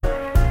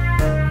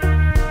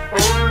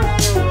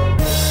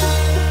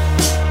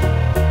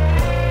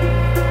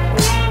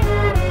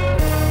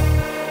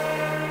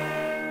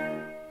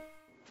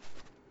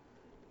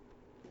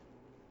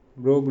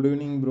Good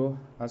evening bro.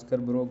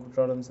 Oscar bro,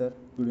 Courtallam sir,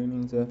 good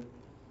evening sir.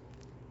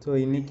 So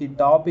இன்றைக்கி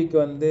topic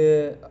வந்து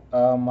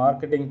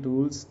marketing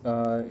tools.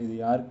 இது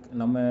யாருக்கு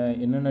நம்ம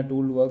என்னென்ன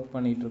டூல் ஒர்க்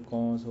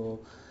பண்ணிகிட்ருக்கோம், ஸோ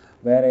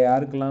வேறு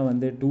யாருக்கெல்லாம்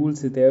வந்து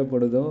டூல்ஸ்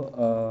தேவைப்படுதோ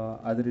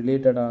அது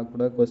ரிலேட்டடாக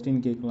கூட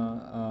கொஸ்டின் கேட்கலாம்.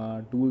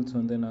 டூல்ஸ்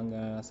வந்து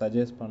நாங்கள்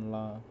சஜஸ்ட்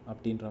பண்ணலாம்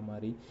அப்படின்ற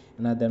மாதிரி.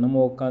 ஏன்னா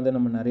தினமும் உட்காந்து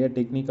நம்ம நிறைய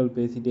டெக்னிக்கல்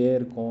பேசிகிட்டே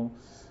இருக்கோம்.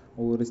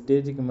 ஒரு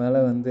ஸ்டேஜுக்கு மேலே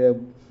வந்து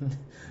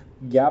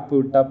கேப்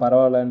விட்டால்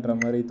பரவாயில்லன்ற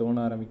மாதிரி தோண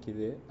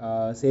ஆரம்பிக்குது.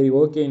 சரி,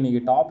 ஓகே, இன்றைக்கி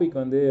டாபிக்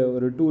வந்து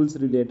ஒரு டூல்ஸ்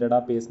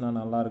ரிலேட்டடாக பேசினா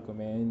நல்லா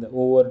இருக்குமே. இந்த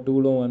ஒவ்வொரு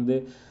டூலும் வந்து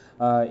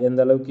எந்த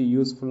அளவுக்கு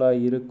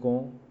யூஸ்ஃபுல்லாக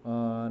இருக்கும்.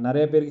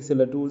 நிறைய பேருக்கு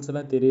சில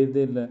டூல்ஸ்லாம்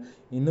தெரியறதே இல்லை.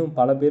 இன்னும்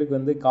பல பேருக்கு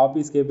வந்து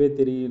காப்பீஸ்கேப்பே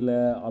தெரியல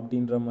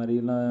அப்படின்ற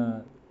மாதிரிலாம்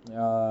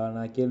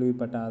நான்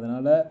கேள்விப்பட்டேன்.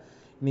 அதனால்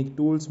இன்றைக்கி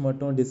டூல்ஸ்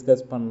மட்டும்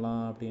டிஸ்கஸ்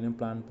பண்ணலாம் அப்படின்னு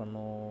பிளான்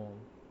பண்ணோம்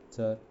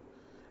sir.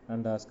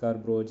 And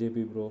Oscar bro,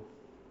 JP bro.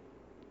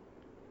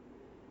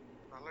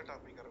 நல்ல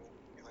டாபிக் இருக்கும்.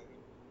 எனக்கு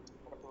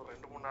அடுத்த ஒரு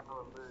 2-3 நாள்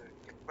வந்து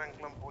கிளிக்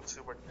பேங்க்லாம் போச்சு,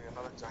 பட்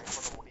என்னால் ஜாயின்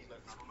பண்ண முடியல.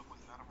 நடுவில்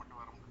கொஞ்ச நேரம் மட்டும்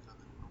வர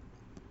முடிஞ்சது.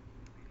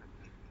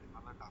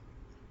 நல்ல டாபிக்.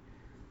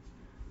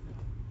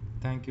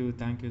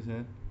 Thank you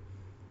sir.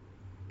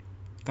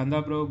 கந்தா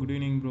bro good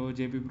evening bro.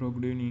 JP bro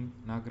good evening.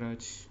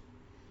 Nagaraj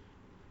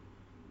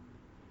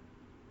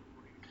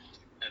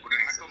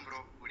வணக்கம் ப்ரோ.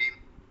 Good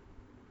evening.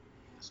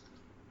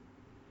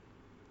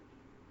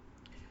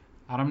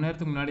 அரை மணி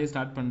நேரத்துக்கு முன்னாடியே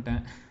ஸ்டார்ட்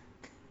பண்ணிட்டேன்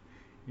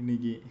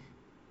இன்னைக்கு.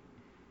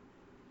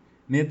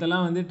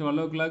 நேற்றெல்லாம் வந்து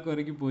 12 o'clock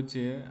வரைக்கும்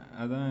போச்சு.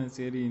 அதான்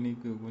சரி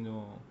இன்னைக்கு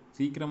கொஞ்சம்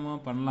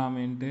சீக்கிரமாக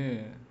பண்ணலாமேன்ட்டு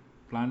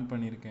பிளான்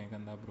பண்ணியிருக்கேன்.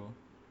 கந்தா ப்ரோ,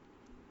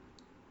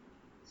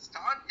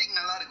 ஸ்டார்டிங்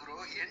நல்லா இருக்கு ப்ரோ,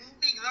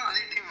 எண்டிங் தான்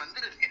அதே டைம்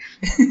வந்துருது.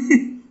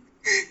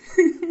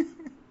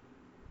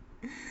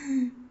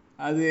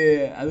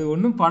 அது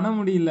ஒன்றும் பண்ண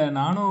முடியல.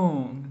 நானும்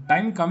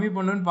டைம் கம்மி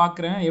பண்ணுன்னு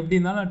பார்க்குறேன். எப்படி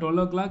இருந்தாலும்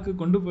 12 o'clock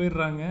கொண்டு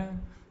போயிடுறாங்க.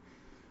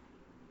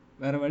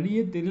 வேறு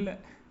வழியே தெரியல.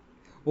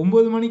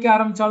 9 மணிக்கு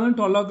ஆரம்பித்தாலும்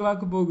 12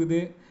 o'clock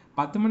போகுது.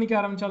 10 மணிக்கு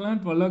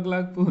ஆரம்பித்தாலும் 12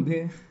 o'clock போகுது.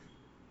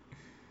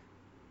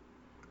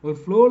 ஒரு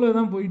ஃப்ளோவில்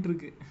தான்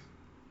போயிட்டுருக்கு.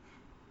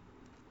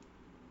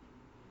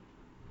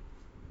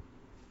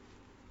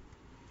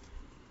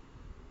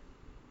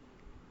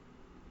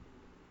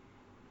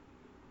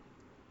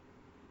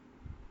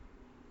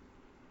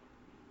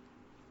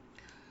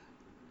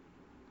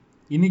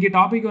 இன்றைக்கி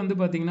டாபிக் வந்து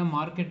பார்த்திங்கன்னா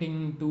மார்க்கெட்டிங்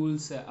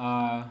டூல்ஸ்.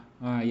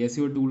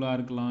 எஸ்இஓ டூலாக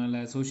இருக்கலாம்,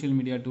 இல்லை சோஷியல்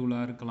மீடியா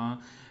டூலாக இருக்கலாம்,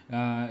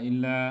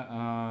 இல்லை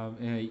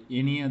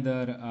எனி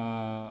அதர்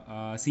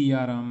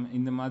சிஆர்எம்,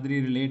 இந்த மாதிரி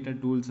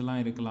ரிலேட்டட்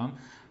டூல்ஸ்லாம் இருக்கலாம்.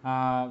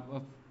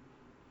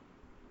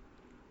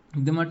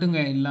 இது மட்டுங்க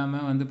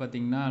இல்லாமல் வந்து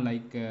பார்த்திங்கன்னா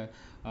லைக்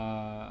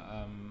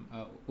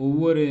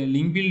ஒவ்வொரு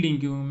லிங்க்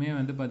பில்டிங்க்குமே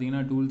வந்து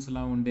பார்த்திங்கன்னா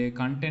டூல்ஸ்லாம் உண்டு.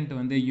 கண்டென்ட்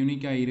வந்து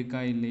யூனிக்காக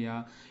இருக்கா இல்லையா,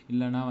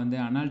 இல்லைனா வந்து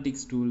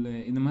அனாலிட்டிக்ஸ் டூலு,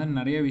 இந்த மாதிரி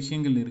நிறைய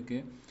விஷயங்கள்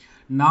இருக்குது.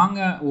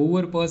 நாங்கள்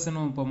ஒவ்வொரு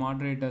பர்சனும், இப்போ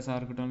மாட்ரேட்டர்ஸாக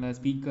இருக்கட்டும், இல்லை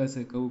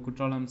ஸ்பீக்கர்ஸுக்கு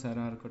குற்றாலம்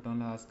சாராக இருக்கட்டும்,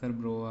 இல்லை ஆஸ்கர்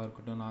ப்ரோவாக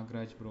இருக்கட்டும்,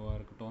 நாகராஜ் ப்ரோவாக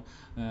இருக்கட்டும்,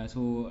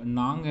 ஸோ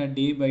நாங்கள்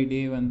டே பை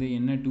டே வந்து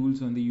என்ன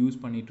டூல்ஸ் வந்து யூஸ்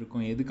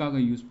பண்ணிகிட்ருக்கோம்,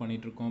 எதுக்காக யூஸ்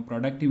பண்ணிகிட்ருக்கோம்,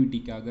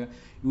 ப்ரொடக்டிவிட்டிக்காக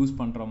யூஸ்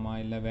பண்ணுறோமா,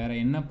 இல்லை வேறு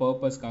என்ன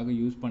பர்பஸ்க்காக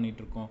யூஸ்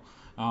பண்ணிகிட்ருக்கோம்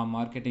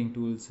மார்க்கெட்டிங்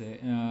டூல்ஸு.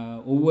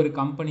 ஒவ்வொரு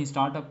கம்பெனி,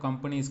 ஸ்டார்ட் அப்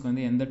கம்பெனிஸ்க்கு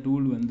வந்து எந்த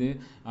டூல் வந்து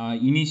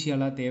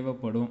இனிஷியலாக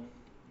தேவைப்படும்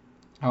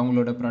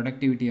அவங்களோட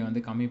ப்ரொடக்டிவிட்டியை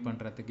வந்து கம்மி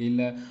பண்ணுறதுக்கு.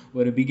 இல்லை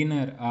ஒரு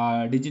பிகினர்,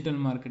 டிஜிட்டல்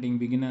மார்க்கெட்டிங்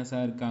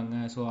பிகினர்ஸாக இருக்காங்க,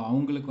 ஸோ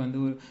அவங்களுக்கு வந்து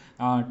ஒரு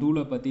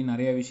டூலை பற்றி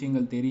நிறைய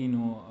விஷயங்கள்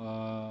தெரியணும்,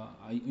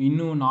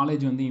 இன்னும்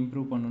நாலேஜ் வந்து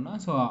இம்ப்ரூவ் பண்ணணும்னா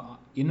ஸோ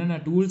என்னென்ன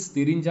டூல்ஸ்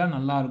தெரிஞ்சால்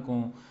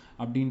நல்லாயிருக்கும்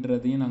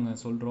அப்படின்றதையும்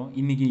நாங்கள் சொல்கிறோம்.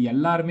 இன்றைக்கி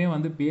எல்லாருமே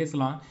வந்து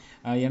பேசலாம்.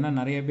 ஏன்னா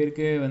நிறைய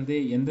பேருக்கு வந்து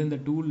எந்தெந்த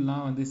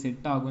டூல்லாம் வந்து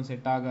செட் ஆகும்,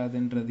 செட்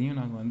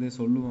ஆகாதுன்றதையும் நாங்கள் வந்து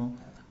சொல்லுவோம்.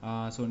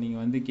 ஸோ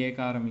நீங்கள் வந்து கேட்க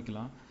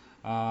ஆரம்பிக்கலாம்.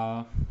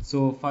 ஸோ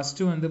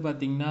ஃபஸ்ட்டு வந்து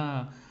பார்த்திங்கன்னா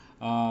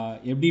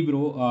எப்படி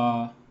ப்ரோ,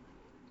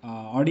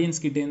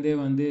 ஆடியன்ஸ் கிட்டேருந்தே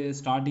வந்து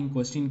ஸ்டார்டிங்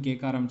கொஸ்டின்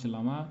கேட்க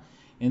ஆரம்பிச்சிடலாமா?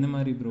 எந்த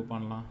மாதிரி ப்ரோ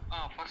பண்ணலாம்?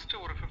 ஃபர்ஸ்ட்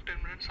ஒரு 15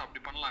 minutes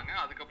அப்படி பண்ணலாங்க.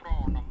 அதுக்கப்புறம்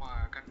நம்ம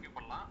கண்டினியூ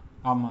பண்ணலாம்.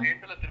 ஆமாம்,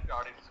 எண்டில் திருப்பி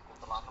ஆடியன்ஸ்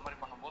கொடுக்கலாம். அந்த மாதிரி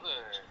பண்ணும்போது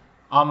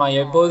ஆமாம்,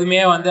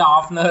 எப்போதுமே வந்து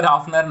half an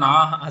hour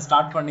நான்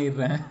ஸ்டார்ட்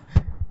பண்ணிடுறேன்.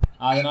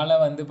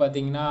 அதனால் வந்து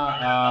பார்த்திங்கன்னா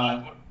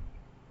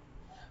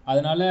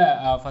அதனால்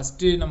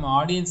ஃபஸ்ட்டு நம்ம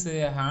ஆடியன்ஸு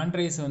ஹேண்ட்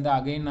ரைஸ் வந்து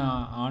அகைன்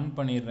நான் ஆன்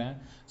பண்ணிடுறேன்.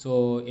 ஸோ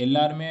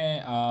எல்லாருமே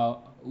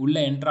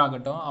உள்ளே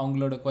என்ட்ராகட்டும்.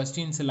 அவங்களோட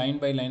கொஸ்டின்ஸ் லைன்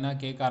பை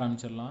லைனாக கேட்க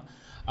ஆரம்பிச்சிடலாம்.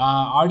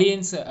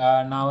 ஆடியன்ஸ்,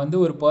 நான் வந்து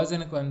ஒரு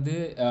பர்சனுக்கு வந்து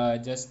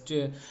ஜஸ்ட்டு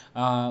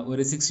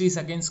ஒரு 60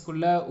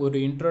 செகண்ட்ஸ்க்குள்ளே ஒரு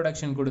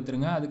இன்ட்ரோடக்ஷன்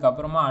கொடுத்துருங்க.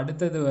 அதுக்கப்புறமா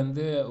அடுத்தது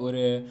வந்து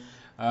ஒரு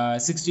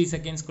 60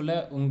 செகண்ட்ஸ்க்குள்ளே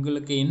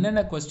உங்களுக்கு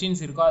என்னென்ன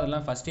கொஸ்டின்ஸ் இருக்கோ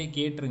அதெல்லாம் ஃபஸ்ட்டே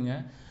கேட்டுருங்க.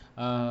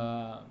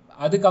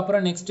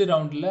 அதுக்கப்புறம் நெக்ஸ்ட்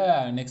ரவுண்டில்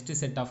நெக்ஸ்ட்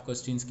செட் ஆஃப்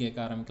கொஸ்டின்ஸ் கேட்க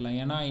ஆரம்பிக்கலாம்.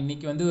 ஏன்னா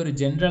இன்றைக்கி வந்து ஒரு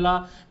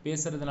ஜென்ரலாக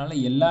பேசுகிறதுனால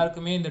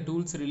எல்லாருக்குமே இந்த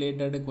டூல்ஸ்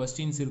ரிலேட்டட்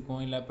கொஸ்டின்ஸ்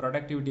இருக்கும், இல்லை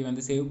ப்ரொடக்டிவிட்டி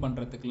வந்து சேவ்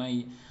பண்ணுறதுக்கெலாம்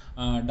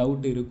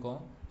டவுட் இருக்கும்.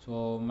 ஸோ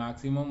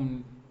மேக்ஸிமம்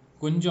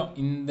கொஞ்சம்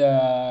இந்த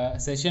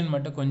செஷன்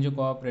மட்டும் கொஞ்சம்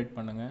கோஆப்ரேட்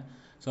பண்ணுங்கள்.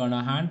 ஸோ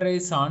நான் ஹேண்ட்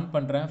ரைஸ் ஆன்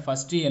பண்ணுறேன்.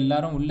 ஃபஸ்ட்டு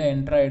எல்லோரும் உள்ளே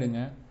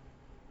என்ட்ராயிடுங்க.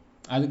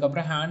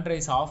 அதுக்கப்புறம் ஹேண்ட்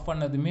ரைஸ் ஆஃப்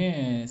பண்ணதுமே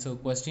ஸோ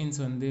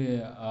கொஸ்டின்ஸ் வந்து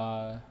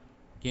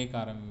கேட்க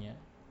ஆரம்பிங்க.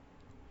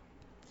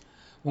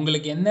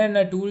 உங்களுக்கு என்னென்ன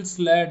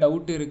டூல்ஸில்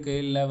டவுட்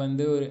இருக்குது, இல்லை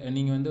வந்து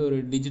நீங்கள் வந்து ஒரு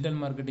டிஜிட்டல்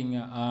மார்க்கெட்டிங்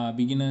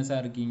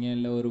பிகினர்ஸாக இருக்கீங்க,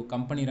 இல்லை ஒரு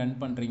கம்பெனி ரன்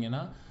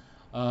பண்ணுறீங்கன்னா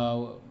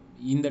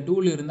இந்த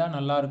டூல் இருந்தால்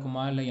நல்லா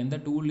இருக்குமா, இல்லை எந்த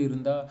டூல்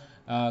இருந்தால்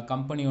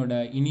கம்பெனியோட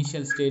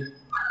இனிஷியல்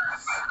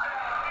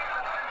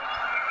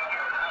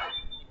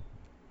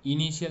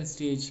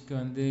ஸ்டேஜ்க்கு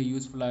வந்து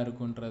யூஸ்ஃபுல்லாக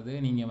இருக்குன்றது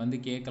நீங்கள் வந்து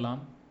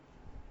கேட்கலாம்.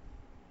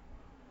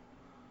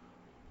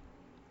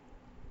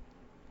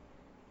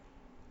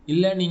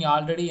 இல்லை நீங்கள்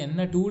ஆல்ரெடி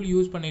என்ன டூல்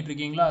யூஸ்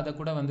பண்ணிகிட்ருக்கீங்களோ அதை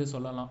கூட வந்து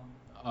சொல்லலாம்.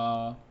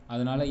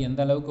 அதனால் எந்த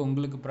அளவுக்கு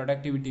உங்களுக்கு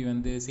ப்ரொடக்டிவிட்டி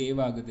வந்து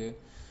சேவ் ஆகுது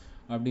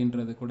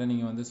அப்படின்றது கூட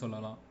நீங்கள் வந்து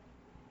சொல்லலாம்.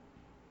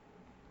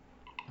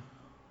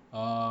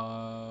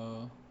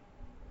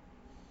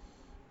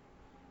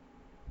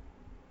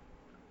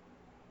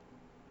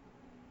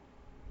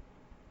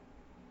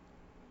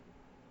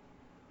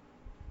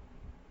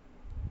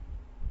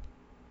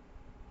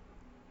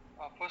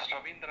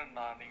 ரவீந்திரன்,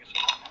 நீங்க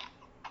சொல்லுங்க.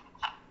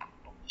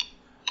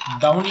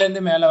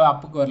 டவுன்லேருந்து மேலே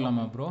அப்புக்கு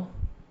வரலாமா ப்ரோ?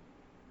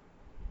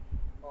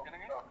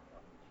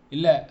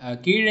 இல்லை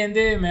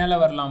கீழேருந்து மேலே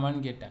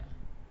வரலாமான்னு கேட்டேன்.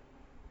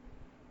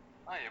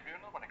 எப்படி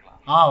வேணா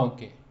பண்ணிக்கலாம்.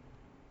 ஓகே.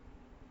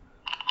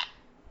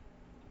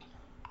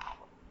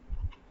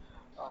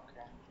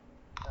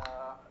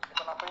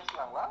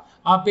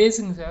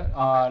 பேசுங்க சார்.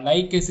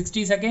 லைக்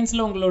 60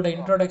 செகண்ட்ஸில் உங்களோட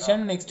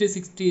இன்ட்ரோடக்ஷன், நெக்ஸ்ட்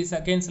 60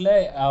 செகண்ட்ஸில்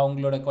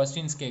உங்களோட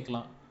கொஸ்டின்ஸ்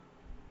கேட்கலாம்.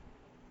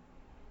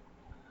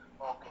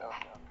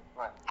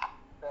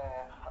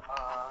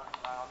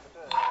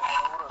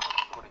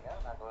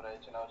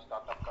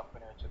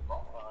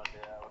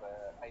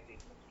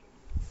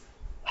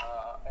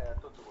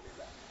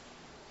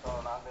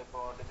 நாங்கள்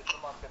இப்போ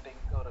டிஜிட்டல்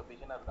மார்க்கெட்டிங்க்கு ஒரு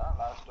பிகினர் தான்.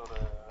 லாஸ்ட் ஒரு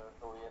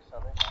 2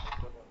 இயர்ஸாகவே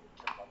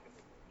டிஜிட்டல்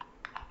மார்க்கெட்டிங்.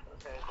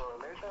 இப்போ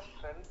லேட்டஸ்ட்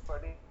ட்ரெண்ட்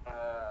படி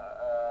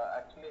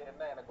ஆக்சுவலி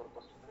என்ன எனக்கு ஒரு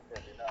கொஸ்டின் இருக்கு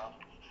அப்படின்னா,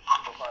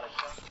 இப்போ ஃபார்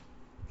எக்ஸாம்பிள்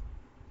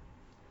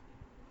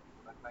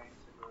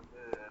கிளைண்ட்ஸுக்கு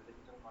வந்து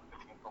டிஜிட்டல்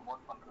மார்க்கெட்டிங்கை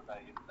ப்ரொமோட் பண்ணுறதா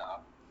இருந்தா,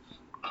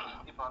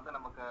 இப்போ வந்து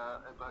நமக்கு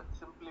இப்போ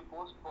சிம்பிளி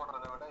போஸ்ட்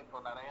போடுறத விட இப்போ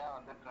நிறையா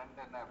வந்து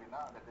ட்ரெண்ட் என்ன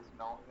அப்படின்னா, that is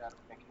now we are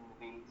making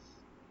reels.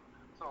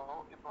 So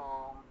இப்போ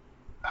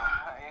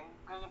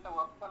எங்ககிட்ட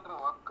ஒர்க் பண்ற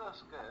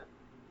ஒர்க்கர்ஸ்க்கு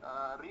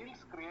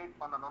ரீல்ஸ் கிரியேட்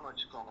பண்ணணும்னு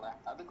வச்சுக்கோங்களேன்.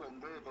 அதுக்கு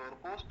வந்து இப்போ ஒரு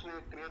போஸ்ட்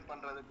கிரியேட்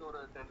பண்றதுக்கு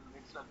ஒரு 10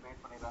 மினிட்ஸ்ல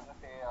கிரியேட் பண்ணிடுவாங்க,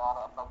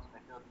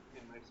 அப்ராக்சிமேட்லி ஒரு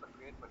 15 மினிட்ஸ்ல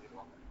கிரியேட்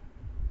பண்ணிடுவாங்க.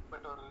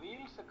 பட் ஒரு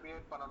ரீல்ஸ்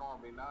கிரியேட் பண்ணணும்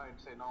அப்படின்னா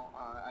இட்ஸ்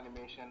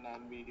அனிமேஷன்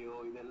அண்ட் வீடியோ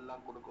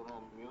இதெல்லாம்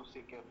கொடுக்கணும்,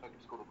 மியூசிக்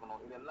எஃபெக்ட்ஸ்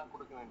கொடுக்கணும், இதெல்லாம்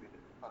கொடுக்க வேண்டியது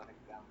இருக்கு. ஃபார்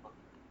எக்ஸாம்பிள்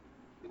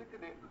இதுக்கு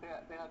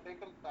தே ஆர்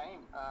டேக்கன்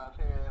டைம்.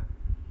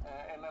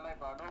 என்னன்னா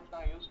இப்போ அடோப்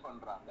தான் யூஸ்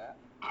பண்றாங்க,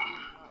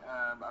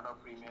 அடோப்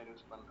ப்ரீமியர்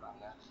யூஸ்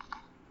பண்றாங்க,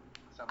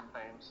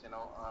 சம்டைம்ஸ்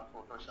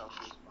ஃபோட்டோஷாப்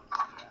யூஸ்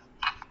பண்றாங்க,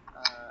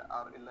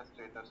 ஆர்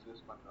இல்லஸ்ட்ரேட்டர்ஸ்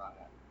யூஸ் பண்றாங்க.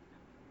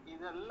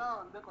 இதெல்லாம்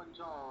வந்து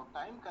கொஞ்சம்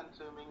டைம்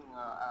கன்சூமிங்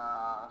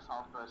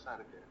சாஃப்ட்வேர்ஸா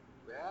இருக்கு.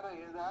 வேற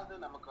ஏதாவது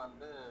நமக்கு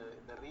வந்து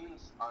இந்த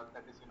ரீல்ஸ்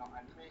தட் இஸ்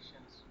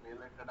அனிமேஷன்ஸ்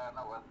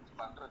ரிலேட்டடான ஒர்க்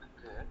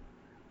பண்றதுக்கு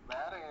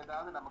வேற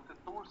ஏதாவது நமக்கு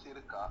டூல்ஸ்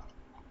இருக்கா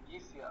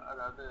ஈஸியா,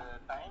 அதாவது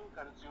டைம்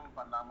கன்சியூம்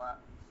பண்ணாம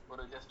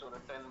ஒரு ஜஸ்ட் ஒரு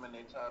 10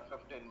 minutes or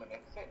 15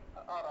 minutes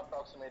or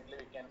approximately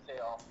we can say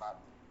half an hour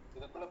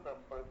இதுக்குள்ள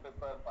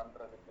ப்ரிப்பேர்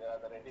பண்றதுக்கு,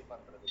 அதை ரெடி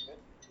பண்றதுக்கு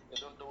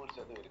எதுவும்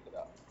டூல்ஸ் எதுவும்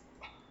இருக்குதா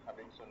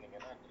அப்படின்னு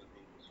சொன்னீங்கன்னா it will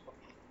be useful.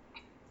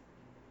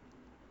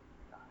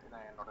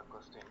 இதான் என்னோட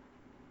கொஸ்டின்.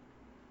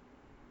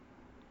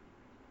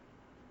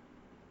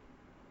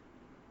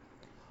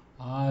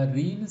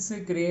 ரீல்ஸு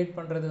க்ரியேட்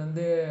பண்ணுறது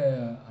வந்து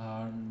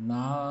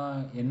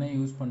நான் என்ன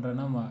யூஸ்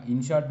பண்ணுறேன்னா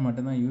இன்ஷாட்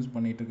மட்டும்தான் யூஸ்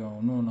பண்ணிகிட்ருக்கேன்.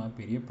 ஒன்றும் நான்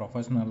பெரிய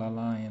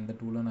ப்ரொஃபஷ்னலாலாம் எந்த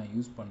டூலும் நான்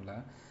யூஸ் பண்ணல.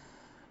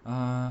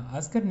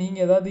 அஸ்கர்,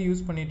 நீங்கள் ஏதாவது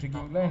யூஸ்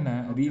பண்ணிகிட்ருக்கீங்களா என்ன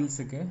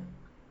ரீல்ஸுக்கு?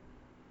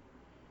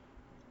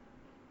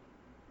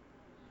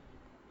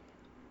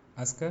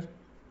 அஸ்கர்,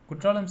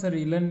 குற்றாலம் சார்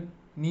இல்லை,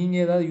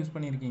 நீங்கள் ஏதாவது யூஸ்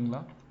பண்ணியிருக்கீங்களா?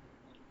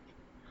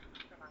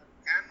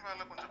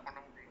 கேன்வால கொஞ்சம் பண்ண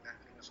முடியுங்க.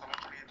 நீங்க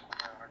சொல்லக்கூடிய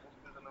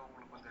அடோப் இதுல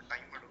உங்களுக்கு கொஞ்சம்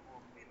டைம் எடுக்கும்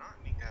அப்படின்னா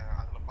நீங்க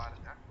அதுல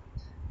பாருங்க.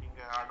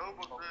 நீங்க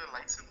அடோபுக்கு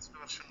லைசன்ஸ்டு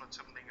வெர்ஷன்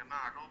வச்சிருந்தீங்கன்னா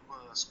அடோப்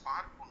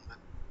ஸ்பார்க் உண்டு.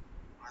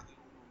 அது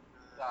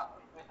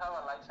we have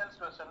a licensed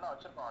version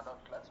வச்சிருக்கோம்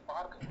அடோப்ல.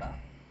 ஸ்பார்க்குங்களா?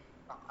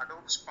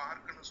 அடோப்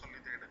ஸ்பார்க்னு சொல்லி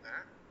தேடுங்க.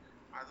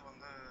 அது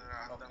வந்து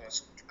அந்த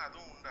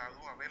அதுவும் உண்டு,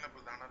 அதுவும்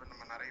அவைலபிள் தான். அது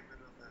நம்ம நிறைய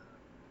பேர் வந்து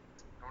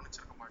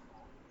கவனிச்சிருக்க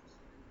மாட்டோம்.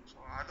 ஸோ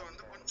அது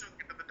வந்து கொஞ்சம்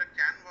கிட்டத்தட்ட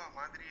கேன்வா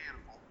மாதிரியே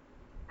இருக்கும்.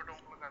 பட்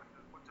உங்களுக்கு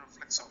அது கொஞ்சம்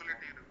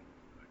ஃப்ளெக்சிபிலிட்டி இருக்கும்.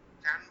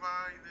 கேன்வா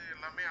இது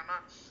எல்லாமே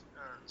ஆனால்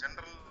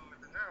ஜென்ரல்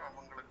இதுங்க.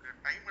 அவங்களுக்கு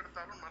டைம்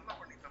எடுத்தாலும் நல்லா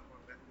பண்ணி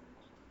தருவாங்க.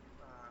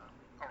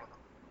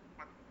 அவ்வளோதான்.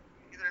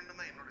 இது ரெண்டும்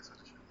தான் என்னுடைய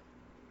சஜஷன்.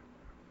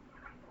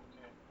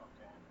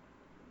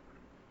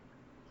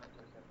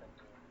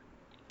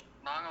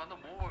 நாங்கள் வந்து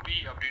மூவவி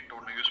அப்படின்ட்டு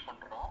ஒன்று யூஸ்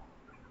பண்ணுறோம்.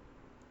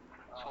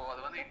 ஸோ அது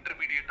வந்து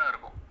இன்டர்மீடியட்டாக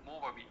இருக்கும்.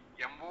 மூவவி,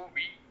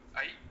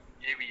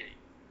 MOVIAVI.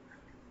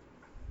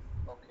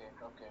 Okay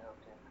okay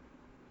okay.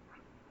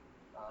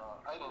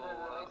 இது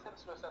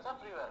லைசன்ஸ் வெர்ஷனா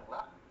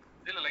ஃப்ரீவேருங்களா?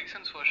 இல்லை,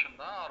 லைசன்ஸ் வெர்ஷன்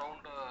தான்.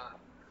 அரௌண்ட்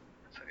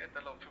சரியா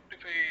தெரியல,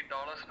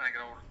 $55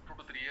 நினைக்கிறேன். ஒரு 2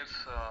 to 3 years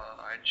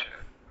ஆயிடுச்சு.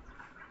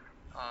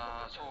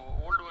 ஸோ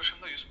ஓல்டு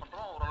வெர்ஷன் தான் யூஸ்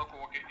பண்ணுறோம்.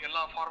 ஓரளவுக்கு ஓகே,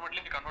 எல்லா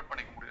ஃபார்மேட்லேயும் கன்வெர்ட்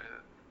பண்ணிக்க முடியாது.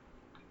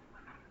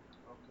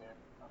 Okay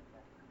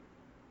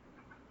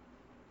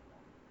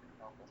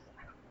okay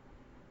sir.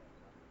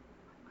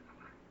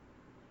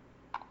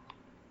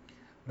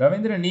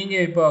 ரவீந்திரன்,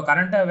 நீங்கள் இப்போ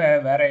கரண்ட்டாக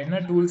வேற என்ன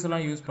டூல்ஸ்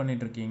எல்லாம் யூஸ்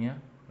பண்ணிட்டு இருக்கீங்க?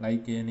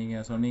 லைக்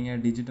நீங்கள் சொன்னீங்க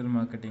டிஜிட்டல்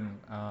மார்க்கெட்டிங்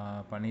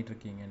பண்ணிட்டு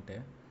இருக்கீங்கன்ட்டு.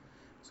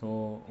 ஸோ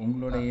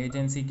உங்களோட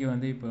ஏஜென்சிக்கு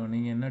வந்து இப்போ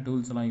நீங்கள் என்ன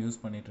டூல்ஸ் எல்லாம்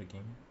யூஸ் பண்ணிட்டு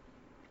இருக்கீங்க?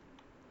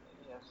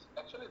 எஸ்,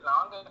 ஆக்சுவலி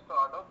நாங்கள் இப்போ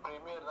அடோப்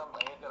ப்ரீமியர் தான்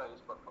மேஜராக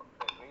யூஸ் பண்ணுறோம்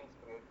ரீல்ஸ்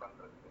கிரியேட்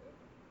பண்ணுறதுக்கு.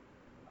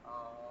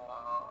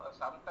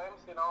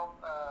 சம்டைம்ஸ்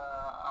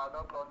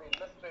அடோப்ல வந்து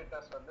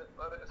இல்லஸ்ட்ரேட்டர்ஸ் வந்து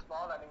ஒரு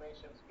ஸ்மால்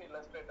அனிமேஷன்ஸ்க்கு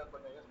இல்லஸ்ட்ரேட்டர்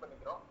கொஞ்சம் யூஸ்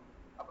பண்ணிக்கிறோம்.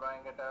 அப்புறம்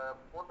எங்கிட்ட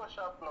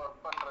ஃபோட்டோஷாப்ல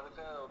ஒர்க்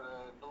பண்ணுறதுக்கு ஒரு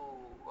 2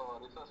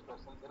 ரிசோர்ஸ்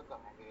பர்சன்ஸ்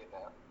இருக்காங்க எங்ககிட்ட.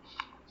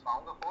 ஸோ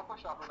அவங்க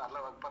ஃபோட்டோஷாப்ல நல்லா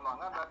ஒர்க்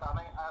பண்ணுவாங்க. பட்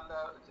ஆனால் அந்த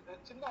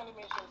சின்ன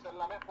அனிமேஷன்ஸ்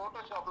எல்லாமே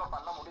ஃபோட்டோஷாப்ல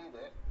பண்ண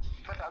முடியுது.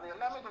 பட் அது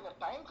எல்லாமே கொஞ்சம்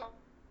டைம்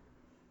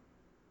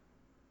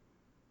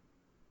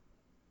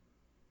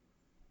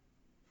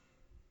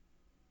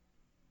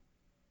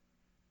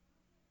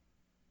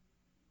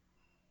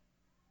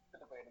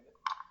போயிடுது.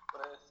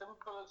 ஒரு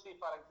சிம்பிள்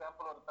ஃபார்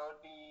எக்ஸாம்பிள் ஒரு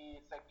 30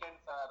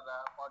 seconds R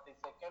 40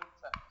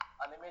 seconds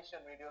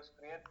animation videos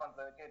create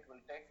பண்றதுக்கு it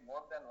will take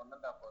more then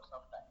 1.5 hours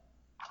of time.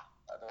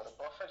 அது ஒரு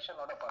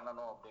பெர்ஃபெக்ஷனோட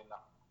பண்ணணும் அப்படின்னா.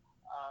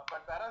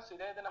 பட் வேற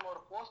இதே இது நம்ம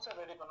ஒரு போஸ்டர்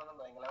ரெடி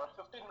பண்ணணும்னு வைங்களேன், ஒரு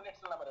 15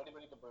 மினிட்ஸ்ல நம்ம ரெடி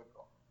பண்ணிட்டு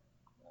போயிடுறோம்.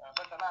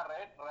 பட் ஆனால்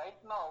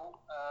ரைட் நவ்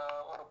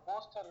ஒரு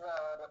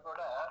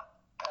போஸ்டரோட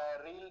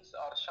ரீல்ஸ்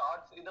ஆர்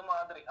ஷார்ட்ஸ் இது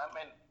மாதிரி I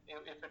mean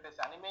if it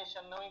is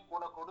animation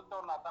கூட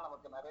கொடுத்தோம்னா தான்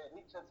நமக்கு நிறைய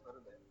ரீச்சஸ்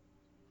வருது.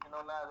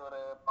 இன்னொன்னு அது ஒரு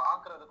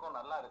பாக்குறதுக்கும்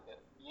நல்லா இருக்கு.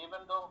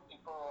 ஈவன் தோ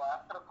இப்போ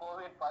ஆஃப்டர்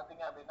கோவிட்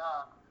பாத்தீங்க அப்படின்னா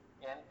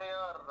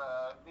என்டையர்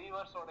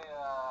வியூவர்ஸோடைய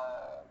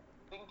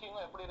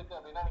திங்கிங்கும் எப்படி இருக்கு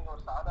அப்படின்னா, நீங்க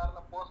ஒரு சாதாரண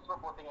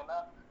போஸ்டர் போட்டீங்கன்னா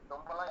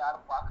ரொம்பலாம்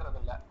யாரும் பாக்குறது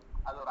இல்லை.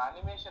 அது ஒரு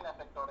அனிமேஷன்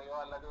எஃபெக்டோடையோ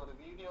அல்லது ஒரு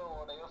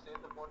வீடியோவோடையோ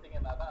சேர்த்து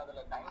போட்டீங்கன்னா தான்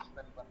அதுல டைம்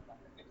ஸ்பெண்ட்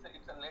பண்றாங்க.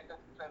 It's a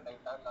latest trend I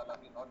thought all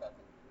of you know that.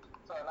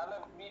 So அதனால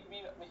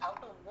we have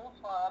to move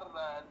for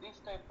this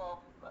type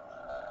of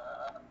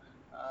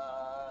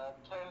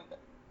trend.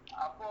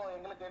 அப்போ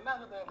எங்களுக்கு என்ன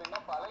ஆகுது அப்படின்னா,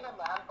 பழைய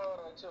மேன்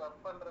பவர் வச்சு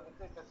ஒர்க்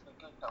பண்றதுக்கு இட் இஸ்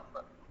லிட்டில்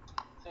டஃபர்.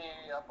 சரி,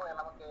 அப்போ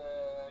நமக்கு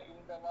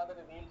இந்த மாதிரி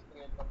ரீல்ஸ்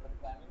கிரியேட்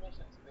பண்றதுக்கு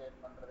அனிமேஷன்ஸ்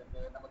கிரியேட் பண்றதுக்கு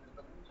நமக்கு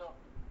கொஞ்சம்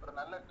ஒரு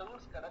நல்ல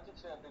டூல்ஸ்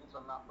கிடைச்சிச்சு அப்படின்னு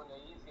சொன்னா,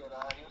 கொஞ்சம்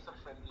ஈஸியரா யூசர்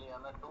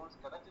ஃப்ரெண்ட்லியான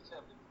டூல்ஸ் கிடைச்சிச்சு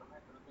அப்படின்னு சொன்னா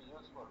இட் வில் பி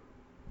யூஸ்ஃபுல்.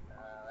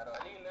 வேற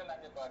வழி இல்லை,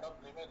 நாங்க இப்போ அடோப்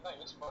ப்ரீமியர் தான்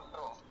யூஸ்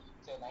பண்றோம்.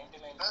 சரி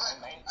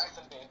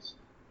 99.9%.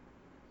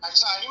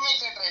 ஆக்சுவலா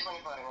அனிமேட்டர் ட்ரை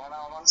பண்ணி பாருங்க.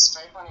 நான் ஒன்ஸ்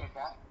ட்ரை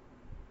பண்ணியிருக்கேன்.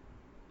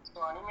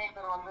 ஸோ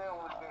அனிமேட்டர் வந்து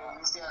உங்களுக்கு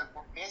ஈஸியா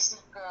இருக்கும்.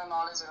 பேசிக்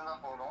நாலேஜ் இருந்தா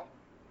போதும்.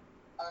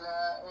 அதுல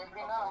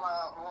எப்படின்னா நம்ம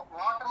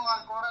வாட்டர்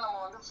மார்க்கோட நம்ம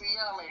வந்து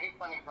ஃப்ரீயா நம்ம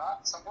எடிட் பண்ணிக்கலாம்.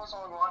 சப்போஸ்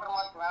உங்களுக்கு வாட்டர்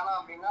மார்க் வேணாம்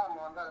அப்படின்னா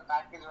நம்ம வந்து அந்த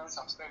பேக்கேஜ் வந்து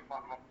சப்ஸ்கிரைப்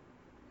பண்ணணும்.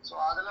 ஸோ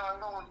அதுல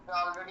வந்து உங்களுக்கு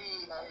ஆல்ரெடி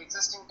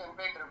எக்ஸிஸ்டிங்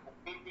டெம்ப்ளேட் இருக்கும்,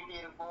 பிபிடி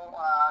இருக்கும்,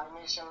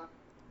 அனிமேஷன்,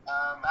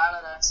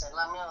 பேனர் ஆட்ஸ்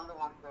எல்லாமே வந்து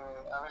உங்களுக்கு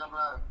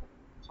அவைலபிளா இருக்கும்.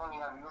 ஸோ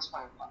நீங்க அதை யூஸ்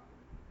பண்ணிக்கலாம்.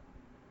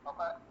 அப்ப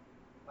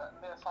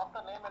இந்த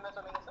சாஃப்ட்வேர் நேம் என்ன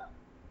சொன்னீங்க sir?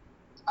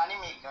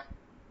 Animator.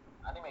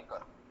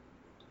 Animaker.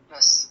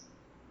 Yes.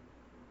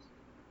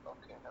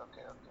 Okay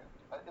okay okay.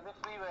 இது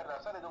ஃப்ரீவேர்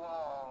தான் சார்?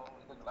 இதுவும்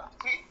இதுங்களா?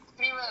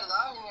 ஃப்ரீவேர்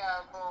தான். நீங்க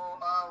இப்போ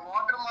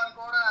வாட்டர்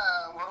மார்க்கோட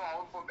வரும்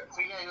அவுட்புட்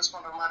ஃப்ரீயா யூஸ்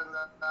பண்ற மாதிரி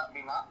இருந்தா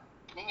அப்படின்னா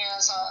நீங்க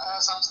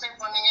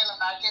சப்ஸ்கிரைப் பண்ணீங்க, இல்லை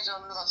பேக்கேஜ்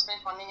வந்து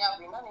சப்ஸ்கிரைப் பண்ணீங்க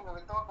அப்படின்னா நீங்க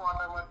வித்தவுட்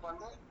வாட்டர் மார்க்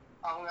வந்து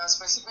அவங்க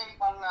ஸ்பெசிஃபை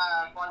பண்ண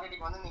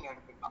குவான்டிட்டிக்கு வந்து நீங்க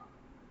எடுத்துக்கலாம்.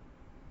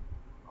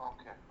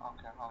 Okay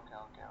okay okay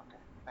okay okay.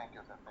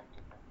 Thank you sir. Thank you.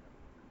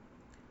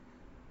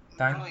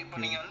 இப்போ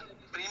நீங்க வந்து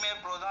ப்ரீமியர்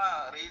ப்ரோ தான்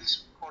ரீல்ஸ்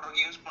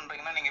போடுறதுக்கு யூஸ்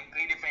பண்றீங்கன்னா நீங்க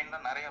ப்ரீடிஃபைன்டா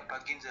நிறைய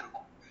பிளகின்ஸ்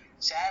இருக்கும்.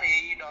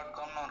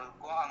 share.ae.comனு ஒரு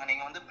இருக்கும். அங்க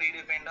நீங்க வந்து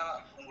ப்ரீடிஃபைன்டா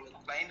உங்களுக்கு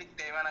கிளையண்ட்டுக்கு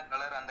தேவையான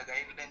கலர் அந்த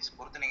கைட்லைன்ஸ்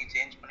பொறுத்து நீங்க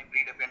சேஞ்ச் பண்ணி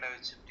ப்ரீடிஃபைன்டா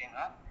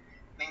வச்சுக்கிட்டீங்கன்னா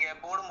நீங்க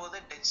போடும்போது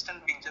டெக்ஸ்ட்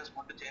அண்ட் பிக்சர்ஸ்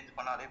மட்டும் சேஞ்ச்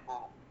பண்ணாலே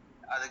போதும்.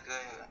 அதுக்கு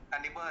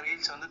கண்டிப்பா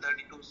ரீல்ஸ் வந்து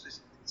 30 to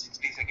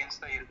 60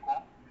 செகண்ட்ஸ் தான்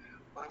இருக்கும்.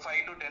 ஒரு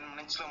 5 to 10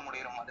 மினிட்ஸ்ல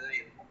முடிகிற மாதிரி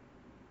தான் இருக்கும்.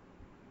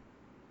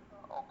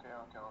 Okay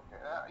okay okay.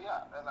 யா,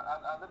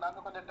 அது நாங்க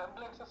கொஞ்சம்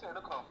டெம்ப்ளேட்ஸஸ்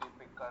எடுக்கிறோம்.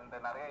 ஃபீட்பிக் அண்ட்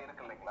நிறைய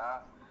இருக்கு இல்லைங்களா?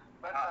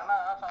 பட் ஆனா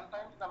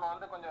சம்டைம்ஸ் நம்ம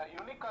வந்து கொஞ்சம்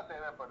யூனிக்கா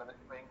தேவைப்படுது.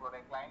 இப்போ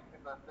எங்களுடைய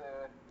கிளைண்ட்ஸுக்கு வந்து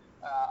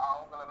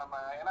அவங்கள நம்ம,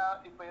 ஏன்னா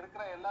இப்போ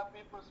இருக்கிற எல்லா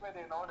பீப்புள்ஸுமே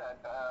தே நோ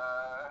தட்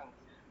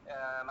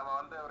நம்ம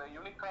வந்து ஒரு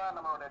யூனிக்கா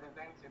நம்மளோட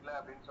டிசைன்ஸ் இல்லை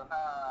அப்படின்னு சொன்னா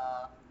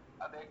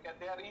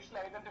they are easily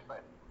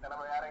identified.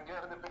 நம்ம வேற எங்கேயோ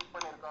இருந்து பிக்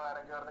பண்ணியிருக்கோம், வேற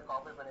எங்கேயோ இருந்து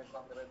காப்பி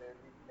பண்ணியிருக்கோங்கிறது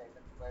easily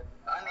identified.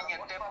 நீங்க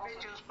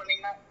டெம்ப்ளேட் யூஸ்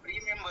பண்ணீங்கன்னா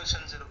பிரீமியம்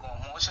வெர்ஷன்ஸ் இருக்கும்.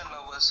 மோஷன்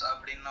லவர்ஸ்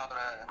அப்படின்னு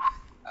ஒரு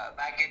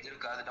பேக்கேஜ்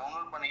இருக்கு. அது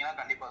டவுன்லோட் பண்ணீங்கன்னா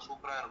கண்டிப்பா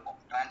சூப்பரா இருக்கும்.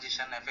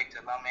 டிரான்சிஷன்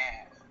எஃபெக்ட்ஸ் எல்லாமே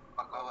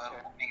பக்காவா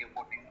இருக்கும். நீங்க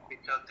போட்டீங்கன்னா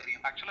பிக்சர்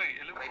தெரியும். ஆக்சுவலா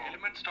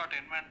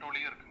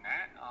எலிமெண்ட்ஸ்.envantோலயே இருக்குங்க.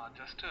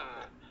 ஜஸ்ட்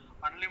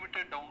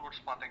அன்லிமிட்டெட்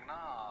டவுன்லோட்ஸ் பாத்தீங்கன்னா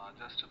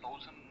ஜஸ்ட்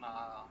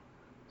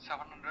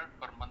 1700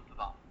 per month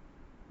தான்.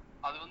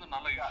 அது வந்து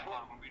நல்ல யூஸ்ஃபுல்லா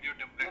இருக்கும். Video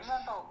templates,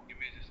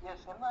 images.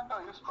 எஸ், என்னண்டோ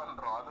யூஸ்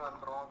பண்றோம், அது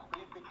பண்றோம்,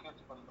 ப்ரீபிக்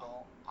யூஸ்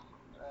பண்றோம்.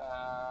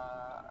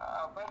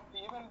 பட்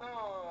ஈவன் தோ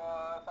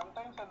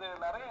சம்டைம்ஸ் அது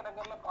நிறைய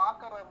இடங்கள்ல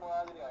பாக்குற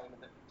மாதிரி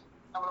ஆயிடுது.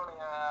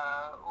 நம்மளுடைய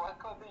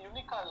ஒர்க் வந்து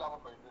யூனிக்கா இல்லாம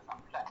போயிடுது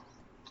சம்டைம்ஸ்.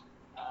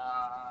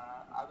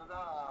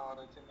 அதுதான்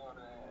ஒரு சின்ன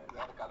ஒரு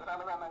இதா இருக்கு.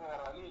 அதனாலதான் நாங்க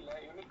வேற வழி இல்லை,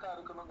 யூனிக்கா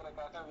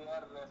இருக்கணுங்கிறதுக்காக we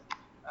are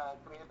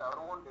create our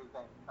own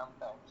design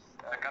sometimes.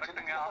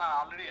 கரெக்ட்டுங்க. ஆனா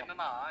ஆல்ரெடி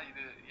என்னன்னா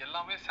இது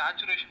எல்லாமே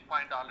சேச்சுரேஷன்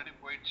பாயிண்ட் ஆல்ரெடி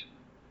போயிடுச்சு.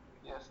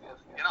 எஸ்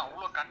எஸ் ஏன்னா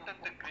அவ்வளோ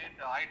கண்டென்ட் கிரியேட்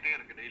ஆயிட்டே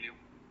இருக்கு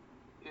டெய்லியும்.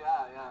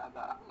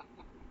 அதான்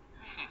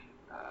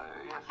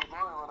எஸ்.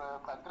 இப்போ ஒரு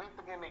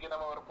பக்ரீத்துக்கு இன்னைக்கு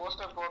நம்ம ஒரு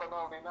போஸ்டர்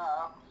போடணும் அப்படின்னா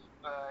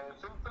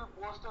சிம்பிள்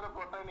போஸ்டரை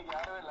போட்டா இன்னைக்கு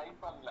யாருமே லைக்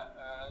பண்ணல.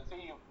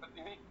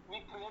 we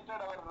created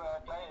our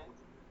clients.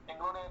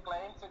 எங்களுடைய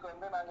கிளைண்ட்ஸுக்கு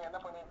வந்து நாங்க என்ன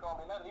பண்ணிருக்கோம்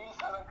அப்படின்னா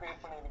ரீல்ஸா தான்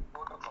கிரியேட் பண்ணி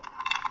போட்டிருக்கோம்.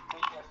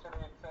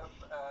 yesterday itself,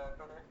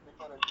 2 days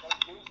before itself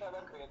ரீல்ஸா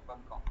தான் கிரியேட்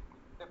பண்றோம்.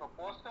 இப்போ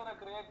போஸ்டரை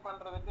கிரியேட்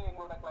பண்றதுக்கு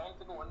எங்களோட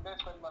கிளைண்ட்ஸுக்கு 1 day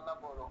ஸ்பெண்ட் பண்ணா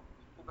போதும்.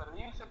 இப்போ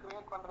ரீல்ஸை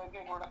கிரியேட்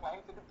பண்றதுக்கு எங்களோட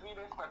கிளைண்ட்ஸுக்கு 3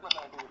 days ஸ்பெண்ட் பண்ண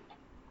வேண்டியது இருக்கு.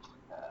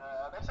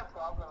 that's a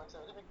problem. It's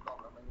a very big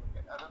problem.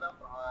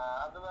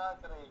 அதுதான்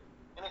சரி.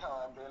 anyhow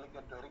I'm really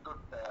get very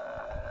good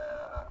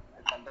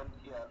content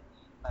here.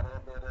 நிறைய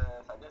பேர்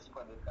சஜஸ்ட்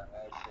பண்ணிருக்காங்க.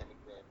 it's really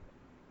great.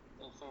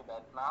 we'll see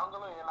that.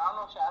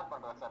 நானும் ஷேர்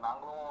பண்றேன் சார்.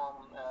 நாங்களும்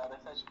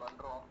ரிசர்ச்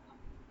பண்றோம்.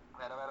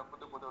 வேற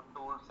புது புது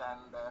டூல்ஸ்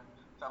அண்ட்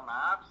சம்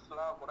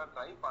ஆப்ஸ்லாம் கூட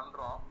ட்ரை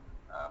பண்றோம்.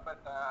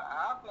 பட்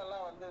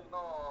ஆப்லலாம் வந்து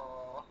இன்னும்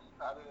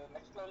அது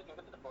நெக்ஸ்ட் லெவலுக்கு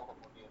எடுத்துட்டு போக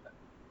முடியல.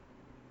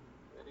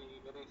 வெரி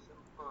வெரி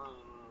சிம்பிள்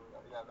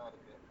இதாக தான்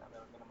இருக்கு. அதை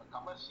வந்து நம்ம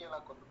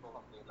கமர்ஷியலாக கொண்டு போக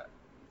முடியல.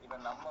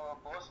 ஈவன் நம்ம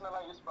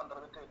பர்சனலாக யூஸ்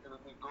பண்ணுறதுக்கு it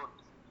will be good.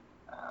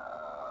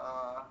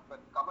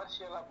 But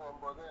கமர்ஷியலாக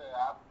போகும்போது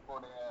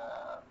ஆப்போடைய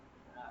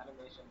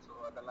அனிமேஷன்ஸோ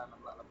அதெல்லாம்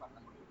நம்மளால பண்ண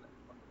முடியல.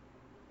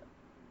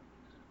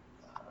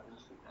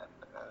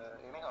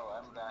 anyhow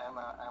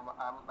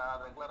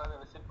நான் ரெகுலராக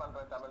விசிட்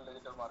பண்ணுறேன் தமிழ்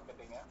டிஜிட்டல்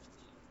மார்க்கெட்டிங்க.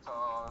 ஸோ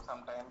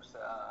சம்டைம்ஸ்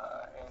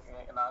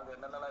நாங்கள்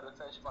என்னென்னலாம்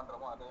ரிசர்ச்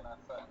பண்ணுறோமோ அதை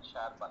நான்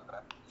ஷேர்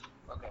பண்ணுறேன்.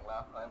 ஓகேங்களா?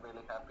 I'm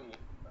really happy.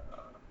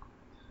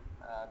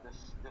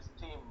 this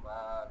team,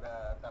 the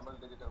Tamil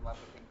digital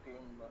marketing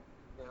team,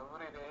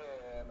 every day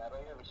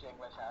நிறைய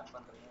விஷயங்களை ஷேர்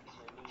பண்றீங்க. It's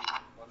really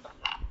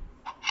wonderful.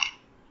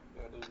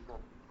 Very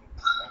good.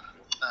 Thank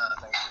you.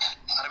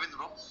 Aravind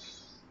bro.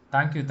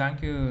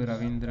 Thank you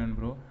Ravindran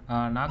bro.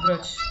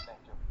 Nagaraj.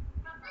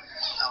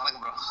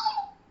 வணக்கம் ப்ரோ.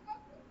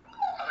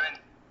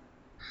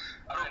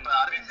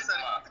 அரவிந்த்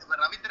சார் இப்ப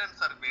ரவீந்திரன்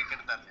சார்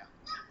கேட்டார் இல்லையா?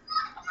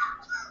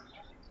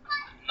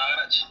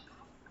 Nagaraj.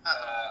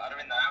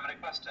 Aravind, I have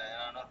request.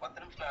 நான் ஒரு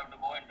 10 நிமிஷத்துல I have to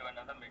go into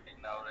another meeting.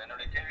 நான்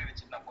என்னோட கேள்வி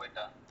வச்சுட்டு நான்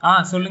போயிட்டேன்.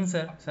 சொல்லுங்க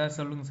சார்.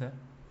 சொல்லுங்க சார்.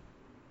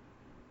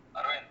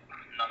 அரவிந்த்,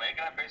 நான்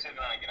ஏற்கனவே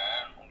பேசியிருக்கேன்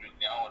நினைக்கிறேன்,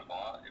 உங்களுக்கு ஞாபகம்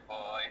இருக்கும். இப்போ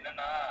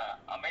என்னன்னா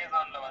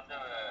அமேசான்ல வந்து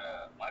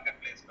மார்க்கெட்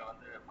பிளேஸ்ல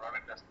வந்து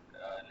ப்ராடக்ட்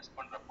லிஸ்ட்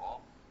பண்றப்போ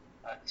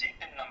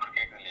ஜிடிஎன் நம்பர்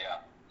கேக்குது இல்லையா?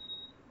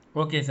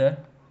 Okay sir.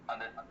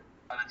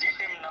 அந்த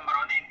ஜிடிஎன்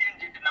நம்பர் வந்து இந்தியன்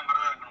ஜிடிஎன் நம்பர்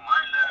தான் இருக்கணுமா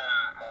இல்ல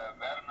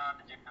வேற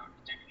நாட்டு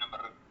ஜிடிஎன்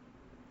நம்பர் இருக்கு?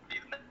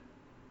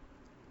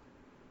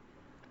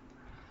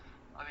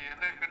 அது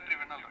எந்த கண்ட்ரி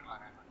வேணாலும்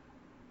இருக்கலாங்க.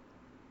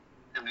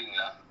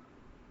 எப்படிங்களா?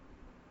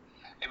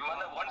 இப்போ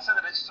வந்து ஒன்ஸ்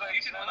அது ரெஜிஸ்டர்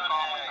ஆயிடுச்சுன்னா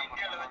நான்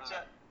இந்தியால வச்ச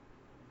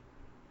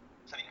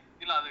சரிங்க.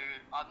 இல்ல அது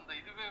அந்த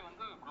இதுவே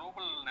வந்து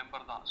குளோபல்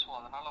நம்பர் தான். ஸோ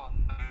அதனால வந்து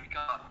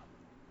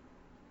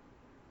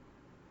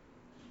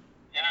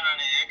ஏன்னா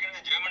நான்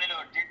ஏற்கனவே ஜெர்மனில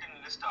ஒரு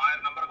ஜிடிஎன் லிஸ்ட்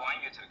 1000 நம்பருக்கு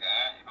வாங்கி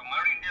வச்சிருக்கேன். இப்போ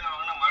மறுபடியும் இந்தியாவில்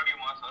வாங்கினா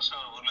மறுபடியும்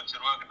வருஷம் 1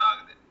 லட்சம் ரூபா கிட்ட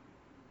ஆகுது.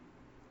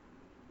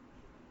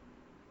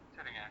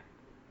 சரிங்க.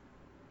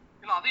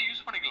 இல்ல அதை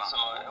யூஸ் பண்ணிக்கலாம். ஸோ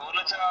 1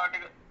 லட்சம்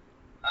ஆட்டுக்கு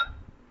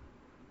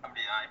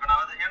அப்படியா? இப்போ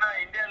நான் வந்து ஏன்னா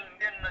இந்தியன்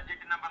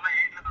ஜிடிஎன் நம்பர்லாம்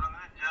 8ல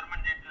தொடங்குது,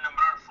 ஜெர்மன் ஜிடிஎன்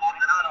நம்பர்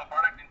 4ல ஏதாவது நம்ம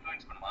ப்ராடக்ட்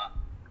இன்ஃப்ளூயன்ஸ் பண்ணுமா?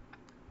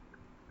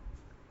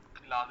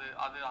 இல்ல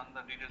அது அந்த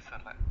டீடைல்ஸ்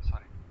தெரியல.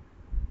 சாரி.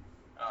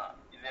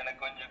 இது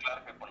எனக்கு கொஞ்சம்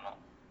கிளாரிஃபை பண்ணணும்.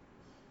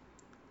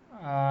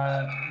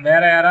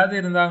 வேற யாராவது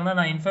இருந்தாங்கன்னா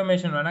நான்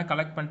இன்ஃபர்மேஷன் வேணா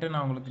கலெக்ட் பண்ணிட்டு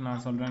நான் உங்களுக்கு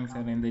நான் சொல்றேங்க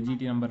சார் இந்த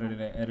ஜிடி நம்பர்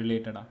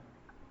ரிலேட்டடா.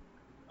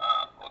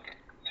 ஓகே.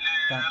 இல்ல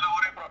இதெல்லாம்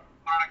ஒரே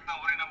ப்ராடக்ட்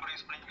தான், ஒரே நம்பர்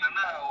யூஸ்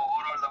பண்ணிக்கலாம்னா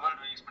ஓவரால்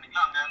லெவல் யூஸ்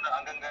பண்ணிக்கலாம்.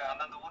 அங்கங்க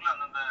அந்தந்த ஊர்ல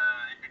அந்தந்த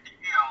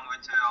என்டிட்டிக்கு அவங்க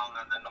வச்சு அவங்க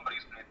அந்த நம்பர்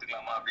யூஸ் பண்ணி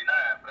எடுத்துக்கலாமா அப்படின்னா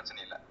பிரச்சனை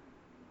இல்லை.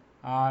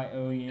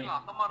 இல்ல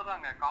அந்த மாதிரி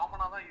தாங்க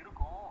காமனா தான்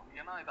இருக்கும்.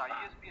 ஏன்னா இது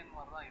ஐஎஸ்பிஎன்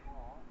மாதிரி தான்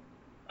இருக்கும்.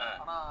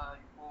 ஆனா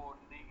இப்போ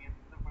நீங்க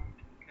இந்த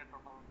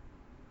கேட்டோம்னா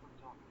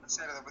கொஞ்சம்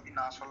சார் அதை பத்தி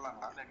நான்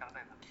சொல்லலாங்களா? இல்ல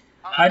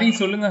கரெக்டா ஹரி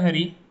சொல்லுங்க.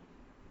 ஹரி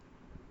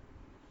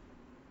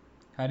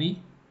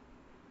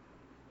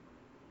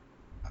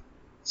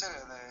சார்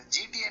அது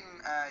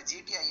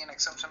ஜிடிஐஎன்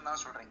எக்ஸம்ஷன்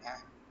தான் சொல்றீங்க?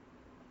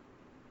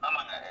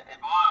 ஆமாங்க.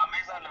 இப்போ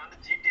அமேசான்ல வந்து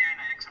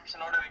ஜிடிஐஎன்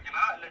எக்ஸம்ஷனோட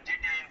வைக்கலாம், இல்ல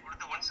ஜிடிஐஎன்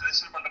கொடுத்து ஒன்ஸ்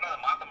ரெஜிஸ்டர் பண்றா அதை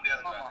மாத்த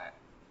முடியாதுங்கறாங்க.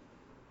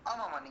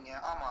 ஆமாமா.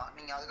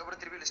 நீங்க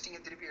அதுக்கப்புறம்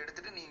திருப்பி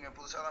எடுத்துட்டு நீங்க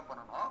புதுசா தான்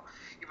பண்ணணும்.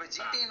 இப்போ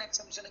ஜிடிஐஎன்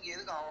எக்ஸம்ஷனுக்கு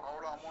எதுக்கு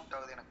அவ்வளவு அமௌண்ட்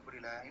ஆகுது எனக்கு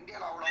புரியல.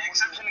 இந்தியால அவ்வளவு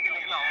எக்ஸம்ஷனுக்கு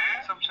இல்ல, அவங்க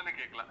எக்ஸம்ஷனே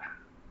கேட்கல.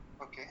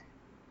 ஓகே.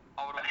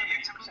 அவர் வந்து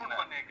எக்ஸ்க்ளூட்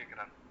பண்ணி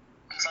கேக்குறாரு.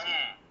 சரி.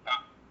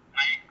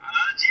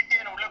 அதாவது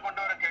ஜிடிஐஎன் உள்ள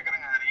கொண்டு வர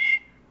கேக்குறேங்க ஹரி.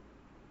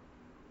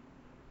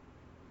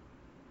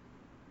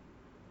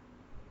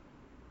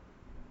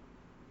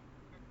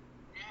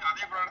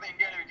 அதே ப்ராடக்ட் தான்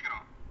இந்தியால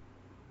விக்கிறோம்.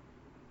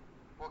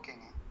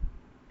 ஓகேங்க.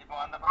 இப்போ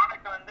அந்த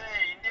ப்ராடக்ட் வந்து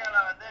இந்தியால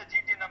வந்து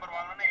ஜிடிஎன் நம்பர்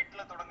வாங்கணும்னா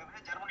 8ல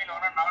தொடங்குது, ஜெர்மனில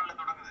வாங்கினா 4ல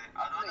தொடங்குது.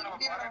 அது வந்து நம்ம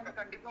வந்து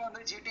கண்டிப்பா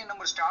வந்து ஜிடிஎன்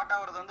நம்பர் ஸ்டார்ட்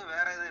ஆகுறது வந்து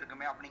வேற இது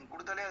இருக்குமே. அப்ப நீங்க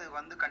கொடுத்தாலே அது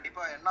வந்து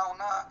கண்டிப்பா என்ன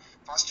ஆகும்னா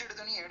ஃபர்ஸ்ட்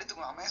எடுத்தோடனே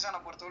எடுத்துக்கும். அமேசானை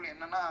பொறுத்தவரை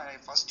என்னன்னா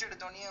ஃபர்ஸ்ட்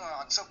எடுத்தோடனே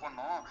அக்செப்ட்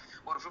பண்ணும்.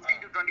 ஒரு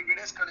 15 to 20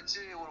 days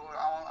கழிச்சு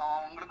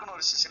அவங்களுக்குன்னு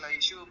ஒரு சில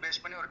இஷ்யூ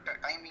பேஸ் பண்ணி ஒரு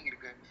டைமிங்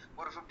இருக்கு.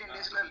 ஒரு 15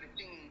 daysல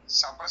லிஸ்டிங்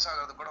சப்ரஸ்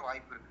ஆகிறது கூட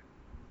வாய்ப்பு இருக்கு.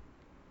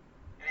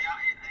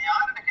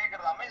 யார்கிட்ட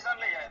கேக்குறது?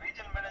 அமேசான்ல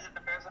ரீஜனல்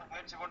மேனேஜர்கிட்ட பேசுற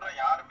முயற்சி பண்றோம்,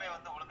 யாருமே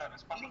வந்து ஒழுங்கா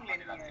ரெஸ்பான்ஸ் பண்ண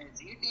மாட்டேங்கிறாங்க.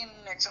 ஜிடிஎன்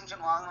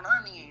எக்ஸம்ஷன் வாங்கினா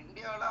நீங்க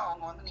இந்தியாவில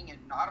அவங்க வந்து நீங்க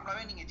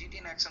நார்மலாவே நீங்க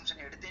ஜிடிஎன்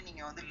எக்ஸம்ஷன் எடுத்து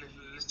நீங்க வந்து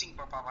லிஸ்டிங்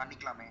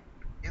பண்ணிக்கலாமே.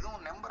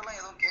 எதுவும் நம்பர்லாம்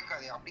எதுவும்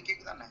கேட்காது. அப்படி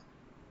கேக்குதானே?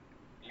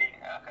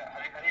 இல்லைங்க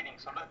ஹரி,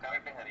 நீங்க சொல்றது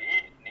கரெக்ட் ஹரி.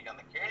 நீங்க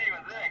அந்த கேள்வி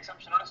வந்து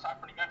எக்ஸம்ஷனோட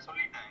ஸ்டார்ட் பண்ணிக்கலாம்னு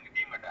சொல்லிட்டேன் எங்க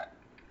டீம் கிட்ட.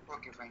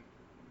 Okay fine.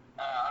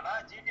 ஆனா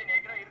ஜிடிஎன்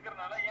ஏற்கனவே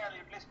இருக்கிறதுனால ஏன் அதை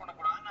யூட்டிலைஸ்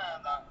பண்ணக்கூடாதுன்னு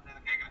நான்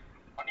இதை கேட்கறேன்.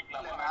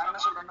 நான் என்ன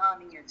சொல்றேன்னா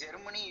நீங்க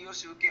ஜெர்மனி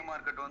யூஎஸ் யூகே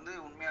மார்க்கெட் வந்து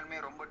உண்மையாலுமே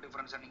ரொம்ப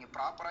டிஃபரன்ஸ். நீங்க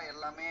ப்ராப்பரா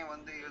எல்லாமே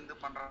வந்து இருந்து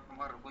பண்ற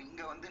மாதிரி இருக்கும்.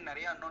 இங்க வந்து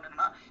நிறைய இன்னொன்னு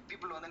என்னன்னா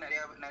பீப்புள் வந்து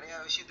நிறைய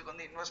விஷயத்துக்கு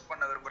வந்து இன்வெஸ்ட்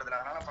பண்ண விரும்புறதுல.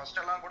 அதனால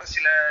ஃபர்ஸ்ட் எல்லாம் கூட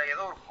சில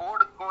ஏதோ ஒரு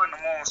கோடுக்கோ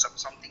என்னமோ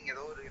சம்திங்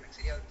ஏதோ ஒரு எனக்கு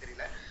சரியா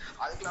தெரியல,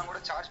 அதுக்கெல்லாம்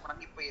கூட சார்ஜ்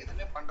பண்ணாங்க. இப்போ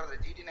எதுவுமே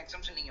பண்றது ஜிடிஎன்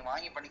எக்ஸம்ஷன் நீங்க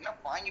வாங்கி பண்ணிக்கலாம்.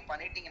 வாங்கி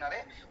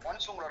பண்ணிட்டீங்கனாலே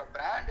ஒன்ஸ் உங்களோட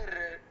பிராண்ட்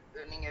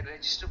நீங்க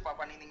ரெஜிஸ்டர்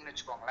பண்ணிருந்தீங்கன்னு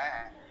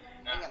வச்சுக்கோங்களேன்,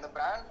 நீங்க அந்த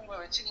பிராண்ட்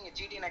வச்சு நீங்க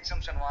ஜிடிஎன்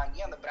எக்ஸம்ஷன் வாங்கி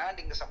அந்த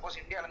பிராண்ட் இங்க சப்போஸ்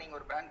இந்தியால நீங்க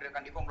ஒரு பிராண்ட்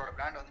கண்டிப்பா உங்களோட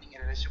பிராண்ட் வந்து நீங்க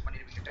ரெஜிஸ்டர்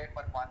பண்ணிருப்பீங்க,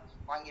 ட்ரேட்மார்க்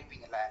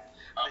வாங்கிருப்பீங்கல்ல.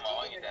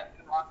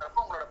 வாங்குறப்ப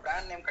உங்களோட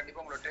பிராண்ட் நேம்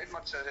கண்டிப்பா உங்களோட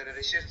ட்ரேட்மார்க்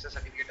ரெஜிஸ்ட்ரேஷன்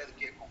சர்டிபிகேட் அது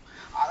கேட்கும்.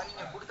 அதை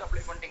நீங்க கொடுத்து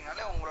அப்ளை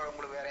பண்ணிட்டீங்கனாலே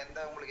உங்களுக்கு வேற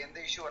உங்களுக்கு எந்த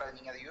இஷ்யூ வராது.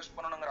 நீங்க அதை யூஸ்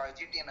பண்ணணுங்கிற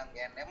ஜிடிஎன்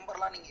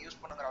நம்பர்லாம் நீங்க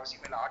யூஸ் பண்ணுங்கிற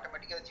அவசியம் இல்லை.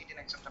 ஆட்டோமேட்டிக்கா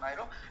ஜிடிஎன் எக்ஸம்ஷன்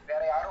ஆயிரும்.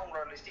 வேற யாரும்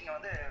உங்களோட லிஸ்டிங்கை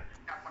வந்து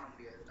டேப் பண்ண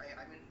முடியாது. ஐ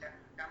மீன்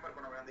டேம்பர்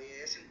பண்ண முடியாது. அந்த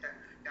ஏசியன்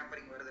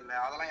டேம்பரிங் வருது இல்லை,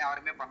 அதெல்லாம்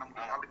யாருமே பண்ண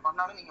முடியாது. அப்படி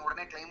பண்ணாலும் நீங்க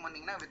உடனே கிளைம்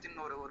பண்ணீங்கன்னா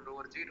வித்தின் ஒரு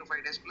 3 to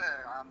 5 daysக்குள்ள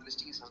அந்த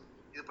லிஸ்டிங்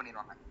இது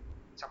பண்ணிடுவாங்க,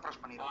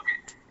 சப்ரஸ் பண்ணிடுவாங்க.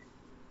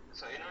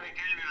 சோ என்னோட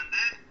கேள்வி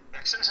வந்து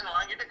எக்ஸ்டென்ஷன்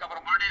வாங்கிட்டு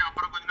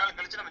அப்புறம் கொஞ்ச நாள்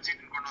கழிச்சு நம்ம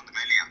ஜிடிஎன் கொண்டு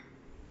வந்துக்கலாம் இல்லையா?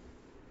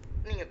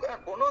 நீங்க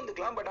கொண்டு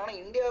வந்துக்கலாம். பட் ஆனா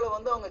இந்தியாவில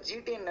வந்து அவங்க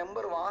ஜிடிஎன்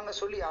நம்பர் வாங்க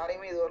சொல்லி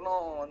யாரையுமே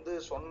இதுவரையிலும் வந்து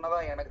சொன்னதா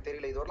எனக்கு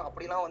தெரியல. இதுவரையிலும்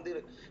அப்படிலாம் வந்து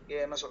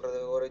என்ன சொல்றது,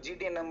 ஒரு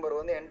ஜிடிஎன் நம்பர்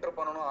வந்து என்டர்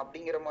பண்ணணும்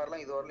அப்படிங்கிற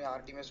மாதிரிலாம் இதுவரையிலும்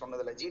யார்ட்டையுமே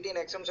சொன்னதில்லை.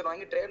 ஜிடிஎன் எக்ஸம்ஷன்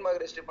வாங்கி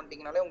ட்ரேட்மார்க் ரெஜிஸ்டர்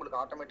பண்ணிட்டீங்கனாலே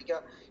உங்களுக்கு ஆட்டோமேட்டிக்கா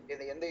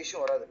எந்த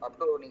இஷ்யூ வராது.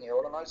 அப்டோ நீங்க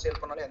எவ்வளவு நாள்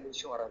சேல் பண்ணாலும் எந்த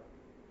இஷ்யூ வராது.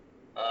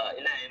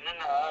 இல்ல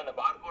என்னன்னா இந்த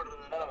பார்கோட்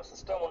இருந்தா நம்ம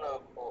சிஸ்டம்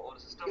ஒரு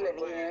சிஸ்டம் இல்ல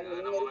நீங்க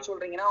எது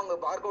சொல்றீங்கன்னா உங்க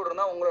பார்கோட்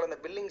இருந்தா உங்களோட அந்த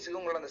பில்லிங்ஸ்க்கு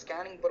உங்களோட அந்த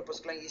ஸ்கேனிங்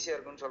பர்பஸ்க்குலாம் ஈஸியா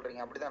இருக்கும்னு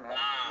சொல்றீங்க, அப்படிதானே?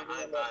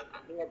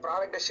 நீங்க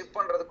ப்ராடக்ட்டை ஷிப்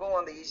பண்றதுக்கும்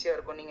அந்த ஈஸியா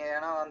இருக்கும். நீங்க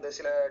ஏன்னா அந்த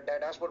சில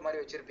டேஷ்போர்ட்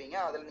மாதிரி வச்சிருப்பீங்க,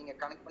 அதுல நீங்க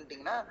கனெக்ட்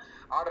பண்ணிட்டீங்கன்னா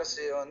ஆர்டர்ஸ்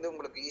வந்து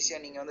உங்களுக்கு ஈஸியா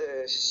நீங்க வந்து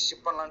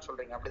ஷிப் பண்ணலாம்னு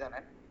சொல்றீங்க,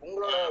 அப்படிதானே?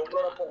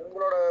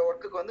 உங்களோட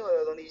ஒர்க்குக்கு வந்து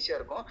அது வந்து ஈஸியா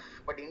இருக்கும்.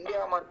 பட்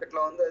இந்தியா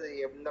மார்க்கெட்ல வந்து அது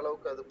எந்த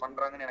அளவுக்கு அது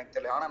பண்றாங்கன்னு எனக்கு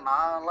தெரியல. ஆனா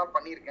நான் எல்லாம்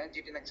பண்ணிருக்கேன்,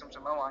 ஜிடிஎன்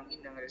எக்ஸம்ஷன் எல்லாம் வாங்கி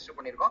நாங்க ரெஜிஸ்டர்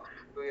பண்ணிருக்கோம்.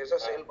 2 years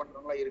சேல்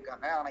பண்றவங்களா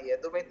இருக்காங்க. ஆனா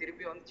எதுவுமே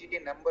திருப்பி வந்து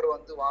ஜிடிஎன் நம்பர்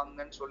வந்து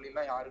வாங்குன்னு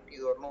சொல்லிலாம் யாருக்கும்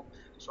இது வரணும்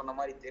சொன்ன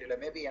மாதிரி தெரியல.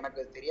 மேபி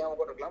எனக்கு தெரியாம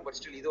கூட இருக்கலாம். பட்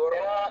ஸ்டில் இது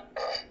வரும்.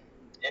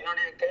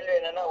 என்னுடைய கேள்வி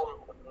என்னன்னா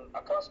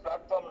அக்ராஸ்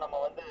பிளாட்ஃபார்ம் நம்ம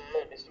வந்து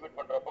டிஸ்ட்ரிபியூட்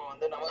பண்றப்போ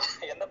வந்து நம்ம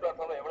எந்த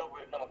பிளாட்ஃபார்ம்ல எவ்வளவு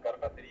போயிருக்கு நமக்கு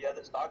கரெக்டா தெரியாது,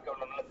 ஸ்டாக்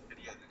எவ்வளவு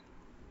தெரியாது.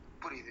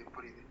 புரியுது.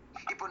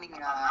 இப்போ நீங்க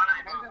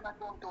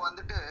அக்கௌண்ட்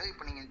வந்துட்டு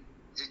இப்போ நீங்க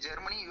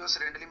ஜெர்மனி யூஎஸ்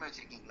ரெண்டுலயுமே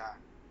வச்சிருக்கீங்களா?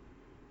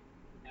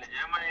 இல்ல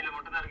ஜெர்மனில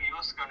மட்டும் தான் இருக்கு.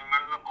 யூஎஸ்க்கு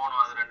மேல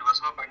போணும். அது 2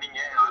 வருஷமா பண்ணீங்க.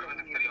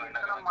 யாருமே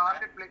தெரியல.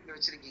 மார்க்கெட் பிளேஸ்ல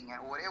வச்சிருக்கீங்க.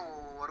 ஒரே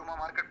ஒரு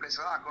மார்க்கெட்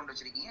பிளேஸ்ல தான் அக்கவுண்ட்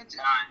வச்சிருக்கீங்க.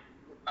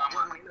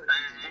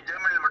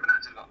 ஜெர்மனில மட்டும் தான்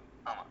வச்சிருக்கோம்.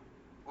 ஆமா.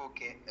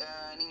 ஓகே.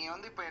 நீங்க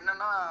வந்து இப்போ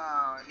என்னன்னா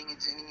நீங்க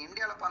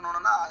இந்தியால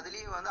பண்ணணும்னா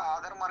அதுலயே வந்து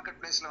அதர் மார்க்கெட்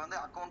பிளேஸ்ல வந்து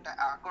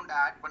அக்கவுண்ட்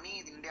ஆட் பண்ணி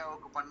இது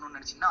இந்தியாவுக்கு பண்ணணும்னு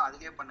நினைச்சீங்கன்னா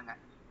அதுலயே பண்ணுங்க.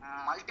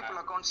 மல்டிபிள்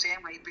அக்கௌண்ட்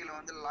சேம் ஐபில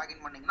வந்து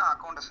லாகின் பண்ணீங்கன்னா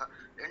அக்கௌண்ட்டை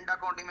 2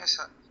 அக்கௌண்ட்டையுமே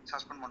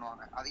சஸ்பெண்ட்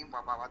பண்ணுவாங்க. அதையும்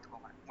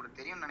பாத்துக்கோங்க. உங்களுக்கு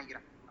தெரியும்னு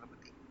நினைக்கிறேன் அதை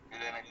பத்தி.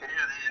 இது எனக்கு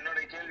தெரியாது. என்னோட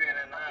கேள்வி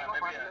என்னன்னா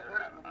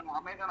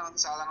அமேசானை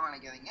வந்து சாதாரணமா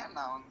நினைக்காதீங்க.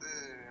 நான் வந்து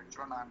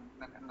ஆக்சுவலா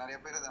நான் நிறைய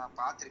பேர் அதை நான்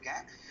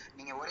பார்த்திருக்கேன்.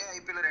 நீங்க ஒரே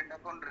ஐபில 2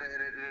 அக்கௌண்ட்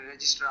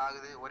ரெஜிஸ்டர்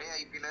ஆகுது, ஒரே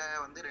ஐபில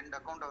வந்து 2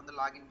 அக்கௌண்ட் வந்து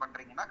லாகின்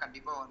பண்றீங்கன்னா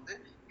கண்டிப்பா வந்து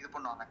இது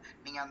பண்ணுவாங்க.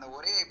 நீங்க அந்த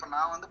ஒரே இப்ப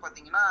நான் வந்து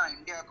பாத்தீங்கன்னா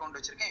இந்தியா அக்கௌண்ட்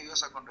வச்சிருக்கேன்,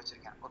 யூஎஸ் அக்கௌண்ட்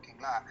வச்சிருக்கேன்.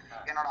 ஓகேங்களா?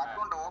 என்னோட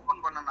அக்கௌண்ட்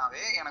ஓபன்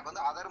பண்ணனாவே எனக்கு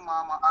வந்து அதர்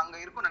அங்க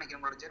இருக்கும்னு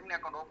நினைக்கிறேன். உங்களோட ஜெர்மனி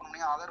அக்கௌண்ட் ஓபன்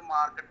பண்ணி அதர்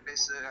மார்க்கெட்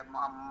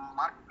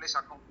பிளேஸ்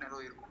அக்கௌண்ட் ஏதோ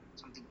இருக்கும்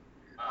சம்திங்.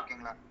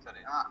 ஓகேங்களா?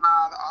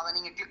 நான் அதை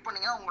நீங்க கிளிக்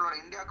பண்ணீங்கன்னா உங்களோட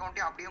இந்தியா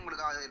அக்கௌண்ட்டே அப்படியே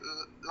உங்களுக்கு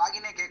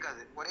லாகினே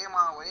கேட்காது. ஒரே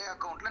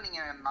அக்கௌண்ட்ல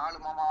நீங்க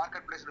 4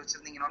 மார்க்கெட் பிளேஸ்ல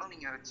வச்சிருந்தீங்கனாலும்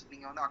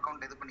நீங்க வந்து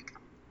அக்கௌண்ட் இது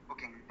பண்ணிக்கலாம்.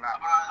 ஓகேங்களா?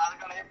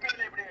 அதுக்கான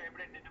எஃபிஐ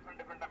எப்படி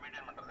டிஃபரெண்டா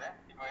மெயின்டைன் பண்றது?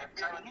 இப்போ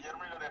எஃபிஐ வந்து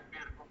ஜெர்மனில ஒரு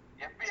எஃபிஐ இருக்கும்.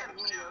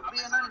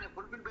 எஃபிஐனா நீங்க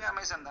ஃபுல்ஃபில் பை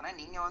அமேசான் தானே.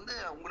 நீங்க வந்து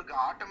உங்களுக்கு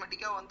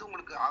ஆட்டோமேட்டிக்கா வந்து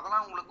உங்களுக்கு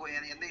அதெல்லாம்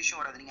உங்களுக்கு எந்த இஷ்யூ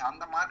வராது. நீங்க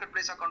அந்த மார்க்கெட்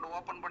பிளேஸ் அக்கௌண்ட்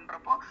ஓபன்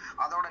பண்றப்போ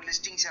அதோட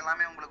லிஸ்டிங்ஸ்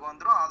எல்லாமே உங்களுக்கு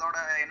வந்துரும். அதோட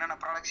என்னென்ன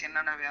ப்ராடக்ட்ஸ்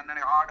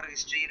என்னென்ன ஆர்டர்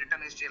ஹிஸ்டரி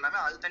ரிட்டர்ன் ஹிஸ்டரி எல்லாமே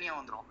அது தனியா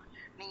வந்துரும்.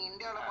 நீங்க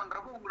இந்தியாவில்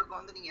பண்றப்போ உங்களுக்கு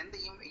வந்து நீங்க எந்த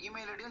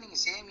இமெயில் ஐடியும் நீங்க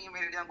சேம்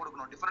இமெயில் ஐடி தான்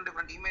கொடுக்கணும்.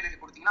 டிஃபரெண்ட் இமெயில் ஐடி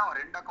கொடுத்தீங்கன்னா அவன்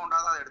 2 அக்கௌண்டா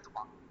தான் அதை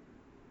எடுத்துப்பான்.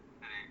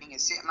 நீங்க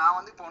நான்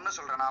வந்து இப்போ ஒன்னு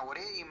சொல்றேன், நான்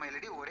ஒரே இமெயில்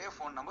ஐடி, ஒரே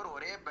ஃபோன் நம்பர்,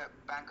 ஒரே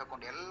பேங்க்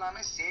அக்கௌண்ட்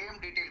எல்லாமே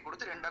சேம் டீடைல்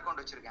கொடுத்து 2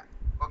 அக்கௌண்ட் வச்சிருக்கேன்.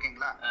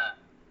 ஓகேங்களா?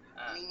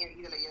 நீங்க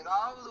இதுல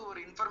ஏதாவது ஒரு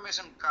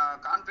இன்ஃபர்மேஷன்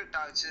கான்ஃபிளிக்ட்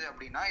ஆச்சு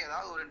அப்படின்னா,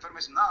 ஏதாவது ஒரு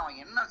இன்ஃபர்மேஷன் தான்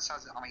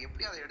அவன்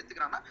எப்படி அதை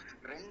எடுத்துக்கிறான்னா,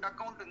 2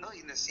 அக்கௌண்ட் இருந்தோ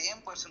இந்த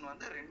சேம் பர்சன்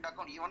வந்து 2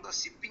 account even though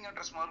shipping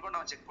address முதற்கொண்டு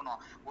அவன் செக்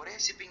பண்ணுவான். ஒரே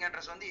ஷிப்பிங்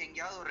அட்ரஸ் வந்து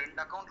எங்கேயாவது ஒரு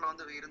 2 அக்கௌண்ட்ல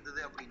வந்து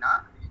இருந்தது அப்படின்னா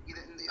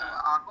இந்த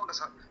அக்கௌண்ட்டை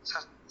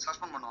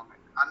சஸ்பெண்ட் பண்ணுவாங்க.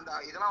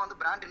 இதெல்லாம் வந்து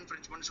பிராண்ட்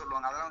இன்ஃப்ரிஞ்ச்மென்ட்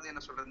சொல்லுவாங்க. அதெல்லாம் வந்து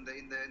என்ன சொல்றது,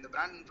 இந்த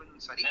பிராண்ட்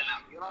இன்ஃப்ரிஞ்ச்மென்ட் சரி,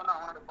 இதெல்லாம் வந்து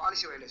அவனோட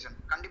பாலிசி வயலேஷன்.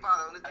 கண்டிப்பா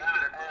அதை வந்து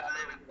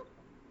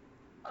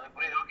அது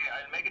புரியுது. Okay, I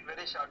make it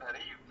very short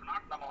Hari. If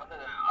not நம்ம வந்து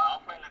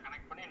ஆஃப்லைன்ல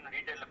கனெக்ட் பண்ணி இன்னும்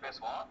டீடைல்ல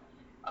பேசுவோம்.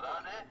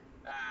 அதாவது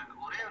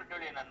ஒரே ஒரு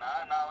கேள்வி என்னன்னா,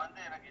 நான்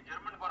வந்து எனக்கு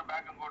ஜெர்மனுக்கு ஒரு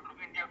பேங்க் அக்கௌண்ட்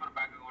இருக்கு, இந்தியாவுக்கு ஒரு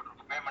பேங்க் அக்கௌண்ட்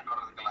இருக்கு, பேமெண்ட்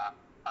வர்றதுக்கெல்லாம்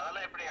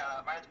அதெல்லாம் எப்படி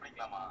மேனேஜ்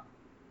பண்ணிக்கலாமா?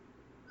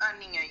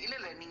 நீங்க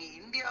நீங்க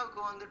இந்தியாவுக்கு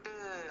வந்துட்டு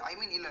ஐ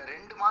மீன்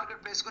 2 மார்க்கெட்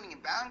பிளேஸ்க்கும் நீங்க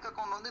பேங்க்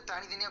அக்கௌண்ட் வந்து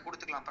தனித்தனியா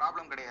கொடுத்துக்கலாம்,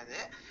 ப்ராப்ளம் கிடையாது.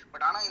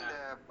 பட் ஆனா இந்த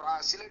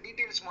சில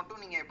டீடைல்ஸ்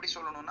மட்டும் நீங்க எப்படி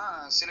சொல்லணும்னா,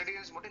 சில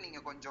டீடைல்ஸ் மட்டும்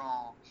நீங்க கொஞ்சம்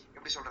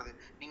எப்படி சொல்றது,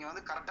 நீங்க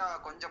வந்து கரெக்டா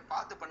கொஞ்சம்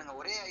பார்த்து பண்ணுங்க.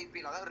 ஒரே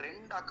ஐபிஎல், அதாவது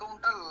 2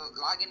 அக்கௌண்ட்டா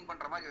லாகின்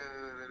பண்ற மாதிரி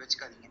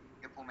வச்சுக்காதீங்க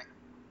எப்பவுமே.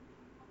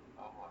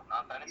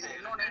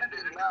 இன்னொன்னு என்ன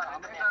தெரியுங்களா,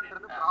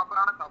 அமேசான்றது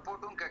ப்ராப்பரான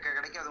சப்போர்ட்டும்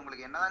கிடைக்காது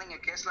உங்களுக்கு. என்னதான் நீங்க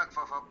கேஸ் லாக்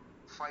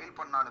ஃபைல்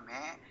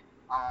பண்ணாலுமே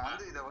அவன்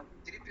வந்து இதை வந்து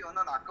திருப்பி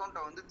வந்து அந்த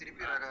அக்கௌண்ட்டை வந்து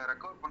திருப்பி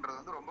ரெக்கவர் பண்றது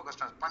வந்து ரொம்ப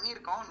கஷ்டம்.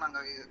 பண்ணியிருக்கோம்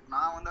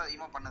நான் வந்து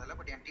அதிகமாக பண்ணதில்லை,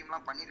 பட் என்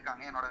டீம்லாம்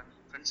பண்ணியிருக்காங்க, என்னோட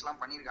ஃப்ரெண்ட்ஸ்லாம்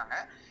பண்ணியிருக்காங்க.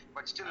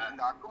 பட் ஸ்டில்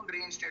இந்த அக்கௌண்ட்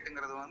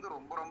ரீஇன்ஸ்டேட்டுங்கிறது வந்து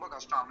ரொம்ப ரொம்ப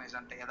கஷ்டம்.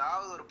 அமேசான்ட்டு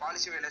ஏதாவது ஒரு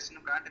பாலிசி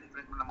வயலேஷன், பிராண்ட்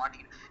இன்ஃப்ரிஞ்ச்மென்ட்ல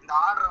மாட்டிக்கிட்டு இந்த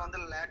ஆர்டரை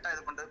வந்து லேட்டாக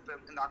இது பண்ணுறது,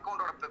 இந்த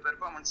அக்கௌண்டோட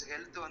பெர்ஃபார்மன்ஸ்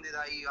ஹெல்த் வந்து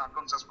இதாகி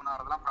அக்கௌண்ட் சஸ்பெண்ட்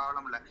ஆகிறதுலாம்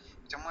ப்ராப்ளம் இல்லை.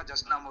 சும்மா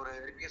ஜஸ்ட் நம்ம ஒரு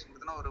வெரிஃபிகேஷன்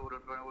கொடுத்தோன்னா ஒரு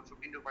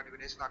 15 to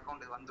 45 டேஸ்ல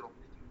அக்கௌண்ட் வந்துடும்.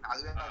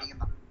 அதுவே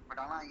அதிகம் தான்.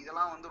 பட் ஆனால்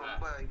இதெல்லாம் வந்து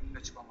ரொம்ப இதுன்னு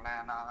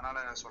வச்சுக்கோங்களேன். நான் அதனால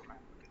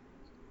சொல்கிறேன்.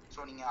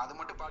 ஸோ நீங்கள் அது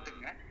மட்டும்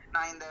பார்த்துக்குங்க.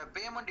 நான் இந்த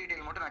பேமெண்ட்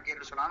டீட்டெயில் மட்டும் நான்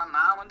கேட்டு சொல்கிறேன். ஆனால்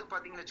நான் வந்து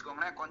பார்த்தீங்கன்னு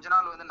வச்சுக்கோங்களேன், கொஞ்ச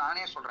நாள் வந்து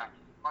நானே சொல்கிறேன்.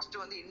 ஃபர்ஸ்ட்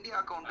வந்து இந்தியா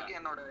அக்கௌண்ட்டுக்கு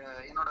என்னோட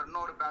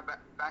இன்னொரு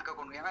பேங்க்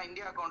அக்கௌண்ட், ஏன்னா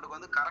இந்தியா அக்கௌண்ட்டுக்கு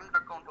வந்து கரண்ட்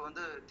அக்கௌண்ட்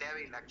வந்து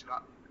தேவையில்லை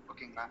ஆக்சுவலாக.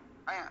 ஓகேங்களா?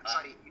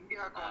 சாரி,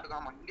 இந்தியா அக்கௌண்ட்டுக்கு,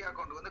 ஆமாம், இந்தியா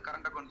அக்கௌண்ட்டுக்கு வந்து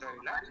கரண்ட் அக்கௌண்ட்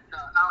தேவையில்லை.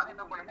 நான் வந்து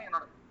என்ன பண்ணேன்னா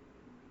என்னோட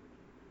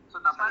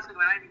தப்பா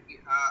எடுத்துக்க வேணா, இன்னைக்கு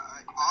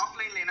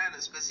ஆஃப்லைன்ல ஏன்னா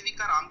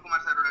ஸ்பெசிஃபிக்கா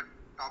ராம்குமார் சாரோட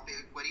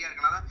டாபிக் கொரியா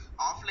இருக்கனால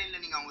ஆஃப்லைன்ல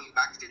நீங்க அவங்களுக்கு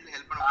பேக் ஸ்டேஜ்ல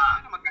ஹெல்ப் பண்ண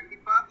முடியும். நம்ம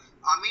கண்டிப்பா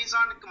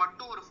அமேசானுக்கு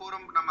மட்டும் ஒரு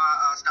ஃபோரம் நம்ம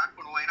ஸ்டார்ட்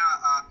பண்ணுவோம். ஏன்னா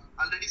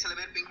ஆல்ரெடி சில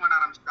பேர் பிங் பண்ண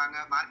ஆரம்பிச்சிட்டாங்க,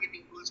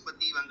 மார்க்கெட்டிங் டூல்ஸ்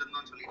பத்தி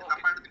வந்திருந்தோம்னு சொல்லிட்டு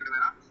தப்பா எடுத்துக்கிட்டு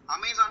வேணாம்.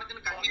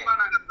 அமேசானுக்குன்னு கண்டிப்பா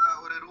நாங்க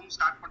ஒரு ரூம்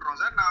ஸ்டார்ட் பண்றோம்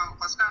சார். நான்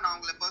ஃபர்ஸ்டா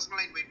உங்களை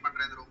பர்சனலா இன்வைட்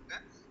பண்றேன் இந்த ரூமுக்கு.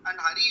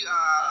 அண்ட் ஹரி,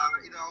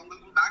 இது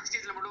அவங்களுக்கு பேக்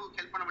ஸ்டேஜ்ல மட்டும்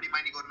ஹெல்ப் பண்ண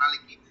முடியுமா இன்னைக்கு ஒரு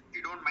நாளைக்கு, if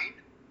you don't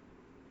mind?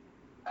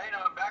 Hari,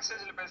 நம்ம பேக்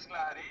ஸ்டேஜ்ல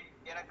பேசலாம். ஹரி,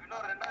 எனக்கு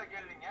இன்னொரு 2வது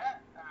கேள்விங்க.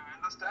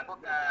 அண்டர்ஸ்டாண்ட்.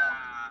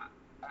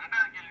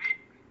 2வது கேள்வி,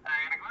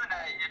 எனக்கு வந்து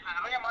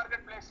நிறைய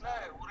மார்க்கெட் பிளேஸ்ல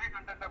ஒரே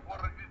கண்டென்ட்டை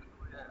போடுறதுக்கு,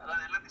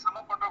 அதாவது எல்லாத்தையும்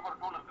சம பண்றதுக்கு ஒரு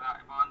டூல் இருக்குதா?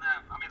 இப்போ வந்து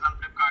அமேசான்,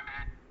 ஃபிளிப்கார்ட்,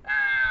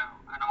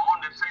 நம்ம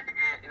ஓன்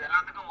வெப்சைட்டுக்கு, இது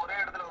எல்லாத்துக்கும் ஒரே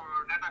இடத்துல ஒரு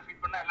டேட்டா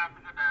ஃபீட் பண்ணா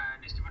எல்லாத்துக்கும்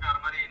டிஸ்ட்ரிபியூட்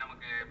ஆகிற மாதிரி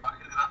நமக்கு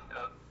இருக்குதா?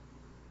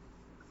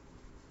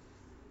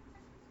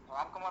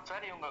 ராம்குமார்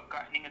சார்,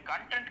 நீங்க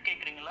கண்டென்ட்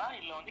கேக்குறீங்களா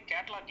இல்ல வந்து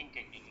கேட்டலாகிங்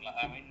கேக்குறீங்களா?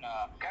 I mean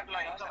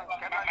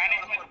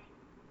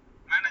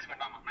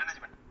management. ஆமா,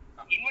 மேனேஜ்மெண்ட்.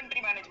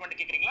 இன்வென்டரி மேனேஜ்மெண்ட்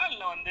கேக்குறீங்களா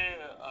இல்ல வந்து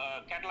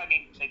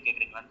கேட்டலாகிங் சைட்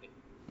கேக்குறீங்களா?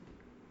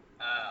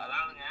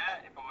 அதாவதுங்க,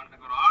 இப்போ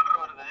எனக்கு ஒரு ஆர்டர்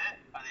வருது,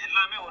 அது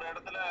எல்லாமே ஒரு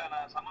இடத்துல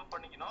நான் சமப்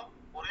பண்ணிக்கணும்,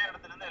 ஒரே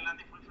இடத்துல இருந்து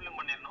எல்லாத்தையும் ஃபுல்ஃபில்லும்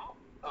பண்ணிடணும்.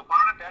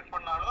 ப்ராடக்ட் ஆட்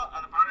பண்ணாலும்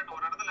அந்த ப்ராடக்ட்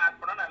ஒரு இடத்துல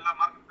ஆட் பண்ணா எல்லா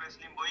மார்க்கெட்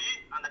பிளேஸ்லயும் போய்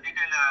அந்த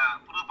டீடைல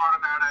புது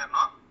ப்ராடக்ட் ஆட்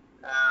ஆயிடணும்.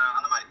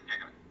 அந்த மாதிரி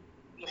கேட்குறேன்.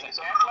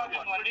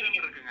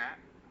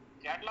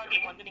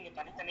 கேட்டலாகிங் வந்து நீங்க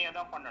தனித்தனியா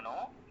தான்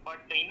பண்ணணும்.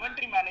 பட்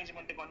இன்வென்டரி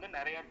மேனேஜ்மெண்ட்டுக்கு வந்து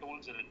நிறைய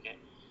டூல்ஸ் இருக்கு.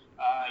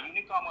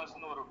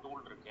 யூனிகாமர்ஸ்னு ஒரு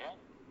டூல் இருக்கு,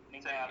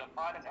 நீங்க அதை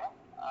பாருங்க.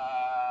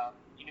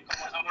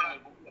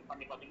 கூகுள்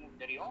பண்ணி பார்த்தீங்கன்னா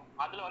தெரியும்.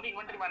 அதுல வந்து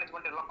இன்வென்டரி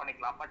மேனேஜ்மெண்ட் எல்லாம்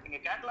பண்ணிக்கலாம். பட் நீங்க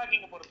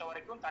கேட்டலாகிங் பொறுத்த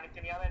வரைக்கும்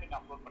தனித்தனியா தான் நீங்க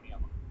அப்லோட் பண்ணி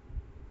ஆகணும்.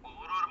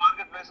 ஒரு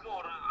மார்க்கெட் பிளேஸ்க்கு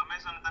ஒரு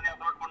அமேசான் தனியா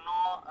அப்லோட்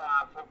பண்ணனும்,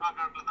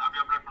 ஃபிளிப்கார்ட்ல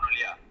அப்படி அப்லோட் பண்ணனும்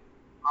இல்லையா?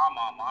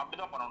 ஆமா ஆமா,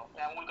 அப்படிதான் பண்ணணும்.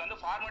 உங்களுக்கு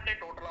வந்து ஃபார்மேட்டே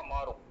டோட்டலா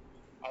மாறும்.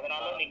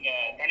 அதனால நீங்க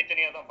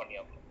தனித்தனியா தான் பண்ணி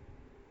ஆகணும்.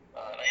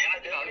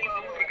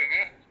 இருக்குங்க,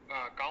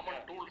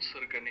 காமன் டூல்ஸ்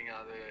இருக்கு. நீங்க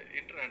அது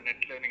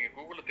இன்டர்நெட்ல நீங்க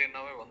கூகுள்ல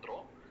தேடினாவே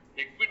வந்துரும்.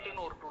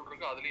 எக்பிட்னு ஒரு டூல்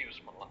இருக்கு, அதுலயும்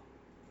யூஸ் பண்ணலாம்.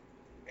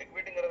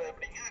 எக்பிட்ங்கிறது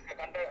எப்படிங்க?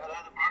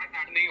 அதாவது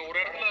ப்ராடக்ட் நீங்க ஒரு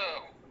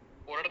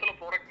இடத்துல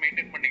ப்ராடக்ட்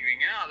மெயின்டைன்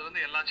பண்ணிக்கிறீங்க, அது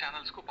வந்து எல்லா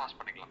சேனல்ஸ்க்கும் பாஸ்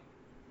பண்ணிக்கலாம்.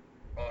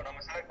 நம்ம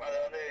செலக்ட் அதை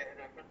வந்து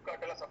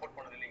ஃபிளிப்கார்ட் எல்லாம் சப்போர்ட்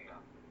பண்ணுது இல்லைங்களா?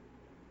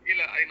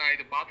 இல்ல, நான்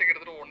இது பார்த்து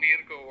கிட்டத்தட்ட 1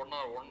 இயருக்கு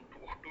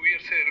 2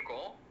 இயர்ஸே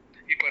இருக்கும்.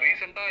 இப்ப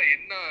ரீசெண்டா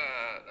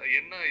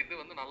என்ன இது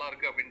வந்து நல்லா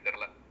இருக்கு அப்படின்னு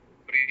தெரியல.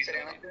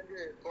 எனக்கு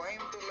வந்து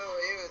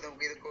கோயம்புத்தூர்லயே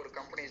இதுக்கு ஒரு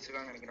கம்பெனி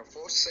வச்சிருக்காங்க நினைக்கிறேன்,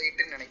 ஃபோர்ஸ்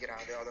சைட்னு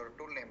நினைக்கிறேன். அதோட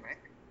டூல் நேம்.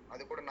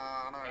 அது கூட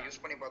நான்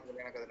யூஸ் பண்ணி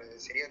பார்த்தது, எனக்கு அதுல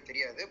சரியா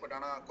தெரியாது. பட்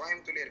ஆனா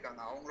கோயம்புத்தூர்லயே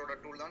இருக்காங்க, அவங்களோட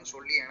டூல் தான்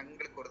சொல்லி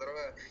எங்களுக்கு ஒரு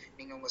தடவை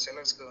நீங்க உங்க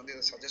செல்லர்ஸ்க்கு வந்து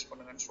இதை சஜஸ்ட்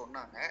பண்ணுங்கன்னு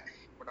சொன்னாங்க.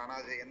 பட் ஆனா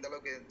அது எந்த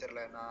அளவுக்கு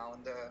தெரியல.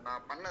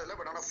 நான் பண்ணதில்லை.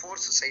 பட் ஆனா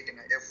ஃபோர்ஸ்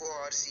சைட்டுங்க,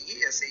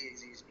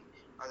 FORCESIGHT.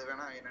 அது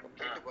வேணா என்னன்னு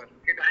கேட்டு பாருங்க.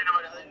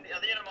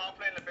 அதையே நம்ம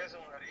ஆஃப்லைன்ல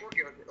பேசுவோம்.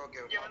 Okay okay okay.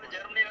 இங்க வந்து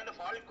ஜெர்மனில வந்து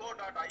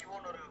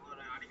falco.ioன்னு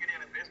ஒரு அடிக்கடி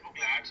எனக்கு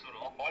Facebookல ஆட்ஸ்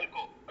வரும்.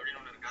 falco அப்படின்னு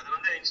ஒன்னு இருக்கு. அது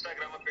வந்து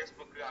இன்ஸ்டாகிராம்,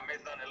 Facebook,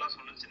 அமேசான் எல்லாம்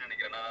சொல்லுச்சுன்னு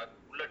நினைக்கிறேன். நான்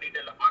உள்ள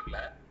டீடைல்ல பார்க்கல.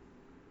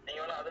 நீங்க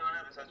வேணா அதை வேணா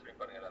ரிசர்ச் பண்ணி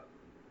பாருங்க எல்லாரும்.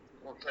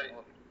 சரி.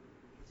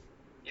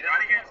 இது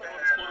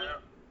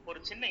வரைக்கும் ஒரு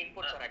சின்ன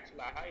இன்புட் சார்.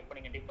 ஆக்சுவலாக இப்போ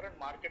நீங்கள் டிஃப்ரெண்ட்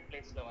மார்க்கெட்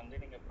பிளேஸில் வந்து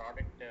நீங்கள்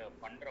ப்ராடக்ட்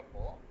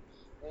பண்ணுறப்போ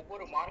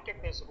ஒவ்வொரு மார்க்கெட்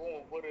பிளேஸுக்கும்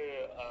ஒவ்வொரு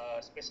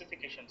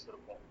ஸ்பெசிஃபிகேஷன்ஸ்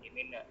இருக்கும். ஐ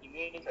மீன்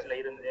இமேஜில்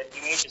இருந்து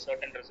இமேஜ்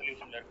சர்டன்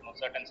ரெசல்யூஷனில் இருக்கணும்,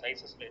 சர்டன்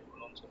சைஸஸில்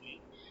இருக்கணும்னு சொல்லி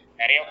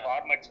நிறைய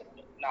ஃபார்மேட்ஸ்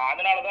இருக்குது. நான்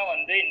அதனால தான்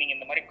வந்து நீங்கள்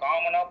இந்த மாதிரி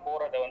காமனாக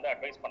போகிறத வந்து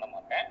அட்வைஸ் பண்ண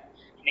மாட்டேன்.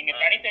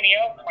 நீங்கள்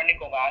தனித்தனியாக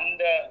பண்ணிக்கோங்க.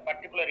 அந்த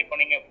பர்டிகுலர் இப்போ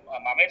நீங்கள்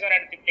அமேசான்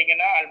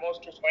எடுத்துக்கிட்டிங்கன்னா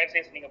ஆல்மோஸ்ட் ஸ்கொயர்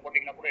சைஸ் நீங்கள்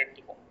போட்டிங்கன்னா கூட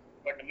எடுத்துக்கும்.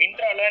 பட்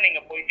மிந்த்ரால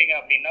நீங்கள் போயிட்டீங்க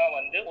அப்படின்னா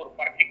வந்து ஒரு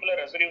பர்டிகுலர்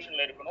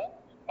ரெசல்யூஷனில் இருக்கணும்.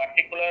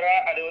 பர்டிகுலரா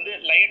அது வந்து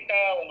லைட்டா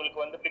உங்களுக்கு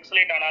வந்து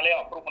பிக்சலேட் ஆனாலே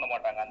அப்ரூவ் பண்ண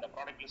மாட்டாங்க. அந்த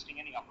ப்ராடக்ட்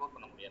லிஸ்டிங்கை நீங்க அப்லோட்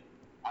பண்ண முடியாது.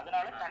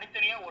 அதனால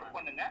தனித்தனியா ஒர்க்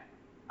பண்ணுங்க.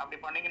 அப்படி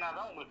பண்ணீங்கன்னா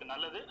தான் உங்களுக்கு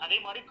நல்லது. அதே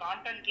மாதிரி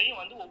கான்டென்ட்லயும்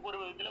வந்து ஒவ்வொரு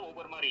இதுல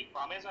ஒவ்வொரு மாதிரி. இப்போ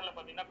அமேசான்ல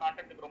பாத்தீங்கன்னா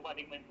கான்டென்ட்டுக்கு ரொம்ப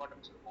அதிகமா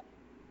இம்பார்ட்டன்ஸ் இருக்கும்.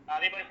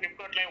 அதே மாதிரி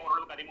பிளிப்கார்ட்லயும்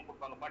ஓரளவுக்கு அதிகமாக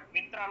கொடுப்பாங்க. பட்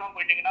மிந்த்ராலாம்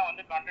போயிட்டீங்கன்னா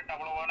வந்து கான்டென்ட்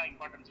அவ்வளவான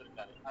இம்பார்ட்டன்ஸ்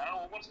இருக்காது. அதனால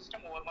ஒவ்வொரு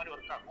சிஸ்டம் ஒவ்வொரு மாதிரி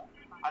ஒர்க் ஆகும்.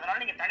 அதனால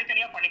நீங்க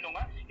தனித்தனியா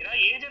பண்ணிக்கோங்க.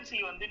 ஏதாவது ஏஜென்சி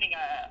வந்து நீங்க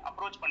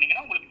அப்ரோச்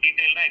பண்ணீங்கன்னா உங்களுக்கு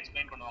டீடைலா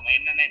எக்ஸ்பிளைன் பண்ணுவாங்க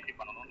என்னென்ன எப்படி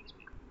பண்ணணும்னு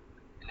சொல்லி.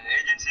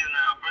 ஏஜென்சி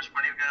அப்ரோச்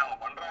பண்ணியிருக்கேன், அவங்க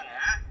பண்றாங்க.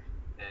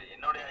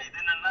 என்னுடைய இது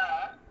என்னன்னா,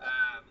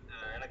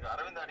 எனக்கு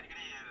அரவிந்த்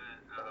அடிக்கடி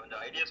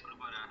கொஞ்சம் ஐடியாஸ்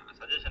கொடுப்பாரு,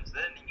 சஜஷன்ஸ்.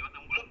 நீங்க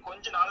வந்து உங்களுக்கு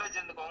கொஞ்சம் நாலேஜ்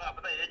இருந்துக்கோங்க,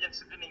 அப்பதான்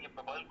ஏஜென்ட்ஸுக்கு நீங்க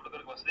இப்ப பதில்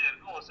கொடுக்கறதுக்கு வசதியா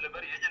இருக்கும். ஒரு சில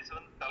பேர் ஏஜென்ட்ஸ்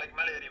வந்து தலைக்கு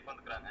மேல ஏறி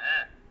உட்காந்துக்கிறாங்க.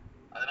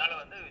 அதனால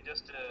வந்து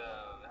ஜஸ்ட்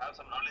ஹேவ்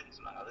சம் நாலேஜ்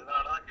சொன்னாங்க.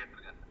 அதனாலதான்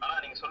கேட்டிருக்கேன். ஆனா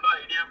நீங்க சொல்ற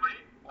ஐடியா படி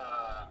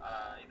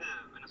இது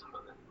என்ன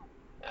சொல்றது,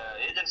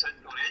 ஏஜென்ட்ஸ்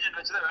ஒரு ஏஜென்ட்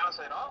வச்சுதான் வேலை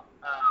செய்யறோம்.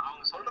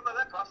 அவங்க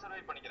சொல்றதை கிராஸ்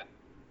சர்வே பண்ணிக்கிறேன்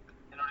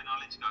என்னுடைய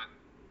நாலேஜ்க்காக.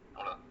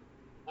 அவ்வளவுதான்.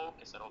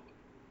 Okay sir, okay.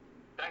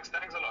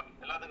 Thanks a lot.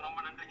 எல்லாத்துக்கும்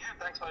ரொம்ப நன்றிங்க.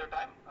 Thanks for your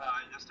time.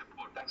 I just step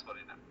forward. Thanks for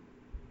your time.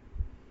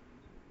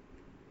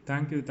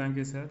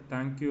 Thank you sir.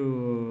 Thank you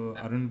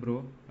Arun bro,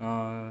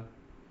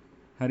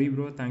 Hari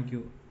bro,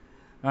 thank you.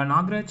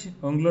 Nagaraj,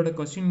 உங்களோட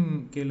கொஸ்டின்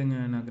கேளுங்க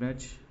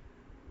நாகராஜ்.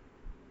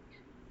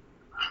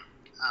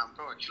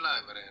 ப்ரோ,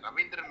 ஆக்சுவலாக இவர்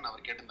ரவீந்திரன்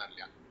அவர் கேட்டிருந்தார்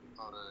இல்லையா,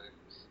 அவர்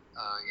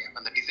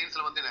அந்த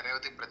டிசைன்ஸில் வந்து நிறைய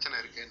பிரச்சனை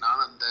இருக்குது.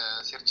 நான் அந்த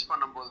சர்ச்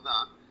பண்ணும்போது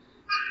தான்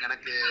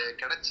எனக்கு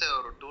கிடைச்ச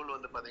ஒரு டூல்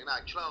வந்து பார்த்தீங்கன்னா,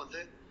 ஆக்சுவலாக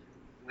வந்து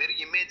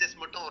வெறும் இமேஜஸ்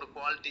மட்டும் ஒரு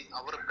குவாலிட்டி,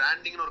 அவர்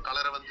பிராண்டிங்னு ஒரு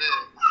கலரை வந்து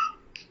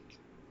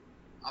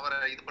அவரை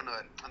இது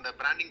பண்ணுவார். அந்த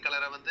பிராண்டிங்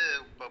கலரை வந்து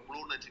இப்போ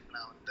ப்ளூன்னு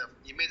வச்சுக்கலாம், அந்த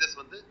இமேஜஸ்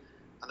வந்து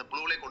அந்த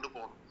ப்ளூலே கொண்டு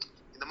போகணும்.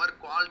 இந்த மாதிரி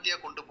குவாலிட்டியாக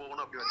கொண்டு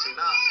போகணும் அப்படி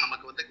வச்சிங்கன்னா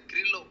நமக்கு வந்து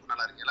கிரில்லோ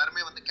நல்லா இருக்கு.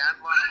 எல்லாருமே வந்து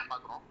கேன்வா நம்ம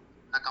பார்க்குறோம்.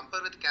 நான்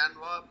கம்பேர் வித்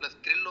கேன்வா ப்ளஸ்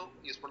கிரில்லோ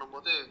யூஸ்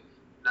பண்ணும்போது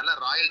நல்ல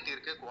ராயல்ட்டி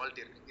இருக்குது,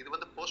 குவாலிட்டி இருக்குது. இது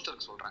வந்து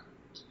போஸ்டருக்கு சொல்கிறேன்.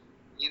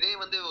 இதே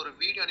வந்து ஒரு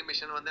வீடியோ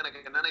அனிமேஷன் வந்து எனக்கு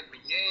என்னன்னா, இப்போ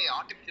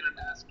ஆர்டிஃபிஷியல்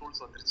இன்டெலிஜென்ஸ்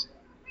டூல்ஸ் வந்துருச்சு,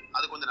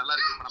 அது கொஞ்சம் நல்லா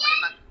இருக்கு.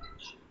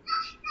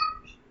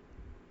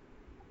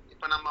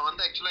 இப்போ நம்ம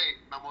வந்து ஆக்சுவலாக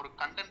நம்ம ஒரு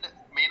கண்டென்ட்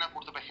மெயினாக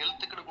கொடுத்து இப்போ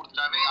ஹெல்த்துக்குன்னு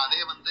கொடுத்துட்டாவே அதே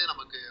வந்து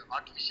நமக்கு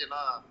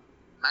ஆர்டிஃபிஷியலாக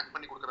மேக்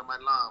பண்ணி கொடுக்குற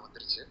மாதிரிலாம்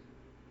வந்துருச்சு.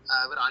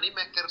 இவர்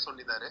அனிமேக்கர்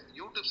சொல்லிட்டாரு.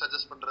 யூடியூப்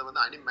சஜஸ்ட் பண்ணுறது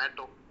வந்து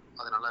அனிமேட்டோ,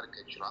 அது நல்லா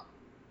இருக்கு. ஆக்சுவலாக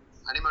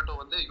அனிமேட்டோ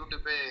வந்து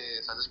யூடியூப்பே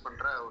சஜஸ்ட்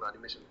பண்ணுற ஒரு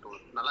அனிமேஷன்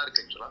டூல், நல்லா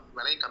இருக்கு. ஆக்சுவலாக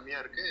விலையும்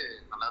கம்மியாக இருக்கு,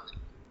 நல்லாவே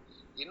இருக்கு.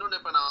 இன்னொன்று,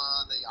 இப்போ நான்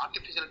அந்த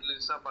ஆர்டிஃபிஷியல்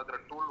இன்டெலிஜென்ஸாக பார்க்குற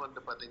டூல்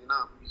வந்து பார்த்தீங்கன்னா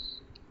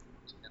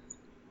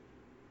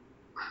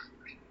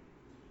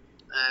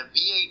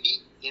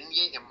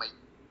VIDNAMI,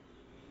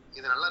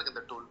 இது நல்லா இருக்கு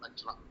இந்த டூல்.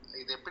 ஆக்சுவலாக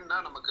இது எப்படின்னா,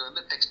 நமக்கு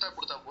வந்து டெக்ஸ்ட்டாக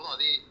கொடுத்தா போதும்,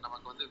 அதே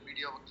நமக்கு வந்து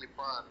வீடியோ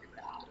கிளிப்பாக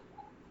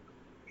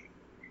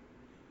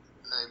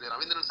இது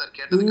ரவீந்திரன் சார்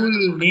கேட்டது.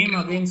 டூல் நேம்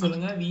அகைன்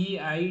சொல்லுங்க.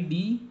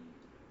 VIDNAMI.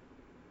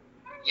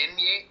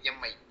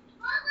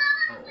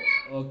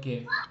 ஓகே.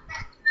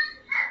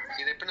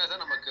 இது எப்படின்னா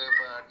சார், நமக்கு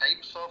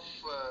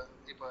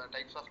இப்போ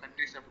டைப்ஸ் ஆஃப்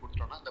கண்ட்ரிஸ் எப்படி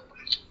கொடுத்துட்டோம்னா,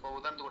 இப்போ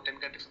உதாரணத்துக்கு ஒரு 10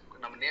 கண்ட்ரிஸ்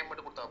நம்ம நேம்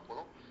மட்டும் கொடுத்தா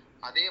போதும்.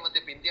 அதே வந்து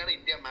இப்போ இந்தியா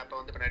மேப்பை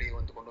வந்து பின்னாடி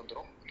வந்து கொண்டு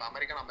வந்துடும். இப்போ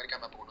அமெரிக்கா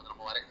மேப்பை கொண்டு வந்து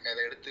நம்ம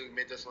அதை எடுத்து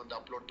இமேஜஸ் வந்து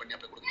அப்லோட் பண்ணி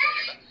அப்படி கொடுக்க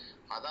தேவையில்லை,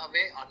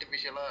 அதாவே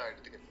ஆர்டிஃபிஷியலாக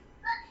எடுத்துக்கிறது.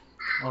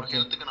 ஒரு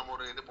ஹெல்த்துக்கு நம்ம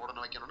ஒரு இது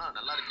போடணும் வைக்கணும்னா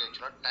நல்லா இருக்கு.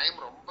 ஆக்சுவலாக டைம்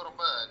ரொம்ப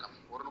ரொம்ப கம்மி,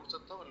 ஒரு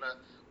நிமிஷத்தோ இல்லை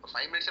ஒரு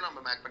 5 மினிட்ஸே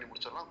நம்ம மேக் பண்ணி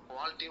முடிச்சிடலாம்.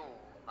 குவாலிட்டியும்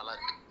நல்லா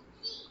இருக்கு.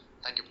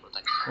 Thank you bro.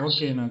 Thank you.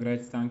 Okay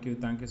Nagaraj,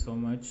 thank you so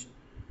much.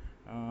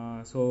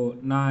 So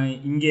நான்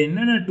இங்கே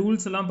என்னென்ன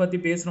டூல்ஸ் எல்லாம் பற்றி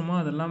பேசுகிறோமோ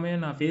அதெல்லாமே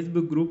நான்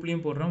ஃபேஸ்புக்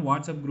குரூப்லேயும் போடுறேன்,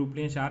 வாட்ஸ்அப்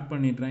குரூப்லேயும் ஷேர்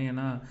பண்ணிடுறேன்.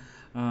 ஏன்னா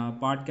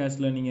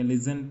பாட்காஸ்ட்டில் நீங்கள்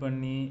லிசன்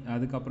பண்ணி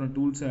அதுக்கப்புறம்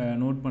டூல்ஸை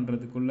நோட்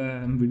பண்ணுறதுக்குள்ளே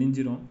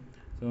விடிஞ்சிரும்.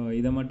 ஸோ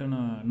இதை மட்டும்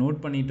நான்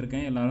நோட்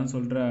பண்ணிகிட்ருக்கேன், எல்லோரும்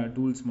சொல்கிற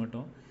டூல்ஸ்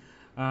மட்டும்.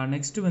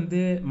 நெக்ஸ்ட்டு வந்து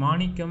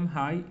மாணிக்கம்,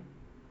 ஹாய்.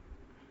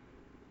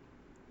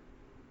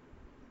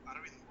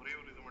 அரவிந்த், ஒரே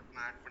ஒரு இது மட்டும்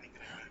நான் ஆட்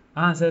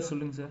பண்ணிக்கிறேன். சார்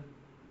சொல்லுங்கள் சார்.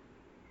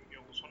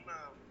 இவங்க சொன்ன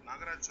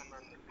நாகராஜ் சொன்ன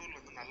அந்த டூல்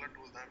வந்து நல்ல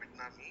டூல் தான்,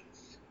 விட்னாமி.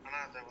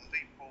 ஆனால் அதை வந்து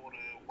இப்போ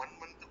ஒரு 1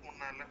 மந்த்துக்கு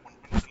முன்னால் 1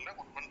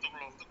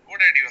 மந்த்துக்குள்ள வந்து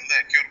கோடாடி வந்து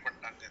அக்யூர்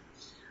பண்ணிட்டாங்க.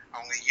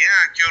 அவங்க ஏன்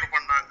அக்யூர்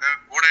பண்ணாங்க,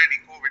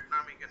 கோடாடிக்கும்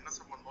விட்னாமிக்கு என்ன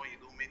சம்பந்தம்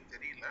எதுவுமே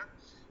தெரியல.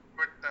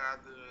 பட்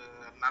அது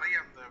நிறைய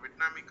அந்த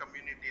விட்னாமி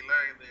கம்யூனிட்டியில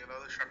இது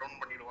ஏதாவது ஷட் டவுன்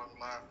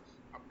பண்ணிடுவாங்களா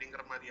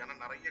அப்படிங்கிற மாதிரியான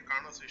நிறைய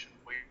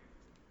கான்வர்சேஷன் போய்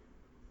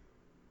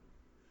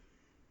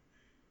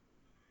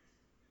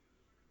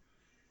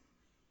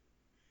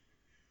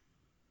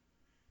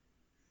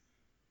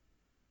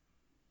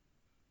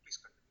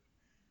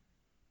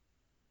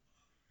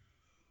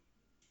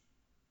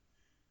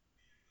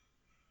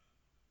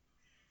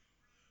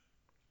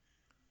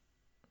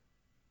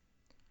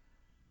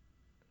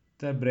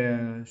சார்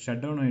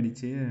ஷட் டவுன்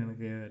ஆகிடுச்சு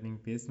எனக்கு,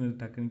 நீங்கள் பேசுனது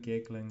டக்குன்னு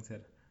கேட்கலங்க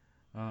சார்.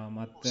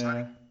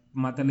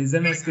 மற்ற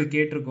லிசனர்ஸ்க்கு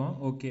கேட்டிருக்கோம்.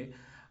 ஓகே,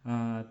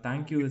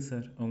 தேங்க்யூ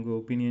சார் உங்கள்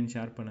ஒப்பீனியன்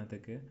ஷேர்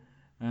பண்ணதுக்கு.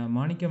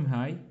 மாணிக்கம்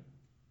ஹாய்.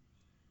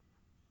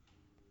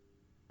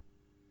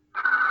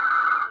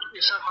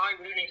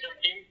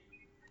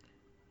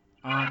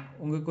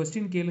 உங்கள்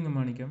கொஸ்டின் கேளுங்க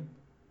மாணிக்கம்.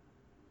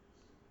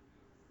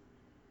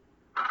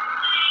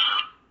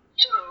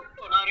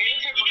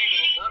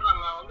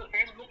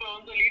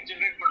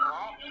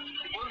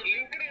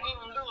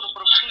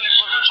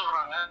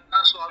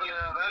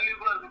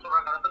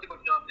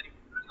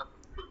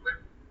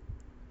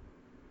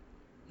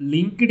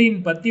 லிங்க்டின்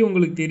பற்றி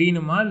உங்களுக்கு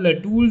தெரியணுமா இல்லை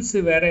டூல்ஸ்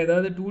வேற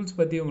ஏதாவது டூல்ஸ்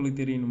பற்றி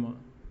உங்களுக்கு தெரியணுமா?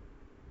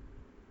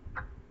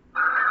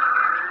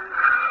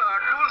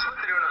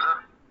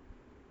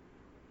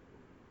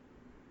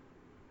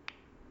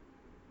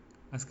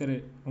 அஸ்கர்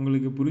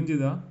உங்களுக்கு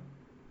புரிஞ்சுதா?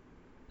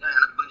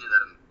 எனக்கு புரிஞ்சுதா?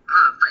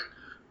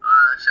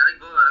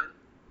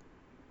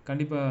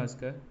 கண்டிப்பாக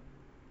அஸ்கர்.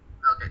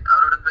 ஓகே,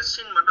 அவரோட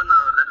கொஸ்டின் மட்டும்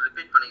நான் ஒரு தடவை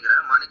ரிப்பீட்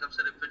பண்ணிக்கிறேன். Manikkam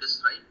sir, if it is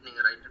right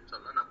நீங்கள் ரைட்னு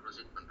சொல்ல நான்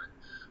ப்ரொசீட் பண்ணுறேன்.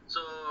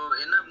 ஸோ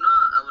என்ன அப்படின்னா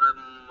அவர்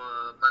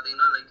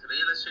பார்த்தீங்கன்னா லைக்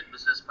ரியல் எஸ்டேட்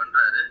பிஸ்னஸ்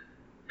பண்ணுறாரு,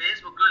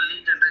 ஃபேஸ்புக்கில்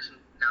லீட் ஜென்ரேஷன்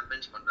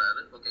கேம்பெயின்ஸ்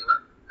பண்ணுறாரு, ஓகேங்களா.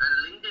 அண்ட்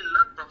லிங்க்டின்ல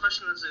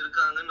ப்ரொஃபஷனல்ஸ்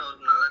இருக்காங்கன்னு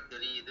அவருக்கு நல்லா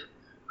தெரியுது.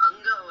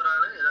 அங்கே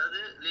அவரால் ஏதாவது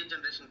லீட்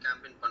ஜென்ரேஷன்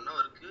கேம்பெயின் பண்ண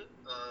அவருக்கு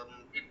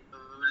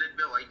will it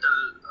be vital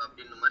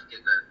அப்படின்னு மாதிரி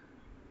கேட்குறாரு.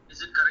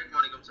 Is it correct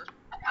Manikkam sir?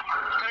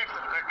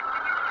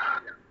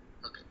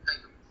 Okay,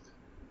 thank you.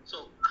 So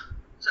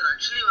sir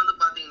actually வந்து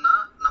பார்த்தீங்கன்னா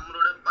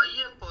நம்மளோட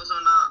பையர்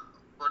பர்சனா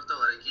பொறுத்த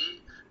வரைக்கும்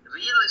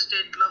ரியல்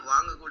எஸ்டேட்ல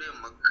வாங்கக்கூடிய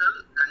மக்கள்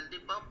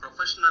கண்டிப்பா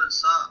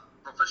ப்ரொஃபஷனல்ஸ்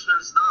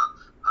தான்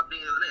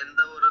அப்படிங்கிறதுல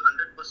எந்த ஒரு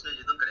 100%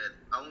 இதுவும் கிடையாது.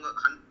 அவங்க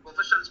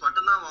ப்ரொஃபஷனல்ஸ்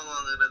மட்டும்தான்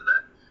வாங்குவாங்கிறதுல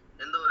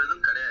எந்த ஒரு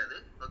இதுவும் கிடையாது,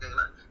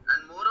 ஓகேங்களா.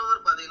 அண்ட்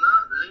மோரோவர் பார்த்தீங்கன்னா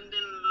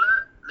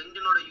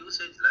லிங்க்டினோட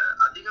யூசேஜ்ல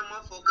அதிகமா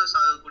ஃபோக்கஸ்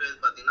ஆகக்கூடியது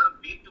பார்த்தீங்கன்னா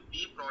B2B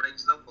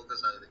ப்ராடக்ட்ஸ் தான்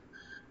ஃபோக்கஸ் ஆகுது.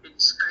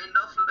 It's kind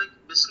of like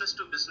business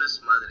to business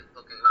மாதிரி,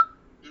 ஓகேங்களா.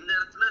 இந்த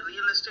இடத்துல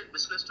real estate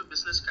business to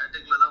business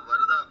கேட்டகரியில தான்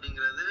வருதா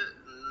அப்படிங்கிறது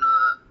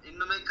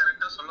இன்னுமே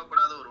கரெக்டா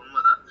சொல்லப்படாத ஒரு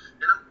உண்மைதான்.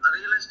 ஏன்னா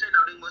ரியல் எஸ்டேட்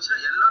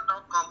அப்படிங்கும்போது எல்லா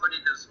டாப்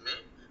காம்படிட்டர்ஸுமே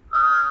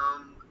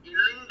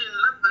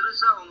லிங்க்டின்ல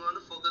பெருசா அவங்க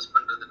வந்து ஃபோக்கஸ்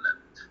பண்றது இல்லை.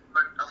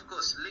 பட்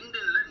அஃப்கோர்ஸ்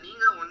லிங்க்டின்ல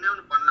நீங்க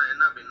ஒண்ணு பண்ணலாம்.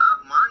 என்ன அப்படின்னா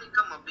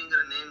மாணிக்கம்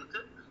அப்படிங்கிற நேமுக்கு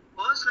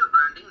பர்சனல்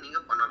பிராண்டிங் நீங்க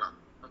பண்ணலாம்,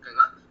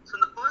 ஓகேங்களா. ஸோ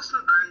இந்த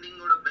பர்சனல்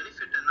பிராண்டிங்கோட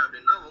பெனிஃபிட் என்ன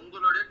அப்படின்னா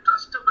உங்களுடைய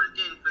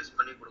ட்ரஸ்டபிலிட்டியை இன்க்ரீஸ்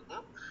பண்ணி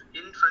கொடுக்கும்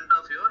in front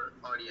of your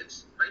audience,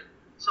 right.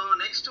 So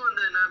next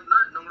வந்து என்ன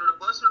அப்படின்னா உங்களோட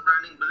பர்சனல்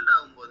பிராண்டிங் பில்ட்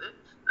ஆகும்போது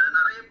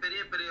நிறைய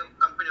பெரிய பெரிய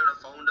கம்பெனியோட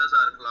ஃபவுண்டர்ஸா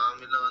இருக்கலாம்,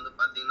 இல்லை வந்து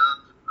பார்த்தீங்கன்னா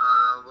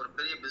ஒரு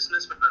பெரிய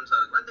பிஸ்னஸ் மேன்ஸா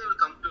இருக்கலாம், they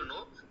will come to know.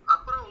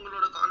 அப்புறம்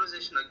உங்களோட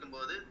கான்வர்சேஷன்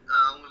வைக்கும்போது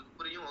அவங்களுக்கு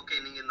புரியும், ஓகே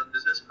நீங்க இந்த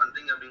பிஸ்னஸ்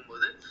பண்றீங்க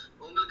அப்படிங்கும்போது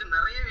உங்களுக்கு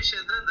நிறைய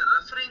விஷயத்துல இந்த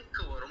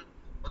ரெஃபரிங்க்கு வரும்,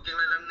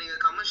 ஓகேங்களா. இல்லை நீங்க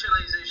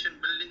கமர்ஷியலைசேஷன்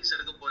பில்டிங்ஸ்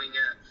எடுக்க போறீங்க,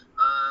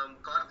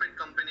 கார்பரேட்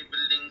கம்பெனி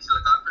பில்டிங்ஸ்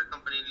இல்லை கார்பரேட்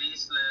கம்பெனி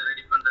லீஸ்ல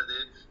ரெடி பண்றது,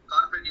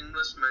 கார்பரேட்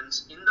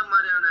இன்வெஸ்ட்மெண்ட்ஸ், இந்த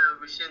மாதிரியான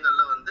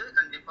விஷயங்கள்ல வந்து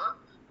கண்டிப்பா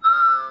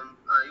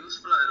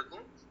யூஸ்ஃபுல்லா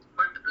இருக்கும்.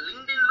 பட்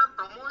லிங்க்டின்ல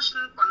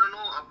ப்ரொமோஷன்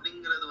பண்ணணும்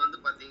அப்படிங்கிறது வந்து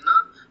பாத்தீங்கன்னா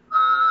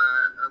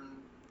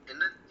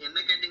என்ன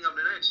கேட்டீங்க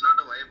அப்படின்னா it's not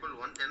a viable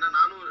one. ஏன்னா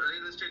நானும்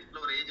ரியல் எஸ்டேட்ல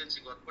ஒரு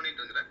ஏஜென்சிக்கு ஒர்க்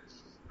பண்ணிட்டு இருக்கிறேன்.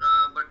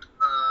 பட்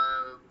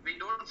வி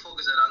டோன்ட்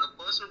ஃபோக்கஸ் அங்க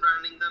பர்சனல்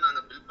பிராண்டிங் தான்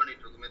நாங்க பில்ட்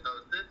பண்ணிட்டு இருக்கோமே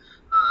தவிர்த்து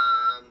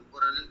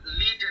ஒரு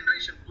லீட்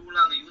ஜென்ரேஷன்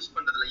டூல் அங்க யூஸ்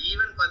பண்றதுல.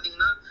 ஈவன்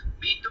பாத்தீங்கன்னா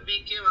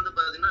B2Bக்கே வந்து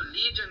பாத்தீங்கன்னா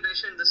லீட்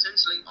ஜென்ரேஷன் இந்த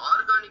சென்ஸ் லைக்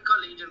ஆர்கானிக்கா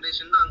லீட்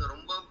ஜென்ரேஷன் தான் அங்க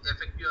ரொம்ப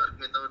எஃபெக்டிவா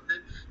இருக்குமே தவிர்த்து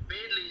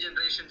பெய்ட் லீட்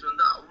ஜென்ரேஷன்ஸ்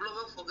வந்து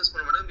அவ்வளவா ஃபோக்கஸ்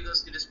பண்ண மாட்டாங்க.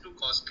 Because it is too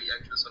costly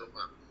ஆக்சுவலா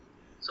சொல்லலாம்.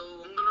 ஸோ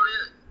உங்களுடைய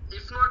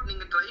இஃப் நாட்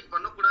நீங்க ட்ரை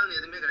பண்ணக்கூடாதுன்னு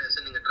எதுவுமே கிடையாது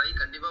சார், நீங்க ட்ரை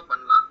கண்டிப்பா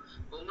பண்ணலாம்.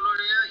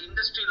 உங்களுடைய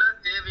இண்டஸ்ட்ரியில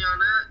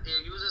தேவையான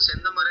யூசர்ஸ்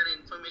எந்த மாதிரியான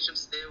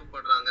இன்ஃபர்மேஷன்ஸ்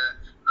தேவைப்படுறாங்க,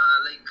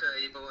 லைக்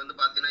இப்போ வந்து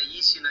பாத்தீங்கன்னா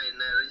ஈஸினா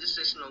என்ன,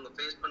 ரெஜிஸ்ட்ரேஷன் அவங்க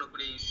ஃபேஸ்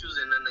பண்ணக்கூடிய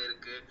இஷ்யூஸ் என்னென்ன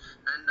இருக்கு,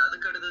 அண்ட்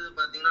அதுக்கு அடுத்தது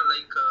பாத்தீங்கன்னா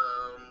லைக்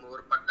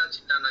ஒரு பட்டா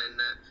சிட்டானா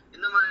என்ன,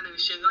 இந்த மாதிரியான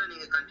விஷயங்களை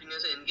நீங்க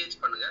கண்டினியூஸா என்கேஜ்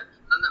பண்ணுங்க.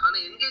 ஆனா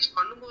என்கேஜ்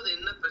பண்ணும்போது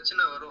என்ன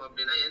பிரச்சனை வரும்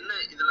அப்படின்னா என்ன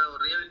இதுல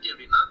ஒரு ரியாலிட்டி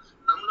அப்படின்னா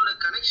நம்மளோட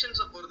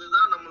கனெக்ஷன்ஸை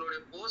பொறுத்துதான் நம்மளுடைய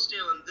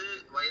போஸ்டே வந்து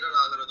வைரல்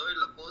ஆகுறதோ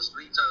இல்ல போஸ்ட்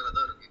ரீச்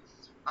ஆகுறதோ இருக்கு.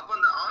 அப்போ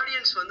அந்த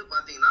ஆடியன்ஸ் வந்து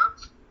பாத்தீங்கன்னா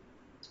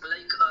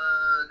லைக்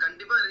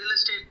கண்டிப்பா ரியல்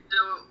எஸ்டேட்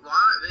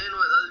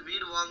வேணும், ஏதாவது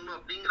வீடு வாங்கணும்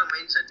அப்படிங்கிற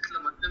மைண்ட் செட்ல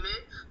மட்டுமே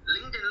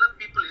லிங்க்டின்ல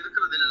பீப்புள்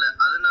இருக்கிறது இல்லை.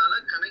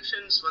 அதனால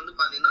கனெக்ஷன்ஸ் வந்து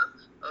பாத்தீங்கன்னா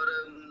ஒரு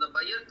இந்த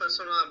பையர்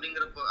பர்சனா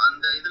அப்படிங்கிறப்போ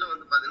அந்த இதுல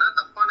வந்து பாத்தீங்கன்னா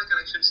தப்பான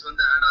கனெக்ஷன்ஸ்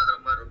வந்து ஆட் ஆகுற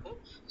மாதிரி இருக்கும்.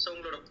 ஸோ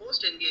உங்களோட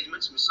போஸ்ட்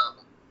என்கேஜ்மெண்ட்ஸ் மிஸ்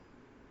ஆகும்,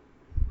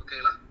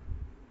 ஓகேங்களா.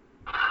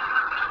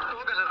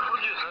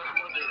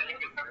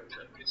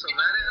 ஸோ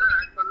வேற யாரும்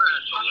ஆட் பண்ண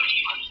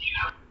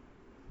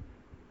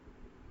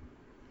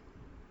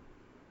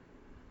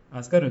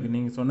அஸ்கர்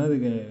நீங்கள்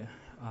சொன்னதுக்கு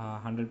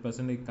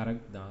 100%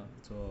 கரெக்ட் தான்.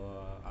 ஸோ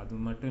அது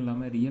மட்டும்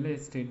இல்லாமல் ரியல்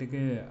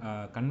எஸ்டேட்டுக்கு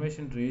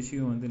கன்வர்ஷன்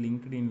ரேஷியோ வந்து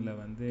லிங்க்டின்ல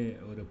வந்து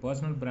ஒரு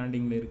பர்சனல்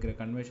பிராண்டிங்கில் இருக்கிற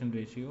கன்வர்ஷன்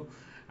ரேஷியோ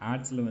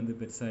ஆட்ஸில் வந்து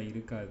பெருசாக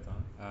இருக்காது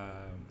தான்.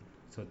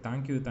 ஸோ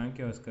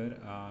தேங்க்யூ அஸ்கர்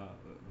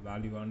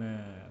வேல்யூவான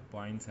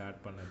பாயிண்ட்ஸ்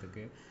ஆட்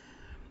பண்ணதுக்கு.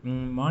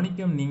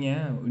 மாணிக்கம்,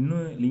 நீங்கள்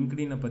இன்னும்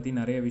லிங்க்டினை பற்றி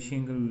நிறைய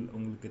விஷயங்கள்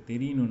உங்களுக்கு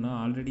தெரியணுன்னா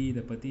ஆல்ரெடி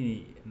இதை பற்றி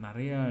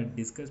நிறையா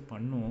டிஸ்கஸ்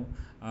பண்ணோம்.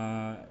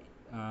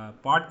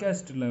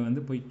 பாட்காஸ்ட்டில்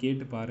வந்து போய்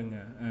கேட்டு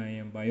பாருங்கள்.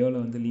 என்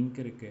பயோவில் வந்து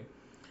லிங்க் இருக்குது.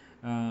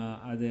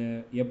 அது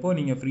எப்போ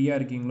நீங்கள் ஃப்ரீயாக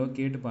இருக்கீங்களோ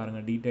கேட்டு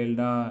பாருங்கள்.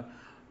 டீட்டெயில்டாக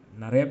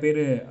நிறைய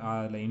பேர்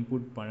அதில்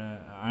இன்புட்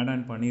ஆட்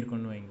ஆன்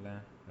பண்ணியிருக்கோன்னு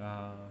வைங்களேன்.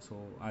 ஸோ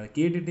அதை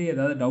கேட்டுட்டு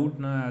ஏதாவது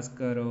டவுட்னா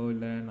ஆஸ்கரோ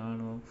இல்லை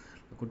நானோ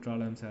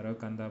குற்றாலம் சாரோ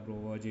கந்தா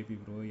ப்ரோவோ ஜேபி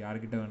ப்ரோ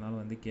யார்கிட்ட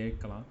வேணாலும் வந்து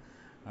கேட்கலாம்.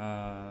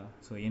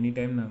 ஸோ எனி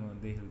டைம் நாங்கள்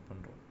வந்து ஹெல்ப்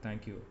பண்ணுறோம்.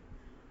 தேங்க்யூ.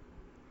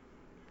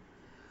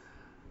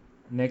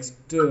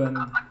 நெக்ஸ்ட்டு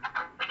வந்து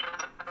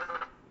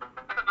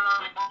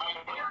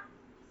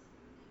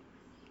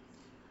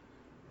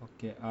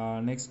ஓகே,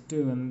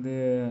 நெக்ஸ்ட்டு வந்து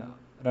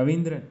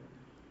ரவீந்திரன்.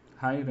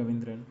 ஹாய்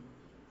ரவீந்திரன்.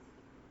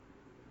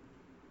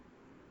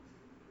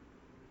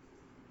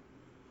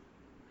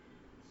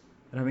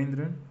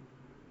 ரவீந்திரன்.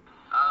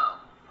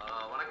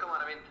 வணக்கம்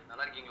அரவிந்த்,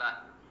 நல்லா இருக்கீங்களா?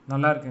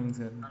 நல்லா இருக்கேங்க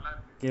சார்,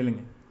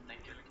 கேளுங்க.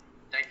 Thank you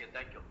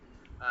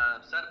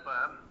sir. இப்போ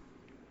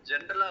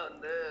ஜென்ரலாக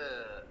வந்து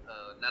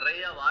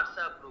நிறைய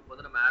வாட்ஸ்அப் குரூப்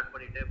வந்து நம்ம ஆட்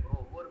பண்ணிகிட்டே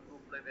போகிறோம். ஒவ்வொரு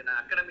குரூப்லையுமே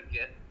நான்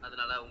அகாடமிக்கு,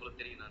 அதனால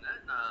உங்களுக்கு தெரியும்,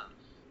 நான்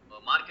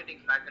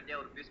மார்க்கெட்டிங்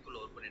ஃபேக்கல்ட்டியாக ஒரு பி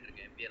ஸ்கூலில் ஒர்க் பண்ணிட்டு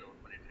இருக்கேன், எம்பிஏல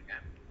ஒர்க் பண்ணிட்டு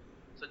இருக்கேன்.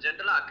 ஸோ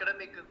ஜென்ரலாக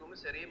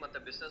அகாடமிக்குக்கும் சரி மற்ற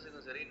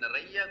பிஸ்னஸுக்கும் சரி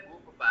நிறைய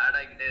குரூப் இப்போ ஆட்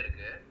ஆகிக்கிட்டே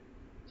இருக்கு.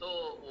 ஸோ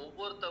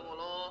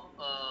ஒவ்வொருத்தவங்களும்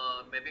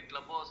மேபி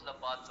கிளப் ஹவுஸில்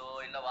பார்த்தோம்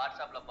இல்லை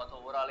வாட்ஸ்அப்பில்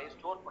பார்த்தோம் ஒரு ஆளையும்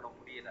ஸ்டோர் பண்ண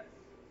முடியல.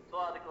 ஸோ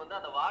அதுக்கு வந்து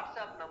அந்த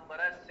வாட்ஸ்அப்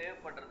நம்பரை சேவ்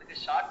பண்ணுறதுக்கு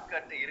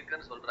ஷார்ட்கட்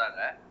இருக்குன்னு சொல்கிறாங்க.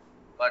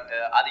 பட்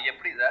அது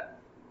எப்படி சார்?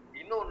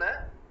 இன்னொன்று,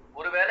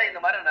 ஒருவேளை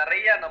இந்த மாதிரி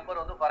நிறைய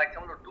நம்பர் வந்து ஃபார்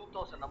எக்ஸாம்பிள் ஒரு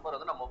 2000 நம்பர்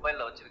வந்து நான்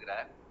மொபைலில்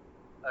வச்சுருக்கிறேன்.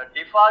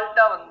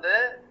 டிஃபால்ட்டாக வந்து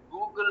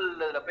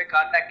கூகுளில் போய்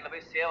கான்டாக்டில்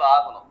போய் சேவ்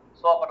ஆகணும்.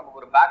 ஸோ அப்போ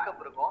நமக்கு ஒரு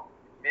பேக்கப் இருக்கும்.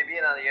 மேபி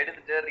நான் அதை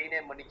எடுத்துட்டு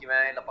ரீநேம்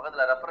பண்ணிக்குவேன், இல்லை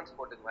பக்கத்தில் ரெஃபரன்ஸ்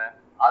போட்டுக்குவேன்.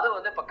 அது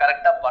வந்து இப்போ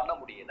கரெக்டாக பண்ண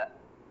முடியல.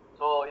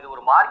 ஸோ இது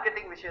ஒரு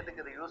மார்க்கெட்டிங்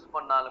விஷயத்துக்கு இது யூஸ்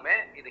பண்ணாலுமே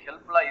இது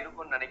ஹெல்ப்ஃபுல்லாக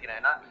இருக்கும்னு நினைக்கிறேன்.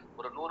 ஏன்னா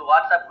ஒரு 100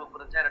 வாட்ஸ்அப் குரூப்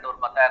இருந்துச்சுன்னா எனக்கு ஒரு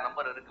 10,000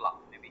 நம்பர் இருக்கலாம்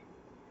மேபி.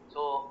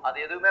 ஸோ அது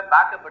எதுவுமே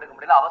பேக்கப் எடுக்க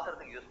முடியல,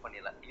 அவசரத்துக்கு யூஸ்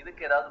பண்ணல.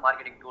 இதுக்கு ஏதாவது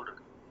மார்க்கெட்டிங் டூல்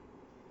இருக்கு?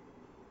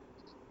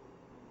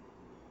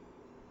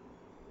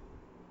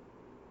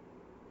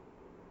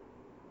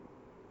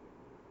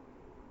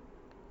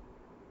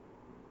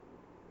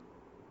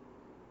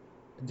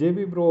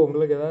 ஜேபி ப்ரோ,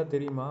 உங்களுக்கு ஏதாவது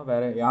தெரியுமா?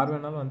 வேற யார்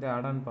வேணாலும் வந்து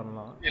ஆட் ஆன்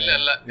பண்ணலாம்.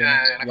 இல்ல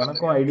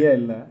எனக்கும் ஐடியா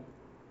இல்லை.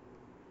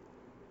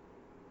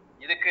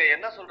 இதுக்கு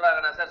என்ன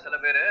சொல்றாங்கன்னா சார், சில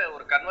பேர்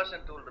ஒரு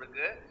கன்வர்ஷன் டூல்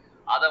இருக்கு,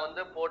 அதை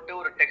வந்து போட்டு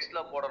ஒரு டெக்ஸ்ட்ல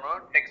போடணும்.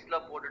 டெக்ஸ்ட்ல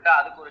போட்டுட்டு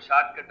அதுக்கு ஒரு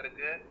ஷார்ட்கட்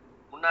இருக்கு,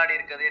 முன்னாடி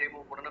இருக்கதே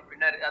ரிமூவ் பண்ணணும்,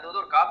 பின்னாடி. அது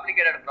வந்து ஒரு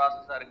காம்ப்ளிகேட்டட்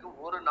ப்ராசஸா இருக்கு.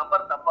 ஒரு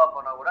நம்பர் தப்பா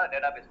போனா கூட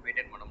டேட்டாபேஸ்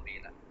மெயின்டைன் பண்ண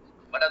முடியல.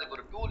 பட் அதுக்கு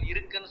ஒரு டூல்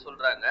இருக்குன்னு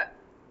சொல்றாங்க.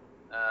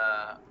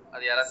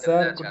 அது யாராவது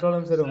சார்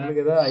குற்றாலம் சார்,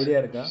 உங்களுக்கு ஏதாவது ஐடியா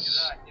இருக்கா?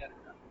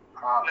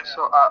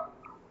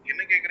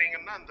 என்ன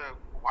கேக்குறீங்கன்னா, அந்த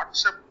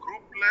வாட்ஸ்அப்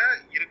குரூப்ல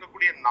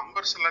இருக்கக்கூடிய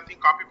நம்பர்ஸ்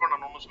எல்லாத்தையும் காப்பி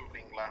பண்ணணும்னு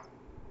சொல்றீங்களா?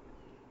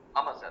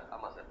 ஆமா சார்,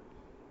 ஆமா சார்.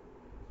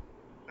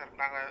 சார்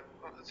நாங்க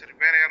சரி,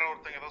 வேற யாரோ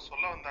ஒருத்தங்க ஏதோ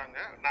சொல்ல வந்தாங்க.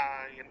 நான்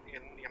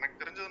எனக்கு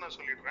தெரிஞ்சதை நான்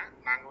சொல்லிடுறேன்.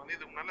 நாங்க வந்து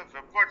இது முன்னால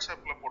வெப்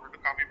வாட்ஸ்அப்ல போட்டுட்டு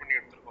காப்பி பண்ணி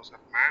எடுத்திருக்கோம்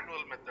சார்.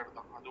 மேனுவல் மெத்தட்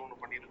தான் அது.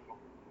 ஒன்று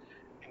பண்ணியிருக்கோம்.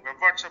 நீங்க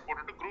வெப் வாட்ஸ்அப்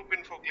போட்டுட்டு குரூப்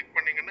இன்ஃபோ கிளிக்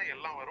பண்ணீங்கன்னா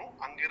எல்லாம் வரும்,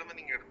 அங்கிருந்து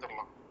நீங்க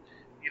எடுத்துடலாம்.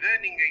 இதே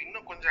நீங்க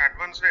இன்னும் கொஞ்சம்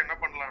அட்வான்ஸ்டா என்ன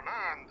பண்ணலாம்னா,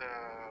 அந்த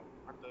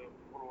அந்த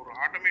ஒரு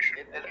ஆட்டோமேஷன்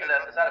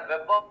சார்.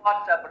 வெப்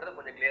வாட்ஸ்அப்ன்றது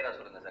கொஞ்சம் கிளியரா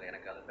சொல்லுங்க சார்,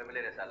 எனக்கு அது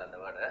ஃபெமிலியர் சார் அந்த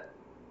வேர்ட்.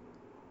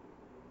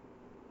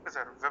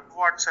 சார் வெப்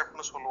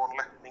வாட்ஸ்அப்னு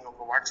சொல்லுவோம்ல, நீங்க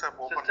உங்க வாட்ஸ்அப்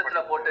ஓபன்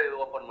சிஸ்டத்துல போட்டு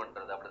ஓபன்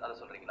பண்றது, அப்படி அத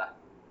சொல்றீங்களா?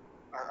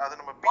 அது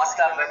நம்ம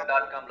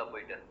whatsapp.com-ல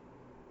போயிட்டு,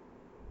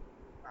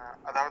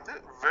 அதாவது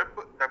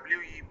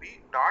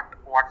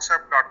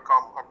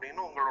web.whatsapp.com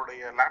அப்படின்னு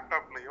உங்களுடைய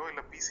லேப்டாப்லயோ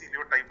இல்ல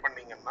பிசிலயோ டைப்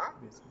பண்ணீங்கன்னா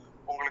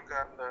உங்களுக்கு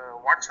அந்த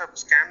வாட்ஸ்அப்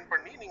ஸ்கேன்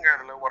பண்ணி நீங்க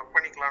அதுல ஒர்க்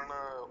பண்ணிக்கலாம்னு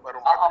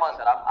வரும். ஆமா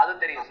சார், அது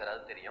தெரியும் சார்,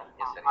 அது தெரியும்.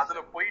 அதுல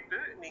போயிட்டு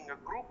நீங்க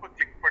குரூப்பை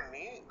கிளிக்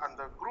பண்ணி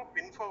அந்த குரூப்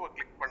இன்ஃபோவை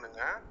கிளிக்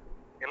பண்ணுங்க.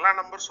 எல்லா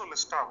நம்பர்ஸும்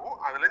லிஸ்ட் ஆகும்.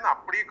 அதுல இருந்து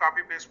அப்படியே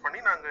காப்பி பேஸ்ட் பண்ணி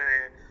நாங்க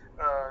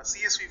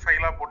சிஎஸ்வி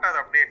ஃபைலா போட்டு அதை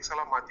அப்படியே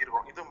எக்ஸலா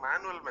மாத்திருக்கோம். இது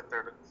மேனுவல்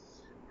மெத்தடு.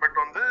 பட்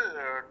வந்து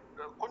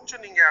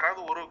கொஞ்சம் நீங்க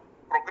யாராவது ஒரு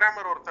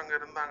ப்ரோக்ராமர் ஒருத்தங்க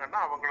இருந்தாங்கன்னா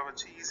அவங்கள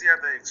வச்சு ஈஸியா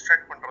அதை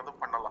எக்ஸ்ட்ராக்ட் பண்றது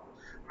பண்ணலாம்.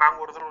 நாங்க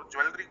ஒரு தடவை ஒரு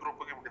ஜுவல்லரி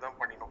குரூப்புக்கு இப்படிதான்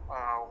பண்ணினோம்.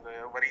 அவங்க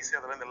வரிசை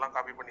அதுல இருந்து எல்லாம்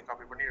காப்பி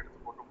பண்ணி எடுத்து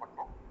போட்டு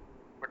பண்ணோம்.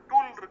 பட்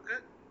டூல் இருக்கு,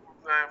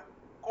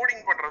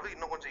 கோடிங் பண்றது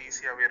இன்னும் கொஞ்சம்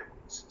ஈஸியாவே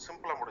இருக்கும்,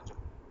 சிம்பிளா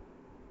முடிஞ்சிடும்.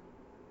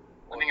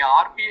 நீங்க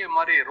ஆர்பிஏ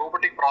மாதிரி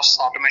robotic process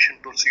automation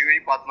tools UI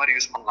path மாதிரி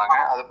யூஸ் பண்ணலாங்க.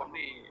 அதை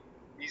பண்ணி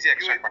ஈஸியா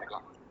எக்ஸ்ட்ராக்ட்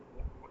பண்ணிக்கலாம்.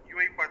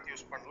 யூஐ பாத்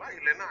யூஸ் பண்ணலாம்.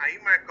 இல்லைன்னா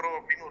ஐமேக்ரோ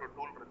அப்படின்னு ஒரு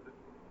டூல் இருக்கு.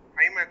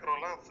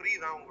 ஐமேக்ரோலாம் ஃப்ரீ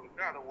தான்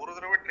உங்களுக்கு. அதை ஒரு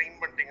தடவை ட்ரெயின்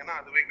பண்ணிட்டீங்கன்னா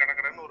அதுவே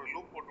கடகடன்னு ஒரு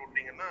லூப் போட்டு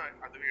விட்டீங்கன்னா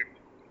அதுவே எடுத்து.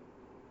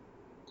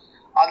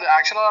 அது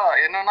ஆக்சுவலா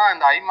என்னன்னா,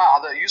 இந்த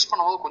அதை யூஸ்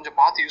பண்ணும்போது கொஞ்சம்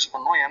பார்த்து யூஸ்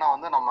பண்ணணும். ஏன்னா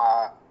வந்து நம்ம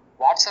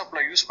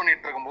வாட்ஸ்அப்ல யூஸ்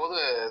பண்ணிட்டு இருக்கும்போது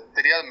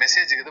தெரியாத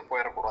மெசேஜுக்கு இது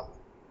போயிடக்கூடாது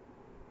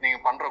நீங்க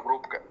பண்ற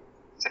குரூப்புக்கு.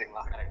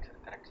 சரிங்களா? Correct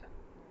sir, correct sir.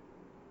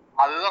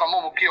 அதுதான் ரொம்ப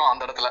முக்கியம்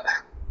அந்த இடத்துல.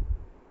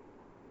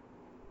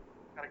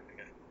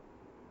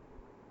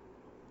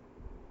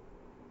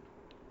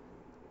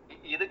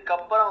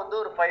 இதுக்கப்புறம் வந்து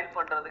ஒரு ஃபைல்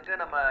பண்றதுக்கு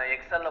நம்ம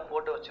எக்ஸல்ல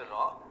போட்டு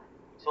வச்சிடறோம்.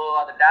 ஸோ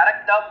அது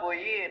டைரக்டா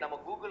போய் நம்ம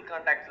கூகுள்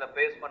கான்டாக்ட்ஸ்ல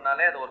பேஸ்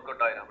பண்ணாலே அது ஒர்க்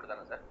அவுட் ஆயிடும்,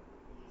 அப்படிதானே சார்?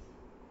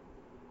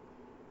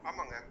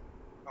 ஆமாங்க.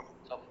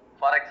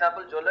 ஃபார்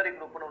எக்ஸாம்பிள் ஜுவல்லரி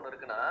குரூப்னு ஒன்று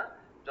இருக்குன்னா,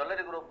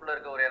 ஜுவல்லரி குரூப்ல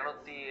இருக்க ஒரு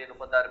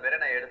 236 பேரை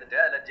நான் எடுத்துட்டு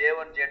அதில்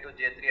J1 J2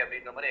 J3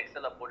 அப்படின்ற மாதிரி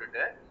எக்ஸல்ல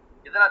போட்டுட்டு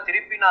இதை நான்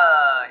திருப்பி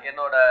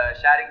என்னோட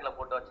ஷேரிங்ல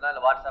போட்டு வச்சுனா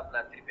இல்லை வாட்ஸ்அப்ல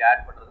திருப்பி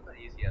ஆட் பண்றது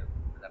ஈஸியா இருக்கும்.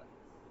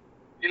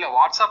 இல்ல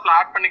வாட்ஸ்அப்ல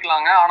ஆட்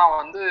பண்ணிக்கலாங்க. ஆனா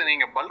வந்து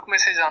நீங்க பல்க்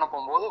மெசேஜ்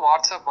அனுப்பும்போது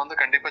வாட்ஸ்அப் வந்து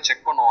கண்டிப்பா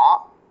செக் பண்ணுவான்.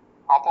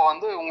 அப்போ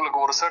வந்து உங்களுக்கு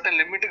ஒரு சர்டன்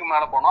லிமிட்டுக்கு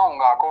மேல போனா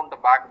உங்க அக்கௌண்ட்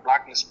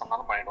பிளாக் லிஸ்ட்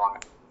பண்ணாலும் பண்ணிடுவாங்க.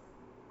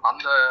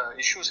 அந்த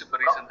இஷ்யூஸ் இப்ப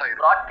ரீசெண்டா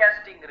இருக்கு.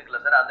 பிராட்காஸ்டிங்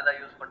இருக்குல்ல சார், அதுல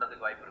யூஸ்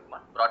பண்றதுக்கு வாய்ப்பு இருக்குமா?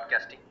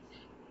 பிராட்காஸ்டிங்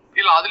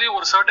இல்ல அதுலயும்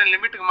ஒரு சர்டன்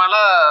லிமிட்டுக்கு மேல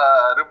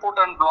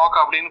ரிப்போர்ட் அண்ட்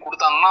பிளாக் அப்படின்னு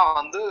கொடுத்தாங்கன்னா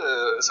வந்து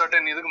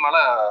சர்டன் இதுக்கு மேல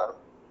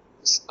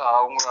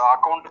உங்க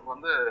அக்கௌண்ட்டுக்கு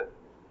வந்து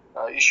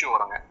இஷ்யூ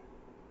வருங்க.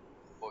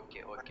 ஓகே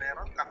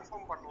யாராவது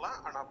கன்ஃபார்ம் பண்ணலாம்.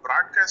 ஆனா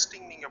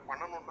பிராட்காஸ்டிங் நீங்க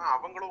பண்ணணும்னா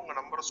அவங்களும் உங்க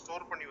நம்பரை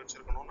ஸ்டோர் பண்ணி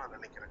வச்சிருக்கணும்னு நான்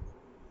நினைக்கிறேன்.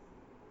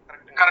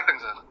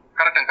 கரெக்ட்டுங்க சார்,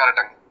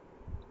 கரெக்ட்டுங்க.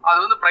 அது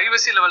வந்து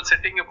பிரைவசி லெவல்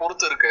செட்டிங்கை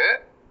பொறுத்து இருக்கு.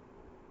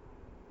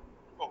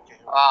 ஓகே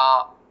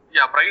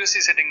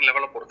பிரைவசி செட்டிங்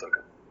லெவலை பொறுத்து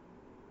இருக்கு.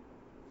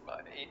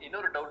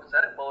 இன்னொரு டவுட்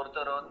சார், இப்போ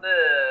ஒருத்தர் வந்து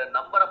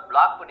நம்பரை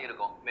பிளாக்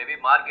பண்ணியிருக்கோம், மேபி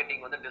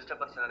மார்க்கெட்டிங் வந்து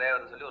டிஸ்டர்பன்ஸ் நிறைய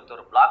வருது சொல்லி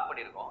ஒருத்தர் பிளாக்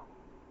பண்ணியிருக்கோம்,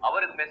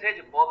 அவருக்கு மெசேஜ்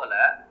போகல,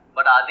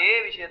 பட் அதே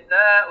விஷயத்த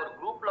ஒரு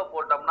குரூப்ல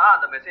போட்டோம்னா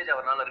அந்த மெசேஜ்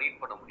அவரால்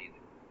ரீட் பண்ண முடியுது.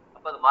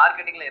 அப்ப அது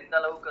மார்க்கெட்டிங்ல எந்த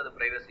அளவுக்கு அது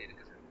பிரைவசி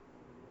இருக்கு சார்?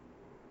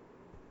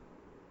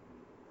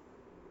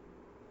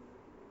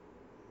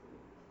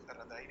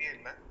 சார் அது ஐடியா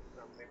இல்லை,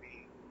 மேபி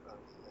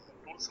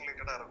டூல்ஸ்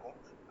ரிலேட்டடா இருக்கும்.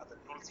 அந்த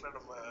டூல்ஸ்ல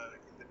நம்ம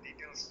இந்த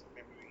டீடைல்ஸ்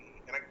மேபி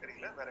எனக்கு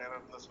தெரியல, வேற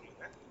யாராவது இருந்தா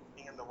சொல்லுங்க.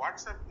 நீங்க இந்த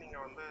வாட்ஸ்அப் நீங்க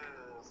வந்து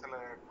சில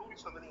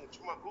டூல்ஸ் வந்து நீங்க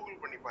சும்மா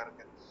கூகுள் பண்ணி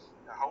பாருங்க,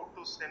 how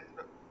to send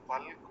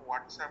bulk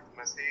WhatsApp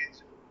message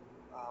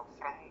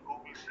from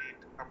Google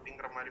sheet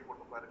அப்படிங்கிற மாதிரி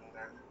போட்டு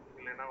பாருங்க.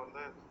 இல்லைன்னா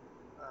வந்து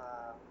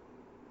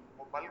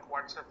பல்க்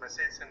வாட்ஸ்அப்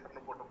மெசேஜ்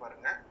சென்டர்னு போட்டு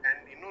பாருங்க.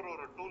 அண்ட் இன்னொரு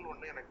டூல்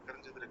ஒன்று எனக்கு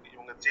தெரிஞ்சது இருக்கு.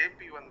 இவங்க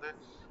ஜேபி வந்து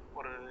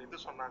ஒரு இது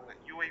சொன்னாங்க,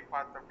 யூஐ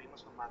பாத் அப்படின்னு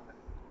சொன்னாங்க.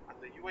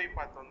 அந்த யூஐ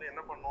பாத் வந்து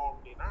என்ன பண்ணும்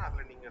அப்படின்னா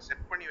அதில் நீங்கள்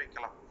செட் பண்ணி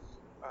வைக்கலாம்.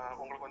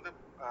 உங்களுக்கு வந்து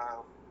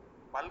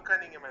பல்காக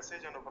நீங்கள்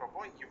மெசேஜ்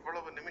அனுப்புகிறப்போ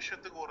இவ்வளவு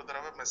நிமிஷத்துக்கு ஒரு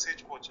தடவை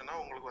மெசேஜ் போச்சுன்னா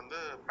உங்களுக்கு வந்து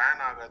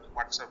பேன் ஆகாது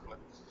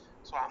வாட்ஸ்அப்பில்.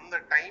 ஸோ அந்த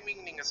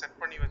டைமிங் நீங்கள் செட்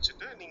பண்ணி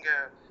வச்சுட்டு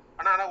நீங்கள்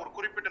ஆனால் ஒரு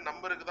குறிப்பிட்ட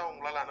நம்பருக்கு தான்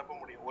உங்களால் அனுப்ப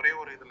முடியும் ஒரே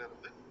ஒரு இதில்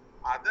இருந்து.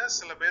 அதை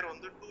சில பேர்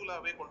வந்து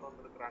டூலாகவே கொண்டு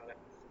வந்துருக்குறாங்க.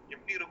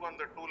 எப்படி இருக்கும்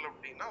அந்த டூல்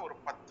அப்படின்னா, ஒரு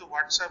 10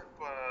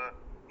 வாட்ஸ்அப்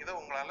இதை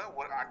உங்களால்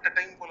ஒரு at a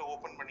time pole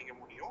open பண்ணிக்க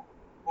முடியும்.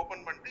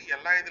 ஓப்பன் பண்ணிட்டு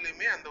எல்லா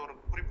இதுலேயுமே அந்த ஒரு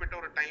குறிப்பிட்ட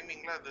ஒரு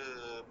டைமிங்கில் அது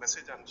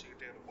மெசேஜ்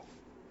அனுப்பிச்சிக்கிட்டே இருக்கும்.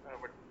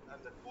 பட்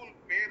அந்த டூல்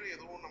பேர்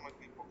எதுவும்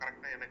நமக்கு இப்போ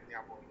கரெக்டாக எனக்கு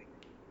ஞாபகம் இல்லைங்க.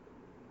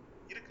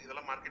 இருக்கு,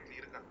 இதெல்லாம் மார்க்கெட்டில்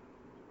இருக்காங்க.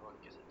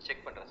 ஓகே சார்,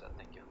 செக் பண்ணுறேன் sir.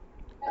 Thank you.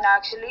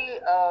 Actually,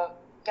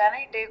 can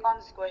I take on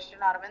this question,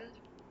 Arvind?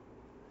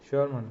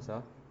 Sure, Mansa.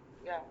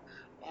 Yeah.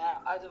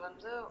 அது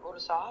வந்து ஒரு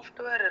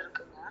சாஃப்ட்வேர்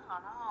இருக்குங்க,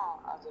 ஆனா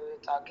அது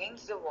it's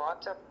against the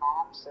WhatsApp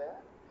norms.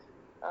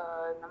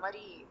 இந்த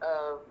மாதிரி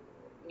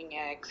நீங்க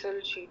எக்ஸல்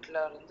ஷீட்ல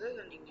இருந்து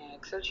நீங்க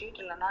எக்ஸல் ஷீட்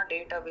இல்லைன்னா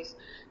டேட்டாபேஸ்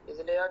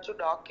இதுலயாச்சும்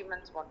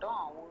டாக்குமெண்ட்ஸ் மட்டும்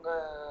அவங்க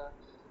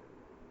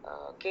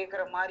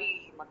கேட்குற மாதிரி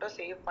மட்டும்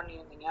சேவ்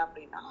பண்ணியிருந்தீங்க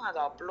அப்படின்னா, அதை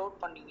அப்லோட்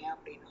பண்ணீங்க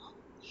அப்படின்னா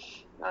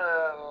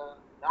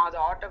அது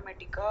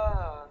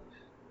ஆட்டோமேட்டிக்காக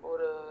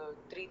ஒரு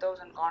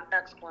 3000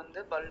 கான்டாக்ட்ஸ்க்கு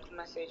வந்து பல்க்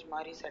மெசேஜ்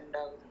மாதிரி சென்ட்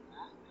ஆகுதுங்க.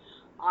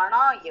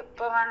 ஆனால்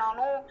எப்போ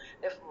வேணாலும்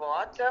if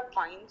WhatsApp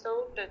finds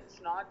out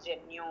it's not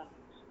genuine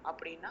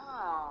அப்படின்னா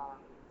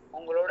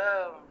உங்களோட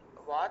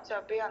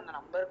வாட்ஸ்அப்பே அந்த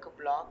நம்பருக்கு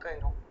பிளாக்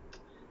ஆயிரும்.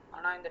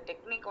 ஆனால் இந்த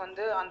டெக்னிக்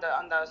வந்து அந்த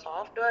அந்த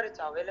software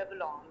it's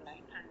available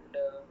online and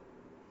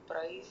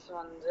price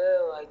வந்து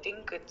I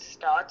think it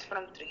starts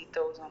from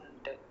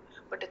 3000,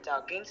 but it's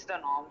against the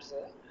norms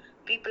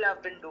people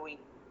have been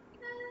doing.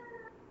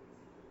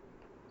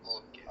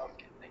 Okay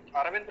okay, thank you.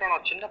 Aravind, நான்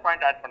ஒரு சின்ன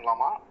பாயிண்ட் ஆட்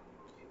பண்ணலாமா?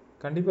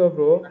 கண்டிப்பா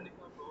ப்ரோ.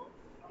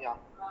 யா,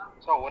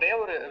 ஸோ ஒரே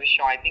ஒரு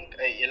விஷயம், ஐ திங்க்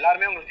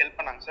எல்லாருமே உங்களுக்கு ஹெல்ப்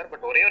பண்ணாங்க சார்.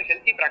 பட் ஒரே ஒரு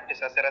ஹெல்த்தி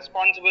ப்ராக்டிஸ் அஸ்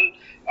ரெஸ்பான்சிபிள்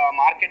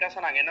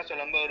மார்க்கெட்டர்ஸாக நாங்கள் என்ன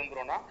சொல்ல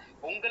விரும்புகிறோம்னா,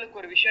 உங்களுக்கு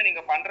ஒரு விஷயம்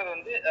நீங்கள் பண்ணுறது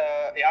வந்து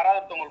யாராவது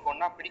ஒருத்தவங்களுக்கு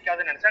ஒன்றா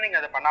பிடிக்காதுன்னு நினச்சா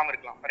நீங்கள் அதை பண்ணாமல்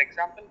இருக்கலாம். ஃபார்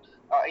எக்ஸாம்பிள்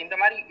இந்த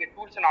மாதிரி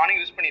டூல்ஸை நானும்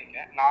யூஸ்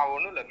பண்ணியிருக்கேன். நான்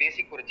ஒன்றும் இல்லை,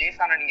 பேசிக் ஒரு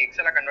ஜேசானை நீங்கள்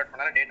எக்ஸலாக கன்வெர்ட்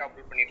பண்ணாலும் டேட்டா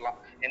அப்லோட் பண்ணிடலாம்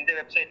எந்த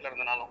வெப்சைட்டில்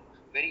இருந்தனாலும்.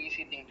 Very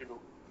easy thing to two.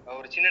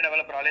 ஒரு சின்ன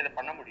டெவலப்பராலே இதை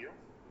பண்ண முடியும்.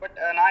 பட்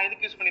நான்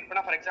எதுக்கு யூஸ்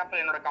பண்ணிருப்பேன்னா, ஃபார்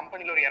எக்ஸாம்பிள் என்னோட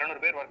கம்பெனியில் ஒரு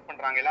 200 பேர் ஒர்க்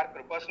பண்ணுறாங்க, எல்லாருக்கும்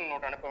ஒரு பர்சனல்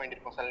நோட் அனுப்ப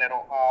வேண்டியிருக்கும் சில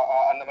நேரம்,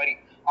 அந்த மாதிரி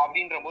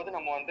அப்படின்ற போது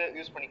நம்ம வந்து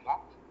யூஸ்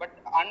பண்ணிக்கலாம். பட்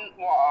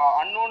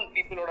அன்னோன்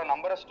பீப்புளோட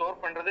நம்பரை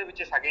ஸ்டோர் பண்ணுறது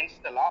which is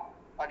against the law.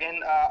 Again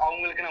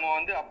அவங்களுக்கு நம்ம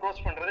வந்து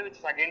அப்ரோச் பண்ணுறது which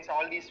is against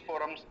all these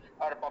forums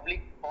or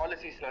public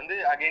பாலிசிஸில் வந்து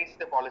அகெயின்ஸ்ட்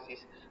த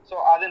பாலிசிஸ். ஸோ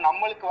அது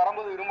நம்மளுக்கு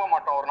வரும்போது விரும்ப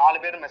மாட்டோம் ஒரு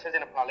 4 பேர் மெசேஜ்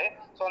அனுப்பினாலே.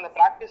 ஸோ அந்த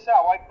ப்ராக்டிஸை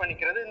அவாய்ட்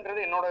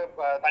பண்ணிக்கிறதுன்றது என்னோட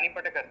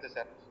தனிப்பட்ட கருத்து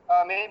சார்.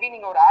 மேபி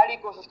நீங்கள் ஒரு ஆட்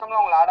ஈகோ சிஸ்டமில்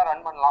அவங்களை ஆடாக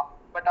ரன் பண்ணலாம்,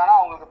 பட் ஆனால்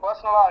அவங்களுக்கு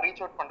பர்சனலாக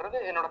ரீச் அவுட் பண்ணுறது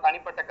என்னோட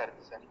தனிப்பட்ட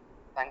கருத்து sir.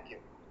 Thank you.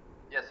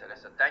 Yes sir,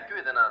 yes sir, thank you.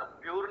 இதை நான்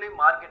பியூர்லி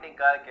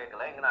மார்க்கெட்டிங்காக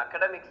கேட்கல. எங்கன்னா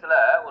அகாடமிக்ஸில்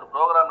ஒரு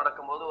ப்ரோக்ராம்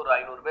நடக்கும்போது ஒரு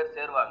 500 பேர்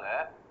சேருவாங்க,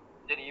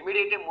 சரி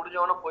இமீடியட்டே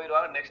முடிஞ்சவொன்னே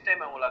போயிடுவாங்க, நெக்ஸ்ட்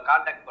டைம் அவங்கள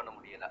கான்டாக்ட் பண்ண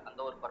முடியல, அந்த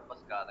ஒரு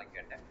பர்பஸ்க்காக தான்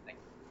கேட்டேன்.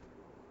 Thank you.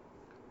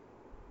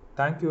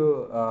 Thank you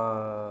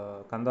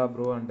Kanda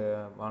bro and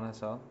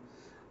Manasa.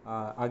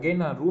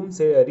 Again நான்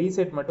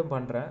ரீசெட் மட்டும்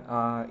பண்ணுறேன்.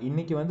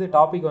 இன்றைக்கி வந்து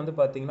டாபிக் வந்து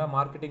பார்த்திங்கன்னா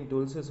marketing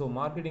tools. So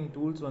marketing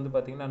tools வந்து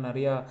பார்த்திங்கன்னா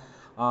நிறையா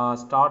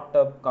ஸ்டார்ட்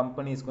அப்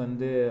கம்பெனிஸ்க்கு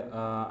வந்து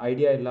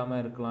ஐடியா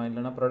இல்லாமல் இருக்கலாம்,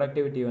 இல்லைனா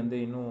ப்ரொடக்டிவிட்டி வந்து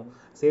இன்னும்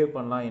சேவ்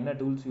பண்ணலாம், என்ன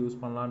டூல்ஸ்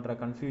யூஸ் பண்ணலான்ற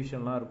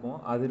கன்ஃபியூஷன்லாம் இருக்கும்.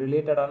 அது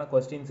ரிலேட்டடான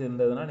கொஸ்டின்ஸ்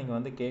இருந்ததுன்னா நீங்கள்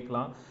வந்து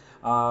கேட்கலாம்.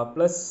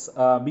 ப்ளஸ்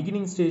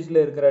பிகினிங்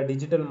ஸ்டேஜில் இருக்கிற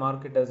டிஜிட்டல்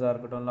மார்க்கெட்டர்ஸாக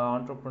இருக்கட்டும், இல்லை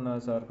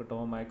ஆண்டர்ப்ரனர்ஸாக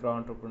இருக்கட்டும், மைக்ரோ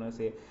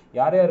ஆண்டர்ப்ரனர்ஸ்,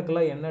 யார்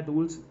யாருக்கெல்லாம் என்ன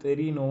டூல்ஸ்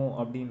தெரியணும்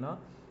அப்படின்னா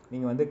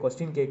நீங்கள் வந்து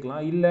கொஸ்டின்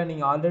கேட்கலாம். இல்லை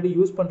நீங்கள் ஆல்ரெடி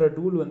யூஸ் பண்ணுற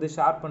டூல் வந்து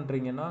ஷேர்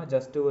பண்ணுறீங்கன்னா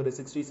ஜஸ்ட்டு ஒரு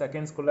 60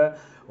 செகண்ட்ஸ்குள்ளே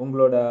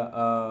உங்களோட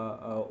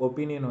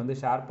ஒப்பீனியன் வந்து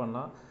ஷேர்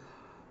பண்ணலாம்.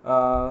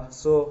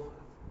 ஸோ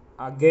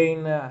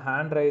அகெயின்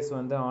ஹேண்ட் ரைஸ்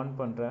வந்து ஆன்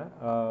பண்ணுறேன்.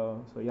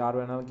 ஸோ யார்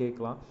வேணாலும்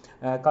கேட்கலாம்.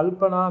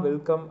 கல்பனா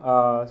வெல்கம்.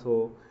 ஸோ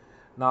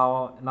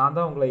நான்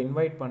தான் உங்களை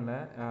இன்வைட்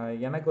பண்ணேன்.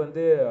 எனக்கு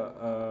வந்து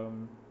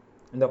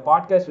இந்த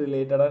பாட்காஸ்ட்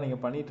ரிலேட்டடாக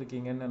நீங்கள்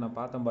பண்ணிகிட்ருக்கீங்கன்னு நான்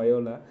பார்த்தேன்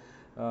பயோவில்.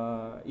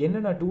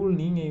 என்னென்ன டூல்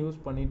நீங்கள்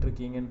யூஸ்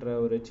பண்ணிகிட்ருக்கீங்கன்ற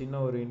ஒரு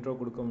சின்ன ஒரு இன்ட்ரோ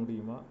கொடுக்க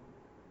முடியுமா?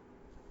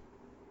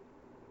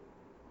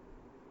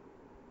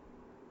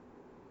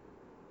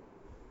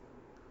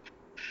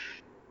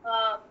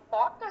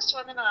 பாட்காஸ்ட்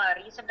வந்து நான்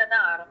ரீசெண்டாக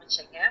தான்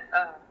ஆரம்பிச்சேங்க.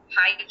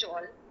 Hi to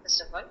all.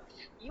 First of all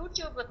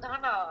YouTube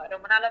தான் நான்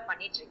ரொம்ப நாளாக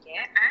பண்ணிட்டு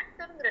இருக்கேன்.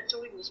 ஆங்கர்ங்கிற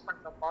டூல் யூஸ்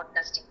பண்ணுறோம்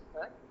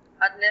பாட்காஸ்டிங்க்கு.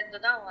 அதுல இருந்து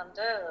தான்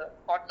வந்து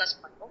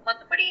பாட்காஸ்ட் பண்ணுவோம்.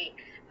 மற்றபடி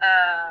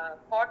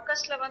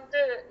பாட்காஸ்ட்ல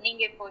வந்து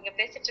நீங்க இப்போ இங்க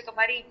பேசிட்டு இருக்க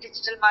மாதிரி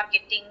டிஜிட்டல்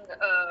மார்க்கெட்டிங்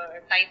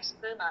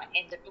டைப்ஸ்க்கு நான்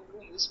எந்த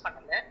டூலும் யூஸ்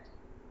பண்ணல.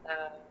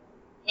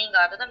 நீங்க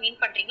அதை தான்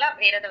மீன் பண்றீங்களா,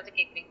 வேற ஏதாவது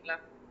கேட்குறீங்களா?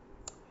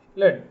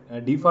 இல்லை,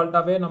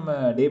 டிஃபால்ட்டாகவே நம்ம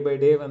டே பை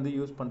டே வந்து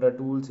யூஸ் பண்ணுற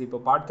டூல்ஸ். இப்போ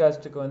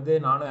பாட்காஸ்ட்டுக்கு வந்து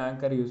நானும்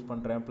ஆங்கர் யூஸ்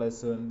பண்ணுறேன்,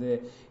 ப்ளஸ் வந்து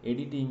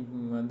எடிட்டிங்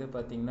வந்து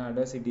பார்த்தீங்கன்னா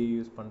அடாசிட்டி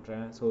யூஸ்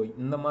பண்ணுறேன். ஸோ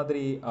இந்த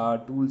மாதிரி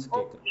டூல்ஸ்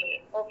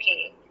கேட்குறேன். ஓகே,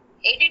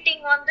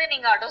 எடிட்டிங் வந்து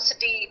நீங்க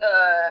அடாசிட்டி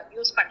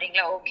யூஸ்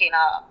பண்றீங்களா? ஓகே,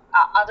 நான்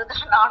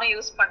அதுதான் நானும்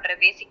யூஸ் பண்றேன்.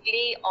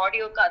 பேசிக்கலி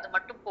ஆடியோக்கு அது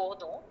மட்டும்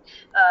போதும்.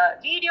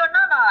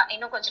 வீடியோனா நான்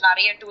இன்னும் கொஞ்சம்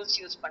நிறைய டூல்ஸ்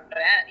யூஸ்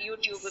பண்றேன்.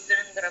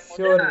 யூடியூபுக்குங்கிற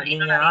போது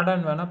நீங்க ஆட்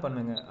ஆன் வேணா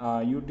பண்ணுங்க.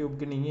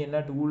 யூடியூப்க்கு நீங்க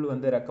என்ன டூல்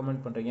வந்து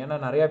ரெக்கமெண்ட் பண்றீங்க? ஏன்னா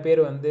நிறைய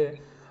பேர் வந்து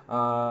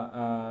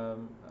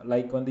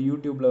லைக் வந்து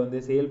யூடியூப்ல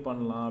வந்து சேல்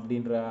பண்ணலாம்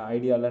அப்படின்ற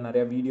ஐடியாவில்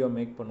நிறைய வீடியோ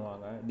மேக்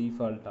பண்ணுவாங்க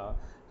டிஃபால்ட்டா.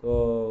 ஸோ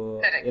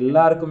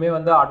எல்லாருக்குமே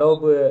வந்து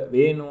அடோபு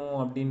வேணும்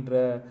அப்படின்ற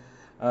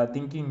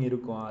திங்கிங்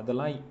இருக்கும்.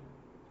 அதெல்லாம்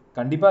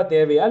கண்டிப்பாக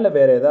தேவையா, இல்லை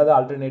வேற ஏதாவது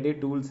ஆல்டர்னேட்டிவ்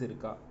டூல்ஸ்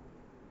இருக்கா?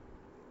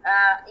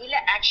 இல்ல,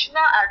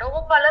 ஆக்சுவலா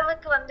அடோப்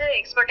அளவுக்கு வந்து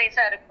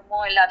எக்ஸ்பர்டைஸா இருக்குமோ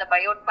இல்ல அதை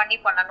பயோட் பண்ணி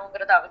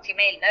பண்ணணுங்கிறது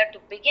அவசியமே இல்ல. டு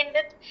பிகின்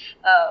வித்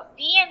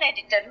VN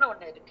எடிட்டர்னு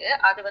ஒண்ணு இருக்கு.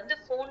 அது வந்து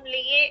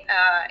போன்லயே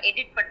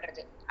எடிட்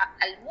பண்றது.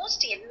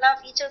 ஆல்மோஸ்ட் எல்லா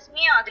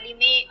ஃபீச்சர்ஸுமே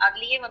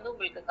அதுலயே வந்து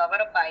உங்களுக்கு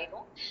கவர் அப்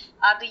ஆயிடும்.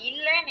 அது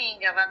இல்ல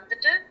நீங்க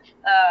வந்துட்டு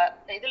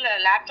இதுல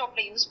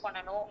லேப்டாப்ல யூஸ்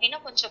பண்ணணும்,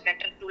 இன்னும் கொஞ்சம்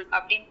பெட்டர் டூல்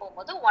அப்படின்னு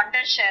போகும்போது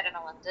ஒண்டர் ஷேர்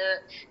நான் வந்து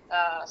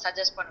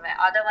சஜஸ்ட் பண்ணுவேன்.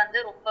 அதை வந்து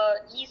ரொம்ப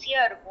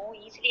ஈஸியா இருக்கும்,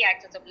 ஈஸிலி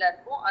ஆக்சசபிளா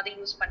இருக்கும், அதை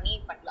யூஸ் பண்ணி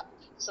பண்ணலாம்.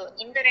 ஸோ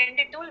இந்த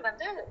ரெண்டு டூல்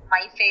வந்து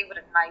மை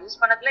ஃபேவரட். நான் யூஸ்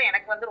பண்ணதுல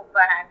எனக்கு வந்து ரொம்ப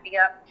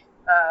ஹேண்டியா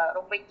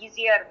ரொம்ப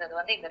ஈஸியா இருந்தது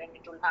வந்து இந்த ரெண்டு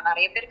டூல். நான்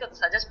நிறைய பேருக்கு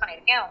அது சஜஸ்ட்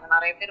பண்ணியிருக்கேன். அவங்க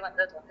நிறைய பேர்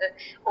வந்து அது வந்து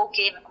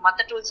ஓகே,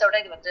 மற்ற டூல்ஸோட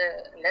இது வந்து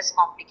லெஸ்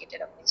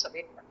காம்ப்ளிகேட்டட் அப்படின்னு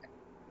சொல்லியிருக்காங்க.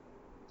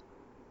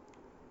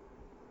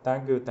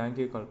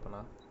 தேங்க்யூ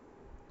கல்பனா.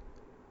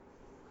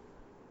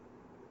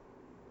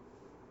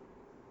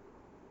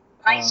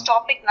 Nice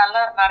topic.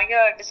 நல்லா நிறைய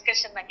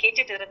டிஸ்கஷன் நான்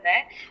கேட்டுட்டு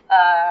இருந்தேன்.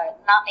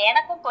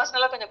 எனக்கும்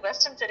பர்சனலா கொஞ்சம்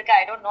கொஸ்டின்ஸ் இருக்கு.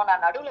 ஐ டோன்ட் நோ,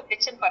 நான் நடுவில்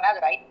பிச்சன் பண்ண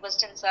அது ரைட்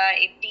கொஸ்டின்ஸா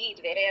எப்படி,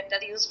 இது வேற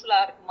யாராவது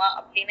யூஸ்ஃபுல்லா இருக்குமா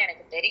அப்படின்னு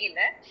எனக்கு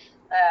தெரியல.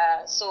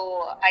 ஸோ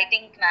ஐ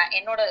திங்க் நான்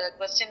என்னோட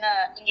கொஸ்டினை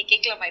இங்க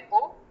கேட்கலாமா?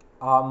 இப்போ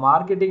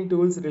மார்க்கெட்டிங்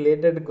டூல்ஸ்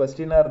ரிலேட்டட்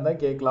கொஸ்டினா இருந்தா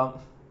கேட்கலாம்.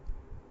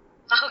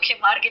 ஓகே,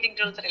 மார்க்கெட்டிங்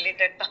டூல்ஸ்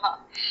ரிலேட்டட் தான்.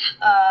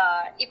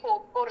 இப்போ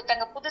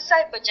ஒருத்தங்க புதுசா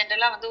இப்போ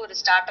ஜென்ரலா வந்து ஒரு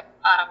ஸ்டார்ட் அப்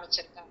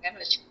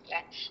ஆரம்பிச்சிருக்காங்கன்னு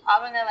வச்சுக்கோங்களேன்.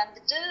 அவங்க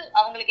வந்துட்டு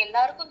அவங்களுக்கு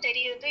எல்லாருக்கும்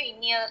தெரியுது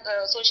இன்னிய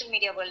சோஷியல்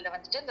மீடியா வேர்ல்ட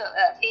வந்துட்டு இந்த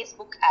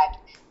ஃபேஸ்புக் ஆட்,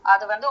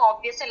 அது வந்து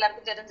ஆப்வியஸா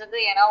எல்லாருக்கும் தெரிஞ்சது.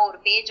 ஏன்னா ஒரு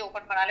பேஜ்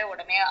ஓபன் பண்ணாலே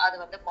உடனே அது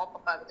வந்து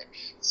பாப்அப் ஆகுது.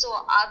 ஸோ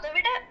அதை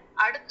விட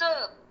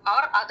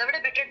அதை விட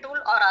பெட்டர்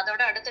டூல் ஆர் அதை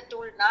விட அடுத்த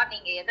டூல்னா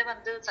நீங்க எதை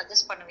வந்து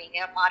சஜஸ்ட் பண்ணுவீங்க?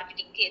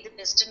 மார்க்கெட்டிங்க்கு எது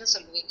பெஸ்ட்னு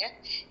சொல்லுவீங்க?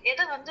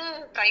 எதை வந்து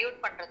ட்ரை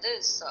அவுட் பண்றது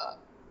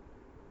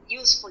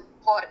useful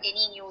for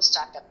any new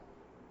startup?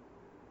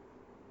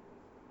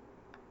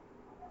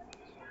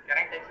 Can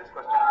I take this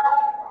question, bro?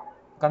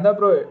 Kanda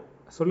bro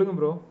சொல்லுங்க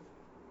ப்ரோ.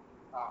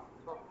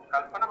 So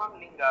கல்பனா மேம்,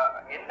 நீங்க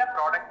என்ன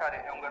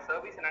ப்ராடக்ட் உங்க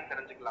சர்வீஸ் என்னன்னு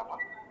தெரிஞ்சுக்கலாமா?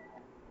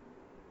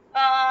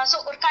 ஸோ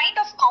ஒரு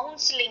கைண்ட் ஆஃப்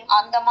கவுன்சிலிங்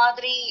அந்த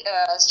மாதிரி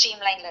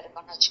ஸ்ட்ரீம்லைன்ல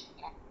இருக்குன்னு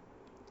வச்சுக்கோங்களேன்.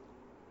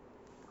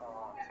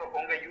 ஸோ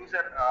உங்க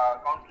யூசர்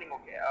கவுன்சிலிங்,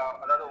 ஓகே,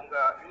 அதாவது உங்க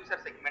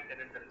யூசர் செக்மெண்ட்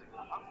என்னன்னு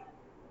தெரிஞ்சுக்கலாமா?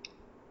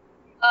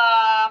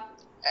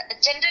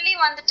 Generally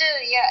வந்துட்டு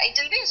it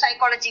will be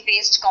psychology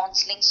based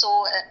counseling. So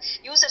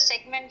user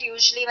segment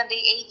usually வந்து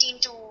 18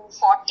 to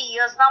 40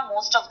 years தான்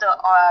most of the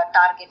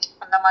target.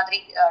 அந்த மாதிரி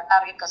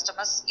target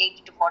customers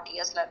 80 to 40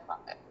 yearsல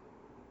இருப்பாங்க.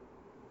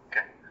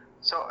 Okay.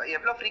 ஸோ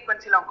எவ்வளோ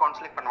ஃப்ரீக்வன்சியில் அவங்க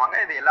கவுன்சிலிங் பண்ணுவாங்க,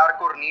 இது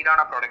எல்லாருக்கும் ஒரு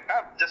நீடான ப்ராடக்டா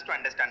ஜஸ்ட் டு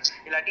அண்டர்ஸ்டாண்ட்,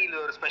 இல்லாட்டி இது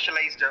ஒரு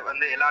ஸ்பெஷலைஸ்டு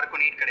வந்து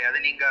எல்லாருக்கும் நீட் கிடையாது,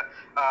 நீங்க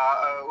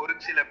ஒரு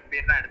சில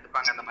பேர் தான்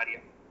எடுத்துப்பாங்க அந்த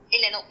மாதிரியா?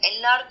 இல்ல நோ,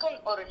 எல்லாருக்கும்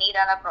ஒரு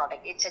நீடான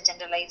product. It's a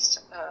generalized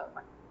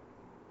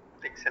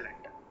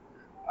excellent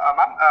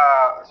ma'am.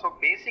 So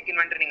basic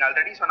inventory நீங்கள்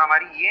ஆல்ரெடி சொன்ன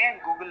மாதிரி ஏன்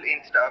Google,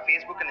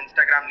 Facebook and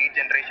Instagram lead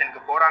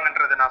ஜென்ரேஷனுக்கு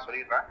போகிறாங்கன்றதை நான்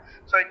சொல்லிடுறேன்.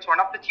 So it's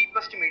one of the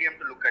cheapest medium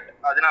to look at,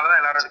 அதனால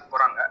தான் எல்லாரும் அதுக்கு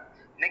போகிறாங்க.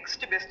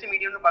 நெக்ஸ்ட் பெஸ்ட்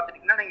மீடியம்னு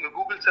பார்த்துட்டிங்கன்னா நீங்கள்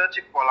கூகுள்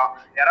சர்ச்சுக்கு போகலாம்.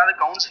 யாராவது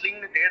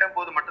கவுன்சிலிங்னு தேடும்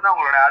போது மட்டும்தான்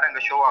அவங்களோட ஆட்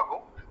அங்கே ஷோ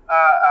ஆகும்.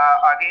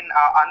 அகெயின்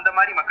அந்த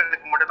மாதிரி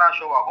மக்களுக்கு மட்டும் தான்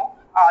ஷோ ஆகும்.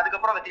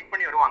 அதுக்கப்புறம் அதை கிளிக்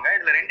பண்ணி வருவாங்க.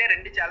 இதுல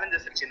ரெண்டு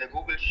சேலஞ்சஸ் இருக்கு இந்த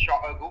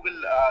கூகுள்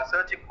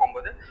சர்ச்சுக்கு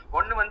போகும்போது.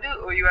 ஒன்னு வந்து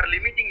you are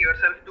limiting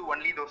your self to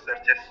only those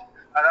churches,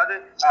 அதாவது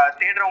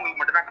தேடுறவங்களுக்கு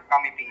மட்டும் தான்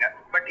காமிப்பீங்க.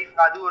 பட் இஃப்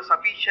அது ஒரு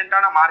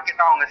சஃபிஷியன்டான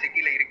மார்க்கெட்டா அவங்க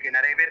சிட்டில இருக்கு,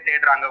 நிறைய பேர்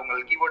தேடுறாங்க,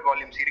 உங்களுக்கு கீபோர்ட்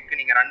வால்யூம்ஸ் இருக்கு,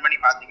 நீங்க ரன் பண்ணி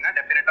பாத்தீங்கன்னா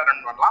டெஃபினட்டா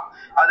ரன் பண்ணலாம்.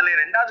 அதுல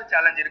ரெண்டாவது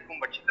சேலஞ்ச்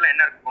இருக்கும் பட்சத்துல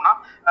என்ன இருக்கும்னா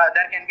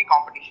there can be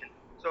competition.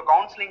 So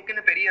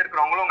கவுன்சிலிங்க்குன்னு பெரிய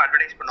இருக்கிறவங்களும் அவங்க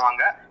அட்வர்டைஸ்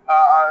பண்ணுவாங்க.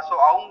 ஸோ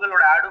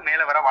அவங்களோட ஆடும்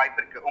மேலே வர வாய்ப்பு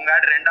இருக்கு. உங்க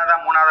ஆடு ரெண்டாவதா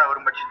மூணாவதா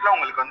வரும் பட்சத்தில்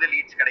உங்களுக்கு வந்து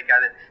லீட்ஸ்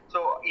கிடைக்காது.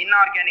 ஸோ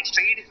இன்ஆர்கானிக்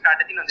பெய்டு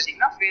ஸ்ட்ராட்டஜின்னு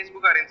வந்துட்டீங்கன்னா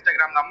ஃபேஸ்புக் ஆர்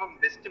இன்ஸ்டாகிராம் நம்ம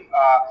பெஸ்ட்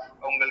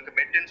உங்களுக்கு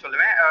பெட்டுன்னு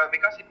சொல்லுவேன்.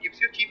 Because it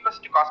gives you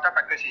cheapest cost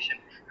of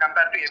acquisition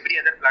compare to every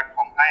other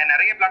platform.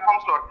 நிறைய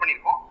பிளாட்ஃபார்ம்ஸ்ல ஒர்க்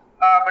பண்ணியிருக்கோம்.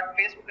 பட்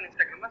ஃபேஸ்புக் அண்ட்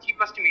இன்ஸ்டாகிராம் தான்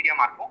சீப்பஸ்ட்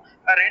மீடியமா இருக்கும்.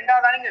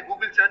 ரெண்டாவதா நீங்க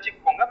கூகுள் சர்ச்சுக்கு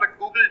போங்க, பட்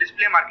கூகுள்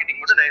டிஸ்பிளே மார்க்கெட்டிங்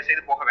மட்டும் தயவு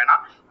செய்து போக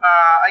வேணாம்.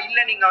 இல்ல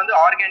நீங்க வந்து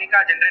ஆர்கானிக்கா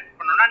ஜென்ரேட்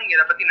பண்ணணும்னா நீங்க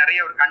இதை பத்தி நிறைய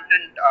ஒரு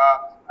கண்டென்ட்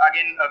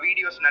அகைன்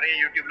வீடியோஸ் நிறைய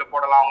யூடியூப்ல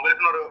போடலாம்.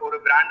 உங்களுக்குன்னு ஒரு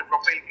பிராண்ட்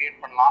ப்ரொஃபைல்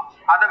கிரியேட் பண்ணலாம்.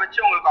 அதை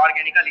வச்சு உங்களுக்கு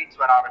ஆர்கானிக்கா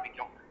லீட்ஸ் வர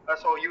ஆரம்பிக்கும்.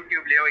 ஸோ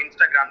யூடியூப்லயோ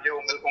இன்ஸ்டாகிராம்லயோ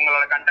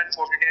உங்களோட கண்டென்ட்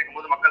போட்டுட்டே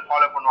இருக்கும்போது மக்கள்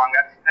ஃபாலோ பண்ணுவாங்க.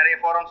 நிறைய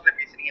ஃபோரம்ஸ்ல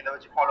பேசுறீங்க, இதை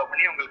வச்சு ஃபாலோ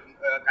பண்ணி உங்களுக்கு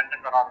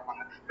கண்டென்ட் வர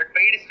ஆரம்பிப்பாங்க. But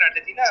paid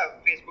ஸ்ட்ராட்டஜில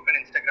Facebook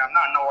and Instagram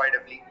தான்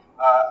அன்அவாய்டபிளி.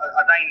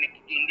 அதான் இன்னைக்கு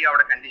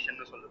இந்தியாவோட கண்டிஷன்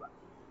சொல்லுவேன்.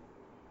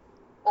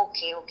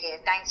 Okay okay,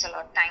 thanks a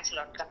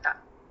lot Kanda.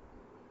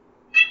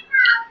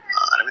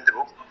 Aravind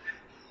bro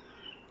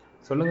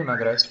சொல்லுங்க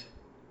நாகராஜ்.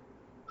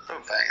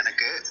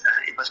 எனக்கு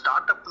இப்ப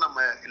ஸ்டார்ட் அப்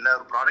நம்ம இல்ல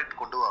ஒரு ப்ராடக்ட்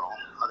கொண்டு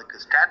வரோம், அதுக்கு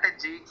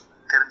ஸ்ட்ராட்டஜி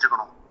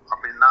தெரிஞ்சுக்கணும்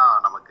அப்படின்னா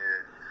நமக்கு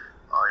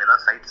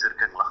ஏதாவது சைட்ஸ்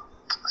இருக்குங்களா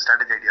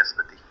ஸ்ட்ராட்டஜி ஐடியாஸ்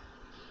பத்தி?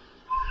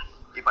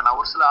 இப்ப நான்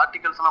ஒரு சில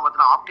ஆர்டிகல்ஸ் எல்லாம்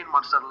பார்த்தீங்கன்னா ஆப்டின்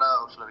மாஸ்டர்ல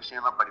ஒரு சில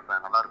விஷயம்லாம்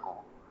படிப்பேன், நல்லா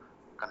இருக்கும்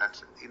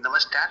கண்டென்ட்ஸ். இந்த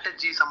மாதிரி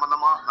ஸ்ட்ராட்டஜி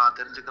சம்பந்தமா நான்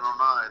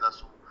தெரிஞ்சுக்கணும்னா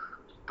ஏதாச்சும்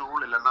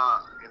டூல் இல்லைன்னா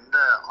எந்த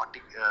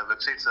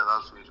வெப்சைட்ஸ்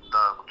ஏதாவது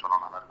இருந்தா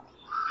கொஞ்சம் நல்லா இருக்கும்.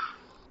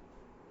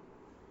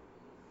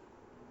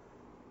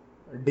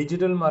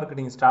 டிஜிட்டல்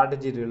மார்க்கெட்டிங்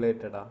ஸ்ட்ராட்டஜி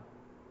ரிலேட்டடா?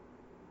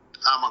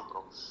 ஆமாங்க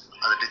ப்ரோ,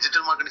 அது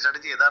டிஜிட்டல் மார்க்கெட்டிங்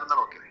ஸ்ட்ராட்டஜி எதா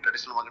இருந்தாலும் ஓகே,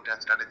 ட்ரெடிஷனல்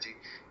மார்க்கெட்டிங் ஸ்ட்ராட்டஜி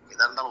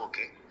எதா இருந்தாலும்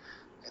ஓகே.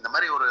 இந்த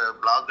மாதிரி ஒரு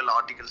பிளாக்ல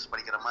ஆர்டிகல்ஸ்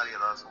படிக்கிற மாதிரி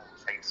ஏதாவது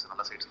சைட்ஸ்,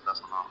 நல்ல சைட்ஸ் இருந்தா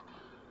சொன்னா.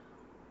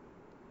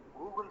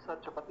 கூகுள்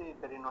சர்ச்சை பத்தி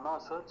தெரியணும்னா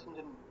சர்ச்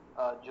இன்ஜின்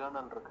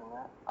ஜேர்னல் இருக்குங்க,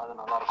 அது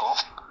நல்லா இருக்கும்.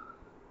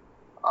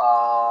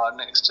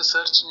 நெக்ஸ்ட்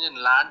சர்ச்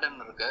இன்ஜின் லேண்டன்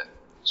இருக்கு,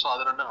 ஸோ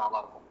அது ரெண்டும்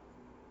நல்லா இருக்கும்.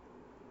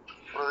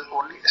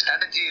 ஒன்லி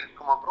ஸ்ட்ராட்டஜி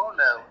இருக்குமா ப்ரோ,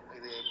 இல்ல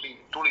இது எப்படி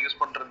டூல் யூஸ்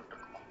பண்றது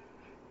இருக்குமா?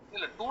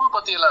 இல்ல டூல்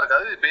பத்தி எல்லாம்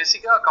இருக்காது, இது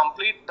பேசிக்கா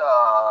கம்ப்ளீட்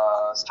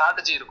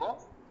ஸ்ட்ராட்டஜி இருக்கும்,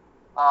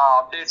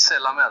 அப்டேட்ஸ்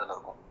எல்லாமே அதுல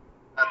இருக்கும்.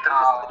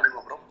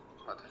 ப்ரோ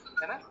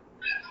என்ன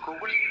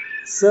Google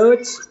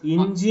search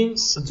engine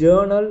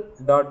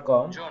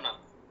ஜேர்னல்.com.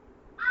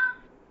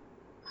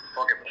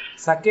 Okay bro.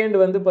 Second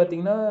வந்து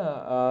பாத்தீங்கன்னா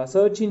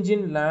சர்ச்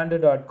இன்ஜின்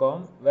லேண்ட்.com.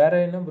 வேற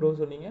என்ன ப்ரோ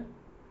சொன்னீங்க?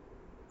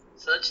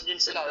 சர்ச்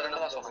இன்ஜின்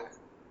சென்டர் தான் சொல்றேன்.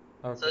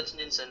 Search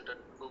engine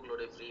centre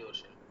கூகுளோட free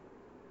version.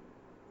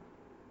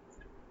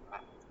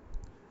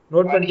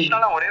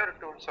 அடிஷனலா ஒரே ஒரு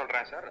டூல்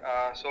சொல்றேன் சார்.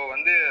 ஸோ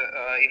வந்து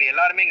இது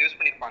எல்லாருமே யூஸ்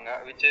பண்ணிருப்பாங்க,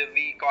 which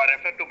we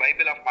refer to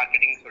Bible of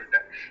Marketing சொல்லிட்டு.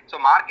 So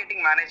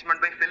marketing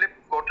management by Philip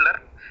Kotler,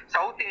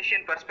 south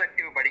Asian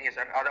perspective படிங்க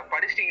சார். அதை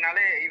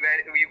படிச்சிட்டிங்கனாலே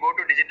you go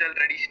to digital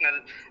traditional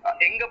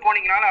எங்க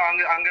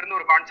போனீங்கனாலும் அங்கிருந்து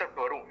ஒரு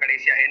கான்செப்ட் வரும்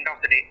கடைசியா end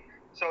of the day.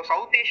 So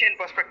south Asian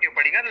perspective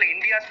படிங்க, அதுல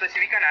இந்தியா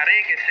ஸ்பெசிஃபிக்கா நிறைய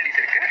கேஸ்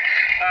ஸ்டடிஸ் இருக்கு.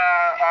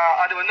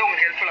 அது வந்து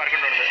உங்களுக்கு ஹெல்ப்ஃபுல்லா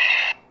இருக்குன்னு.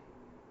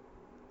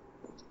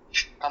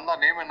 கந்தா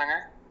நேம் என்னங்க?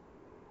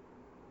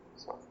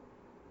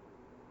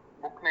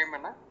 புக் நேம்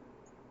என்ன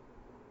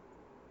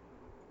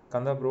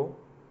கந்தா bro?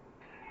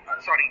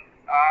 Sorry,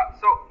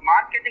 so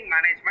marketing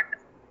management,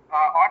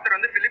 author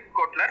வந்து பிலிப்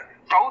கோட்லர்,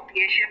 சவுத்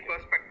ஏஷியன்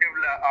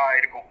பெர்ஸ்பெக்டிவ்ல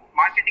இருக்கும்.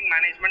 Marketing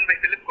management by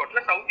Philip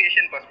Kotler, south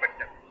Asian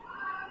perspective.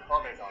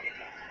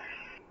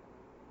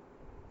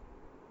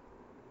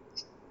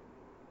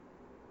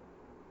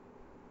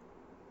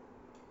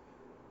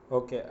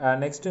 Okay,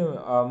 next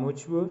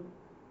முச்பூர்.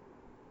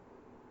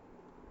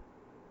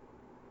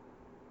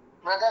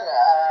 Brother,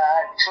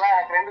 ஆக்சுவலாக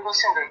எனக்கு 2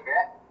 கொஸ்டின் இருக்கு.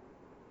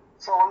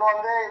 ஸோ ஒன்று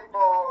வந்து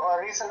இப்போ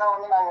ரீசெண்டாக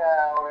வந்து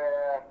நாங்கள்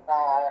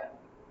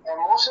ஒரு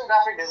மோஷன்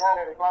கிராஃபிக்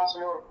டிசைன் எடுக்கலாம்னு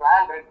சொல்லி ஒரு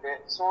பிளான் இருக்கு.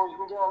 ஸோ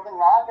இங்கே வந்து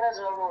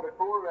நாகராஜ் வந்து ஒரு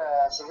டூல்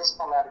சஜஸ்ட்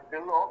பண்ணாரு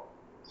கிரில்லோ.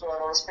 ஸோ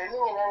அதோட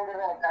ஸ்பெல்லிங்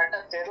என்னங்கிறது எனக்கு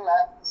கரெக்டாக தெரியல.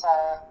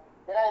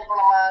 ஏன்னா இப்போ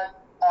நம்ம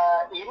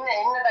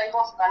என்ன டைப்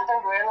ஆஃப்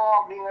கண்டென்ட் வேணும்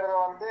அப்படிங்கறத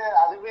வந்து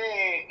அதுவே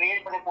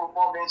கிரியேட் பண்ணி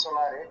கொடுப்போம் அப்படின்னு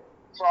சொன்னாரு.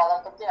 ஸோ அதை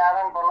பத்தி ஆட்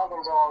ஆன் பண்ணா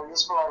கொஞ்சம்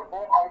யூஸ்ஃபுல்லா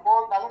இருக்கும்.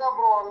 அதுபோல் கந்தா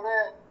ப்ரோ வந்து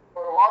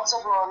ஒரு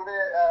வாட்ஸ்அப்ல வந்து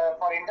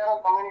ஃபார்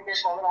இன்டர்னல்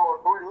கம்யூனிகேஷன் வந்து நம்ம ஒரு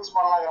டூல் யூஸ்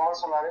பண்ணலாங்கிற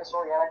மாதிரி சொன்னாரு. ஸோ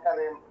எனக்கு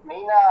அது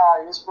மெயினா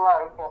யூஸ்ஃபுல்லா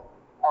இருக்கும்.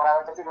 அவர்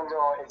அதை பத்தி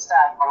கொஞ்சம் எக்ஸ்ட்ரா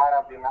ஆட் பண்ணாரு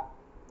அப்படின்னா.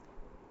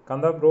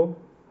 கந்தா ப்ரோ.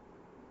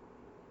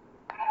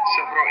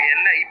 ஸோ ப்ரோ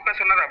என்ன இப்போ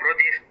சொன்னதா ப்ரோ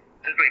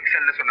JSON to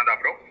எக்ஸல்னு சொன்னதா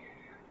ப்ரோ?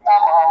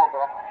 ஆமா ஆமா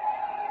ப்ரோ.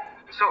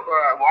 ஸோ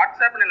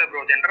வாட்ஸ்அப்னு இல்லை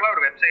ப்ரோ, ஜென்ரலாக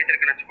ஒரு வெப்சைட்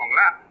இருக்குன்னு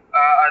வச்சுக்கோங்களேன்.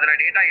 அதில்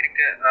டேட்டா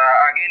இருக்கு.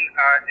 அகெயின்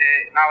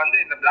நான் வந்து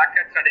இந்த பிளாக்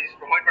ஹேட் ஸ்ட்ராட்டஜிஸ்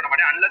ப்ரொமோட் பண்ண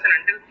மாட்டேன் அன்லஸ் அண்ட்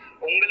அன்டில்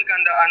உங்களுக்கு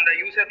அந்த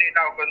யூசர்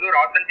டேட்டாவுக்கு வந்து ஒரு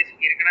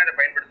ஆத்தென்டிசிட்டி இருக்குன்னா அதை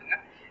பயன்படுத்துங்க.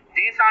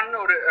 ஜேசான்னு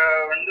ஒரு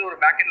வந்து ஒரு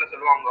பேக்கெட்ல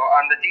சொல்லுவாங்க.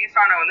 அந்த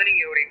ஜேசானை வந்து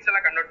நீங்க ஒரு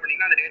எக்ஸலா கன்வெர்ட்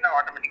பண்ணீங்கன்னா அந்த டேட்டா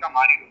ஆட்டோமேட்டிக்கா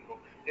மாறிடும் ப்ரோ.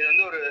 இது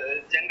வந்து ஒரு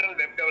ஜென்ரல்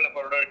வெப்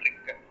டெவலப்பரோட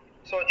ட்ரிக்.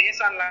 ஸோ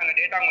ஜேசான்ல அங்கே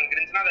டேட்டா உங்களுக்கு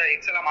இருந்துச்சுன்னா அதை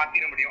எக்ஸலா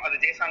மாத்திர முடியும். அது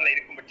ஜேசான்ல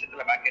இருக்கும்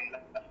பட்சத்துல பேக்கெட்ல.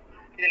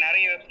 இது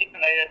நிறைய வெப்சைட்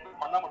நிறைய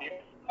பண்ண முடியும்.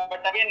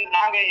 பட் அகைன்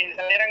நாங்க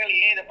சில நேரங்கள்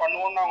ஏன் இதை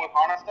பண்ணுவோம்னு அவங்க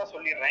ஹானஸ்டா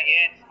சொல்லிடுறேன்.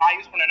 ஏன் நான்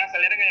யூஸ் பண்ணேன்னா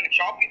சில நேரங்கள் எனக்கு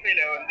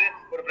ஷாப்பிஃபைல வந்து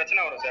ஒரு பிரச்சனை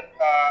வரும் சார்.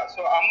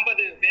 ஸோ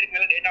 50 பேருக்கு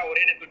மேல டேட்டா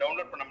ஒரே எனக்கு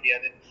டவுன்லோட் பண்ண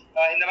முடியாது.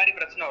 இந்த மாதிரி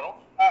பிரச்சனை வரும்.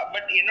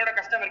 பட் என்னோட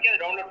கஸ்டமருக்கு அதை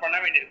டவுன்லோட் பண்ண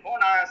வேண்டியிருக்கும்.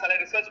 நான் சில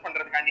ரிசர்ச்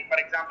பண்றதுக்காண்டி,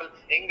 ஃபார் எக்ஸாம்பிள்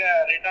எங்க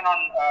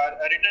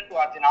ரிட்டர்ன் டு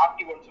ஆர்ஜின்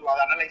ஆர்டிஓன்னு சொல்லுவோம்,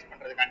 அதை அனலைஸ்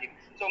பண்றதுக்காண்டி.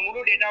 ஸோ முழு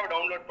டேட்டாவை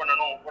டவுன்லோட்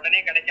பண்ணணும்,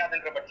 உடனே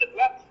கிடைக்காதுன்ற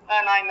பட்சத்துல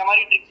நான் இந்த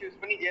மாதிரி ட்ரிக்ஸ் யூஸ்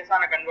பண்ணி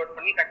ஜேசானை கன்வெர்ட்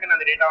பண்ணி டக்குன்னு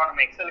அந்த டேட்டாவை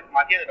நம்ம எக்ஸலுக்கு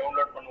மாற்றி அதை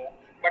டவுன்லோட் பண்ணுவோம்.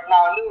 பட்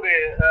நான் வந்து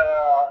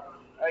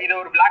இது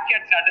ஒரு பிளாக்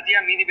ஹேட் ஸ்ட்ராட்டஜியா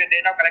மீதி பேர்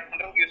டேட்டா கலெக்ட்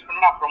பண்றதுக்கு யூஸ்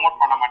பண்ண நான் ப்ரோமோட்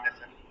பண்ண மாட்டேன்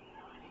சார்.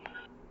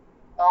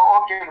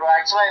 Okay bro.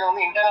 ஆக்சுவலா இது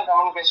வந்து இன்டர்னல்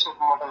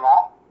கம்யூனிகேஷனுக்கு மட்டும்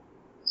தான்.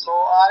 ஸோ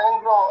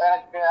அரவிந்த் ப்ரோ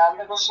எனக்கு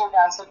அந்த கொஸ்டினுக்கு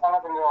ஆன்சர் பண்ண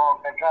கொஞ்சம்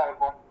பெட்டரா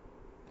இருக்கும்.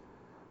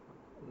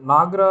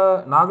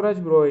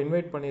 நாகராஜ் ப்ரோ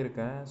இன்வைட்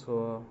பண்ணியிருக்கேன். So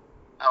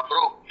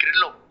bro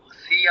கிரில்லோ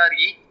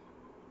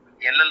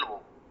CRELLO.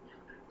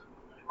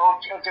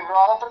 Okay okay bro.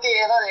 அதை பத்தி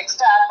ஏதாவது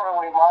எக்ஸ்ட்ரா ஆட் பண்ண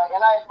முடியுமா?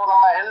 ஏன்னா இப்போ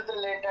நம்ம health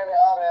related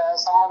R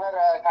some other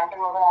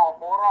content வந்து நம்ம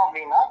போடுறோம்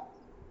அப்படின்னா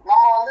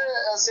நம்ம வந்து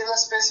சில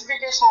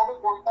ஸ்பெசிஃபிகேஷன் வந்து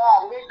கொடுத்தா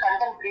அதுவே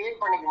கண்டென்ட்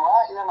கிரியேட் பண்ணிக்குமா,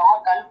 இல்லை நம்ம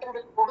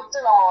கண்டென்ட் கொடுத்து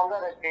நம்ம வந்து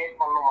அதை கிரியேட்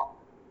பண்ணுமா?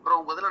 ப்ரோ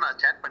முதல்ல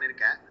நான் சேட்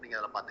பண்ணியிருக்கேன், நீங்க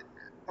அதில்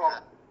பார்த்துக்கங்க.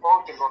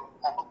 Okay bro.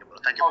 Okay bro,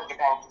 thank you. Okay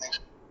thanks.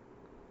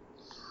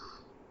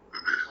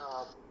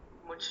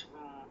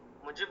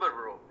 Mujibur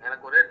bro,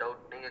 எனக்கு ஒரே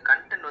டவுட். நீங்க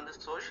கண்டென்ட் வந்து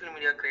சோஷியல்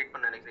மீடியா கிரியேட்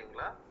பண்ண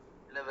நினைக்கிறீங்களா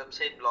இல்ல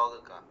வெப்சைட்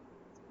பிளாகுக்கா?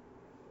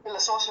 இல்ல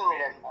சோஷியல்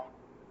மீடியா.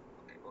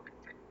 Okay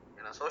okay.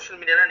 ஏன்னா சோஷியல்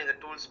மீடியானா நீங்க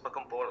டூல்ஸ்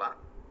பக்கம் போகலாம்.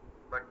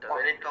 But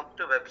when it comes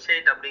to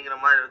website அப்படிங்கிற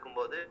மாதிரி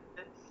இருக்கும்போது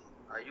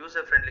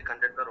யூசர் ஃப்ரெண்ட்லி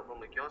கண்டென்ட் தான் ரொம்ப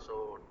முக்கியம். ஸோ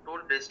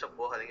டூல் பேஸ்டா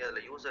போகாதீங்க,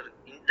 அதுல யூசர்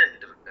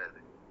இன்டென்ட் இருக்காது.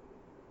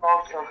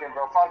 Okay okay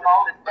bro. For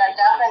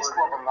campaigns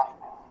மட்டும்தான்.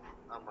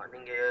 ஆமா,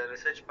 நீங்க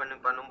ரிசர்ச்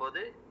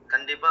பண்ணும்போது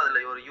கண்டிப்பா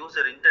அதுல ஒரு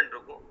யூசர் இன்டென்ட்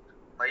இருக்கும்,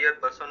 பையர்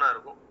பர்சனா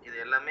இருக்கும். இது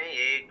எல்லாமே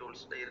ஏஐ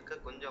டூல்ஸ்ல இருக்க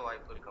கொஞ்சம்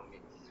வாய்ப்புகள் கம்மி.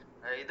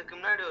 இதுக்கு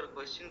முன்னாடி ஒரு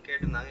கொஸ்டின்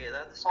கேட்டிருந்தாங்க,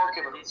 ஏதாவது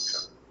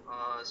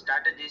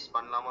ஸ்ட்ராட்டஜிஸ்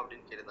பண்ணலாமா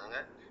அப்படின்னு கேட்டிருந்தாங்க.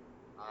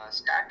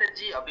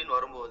 ஸ்ட்ராட்டஜி அப்படின்னு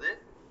வரும்போது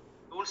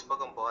டூல்ஸ்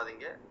பக்கம்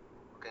போகாதீங்க,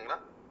 ஓகேங்களா?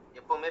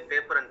 எப்பவுமே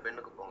பேப்பர் அண்ட்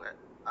பென்னுக்கு போங்க.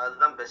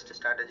 அதுதான் பெஸ்ட்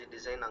ஸ்ட்ராட்டஜி.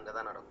 டிசைன்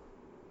அங்கதான் நடக்கும்.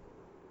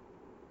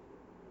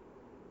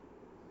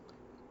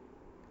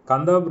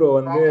 கந்தா ப்ரோ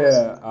வந்து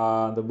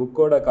அந்த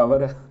புக்கோட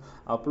கவரை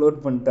அப்லோட்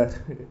பண்ணிட்டாரு.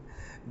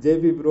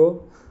 ஜேபி ப்ரோ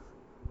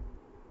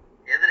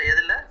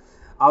எதுல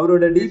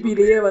அவரோட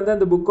டிபிலேயே வந்து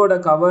அந்த புக்கோட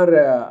கவர்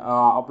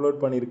அப்லோட்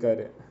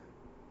பண்ணியிருக்காரு.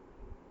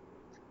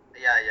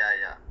 யா யா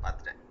யா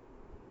பார்த்துட்டேன்.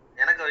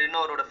 எனக்கு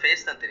இன்னொருவரோட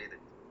ஃபேஸ் தான் தெரியுது.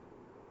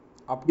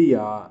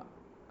 அப்படியா?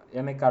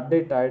 எனக்கு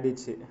அப்டேட்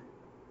ஆயிடுச்சு.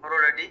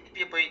 அவரோட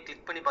டிபியை போய்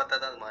கிளிக் பண்ணி பார்த்தா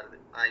தான் அது மாறுது.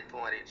 இப்போ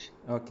மாறிடுச்சு.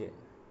 ஓகே.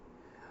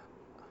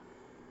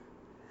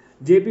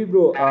 ஜேபி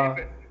ப்ரோ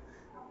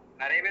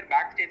நிறைய பேர்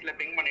பேக் ஸ்டேஜ்ல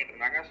பிங் பண்ணிட்டு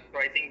இருந்தாங்க. So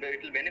I think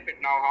it will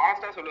benefit. நான்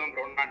ஹானஸ்டா சொல்லுவேன்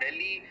ப்ரோ, நான்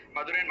டெல்லி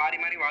மதுரை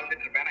மாறி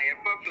வாழ்ந்துட்டு இருப்பேன். நான்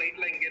எப்போ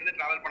ஃபிளைட்ல இங்க இருந்து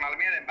டிராவல்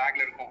பண்ணாலுமே அது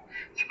பேக்ல இருக்கும்.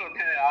 ஸோ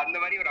அந்த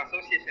மாதிரி ஒரு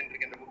அசோசியேஷன்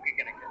இருக்கு இந்த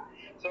புக்கு எனக்கு.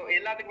 ஸோ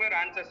எல்லாத்துக்குமே ஒரு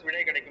ஆன்சர்ஸ்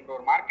விடை கிடைக்கும் ப்ரோ.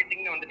 ஒரு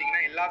மார்க்கெட்டிங்னு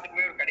வந்துட்டீங்கன்னா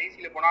எல்லாத்துக்குமே ஒரு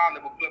கடைசியில போனா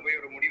அந்த புக்ல போய்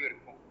ஒரு முடிவு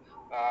இருக்கும்.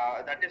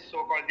 தட் இஸ்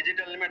சோ கால்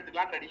டிஜிட்டல்னு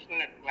எடுத்துக்கலாம்,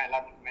 ட்ரெடிஷனல் எடுத்துக்கலாம்,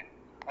 எல்லாத்துக்குமே.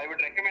 I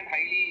would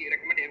highly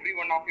recommend every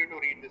one of you to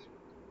read this.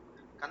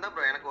 Kanda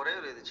bro, எனக்கு ஒரே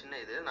ஒரு இது சின்ன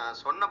இது, நான்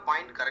சொன்ன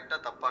பாயிண்ட் கரெக்டா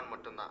தப்பான்னு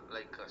மட்டும்தான்.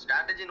 லைக்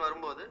ஸ்ட்ராட்டஜின்னு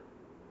வரும்போது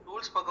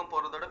டூல்ஸ் பக்கம்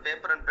போறதோட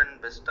பேப்பர் அண்ட் பென்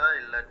பெஸ்டா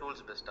இல்ல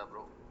டூல்ஸ் பெஸ்டா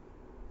ப்ரோ?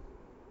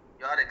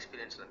 யார்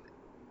எக்ஸ்பீரியன்ஸ்ல இருந்து?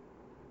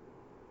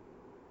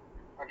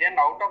 Again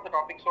out of the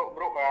topic. So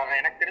bro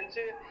எனக்கு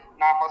தெரிஞ்சு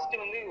நான் ஃபர்ஸ்ட்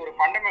வந்து ஒரு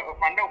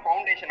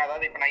ஃபவுண்டேஷன்,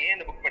 அதாவது இப்போ நான் ஏன்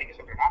இந்த புக் படிக்க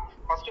சொல்றேன்னா,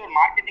 ஃபர்ஸ்ட் ஒரு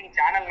மார்க்கெட்டிங்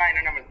சேனல்னா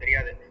என்னன்னு நம்மளுக்கு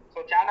தெரியாது. ஸோ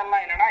சேனல்னா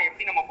என்னன்னா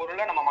எப்படி நம்ம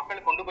பொருளை நம்ம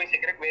மக்களுக்கு கொண்டு போய்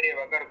சேர்க்கறதுக்கு நிறைய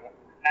வகை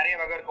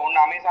இருக்கும். ஒன்று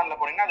அமேசான்ல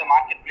போனீங்கன்னா அது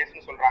மார்க்கெட்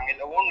பிளேஸ்னு சொல்றாங்க,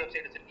 இல்லை ஓன்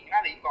வெப்சைட்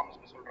வச்சிருக்கீங்கன்னா அது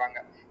இ-காமர்ஸ்னு சொல்றாங்க.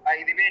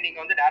 இதுவே நீங்க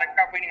வந்து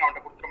டைரக்டா போய் நீங்க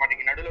அவன்கிட்ட கொடுத்துட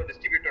மாட்டீங்க, நடுவில் ஒரு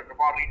டிஸ்ட்ரிபியூட்டர்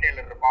இருப்பான்,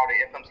 ரீட்டைலர் இருப்பான், ஒரு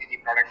FMCG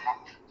ப்ராடக்ட் தான்.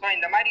 ஸோ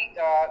இந்த மாதிரி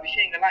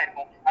விஷயங்கள்லாம்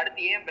இருக்கும்.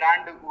 அடுத்து ஏன்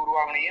பிராண்டு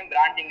உருவாகணும், ஏன்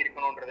பிராண்டிங்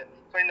இருக்கணும்ன்றது.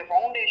 ஸோ இந்த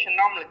ஃபவுண்டேஷன்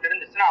தான் நம்மளுக்கு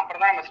தெரிஞ்சிச்சுன்னா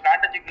அப்புறம் தான் நம்ம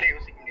ஸ்ட்ராட்டஜிக்குள்ளே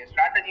யோசிக்க முடியும்.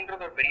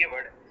 ஸ்ட்ராட்டஜின்றது ஒரு பெரிய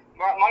வேர்டு.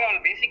 முதல்ல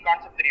பேசிக்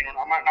கான்செப்ட் தெரியணும்.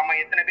 நம்ம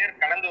எத்தனை பேர்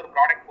கலந்து ஒரு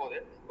ப்ராடக்ட் போகுது,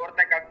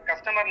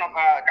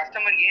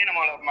 கஸ்டமர் ஏன்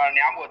நம்ம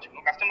ஞாபகம்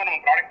வச்சுக்கணும். கஸ்டமர்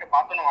நம்ம ப்ராடக்ட்டை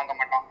பார்த்தோன்னு வாங்க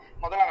மாட்டான்,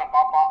 முதல்ல அவன்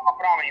பார்ப்பான்,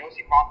 அப்புறம் அவன்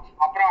யோசிப்பான்,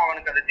 அப்புறம்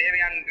அவனுக்கு அது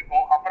தேவையானது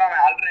இருக்கும், அப்புறம்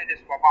அவன்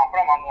ஆல்டர்னேட்டிவ்ஸ் பார்ப்பான்,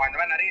 அப்புறம் வாங்குவான். இந்த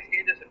மாதிரி நிறைய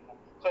ஸ்டேஜஸ் இருக்கும்.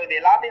 ஸோ இது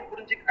எல்லாத்தையும்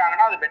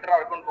புரிஞ்சுக்கிட்டாங்கன்னா அது பெட்டரா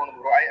இருக்கும்னு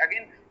தோணுது bro.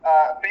 Again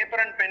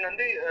paper and pen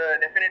வந்து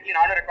டெஃபினெட்லி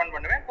நானும் ரெக்கமெண்ட்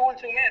பண்ணுவேன்.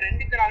 டூல்ஸுமே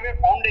ரெண்டுக்குனாலுமே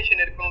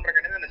ஃபவுண்டேஷன் இருக்கணுன்ற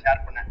கண்டிப்பாக நான்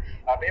ஷேர் பண்ணேன்.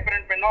 பேப்பர்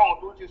அண்ட் பென்னும் அவங்க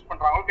டூல்ஸ் யூஸ்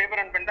பண்றாங்க,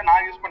 பேப்பர் அண்ட் பென் தான்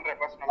நான் யூஸ் பண்றேன்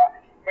பர்சனலா.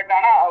 பட்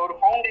ஆனா ஒரு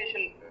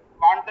ஃபவுண்டேஷன்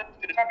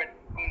கான்செப்ட் இருக்கா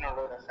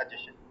better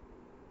suggestion.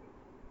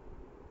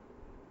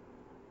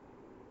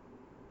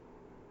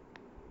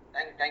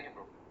 Thank you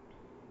bro.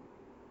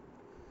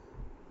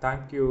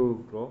 Thank you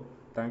bro,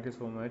 thank you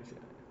so much.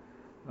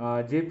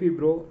 JP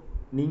bro,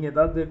 நீங்கள்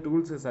ஏதாவது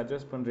டூல்ஸு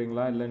சஜஸ்ட்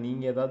பண்ணுறீங்களா? இல்லை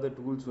நீங்கள் ஏதாவது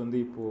டூல்ஸ் வந்து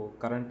இப்போது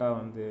கரண்ட்டாக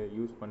வந்து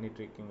யூஸ்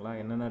பண்ணிகிட்ருக்கீங்களா?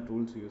 என்னென்ன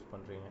டூல்ஸ் யூஸ்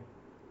பண்ணுறீங்க?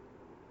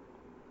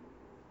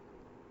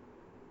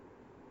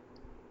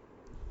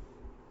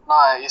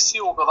 நான்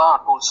எஸ்சிஓக்கு தான்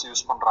டூல்ஸ்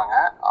யூஸ் பண்ணுறாங்க.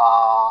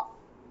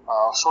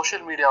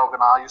 சோஷியல்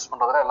மீடியாவுக்கு நான் யூஸ்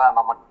பண்ணுறதுல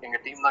எல்லாம்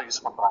எங்கள் டீம் தான்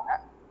யூஸ் பண்ணுறாங்க.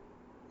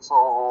 ஸோ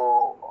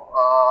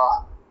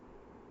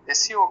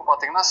எஸ்சிஓக்கு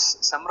பார்த்தீங்கன்னா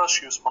செம்ரஷ்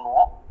யூஸ்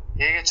பண்ணுவோம்,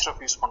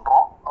 ஏஹெச்எஃப் யூஸ்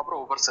பண்ணுறோம்,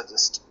 அப்புறம் உபர்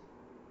சஜஸ்ட்.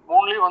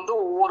 மூணுலேயும் வந்து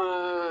ஒவ்வொரு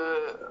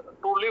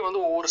டூல்லையும்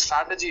வந்து ஒவ்வொரு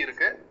ஸ்ட்ராட்டஜி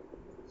இருக்குது.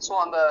 ஸோ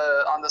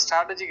அந்த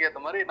ஸ்ட்ராட்டஜிக்கு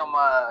ஏற்ற மாதிரி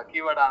நம்ம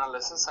keyword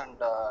analysis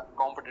and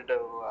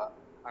competitive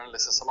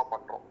analysis எல்லாம்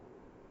பண்ணுறோம்.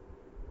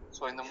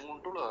 ஸோ இந்த 3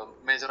 டூல்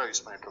மேஜராக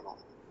யூஸ் பண்ணிட்டு இருக்கோம்.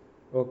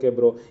 ஓகே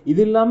ப்ரோ,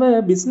 இது இல்லாமல்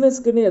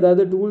பிஸ்னஸ்க்குன்னு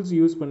ஏதாவது டூல்ஸ்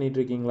யூஸ்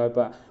பண்ணிகிட்ருக்கீங்களா?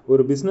 இப்போ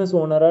ஒரு பிஸ்னஸ்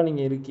ஓனராக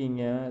நீங்கள்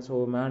இருக்கீங்க, ஸோ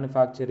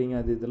மேனுஃபேக்சரிங்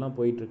அது இதெல்லாம்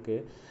போயிட்டுருக்கு,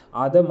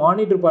 அதை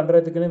மானிட்டர்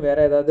பண்ணுறதுக்குன்னு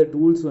வேறு ஏதாவது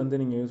டூல்ஸ் வந்து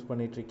நீங்கள் யூஸ்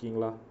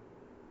பண்ணிகிட்ருக்கீங்களா?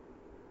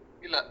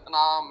 இல்லை,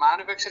 நான்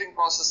மேனுஃபேக்சரிங்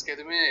ப்ராசஸ்க்கு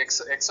எதுவுமே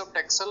எக்ஸப்ட்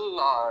எக்ஸல்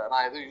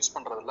நான் எதுவும் யூஸ்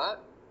பண்ணுறதில்ல.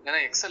 ஏன்னா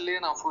எக்ஸல்லேயே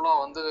நான்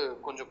ஃபுல்லாக வந்து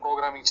கொஞ்சம்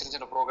ப்ரோக்ராமிங், சின்ன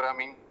சின்ன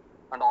ப்ரோக்ராமிங்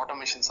அண்ட்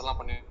ஆட்டோமேஷன்ஸ் எல்லாம்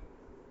பண்ணி.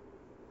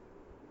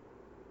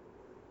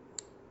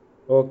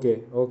 Okay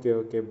okay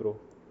okay bro,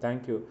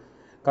 thank you.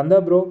 கந்தா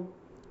ப்ரோ?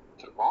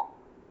 இருக்கோம்,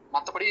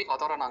 மற்றபடி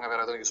அதோட நாங்கள்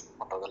வேறு எதுவும் யூஸ்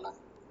பண்ணுறதில்ல.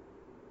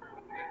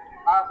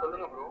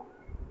 சொல்லுங்க ப்ரோ.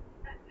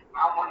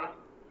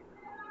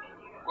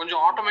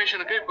 கொஞ்சம்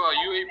ஆட்டோமேஷனுக்கு இப்போ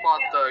யூஐ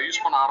பாத்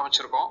யூஸ் பண்ண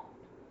ஆரம்பிச்சிருக்கோம்,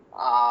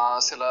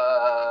 சில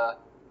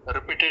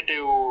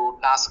ரிப்பிட்டேட்டிவ்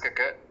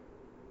டாஸ்க்கு.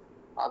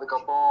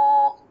 அதுக்கப்புறம்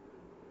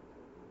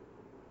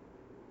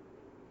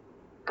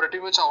pretty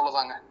much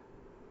அவ்வளோதாங்க.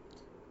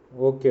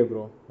 Okay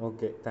bro,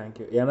 okay,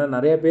 thank you. ஏன்னா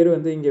நிறைய பேர்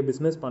வந்து இங்கே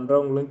பிஸ்னஸ்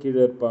பண்ணுறவங்களும்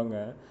கீழே இருப்பாங்க.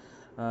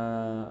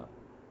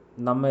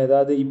 நம்ம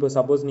ஏதாவது இப்போ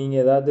சப்போஸ்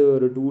நீங்கள் ஏதாவது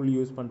ஒரு டூல்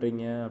யூஸ்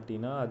பண்ணுறீங்க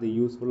அப்படின்னா அது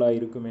யூஸ்ஃபுல்லாக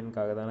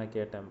இருக்குமேனுக்காக தான் நான்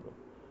கேட்டேன் bro.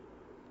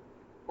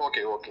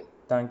 Okay okay,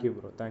 thank you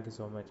bro, thank you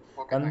so much.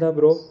 கந்தா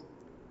ப்ரோ?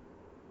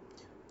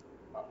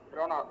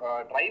 ப்ரோ நான்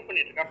ட்ரை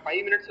பண்ணிட்டு இருக்கேன், 5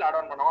 மினிட்ஸ்ல ஆட்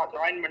ஆன் பண்ணவா?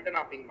 ஜாயின் பண்ணிட்டு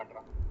நான் பிங்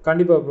பண்றேன்.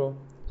 கண்டிப்பா ப்ரோ,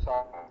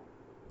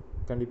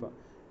 கண்டிப்பா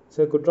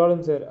சார்.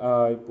 குற்றாலம் சார்,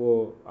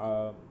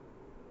 இப்போது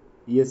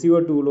எஸ்இஓ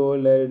டூலோ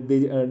இல்லை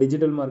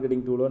டிஜிட்டல்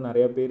மார்க்கெட்டிங் டூலோ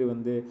நிறைய பேர்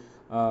வந்து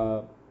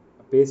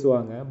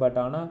பேசுவாங்க. பட்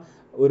ஆனால்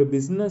ஒரு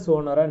பிஸ்னஸ்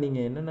ஓனராக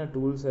நீங்கள் என்னென்ன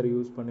டூல்ஸ் சார்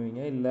யூஸ்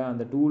பண்ணுவீங்க? இல்லை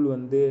அந்த டூல்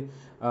வந்து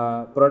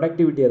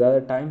ப்ரொடக்டிவிட்டி ஏதாவது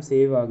டைம்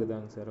சேவ்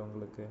ஆகுதாங்க சார்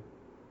உங்களுக்கு?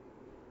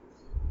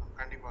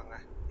 கண்டிப்பாங்க.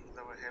 இந்த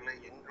வகையில்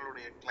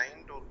எங்களுடைய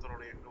கிளைண்ட்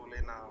ஒருத்தருடைய டூலே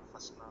நான்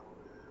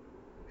ஒரு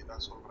இதாக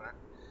சொல்கிறேன்.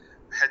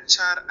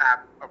 ஹெச்ஆர்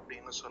ஆப்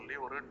அப்படின்னு சொல்லி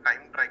ஒரு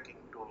டைம்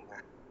ட்ராக்கிங் டூலுங்க.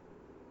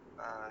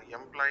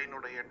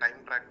 எம்ப்ளாயினுடைய டைம்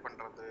ட்ராக்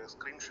பண்ணுறது,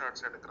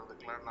 ஸ்க்ரீன்ஷாட்ஸ்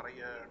எடுக்கிறதுக்கெலாம்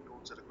நிறைய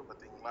டூல்ஸ் இருக்குது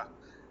பார்த்தீங்களா.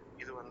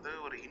 இது வந்து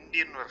ஒரு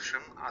இந்தியன்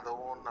வெர்ஷன்,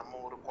 அதுவும் நம்ம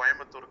ஒரு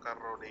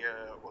கோயம்புத்தூர்காரருடைய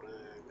ஒரு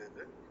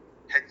இது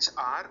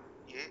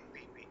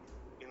HRAPP.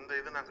 இந்த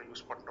இது நாங்கள்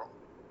யூஸ் பண்ணுறோம்,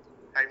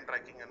 டைம்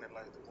ட்ராக்கிங் அண்ட்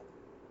எல்லா இதுக்கும்.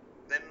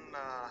 தென்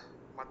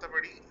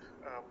மற்றபடி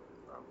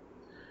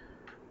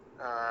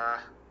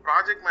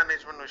ப்ராஜெக்ட்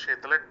மேனேஜ்மெண்ட்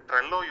விஷயத்தில்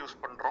ட்ரெல்லோ யூஸ்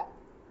பண்ணுறோம்.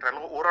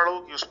 ட்ரெல்லோ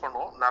ஓரளவுக்கு யூஸ்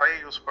பண்ணுவோம், நிறைய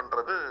யூஸ்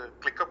பண்ணுறது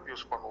கிளிக்கப்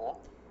யூஸ் பண்ணுவோம்.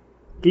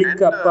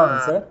 கிளிக் அப்பாங்க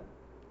சார்?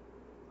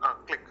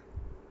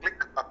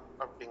 கிளிக் அப்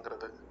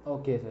அப்படிங்கிறது.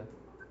 Okay sir.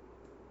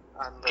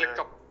 அந்த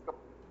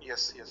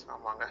எஸ்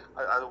ஆமாங்க,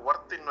 அது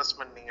ஒர்த்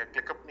இன்வெஸ்ட்மெண்ட். நீங்கள்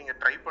கிளிக்கப் நீங்கள்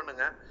ட்ரை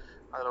பண்ணுங்க.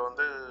 அதில்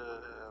வந்து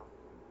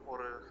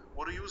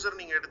ஒரு யூசர்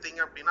நீங்கள் எடுத்தீங்க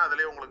அப்படின்னா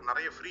அதிலே உங்களுக்கு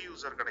நிறைய ஃப்ரீ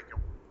யூசர்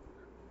கிடைக்கும்.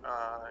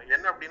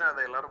 என்ன அப்படின்னா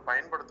அதை எல்லாரும்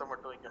பயன்படுத்த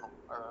மட்டும் வைக்கணும்.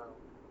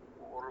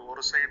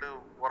 ஒரு சைடு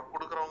ஒர்க்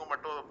கொடுக்குறவங்க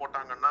மட்டும் அதை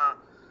போட்டாங்கன்னா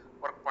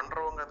ஒர்க்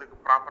பண்ணுறவங்க அதுக்கு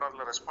ப்ராப்பராக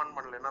அதில் ரெஸ்பாண்ட்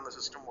பண்ணலைன்னா அந்த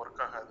சிஸ்டம்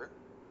ஒர்க் ஆகாது.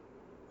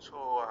 ஸோ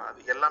அது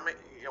எல்லாமே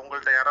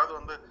உங்கள்கிட்ட யாராவது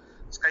வந்து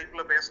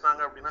ஸ்கைப்பில்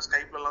பேசினாங்க அப்படின்னா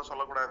ஸ்கைப்லலாம்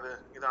சொல்லக்கூடாது,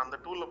 இது அந்த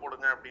டூலில்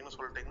போடுங்க அப்படின்னு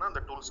சொல்லிட்டிங்கன்னா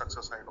அந்த டூல்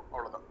சக்ஸஸ் ஆகிடும்,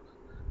 அவ்வளோதான்.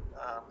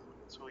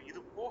 ஸோ இது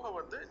போக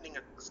வந்து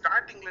நீங்கள்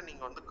ஸ்டார்டிங்கில்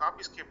நீங்கள் வந்து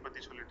காபிஸ்கேப் பற்றி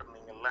சொல்லிட்டு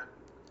இருந்தீங்கல்ல,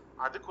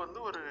 அதுக்கு வந்து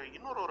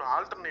இன்னொரு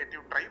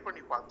ஆல்டர்னேட்டிவ் ட்ரை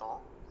பண்ணி பார்த்தோம்.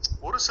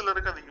 ஒரு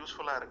சிலருக்கு அது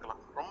யூஸ்ஃபுல்லாக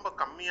இருக்கலாம். ரொம்ப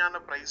கம்மியான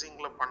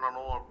ப்ரைஸிங்கில்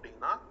பண்ணணும்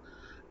அப்படின்னா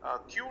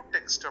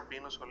QText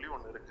அப்படின்னு சொல்லி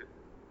ஒன்று இருக்குது.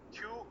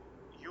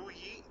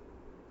 QUEText.com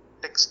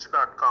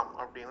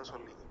அப்படின்னு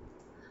சொல்லி.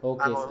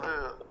 நாங்கள் வந்து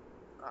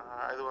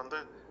இது வந்து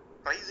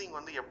ப்ரைஸிங்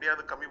வந்து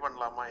எப்படியாவது கம்மி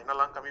பண்ணலாமா,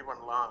 என்னெல்லாம் கம்மி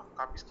பண்ணலாம்,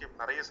 காபிஸ்கேப்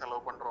நிறைய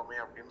செலவு பண்ணுறோமே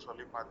அப்படின்னு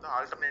சொல்லி பார்த்து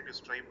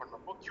ஆல்டர்னேட்டிவ்ஸ் ட்ரை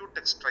பண்ணப்போ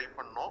QText ட்ரை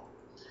பண்ணோம்.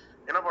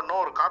 என்ன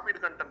பண்ணோம், ஒரு காப்பீடு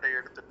கண்டென்ட்டை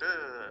எடுத்துட்டு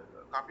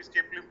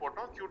காபிஸ்கேப்லேயும்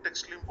போட்டோம்,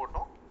 QTextலையும்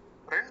போட்டோம்.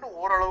 ரெண்டும்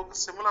ஓரளவுக்கு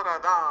சிமிலராக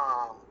தான்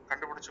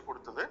கண்டுபிடிச்சு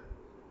கொடுத்தது.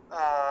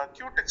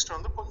 QText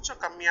வந்து கொஞ்சம்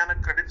கம்மியான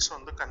கிரெடிட்ஸ்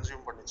வந்து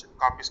கன்சியூம் பண்ணிச்சு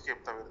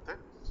காபிஸ்கேப் தவிர்த்து.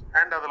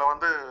 அண்ட் அதில்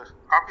வந்து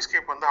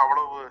காபிஸ்கேப் வந்து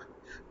அவ்வளவு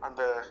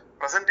அந்த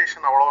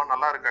ப்ரெசன்டேஷன் அவ்வளோவா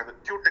நல்லா இருக்காது.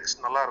 கியூ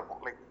டெக்ஸ்ட் நல்லா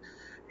இருக்கும். லைக்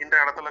இந்த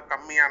இடத்துல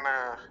கம்மியான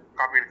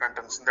காப்பீடு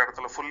கண்டென்ட்ஸ், இந்த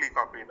இடத்துல ஃபுல்லி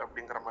காப்பீடு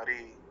அப்படிங்கிற மாதிரி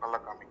நல்லா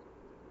காமிக்கும்.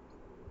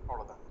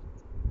 அவ்வளோதான்.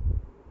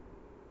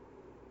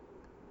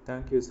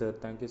 Thank you sir,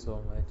 thank you so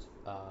much.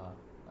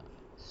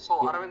 So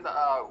Aravind,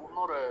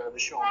 இன்னொரு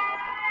விஷயம்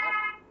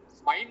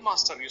மைண்ட்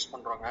மாஸ்டர் யூஸ்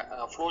பண்றாங்க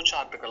ஃப்ளோ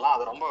சார்ட்டுக்கெல்லாம்,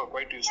 அது ரொம்ப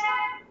குவைட் யூஸ்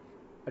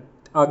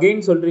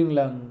அகைன்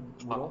சொல்றீங்களா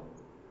ப்ரோ?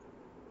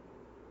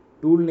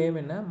 டூல் நேம்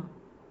என்ன?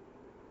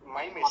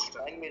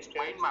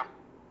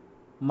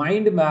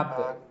 மைண்ட் மேப்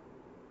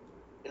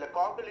இல்ல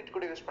காகுலிட்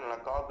கூட யூஸ்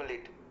பண்ணலாம்.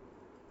 Coggle it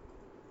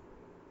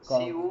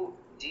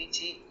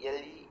COGGLE.it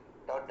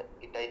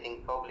I think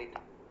coggle it.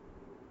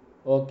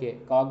 ஓகே,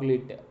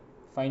 காகுலிட்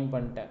ஃபைன்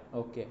பண்ணிட்டேன்.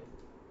 ஓகே,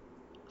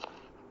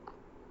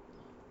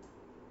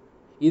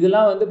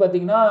 இதெல்லாம் வந்து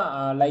பார்த்தீங்கன்னா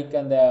லைக்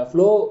அந்த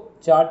ஃப்ளோ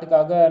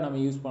சார்ட்டுக்காக நம்ம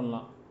யூஸ்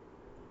பண்ணலாம்.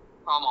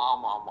 ஆமா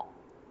ஆமா ஆமா.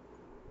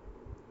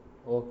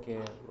 ஓகே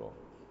ப்ரோ,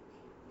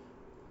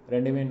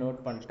 ரெண்டுமே நோட்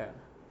பண்ணிட்டேன்.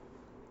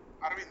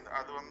 அரவிந்த்,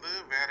 அது வந்து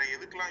வேற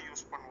எதுக்கெல்லாம்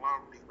யூஸ் பண்ணலாம்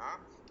அப்படின்னா,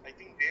 ஐ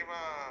திங்க் தேவா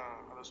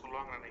அதை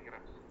சொல்லுவாங்க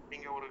நினைக்கிறேன்.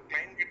 நீங்க ஒரு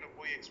கிளைண்ட் கிட்ட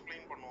போய்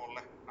எக்ஸ்பிளைன்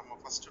பண்ணுவோம்ல, நம்ம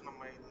ஃபர்ஸ்ட்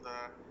நம்ம இந்த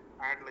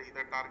ஆட்ல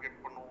இதை டார்கெட்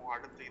பண்ணுவோம்,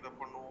 அடுத்து இதை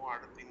பண்ணுவோம்,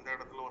 அடுத்து இந்த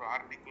இடத்துல ஒரு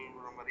ஆர்டிக்கிள்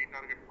நம்ம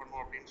ரீடார்கெட்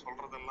பண்ணுவோம் அப்படின்னு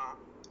சொல்றதெல்லாம்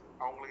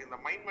அவங்களுக்கு இந்த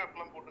மைண்ட்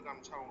மேப்லாம் போட்டு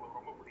காமிச்சா அவங்களுக்கு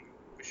ரொம்ப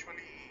பிடிக்கும்.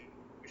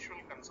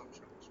 Visual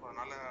consumption. ஸோ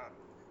அதனால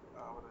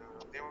அவர்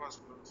தேவா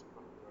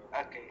சொல்லுவாங்க.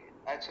 ஓகே,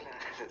 ஆக்சுவலா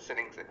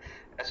சரிங்க சார்.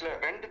 ஆக்சுவலா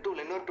ரெண்டு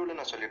டூல், இன்னொரு டூல்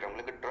நான் சொல்லிட்டேன்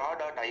உங்களுக்கு.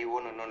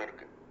 draw.ioன்னு இன்னொன்று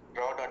இருக்கு.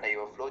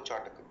 draw.io flow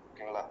சார்ட்டுக்கு.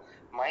 ஓகேங்களா?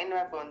 மைண்ட்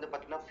மேப் வந்து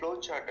பார்த்தீங்கன்னா ஃப்ளோ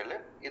சார்ட்டில்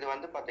இது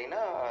வந்து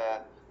பார்த்தீங்கன்னா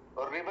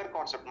ஒரு ரிவர்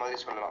கான்செப்ட் மாதிரி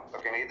சொல்லலாம்.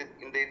 ஓகேங்களா? இது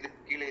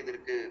கீழே இது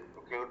இருக்கு.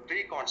 ஓகே, ஒரு ட்ரீ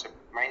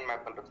கான்செப்ட் மைண்ட்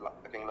மேப் பண்ணுறதுலாம்.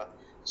 ஓகேங்களா?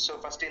 ஸோ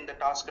ஃபர்ஸ்ட் இந்த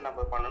டாஸ்க்கு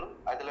நம்ம பண்ணணும்,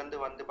 அதுலேருந்து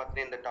வந்து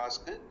பார்த்தீங்கன்னா இந்த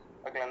டாஸ்க்கு,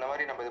 ஓகே, அந்த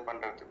மாதிரி நம்ம இது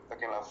பண்ணுறது.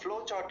 ஓகேங்களா? ஃப்ளோ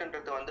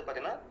சார்ட்ன்றது வந்து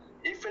பார்த்தீங்கன்னா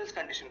இஃப் எல்ஸ்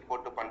கண்டிஷன்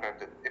போட்டு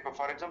பண்ணுறது. இப்போ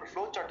ஃபார் எக்ஸாம்பிள்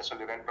ஃப்ளோ சார்ட்டை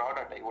சொல்லிடுறேன்.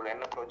 draw.io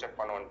என்ன ஃப்ளோ சார்ட்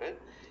பண்ணுவோன்ட்டு.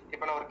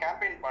 இப்போ நான் ஒரு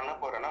கேம்பெயின் பண்ண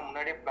போறேன்னா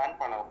முன்னாடியே பிளான்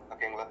பண்ணணும்.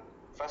 ஓகேங்களா?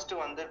 ஃபர்ஸ்ட்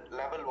வந்து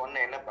லெவல் 1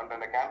 என்ன பண்றேன்,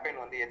 அந்த கேம்பெயின்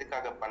வந்து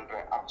எதுக்காக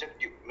பண்றேன்,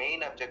 அப்ஜெக்டிவ்,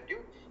 மெயின்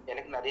அப்ஜெக்டிவ்,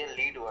 எனக்கு நிறைய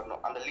லீடு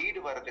வரணும். அந்த லீடு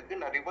வரதுக்கு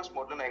நான் ரிவர்ஸ்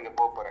மோட்ல நான் இங்க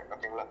போக போறேன்.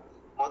 ஓகேங்களா?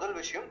 முதல்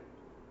விஷயம்,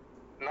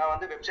 நான்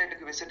வந்து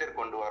வெப்சைட்டுக்கு விசிட்டர்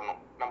கொண்டு வரணும்,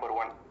 நம்பர்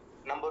 1.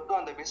 நம்பர் 2,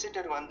 அந்த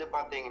விசிட்டர் வந்து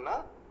பாத்தீங்கன்னா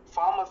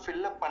ஃபார்மை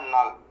ஃபில்அப்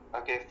பண்ணால்,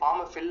 ஓகே,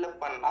 ஃபார்மை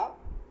ஃபில்அப் பண்ணா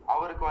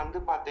அவருக்கு வந்து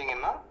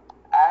பாத்தீங்கன்னா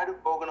ஆடு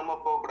போகணுமா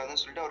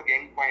போகக்கூடாதுன்னு சொல்லிட்டு அவருக்கு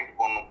எண்ட் பாயிண்ட்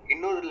போடணும்.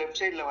 இன்னொரு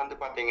லெஃப்ட் சைட்ல வந்து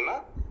பாத்தீங்கன்னா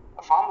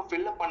ஃபார்ம்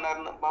ஃபில்அப்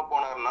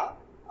போனாருன்னா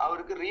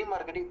அவருக்கு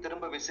ரீமார்க்கெட்டிங்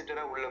திரும்ப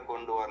விசிட்டரா உள்ள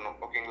கொண்டு வரணும்.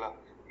 ஓகேங்களா?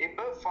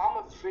 இப்போ ஃபார்ம்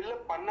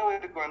ஃபில்அப்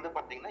பண்ணவருக்கு வந்து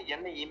பாத்தீங்கன்னா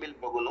என்ன இமெயில்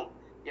போகணும்,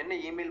 என்ன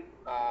email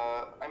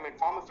I mean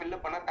form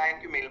fill up பண்ணா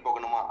தேங்க்யூ மெயில்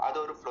போகணுமா, அது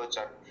ஒரு ஃப்ளோ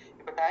சார்ட்.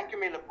 இப்போ தேங்க்யூ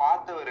மெயில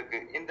பார்த்தவருக்கு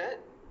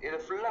இதை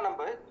ஃபுல்லா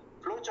நம்ம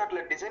ஃப்ளோ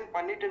சார்ட்ல டிசைன்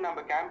பண்ணிட்டு நம்ம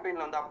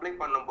கேம்பெயின்ல வந்து அப்ளை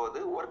பண்ணும்போது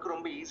ஒர்க்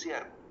ரொம்ப ஈஸியா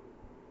இருக்கும்.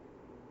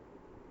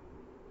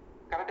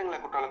 கரெக்ட்டுங்களா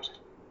குற்றாலம்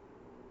சார்?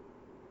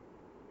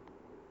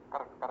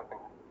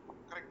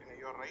 கரெக்ட்டுங்க,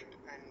 யூ ஆர் ரைட்.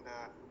 அண்ட்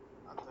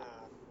அந்த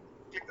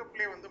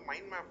கிளிக்கப்லேயே வந்து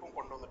மைண்ட் மேப்பும்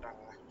கொண்டு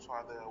வந்துட்டாங்க. ஸோ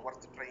அது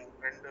ஒர்த் ட்ரைங்.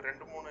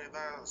 ரெண்டு மூணு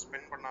இதை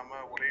ஸ்பெண்ட் பண்ணாம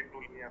ஒரே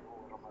டூல்லேயே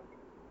அதுவும் வர மாதிரி.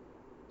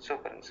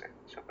 சூப்பருங்க சார்,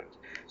 சூப்பருங்க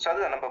சார். ஸோ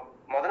அதுதான் நம்ம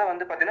முதல்ல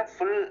வந்து பார்த்தீங்கன்னா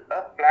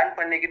ஃபுல்லாக பிளான்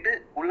பண்ணிக்கிட்டு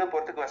உள்ள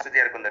போகிறதுக்கு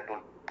வசதியாக இருக்கும் இந்த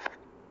டூல்.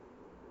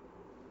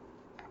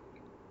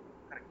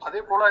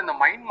 அதே போல இந்த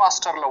மைண்ட்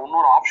மாஸ்டர்ல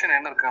இன்னொரு ஆப்ஷன்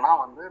என்ன இருக்குன்னா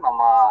வந்து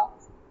நம்ம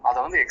அதை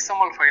வந்து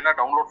XML ஃபைலா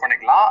டவுன்லோட்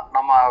பண்ணிக்கலாம்,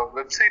 நம்ம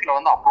வெப்சைட்ல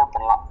வந்து அப்லோட்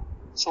பண்ணலாம்.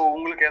 ஸோ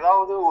உங்களுக்கு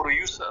ஏதாவது ஒரு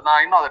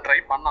நான் இன்னும் அதை ட்ரை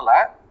பண்ணல,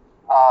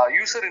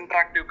 யூசர்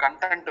இன்டராக்டிவ்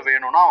கண்டென்ட்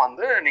வேணும்னா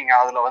வந்து நீங்க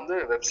அதுல வந்து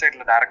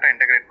வெப்சைட்ல டைரக்டா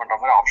இன்டகிரேட் பண்ற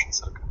மாதிரி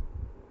ஆப்ஷன்ஸ் இருக்கு.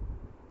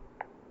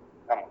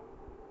 ஆமா.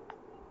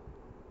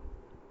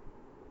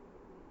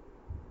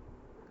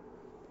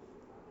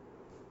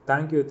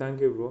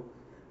 Thank you bro.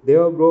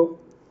 தேவா ப்ரோ,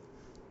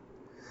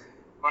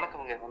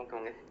 வணக்கம்ங்க.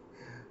 வணக்கம்ங்க,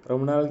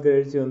 ரொம்ப நாள்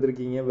கழிச்சு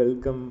வந்திருக்கீங்க.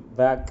 Welcome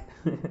back.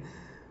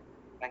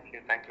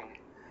 தேங்க்யூங்க.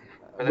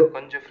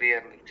 கொஞ்சம் ஃப்ரீயா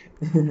இருந்துச்சு.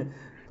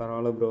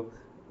 பரவாயில்ல ப்ரோ.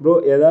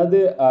 ஏதாவது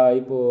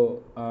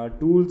இப்போது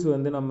டூல்ஸ்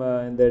வந்து நம்ம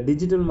இந்த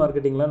டிஜிட்டல்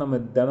மார்க்கெட்டிங்லாம் நம்ம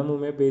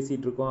தினமுமே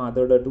பேசிகிட்டு இருக்கோம்.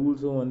 அதோட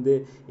டூல்ஸும் வந்து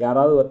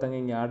யாராவது ஒருத்தங்க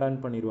இங்கே ஆட்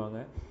ஆன் பண்ணிடுவாங்க.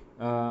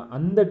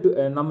 அந்த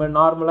நம்ம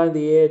நார்மலாக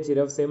இந்த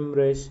AHRF,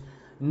 SEMrush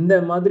இந்த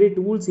மாதிரி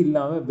டூல்ஸ்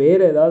இல்லாமல்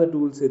வேறு ஏதாவது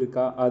டூல்ஸ்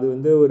இருக்கா? அது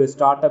வந்து ஒரு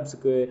ஸ்டார்ட்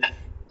அப்ஸுக்கு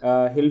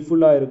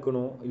ஹெல்ப்ஃபுல்லாக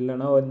இருக்கணும்,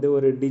 இல்லைனா வந்து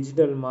ஒரு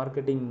டிஜிட்டல்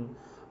மார்க்கெட்டிங்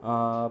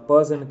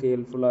பர்சனுக்கு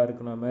ஹெல்ப்ஃபுல்லாக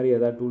இருக்கணும் மாதிரி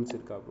ஏதாவது டூல்ஸ்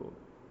இருக்கா ப்ரோ?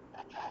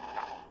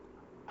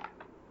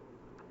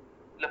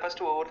 இல்ல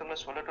ஃபர்ஸ்ட்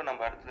ஒவ்வொருத்தங்களும் சொல்லட்டும்,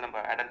 நம்ம அடுத்து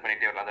நம்ம ஆட் ஆன்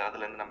பண்ணிட்டே வரலாம்.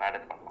 அதுல இருந்து நம்ம ஆட்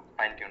ஆன் பண்ணலாம்,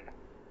 fine tune.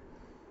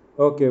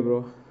 Okay bro.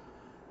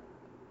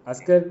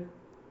 Asgar?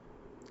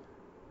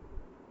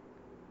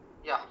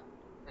 Yeah,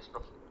 yes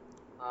bro.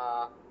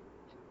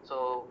 So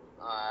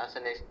as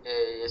an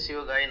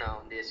SEO guy நான்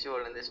வந்து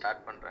SEOலேருந்து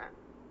ஸ்டார்ட் பண்ணுறேன்.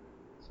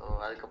 ஸோ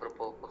அதுக்கப்புறம்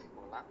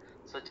போகலாம்.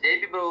 ஸோ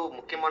ஜேபி ப்ரோ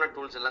முக்கியமான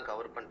டூல்ஸ் எல்லாம்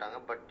கவர் பண்ணிட்டாங்க.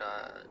 பட்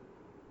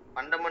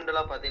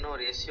ஃபண்டமெண்டலாக பார்த்தீங்கன்னா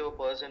ஒரு SEO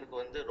பர்சனுக்கு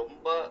வந்து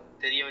ரொம்ப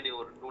தெரிய வேண்டிய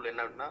ஒரு டூல்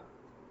என்ன அப்படின்னா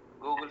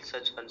Google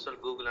search console,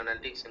 Google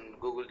analytics and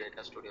Google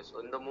data studio. So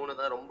இந்த 3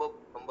 தான் ரொம்ப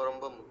ரொம்ப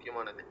ரொம்ப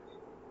முக்கியமானது.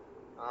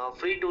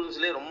 ஃப்ரீ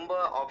டூல்ஸ்லேயே ரொம்ப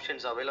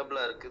ஆப்ஷன்ஸ்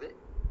அவைலபிளாக இருக்குது.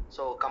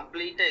 ஸோ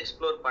கம்ப்ளீட்டாக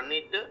எக்ஸ்ப்ளோர்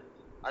பண்ணிவிட்டு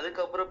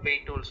அதுக்கப்புறம்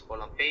பெய்ட் டூல்ஸ்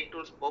போகலாம். பெய்ட்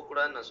டூல்ஸ்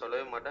போகக்கூடாதுன்னு நான்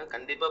சொல்லவே மாட்டேன்.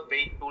 கண்டிப்பாக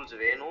பெய்ட் டூல்ஸ்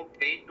வேணும்.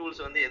 பெய்ட்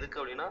டூல்ஸ் வந்து எதுக்கு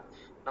அப்படின்னா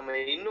நம்ம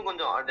இன்னும்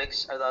கொஞ்சம்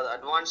அதாவது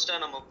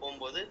அட்வான்ஸ்டாக நம்ம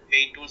போகும்போது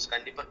பெய்ட் டூல்ஸ்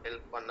கண்டிப்பாக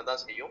ஹெல்ப் பண்ண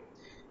தான் செய்யும்.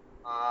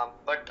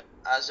 பட்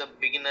ஆஸ் அ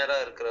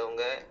பிகினராக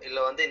இருக்கிறவங்க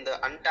இல்லை வந்து இந்த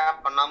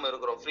அன்டேப் பண்ணாமல்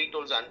இருக்கிறோம், ஃப்ரீ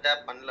டூல்ஸ்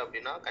அன்டேப் பண்ணல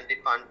அப்படின்னா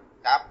கண்டிப்பாக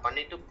அன்டேப்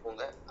பண்ணிட்டு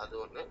போங்க. அது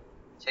ஒன்று.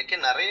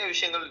 செகண்ட், நிறைய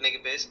விஷயங்கள் இன்னைக்கு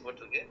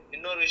பேசப்பட்டிருக்கு.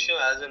 இன்னொரு விஷயம்,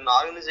 ஆஸ் அன்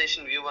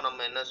ஆர்கனைசேஷன் வியூவை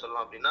நம்ம என்ன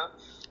சொல்லலாம் அப்படின்னா,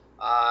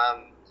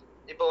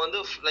 இப்போ வந்து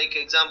லைக்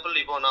எக்ஸாம்பிள்,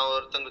 இப்போ நான்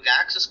ஒருத்தங்களுக்கு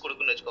ஆக்சஸ்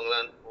கொடுக்குன்னு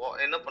வச்சுக்கோங்களேன்.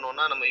 என்ன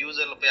பண்ணுவோம்னா நம்ம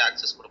யூசர்ல போய்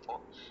ஆக்சஸ்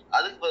கொடுப்போம்.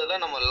 அதுக்கு பதிலாக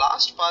நம்ம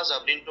லாஸ்ட் பாஸ்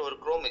அப்படின்ட்டு ஒரு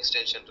குரோம்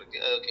எக்ஸ்டென்ஷன் இருக்கு,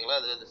 ஓகேங்களா?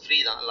 அது ஃப்ரீ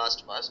தான்,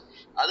 லாஸ்ட் பாஸ்.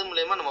 அது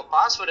மூலயமா நம்ம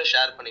பாஸ்வேர்டை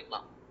ஷேர்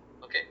பண்ணிக்கலாம்.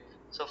 ஓகே,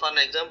 ஸோ ஃபார்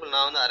எக்ஸாம்பிள்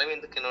நான் வந்து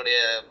அரவிந்துக்கு என்னுடைய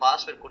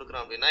பாஸ்வேர்ட்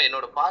கொடுக்குறேன் அப்படின்னா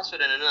என்னோட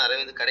பாஸ்வேர்டு என்னன்னு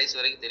அரவிந்த் கடைசி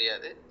வரைக்கும்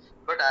தெரியாது.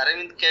 But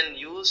Aravind can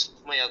use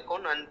my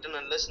account until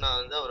unless நான்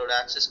வந்து அவரோட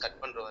ஆக்சஸ் கட்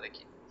பண்ற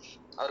வரைக்கும்.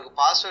 அவருக்கு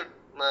பாஸ்வேர்ட்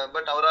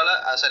பட் அவரால்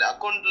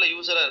அக்கௌண்ட்ல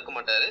யூஸரா இருக்க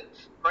மாட்டாரு.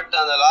 பட்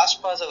அந்த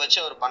லாஸ்ட் பாஸை வச்சு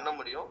அவர் பண்ண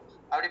முடியும்.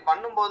 அப்படி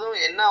பண்ணும்போதும்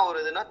என்ன ஒரு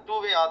இதுனா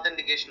 2-way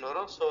ஆத்தென்டிகேஷன்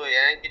வரும். ஸோ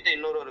என்கிட்ட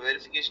இன்னொரு ஒரு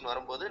வெரிஃபிகேஷன்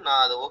வரும்போது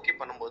நான் அதை ஓகே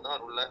பண்ணும்போது தான்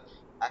அவர் உள்ள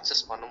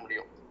ஆக்சஸ் பண்ண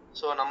முடியும்.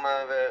 ஸோ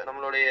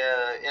நம்மளுடைய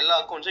எல்லா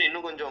அக்கௌண்ட்ஸும்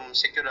இன்னும் கொஞ்சம்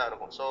செக்யூர்டா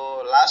இருக்கும். ஸோ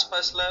லாஸ்ட்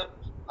பாஸ்ல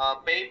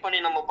பே பண்ணி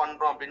நம்ம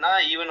பண்றோம் அப்படின்னா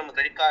ஈவன் நம்ம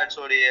கிரெடிட்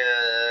கார்ட்ஸோடைய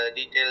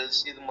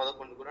டீட்டெயில்ஸ் இது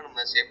கொண்டு கூட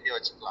நம்ம சேஃப்டியா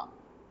வச்சுக்கலாம்.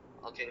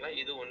 ஓகேங்களா?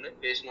 இது ஒன்று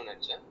பேசணும்னு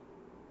நினைச்சேன்.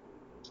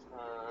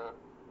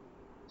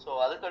 ஸோ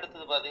அதுக்கு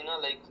அடுத்தது பார்த்தீங்கன்னா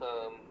லைக்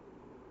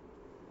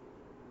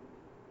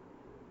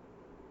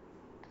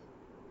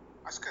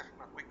அஸ்கர்,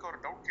 நான் குயிக்காக ஒரு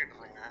டவுட்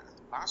கேட்டுறேங்க.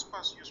 லாஸ்ட்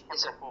பாஸ் யூஸ்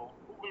பண்ணுறப்போ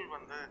கூகுள்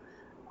வந்து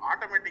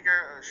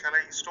ஆட்டோமேட்டிக்காக shall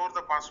I store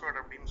the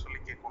password அப்படின்னு சொல்லி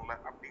கேட்கும்ல,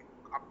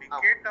 அப்படி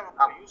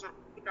கேட்டால் யூசர்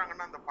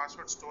கொடுத்துட்டாங்கன்னா அந்த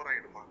பாஸ்வேர்ட் ஸ்டோர்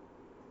ஆகிடுமா?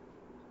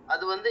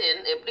 அது வந்து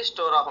எப்படி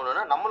ஸ்டோர்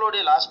ஆகணும்னா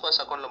நம்மளுடைய லாஸ்ட் பாஸ்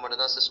அக்கௌண்ட்ல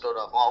மட்டும் தான் ஸ்டோர்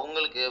ஆகும்,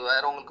 அவங்களுக்கு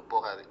வேறவங்களுக்கு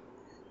போகாது.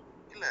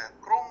 இல்ல,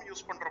 குரோம்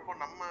யூஸ் பண்றப்போ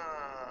நம்ம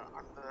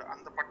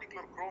அந்த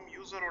பர்టిక్యులர் குரோம்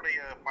யூசரோடைய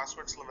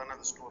பாஸ்வேர்ட்ஸ்ல தான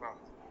அது ஸ்டோர்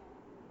ஆகும்.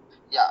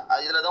 யா,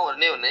 இதுல தான்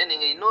ஒண்ணே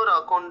நீங்க இன்னொரு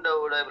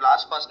அக்கௌண்டோட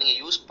லாஸ்ட் பாஸ் நீங்க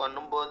யூஸ்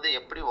பண்ணும்போது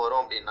எப்படி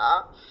வரும் அப்படின்னா,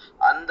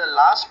 அந்த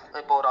லாஸ்ட்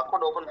இப்போ ஒரு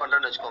அக்கௌண்ட் ஓபன்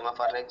பண்றேன்னு வச்சுக்கோங்க.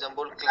 ஃபார்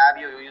எக்ஸாம்பிள்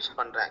கிளாவியோ யூஸ்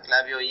பண்றேன்,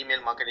 Klaviyo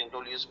email marketing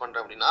tool use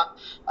பண்றேன் அப்படின்னா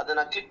அதை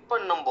நான் கிளிக்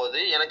பண்ணும்போது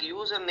எனக்கு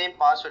யூசர் நேம்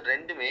பாஸ்வேர்ட்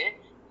ரெண்டுமே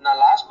நான்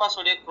லாஸ்ட்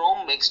பாஸ்வேர்டைய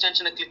குரோம்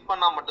எக்ஸ்டென்ஷனை கிளிக்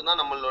பண்ணா மட்டும்தான்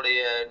நம்மளுடைய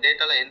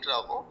டேட்டால என்ட்ரு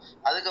ஆகும்.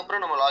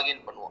 அதுக்கப்புறம் நம்ம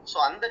லாகின் பண்ணுவோம். ஸோ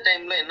அந்த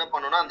டைம்ல என்ன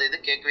பண்ணணும்னா அந்த இது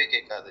கேட்கவே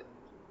கேட்காது.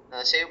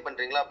 சேவ்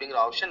பண்றீங்களா அப்படிங்கிற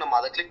ஆப்ஷன் நம்ம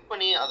அதை கிளிக்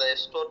பண்ணி அதை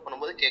ஸ்டோர்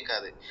பண்ணும்போது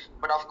கேட்காது.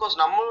 பட் அஃப்கோர்ஸ்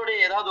நம்மளுடைய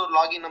ஏதாவது ஒரு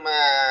லாகின் நம்ம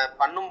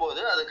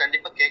பண்ணும்போது அது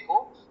கண்டிப்பா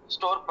கேட்கும்,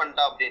 ஸ்டோர்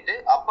பண்ணிட்டா அப்படின்ட்டு.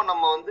 அப்போ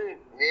நம்ம வந்து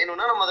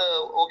வேணும்னா நம்ம அதை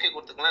ஓகே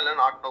கொடுத்துக்கலாம், இல்லை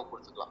நாட் நோ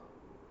கொடுத்துக்கலாம்.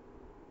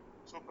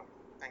 Super,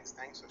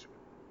 thanks Ashwin.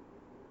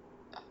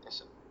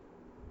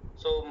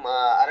 So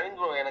Aravind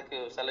bro, எனக்கு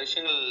சில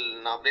விஷயங்கள்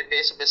நான் அப்படியே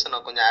பேச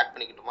நான் கொஞ்சம் ஆட்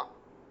பண்ணிக்கிட்டுமா?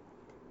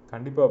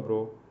 கண்டிப்பா bro.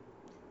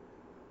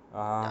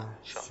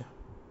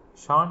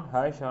 Shawn,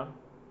 hi Shawn.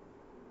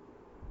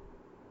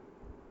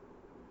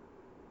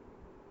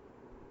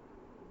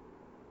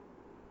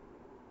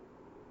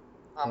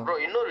 Bro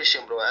இன்னொரு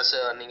விஷயம் ப்ரோ, ஆஸ்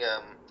நீங்க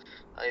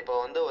இப்போ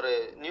வந்து ஒரு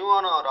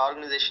நியூவான ஒரு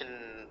ஆர்கனைசேஷன்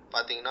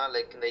பார்த்தீங்கன்னா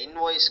லைக் இந்த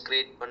இன்வாய்ஸ்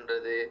கிரியேட்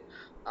பண்ணுறது,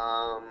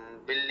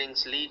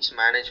 பில்லிங்ஸ், லீட்ஸ்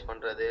மேனேஜ்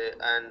பண்ணுறது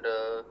அண்ட்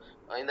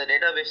இந்த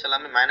டேட்டாபேஸ்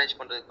எல்லாமே மேனேஜ்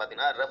பண்ணுறதுக்கு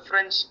பார்த்தீங்கன்னா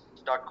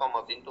reference.com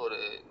அப்படின்ட்டு ஒரு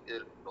இது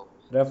இருக்கு ப்ரோ.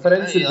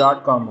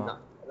 reference.com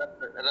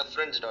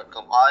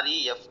reference.com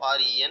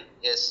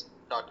REFRENS.com.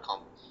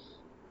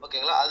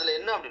 ஓகேங்களா? அதில்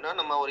என்ன அப்படின்னா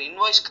நம்ம ஒரு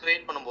இன்வாய்ஸ்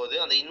கிரியேட் பண்ணும்போது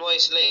அந்த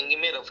இன்வாய்ஸில்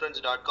எங்கேயுமே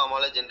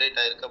reference.com-ஆல ஜென்ரேட்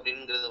ஆயிருக்கு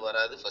அப்படிங்கிறது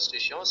வராது, ஃபர்ஸ்ட்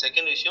விஷயம்.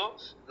 செகண்ட் விஷயம்,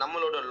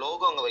 நம்மளோட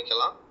லோகோ அங்கே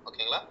வைக்கலாம்,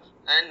 ஓகேங்களா?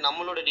 அண்ட்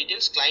நம்மளோட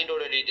டீட்டெயில்ஸ்,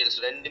 கிளைண்டோட டீட்டெயில்ஸ்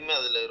ரெண்டுமே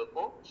அதில்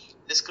இருக்கும்.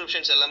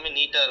 டிஸ்கிரிப்ஷன்ஸ் எல்லாமே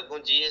நீட்டாக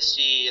இருக்கும்.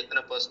 ஜிஎஸ்டி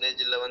எத்தனை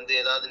பர்சன்டேஜ், இல்லை வந்து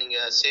ஏதாவது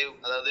நீங்கள் சேவ்,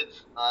 அதாவது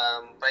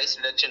ப்ரைஸ்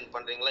ரிடக்ஷன்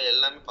பண்ணுறீங்களா,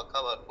 எல்லாமே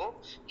பக்காவாக இருக்கும்.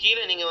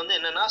 கீழே நீங்கள் வந்து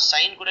என்னென்னா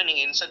சைன் கூட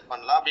நீங்கள் இன்சர்ட்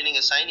பண்ணலாம். அப்படி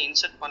நீங்கள் சைன்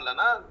இன்சர்ட்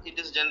பண்ணலன்னா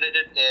it is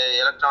generated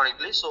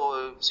electronically, so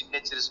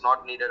signature is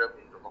not needed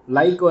அப்படின்னு.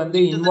 லைக் வந்து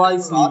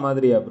இன்வாய்ஸ்லி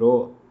மாதிரியா ப்ரோ?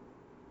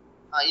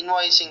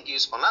 இன்வாய்சிங்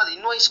யூஸ் பண்ணலாம். அது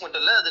இன்வாய்ஸ்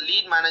மட்டும் இல்லை, அது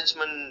லீட்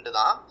மேனேஜ்மெண்ட்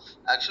தான்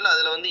ஆக்சுவலாக.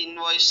 அதில் வந்து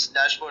இன்வாய்ஸ்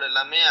டேஷ்போர்ட்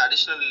எல்லாமே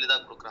அடிஷ்னல் இதாக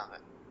கொடுக்குறாங்க.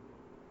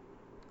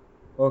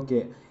 ஓகே,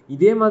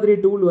 இதே மாதிரி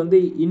டூல் வந்து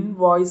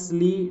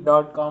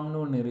invoicely.comனு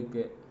ஒன்று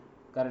இருக்கு,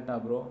 கரெக்டா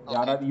ப்ரோ?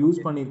 யாராவது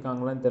யூஸ்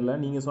பண்ணியிருக்காங்களான்னு தெரியல.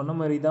 நீங்கள் சொன்ன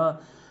மாதிரி தான்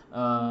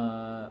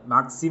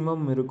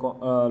மேக்ஸிமம் இருக்கும்.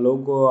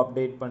 லோகோ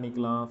அப்டேட்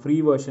பண்ணிக்கலாம், ஃப்ரீ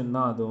வெர்ஷன்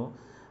தான் அதுவும்.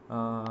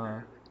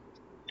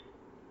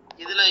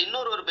 இதுல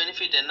இன்னொரு ஒரு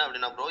பெனிஃபிட் என்ன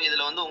அப்படின்னா ப்ரோ,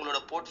 இதுல வந்து உங்களோட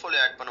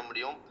போர்ட்ஃபோலியோ ஆட் பண்ண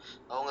முடியும்,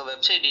 அவங்க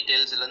வெப்சைட்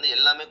டீடைல்ஸ்ல இருந்து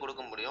எல்லாமே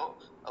கொடுக்க முடியும்.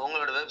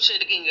 உங்களோட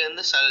வெப்சைட்டுக்கு இங்க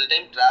இருந்து சில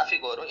டைம்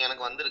டிராஃபிக் வரும்,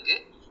 எனக்கு வந்திருக்கு.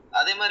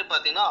 அதே மாதிரி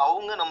பாத்தீங்கன்னா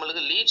அவங்க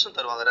நம்மளுக்கு லீட்ஸும்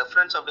தருவாங்க.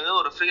 ரெஃபரன்ஸ்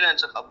அப்படிங்கிறது ஒரு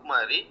ஃப்ரீலான்சர் ஹப்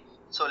மாதிரி.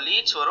 ஸோ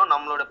லீட்ஸ் வரும்,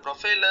 நம்மளோட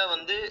ப்ரொஃபைல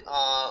வந்து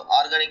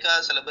ஆர்கானிக்கா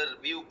சில பேர்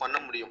வியூ பண்ண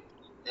முடியும்.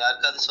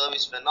 யாருக்காவது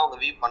சர்வீஸ் வேணா அவங்க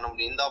வியூ பண்ண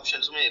முடியும். இந்த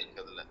ஆப்ஷன்ஸுமே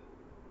இருக்கு அதுல.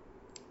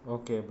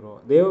 Okay bro.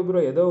 தேவ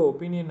ப்ரோ ஏதோ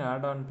ஒப்பீனியன்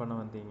ஆட் ஆன் பண்ண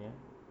வந்தீங்க?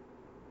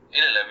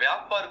 இல்ல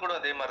வியாபார் கூட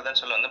அதே மாதிரி தான்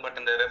சொல்ல வந்தேன். பட்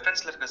இந்த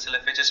ரெஃபரன்ஸ்ல இருக்க சில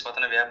ஃபீச்சர்ஸ்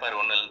பார்த்தா வியாபார்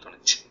ஒண்ணு இல்லைன்னு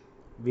தோணுச்சு.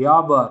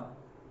 வியாபார்.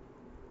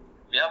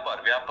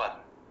 வியாபார்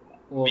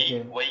okay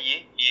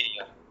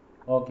VYAPAR.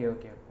 Okay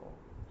okay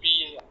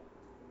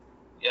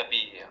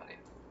PAR.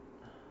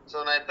 So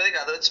நான் இப்போதைக்கு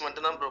அதை வச்சு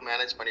மட்டும்தான் ப்ரோ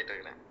மேனேஜ் பண்ணிட்டு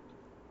இருக்கிறேன்.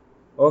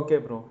 Okay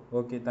bro,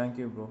 okay,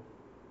 thank you bro.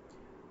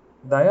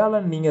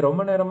 Dayalan, நீங்கள்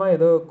ரொம்ப நேரமாக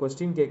ஏதோ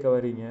கொஸ்டின் கேட்க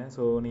வரீங்க,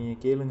 ஸோ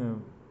நீங்கள் கேளுங்க.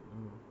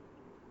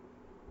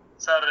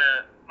 சார்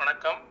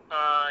வணக்கம்.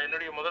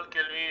 என்னுடைய முதல்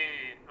கேள்வி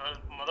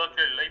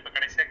இல்லை, இப்போ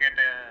கடைசியாக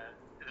கேட்ட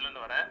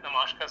இதுலேருந்து வரேன். நம்ம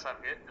ஆஷ்கா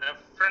சாருக்கு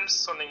ரெஃபரன்ஸ்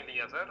சொன்னீங்க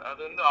இல்லையா சார், அது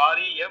வந்து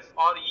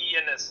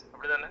REFRENS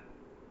அப்படி தானே?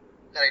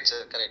 Correct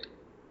sir, correct.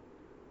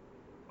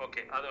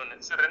 ஓகே, அது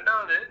ஒன்று சார்.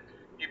 ரெண்டாவது,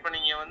 இப்போ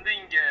நீங்கள் வந்து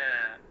இங்கே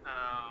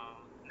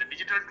இந்த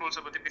டிஜிட்டல்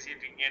டூல்ஸை பற்றி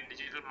பேசிகிட்டு இருக்கீங்க,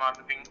 டிஜிட்டல்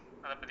மார்க்கெட்டிங்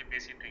அதை பற்றி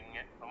பேசிகிட்டு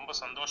இருக்கீங்க. ரொம்ப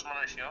சந்தோஷமான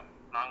விஷயம்.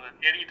 நாங்கள்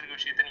தேடிட்டு இருக்க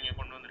விஷயத்தை நீங்கள்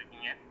கொண்டு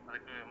வந்திருக்கீங்க.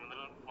 அதுக்கு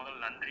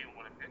முதல் நன்றி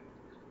உங்களுக்கு,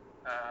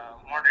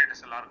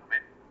 மாடரேட்டர்ஸ் எல்லாருக்குமே.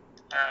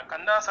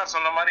 கந்தா சார்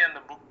சொன்ன மாதிரி அந்த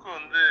புக்கு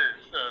வந்து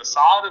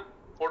சாரு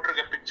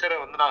போட்டிருக்க பிக்சரை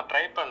வந்து நான்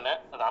ட்ரை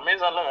பண்ணேன். அது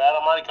அமேசானில் வேற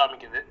மாதிரி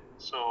காமிக்குது.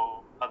 ஸோ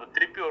அதை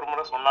திருப்பி ஒரு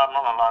முறை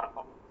சொன்னார்னா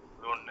நல்லாயிருக்கும்.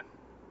 அது ஒன்று.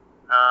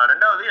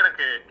 ரெண்டாவது,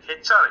 எனக்கு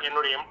HR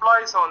என்னுடைய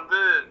எம்ப்ளாயிஸை வந்து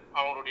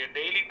அவங்களுடைய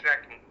டெய்லி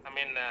ட்ராக்கிங்,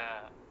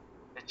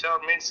 HR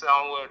மீன்ஸ்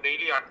அவங்க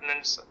டெய்லி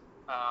அட்டண்டன்ஸ்,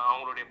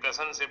 அவங்களுடைய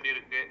ப்ரெசன்ஸ் எப்படி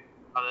இருக்கு,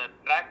 அதை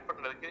ட்ராக்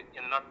பண்ணுறதுக்கு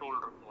என்ன டூல்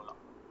இருக்குங்களா?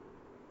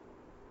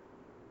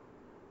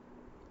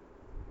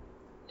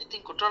 ஐ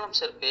திங்க் குற்றாலம்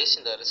சார்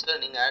பேசியிருந்தாரு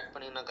சார், நீங்கள் ஆட்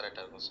பண்ணிங்கன்னா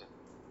கரெக்டாக இருக்கும் சார்.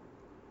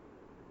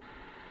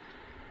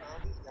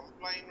 அதாவது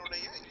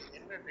எம்ப்ளாயினுடைய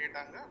என்ன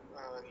டேட்டாங்க,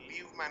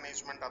 லீவ்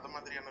மேனேஜ்மெண்ட் அது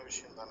மாதிரியான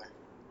விஷயம் தானே?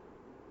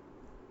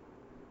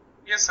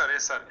 Yes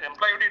sir.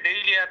 எம்ப்ளாயோடைய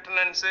டெய்லி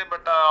அட்டண்டன்ஸு,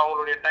 பட்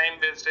அவங்களுடைய டைம்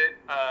பேஸ்டு,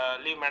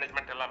 லீவ்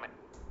மேனேஜ்மெண்ட் எல்லாமே.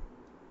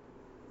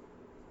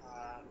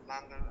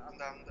 நாங்கள்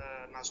அந்த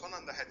நான் சொன்ன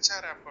அந்த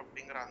HR ஆப்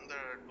அப்படிங்கிற அந்த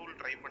டூல்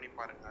ட்ரை பண்ணி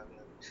பாருங்க. அது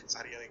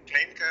சாரி, அது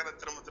கிளைண்ட்காக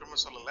திரும்ப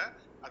சொல்லலை,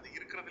 அது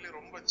இருக்கிறதுலே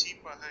ரொம்ப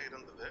சீப்பாக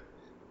இருந்தது.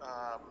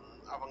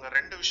 அவங்க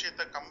ரெண்டு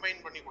விஷயத்த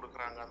கம்பைன் பண்ணி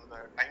கொடுக்குறாங்க, அந்த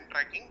டைம்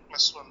ட்ராக்கிங்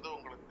ப்ளஸ் வந்து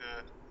உங்களுக்கு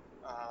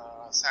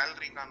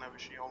சேலரிக்கான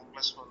விஷயம்,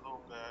 ப்ளஸ் வந்து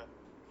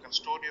உங்கள்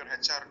ஸ்டோர் யுவர்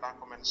HR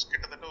டாக்குமெண்ட்ஸ்,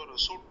 கிட்டத்தட்ட ஒரு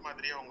சூட்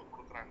மாதிரியே அவங்க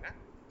கொடுக்குறாங்க.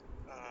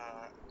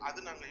 அது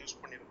நாங்கள் யூஸ்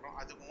பண்ணியிருக்கிறோம்.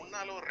 அதுக்கு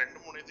முன்னால் ஒரு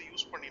 2-3 இது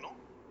யூஸ் பண்ணினோம்,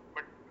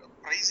 பட்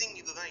ப்ரைஸிங்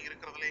இதுதான்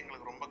இருக்கிறதுல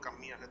எங்களுக்கு ரொம்ப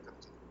கம்மியாக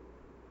தெரிஞ்சது.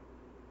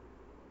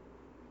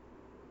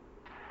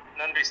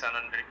 நன்றி சார்,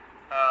 நன்றி.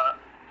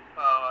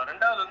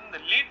 ரெண்டாவது வந்து இந்த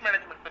லீட்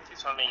மேனேஜ்மெண்ட் பற்றி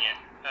சொன்னீங்க.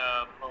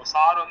 இப்போ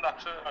சார் வந்து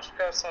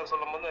அஷ்கர் சார்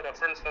சொல்லும் போது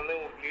ரெஃபரன்ஸ்ல இருந்து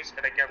உங்களுக்கு லீட்ஸ்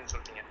கிடைக்காதுன்னு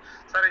சொல்லிட்டீங்க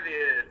சார். இது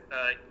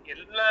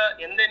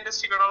எந்த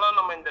இண்டஸ்ட்ரிக்கானாலும்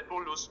நம்ம இந்த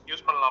டூல்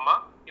யூஸ் பண்ணலாமா,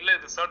 இல்லை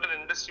இது சர்டன்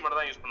இண்டஸ்ட்ரி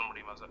மட்டும் தான் யூஸ் பண்ண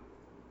முடியுமா சார்?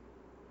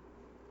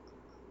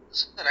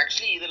 சார்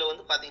ஆக்சுவலி இதில்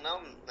வந்து பார்த்தீங்கன்னா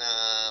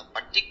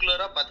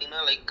பர்டிகுலராக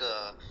பார்த்தீங்கன்னா லைக்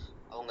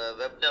அவங்க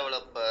web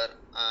developer,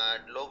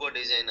 logo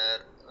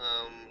designer,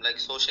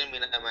 like social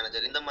media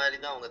manager, இந்த மாதிரி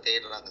தான் அவங்க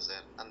தேடுறாங்க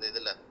சார். அந்த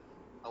இதில்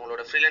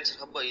அவங்களோட ஃப்ரீலான்சர்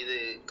ஹப் இது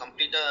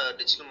கம்ப்ளீட்டாக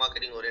டிஜிட்டல்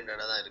மார்க்கெட்டிங்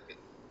ஓரியன்டாக தான் இருக்குது.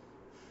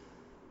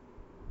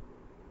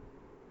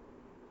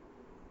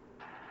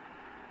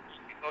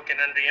 ஓகே,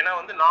 நன்றி. ஏன்னா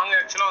வந்து நாங்கள்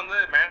ஆக்சுவலாக வந்து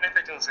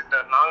மேனுஃபேக்சரிங்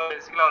செக்டர், நாங்கள்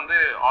பேசிக்கலாக வந்து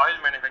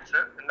ஆயில்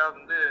மேனுஃபேக்சர், ரெண்டாவது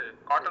வந்து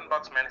காட்டன்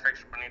பாக்ஸ்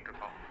மேனுஃபேக்சர் பண்ணிட்டு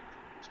இருக்கோம்.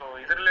 ஸோ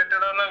இது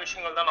ரிலேட்டடான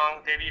விஷயங்கள் தான்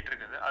நாங்கள் தேடிட்டு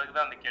இருக்குது. அதுக்கு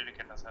தான் அந்த கேள்வி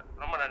கேட்டேன் சார்.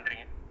 ரொம்ப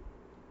நன்றிங்க.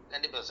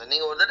 கண்டிப்பாக சார்,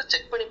 நீங்கள் ஒரு தடவை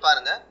செக் பண்ணி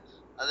பாருங்கள்.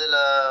 அதில்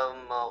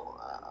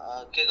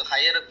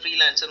ஹையர்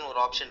ஃப்ரீலான்சர்னு ஒரு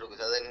ஆப்ஷன் இருக்குது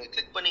சார். அதை நீங்கள்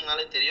கிளிக்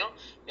பண்ணிங்கனாலே தெரியும்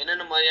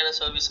என்னென்ன மாதிரியான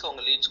சர்வீஸ்க்கு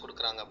அவங்க லீட்ஸ்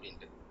கொடுக்குறாங்க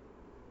அப்படின்ட்டு.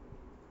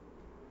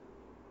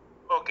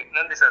 ஓகே,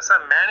 நன்றி சார்.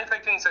 சார்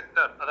மேனுஃபேக்சரிங்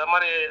செக்டர் அதே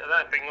மாதிரி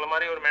அதான் இப்போ எங்களை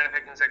மாதிரி ஒரு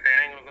மேனுஃபேக்சரிங் செக்டர்,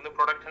 ஏன்னா எங்களுக்கு வந்து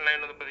ப்ரொடக்ஷன்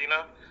லைன் வந்து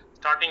பார்த்தீங்கன்னா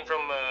ஸ்டார்டிங்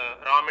ஃப்ரம்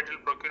ரா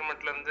மெட்டீரியல்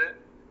ப்ரொக்யூர்மெண்ட்லேருந்து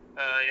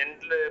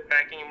எண்டில்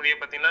பேக்கிங் முடிய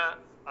பார்த்தீங்கன்னா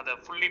அதை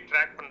ஃபுல்லி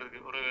ட்ராக்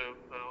பண்ணுறதுக்கு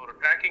ஒரு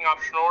ட்ராக்கிங்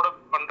ஆப்ஷனோடு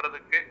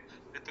பண்ணுறதுக்கு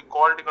வித்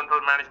குவாலிட்டி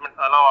கண்ட்ரோல்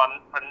மேனேஜ்மெண்ட்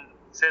அதெல்லாம்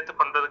சேர்த்து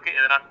பண்ணுறதுக்கு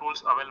எதனா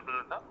டூல்ஸ் அவைலபிள்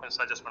இருந்தால் கொஞ்சம்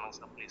சஜஸ்ட் பண்ணுங்க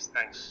சார் ப்ளீஸ்.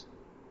 தேங்க்ஸ்.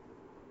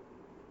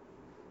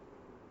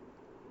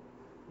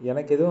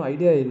 எனக்கு எதுவும்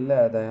ஐடியா இல்லை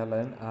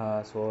தயாளன்.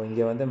 ஸோ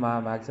இங்கே வந்து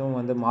மேக்ஸிமம்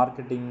வந்து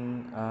மார்க்கெட்டிங்,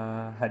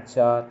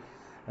 HR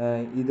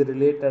இது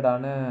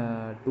ரிலேட்டடான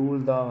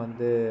டூல் தான்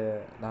வந்து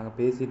நாங்கள்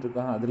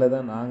பேசிகிட்ருக்கோம். அதில்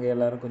தான் நாங்கள்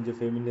எல்லோரும் கொஞ்சம்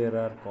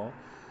ஃபெமிலியராக இருக்கோம்.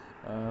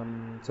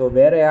 ஸோ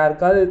வேறு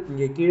யாருக்காவது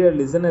இங்கே கீழே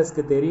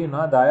லிசனர்ஸ்க்கு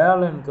தெரியும்னா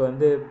தயாளனுக்கு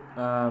வந்து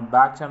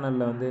பேக்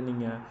சேனலில் வந்து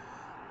நீங்கள்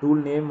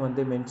டூல் நேம்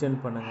வந்து மென்ஷன்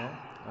பண்ணுங்கள்.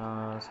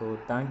 So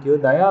thank you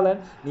Dayalan.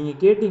 நீங்கள்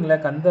கேட்டிங்களா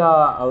கந்தா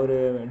அவர்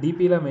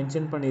டிபியில்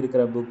மென்ஷன்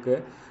பண்ணியிருக்கிற புக்கு.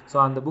 ஸோ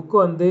அந்த புக்கு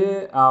வந்து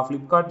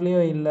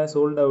ஃப்ளிப்கார்ட்லேயும் இல்லை,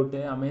 சோல்ட் அவுட்டு,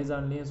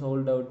 அமேசான்லேயும்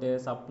சோல்ட் அவுட்டு,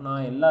 சப்னா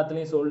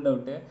எல்லாத்துலேயும் சோல்ட்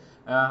அவுட்டு.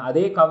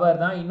 அதே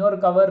கவர் தான், இன்னொரு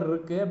கவர்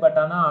இருக்குது, பட்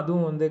ஆனால்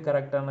அதுவும் வந்து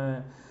கரெக்டான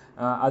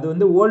அது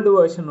வந்து ஓல்டு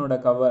வெர்ஷனோட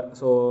கவர்.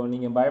 ஸோ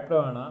நீங்கள் பயப்பட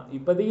வேணாம்,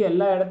 இப்போதைக்கு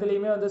எல்லா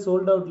இடத்துலையுமே வந்து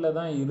சோல்ட் அவுட்டில்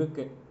தான்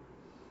இருக்குது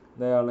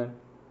தயாளன்.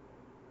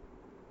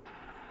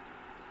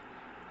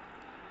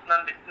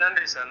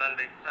 நன்றி சார்,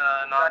 நன்றி.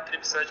 நான்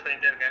திருப்பி சர்ச்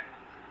பண்ணிட்டே இருக்கேன்.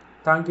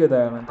 Thank you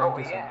Dayalan,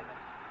 thank you sir.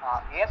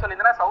 ஏன்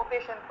சொல்லியிருந்தேன்னா சவுத்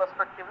ஏஷியன்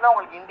பெர்ஸ்பெக்டிவ்ல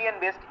உங்களுக்கு இந்தியன்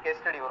பேஸ்ட் கேஸ்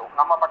ஸ்டடி வரும்.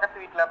 நம்ம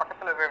பக்கத்தில்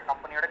இருக்கிற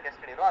கம்பெனியோட கேஸ்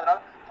ஸ்டடி வரும். அதனால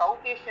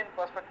சவுத் ஏஷியன்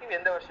பெர்ஸ்பெக்டிவ்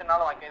எந்த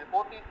வெர்ஷனாலும் வாங்கிக்கலாம். இது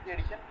 14th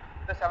எடிஷன்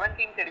இந்த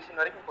 17th எடிஷன்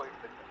வரைக்கும்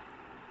போயிட்டு இருக்கு.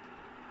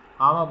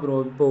 ஆமாம் ப்ரோ.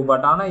 இப்போ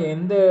பட் ஆனால்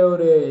எந்த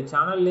ஒரு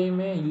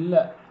சேனல்லையுமே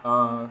இல்லை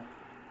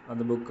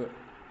அந்த புக்கு.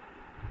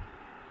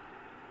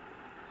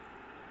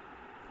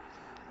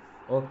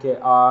 ஓகே.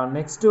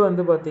 நெக்ஸ்ட்டு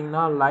வந்து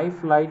பார்த்தீங்கன்னா life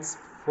lights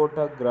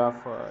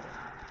photographer.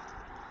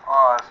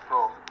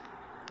 Bro.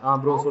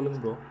 Bro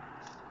சொல்லுங்கள் ப்ரோ.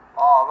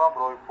 அதான்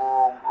ப்ரோ, இப்போ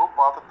உங்கள் குரூப்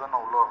பார்த்துட்டு தான்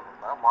நான் உள்ளே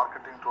வந்திருந்தேன்.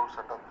 Marketing tool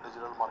setup,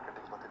 digital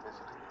marketing பற்றி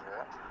பேசிட்டு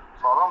இருக்கீங்க.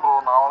 ஸோ அதான் ப்ரோ,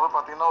 நான் வந்து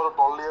பார்த்தீங்கன்னா ஒரு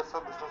 12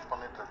 இயர்ஸாக பிஸ்னஸ்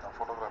பண்ணிட்டு இருக்கேன்,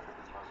 ஃபோட்டோகிராஃபி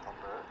பிஸ்னஸ்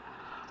வந்து.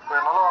 இப்போ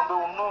என்னால் வந்து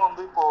இன்னும்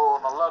வந்து இப்போது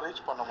நல்லா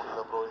ரீச் பண்ண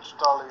முடியல ப்ரோ,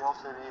 இன்ஸ்டாலையும்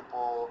சரி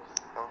இப்போது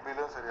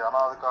எஃபிலையும் சரி.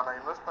 ஆனால் அதுக்கான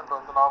இன்வெஸ்ட்மெண்ட்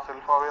வந்து நான்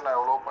செல்ஃபாகவே நான்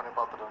எவ்வளோ பண்ணி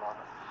பார்த்துட்டேன்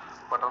நான்.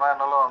 பட் ஆனால்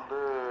என்னால் வந்து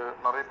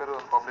நிறைய பேர்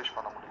வந்து பப்ளிஷ்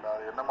பண்ண முடியல.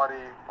 அது என்ன மாதிரி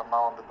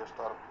பண்ணால் வந்து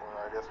பெஸ்ட்டாக இருக்கும்,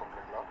 ஐடியா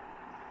சொல்கிறீங்களா?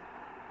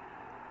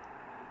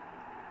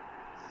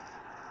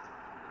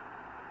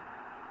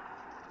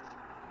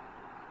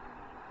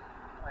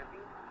 ஐ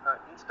திங்க்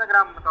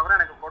இன்ஸ்டாகிராம் தவிர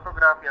எனக்கு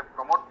ஃபோட்டோகிராஃபியை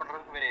ப்ரொமோட்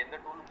பண்ணுறதுக்கு வேறு எந்த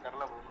டூலும்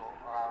தெரில ப்ரோ.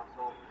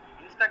 ஸோ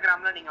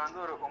இன்ஸ்டாகிராமில் நீங்கள்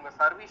வந்து உங்கள்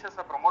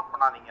சர்வீசஸை ப்ரொமோட்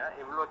பண்ணாதீங்க,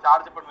 எவ்வளோ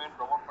சார்ஜ் பண்ணுவேன்னு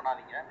ப்ரொமோட்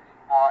பண்ணாதீங்க,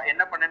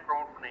 என்ன பண்ணேன்னு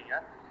ப்ரொமோட் பண்ணுவீங்க.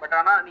 பட்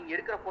ஆனால் நீங்கள்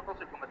இருக்கிற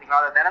ஃபோட்டோஸ் இருக்கும் பார்த்தீங்களா,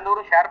 அதை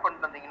தினந்தோறும் ஷேர்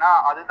பண்ணிட்டு வந்தீங்கன்னா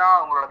அதுதான்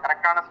உங்களோட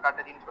கரெக்டான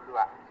ஸ்ட்ராட்டஜின்னு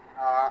சொல்லுவேன்.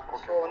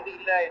 ஸோ வந்து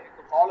இல்லை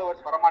எனக்கு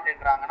ஃபாலோவர்ஸ்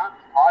வரமாட்டேன்றாங்கன்னா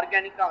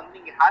ஆர்கானிக்காக வந்து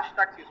நீங்கள்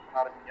ஹேஷ்டாக்ஸ் யூஸ்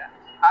பண்ண ஆரம்பிங்க.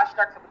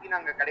 ஹேஷ்டாக்ஸை பற்றி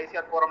நாங்கள்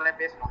கடைசியாக ஃபோரம்லேயே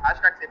பேசணும்.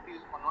 ஹேஷ்டாக்ஸ் எப்படி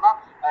யூஸ் பண்ணணும்னா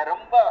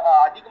ரொம்ப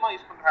அதிகமாக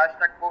யூஸ் பண்ணுற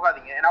ஹேஷ்டாக்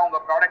போகாதீங்க. ஏன்னா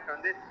உங்கள் ப்ராடக்ட்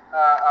வந்து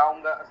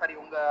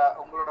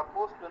உங்களோட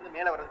போஸ்ட் வந்து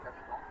மேலே வர்றது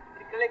கஷ்டம்.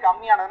 இருக்கிறதே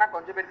கம்மியானதுன்னா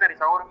கொஞ்சம் பேர் தான்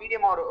ரீச் ஆகும். ஒரு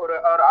மீடியமாக ஒரு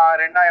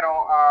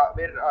 2000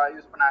 பேர்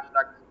யூஸ் பண்ண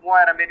ஹேஷ்டாக்,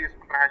 3000 பேர் யூஸ்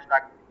பண்ணுற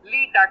ஹேஷ்டாக்.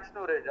 லீ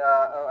டாக்ஸ்னு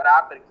ஒரு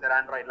ஆப் இருக்கு சார்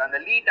ஆண்ட்ராய்டில். அந்த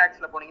லீ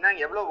டாக்ஸ்ல போனீங்கன்னா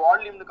எவ்வளோ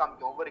வால்யூம்னு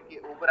காமிக்கும்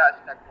ஒவ்வொரு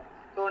ஹேஷ்டாக்கும்.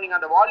 ஸோ நீங்கள்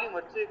அந்த வால்யூம்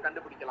வச்சு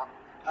கண்டுபிடிக்கலாம்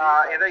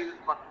எதை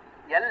யூஸ் பண்ண.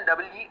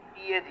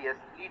 LEETAGS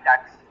லீ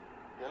டாக்ஸ்.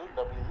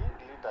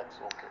 LEE tax.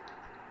 ஓகே.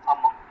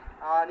 ஆமாம்,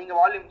 நீங்கள்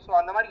வால்யூம் ஸோ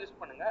அந்த மாதிரி யூஸ்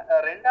பண்ணுங்க.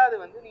 ரெண்டாவது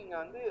வந்து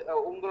நீங்கள் வந்து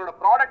உங்களோட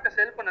ப்ராடக்ட்டை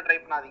செல் பண்ண ட்ரை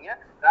பண்ணாதீங்க,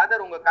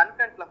 ரேதர் உங்கள்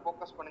கண்டென்ட்ல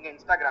ஃபோக்கஸ் பண்ணுங்க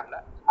இன்ஸ்டாகிராமில்.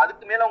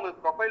 அதுக்கு மேலே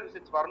உங்களுக்கு ப்ரொஃபைல்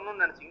விசிட்ஸ்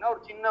வரணும்னு நினச்சிங்கன்னா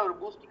ஒரு சின்ன ஒரு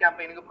பூஸ்ட்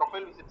கேம்பெயினுக்கு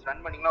ப்ரொஃபைல் விசிட்ஸ்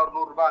ரன் பண்ணிங்கன்னா ஒரு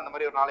 ₹100 அந்த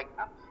மாதிரி ஒரு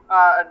நாளைக்குன்னா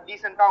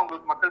டீசெண்டாக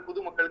உங்களுக்கு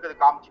புது மக்களுக்கு அது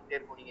காமிச்சிக்கிட்டே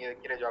இருக்கும் நீங்கள்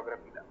வைக்கிற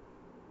ஜியோகிராஃபியில்.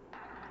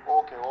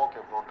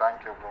 Okay bro,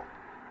 thank you bro.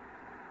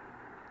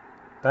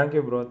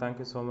 Thank you bro,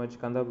 thank you so much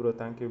கந்தா ப்ரோ,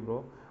 தேங்க்யூ ப்ரோ.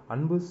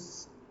 அன்பு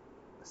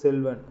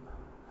Selvan,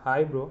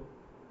 hi bro.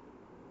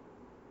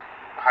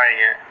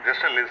 ஹாய்ங்க,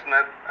 just a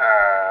listener.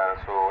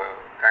 So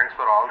thanks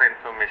for all the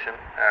information,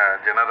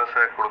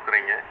 ஜெனரஸாக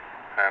கொடுக்குறீங்க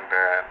அண்ட்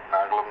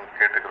நாங்களும்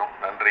கேட்டுக்கிறோம்,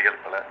 நன்றிகள்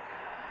பல.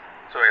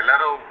 ஸோ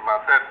எல்லோரும்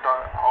மற்ற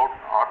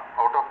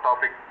அவுட் ஆஃப்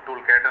டாபிக்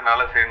டூல்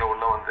கேட்டனால சரி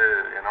உள்ள வந்து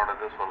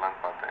என்னோடது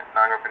சொல்லலான்னு பார்த்தேன்.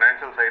 நாங்கள்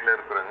ஃபினான்ஷியல் சைடில்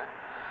இருக்கிறோங்க,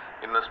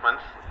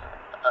 investments,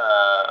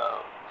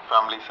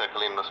 family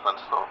circle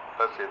investments. So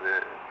plus இது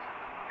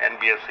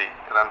NBFC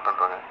ரன்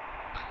பண்ணுறோங்க.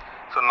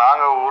 ஸோ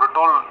நாங்கள் ஒரு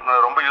டூல்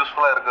ரொம்ப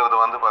யூஸ்ஃபுல்லாக இருக்கிறது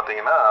வந்து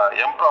பார்த்தீங்கன்னா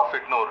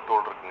எம்ப்ராஃபிட்னு ஒரு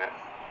டூல் இருக்குங்க.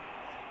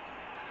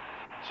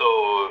 ஸோ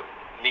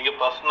நீங்கள்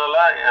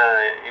பர்சனலாக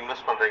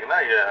இன்வெஸ்ட் பண்ணுறீங்கன்னா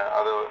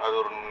அது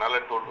ஒரு நல்ல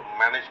டூல்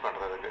மேனேஜ்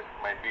பண்ணுறதுக்கு.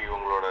 மைட் பி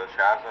உங்களோட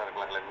ஷேர்ஸாக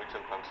இருக்கலாம், இல்லை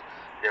mutual funds,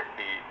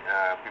 FD,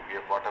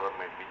 PPF, what ever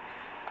might be.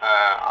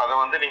 அதை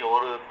வந்து நீங்கள்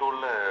ஒரு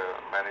டூலில்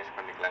மேனேஜ்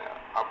பண்ணிக்கலாங்க.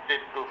 அப்டி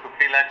டு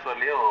 50 lakhs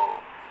வரலையும்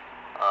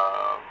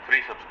ஃப்ரீ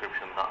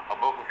சப்ஸ்கிரிப்ஷன் தான்.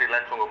 அபவ் 50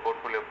 lakhs உங்கள்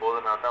போர்ட்ஃபோலியோ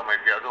போதுன்னா தான்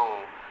மைட் பி,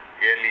 அதுவும்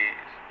இயர்லி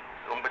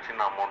ரொம்ப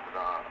சின்ன அமௌண்ட்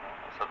தான்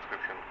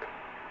சப்ஸ்கிரிப்ஷனுக்கு.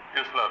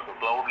 யூஸ்ஃபுல்லாக இருக்கும்,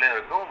 க்ளவுட்லேயும்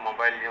இருக்கும்,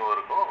 மொபைல்லையும்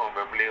இருக்கும்,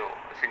 வெப்லேயும்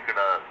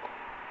சிங்க்டாக இருக்கும்.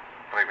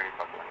 ட்ரை பண்ணி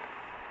பார்க்கலாங்க.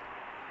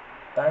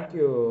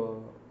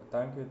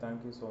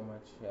 தேங்க்யூ ஸோ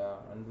மச்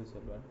அன்பு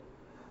செல்வன்.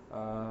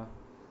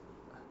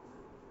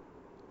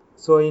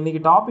 ஸோ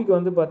இன்றைக்கி டாபிக்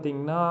வந்து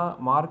பார்த்திங்கன்னா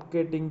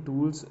மார்க்கெட்டிங்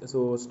டூல்ஸ்.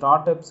 ஸோ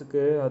ஸ்டார்ட்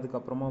அப்ஸுக்கு,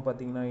 அதுக்கப்புறமா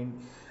பார்த்திங்கன்னா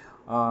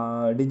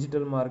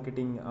டிஜிட்டல்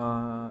மார்க்கெட்டிங்,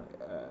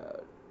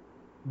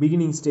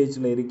 பிகினிங்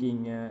ஸ்டேஜில்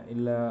இருக்கீங்க,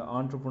 இல்லை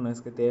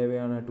ஆண்டர்ப்ரனர்ஸ்க்கு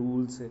தேவையான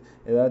டூல்ஸ்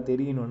ஏதாவது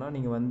தெரியணுன்னா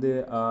நீங்கள் வந்து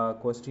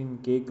கொஸ்டின்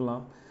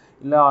கேட்கலாம்.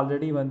 இல்லை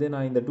ஆல்ரெடி வந்து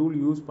நான் இந்த டூல்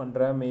யூஸ்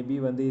பண்ணுறேன், மேபி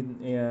வந்து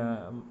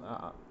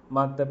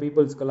மற்ற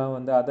பீப்புள்ஸ்க்கெல்லாம்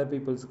வந்து அதர்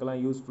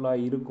பீப்புள்ஸ்க்கெல்லாம்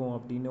யூஸ்ஃபுல்லாக இருக்கும்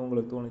அப்படின்னு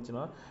உங்களுக்கு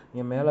தோணுச்சுன்னா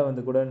நீங்கள் மேலே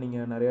வந்து கூட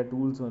நீங்கள் நிறையா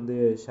டூல்ஸ் வந்து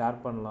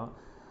ஷேர் பண்ணலாம்.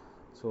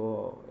 ஸோ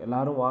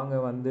எல்லோரும் வாங்க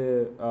வந்து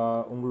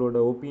உங்களோட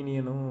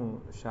ஒப்பீனியனும்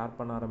ஷேர்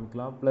பண்ண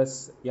ஆரம்பிக்கலாம். ப்ளஸ்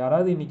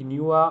யாராவது இன்றைக்கி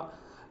நியூவாக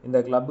இந்த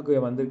கிளப்புக்கு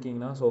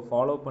வந்திருக்கீங்கன்னா ஸோ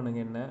ஃபாலோ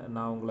பண்ணுங்கள். என்ன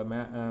நான் உங்களை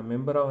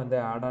மெம்பராக வந்து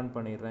ஆட் ஆன்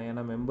பண்ணிடுறேன்.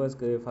 ஏன்னா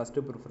மெம்பர்ஸ்க்கு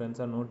ஃபஸ்ட்டு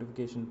ப்ரிஃபரன்ஸாக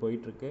நோட்டிஃபிகேஷன்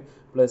போயிட்டுருக்கு.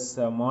 ப்ளஸ்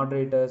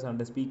மாட்ரேட்டர்ஸ்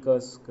அண்ட்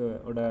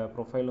ஸ்பீக்கர்ஸ்க்கோட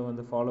ப்ரொஃபைலும்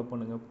வந்து ஃபாலோ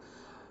பண்ணுங்கள்.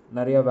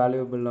 நிறைய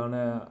வேல்யூபிளான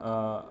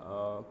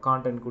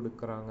கான்டென்ட்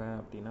கொடுக்குறாங்க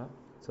அப்படின்னா.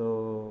 ஸோ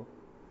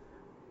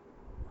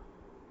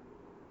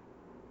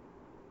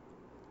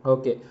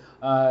ஓகே,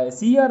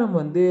 சிஆர்எம்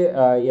வந்து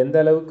எந்த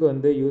அளவுக்கு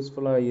வந்து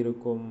யூஸ்ஃபுல்லாக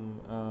இருக்கும்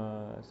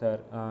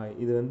சார்?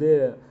 இது வந்து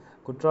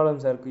குற்றாலம்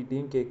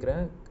சார்கிட்டையும்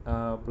கேட்குறேன்,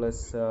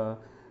 ப்ளஸ்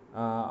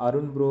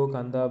அருண் ப்ரோ,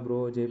 கந்தா bro,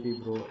 JP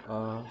bro.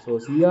 So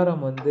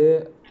CRM வந்து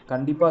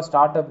கண்டிப்பாக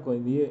ஸ்டார்ட் அப்புக்கு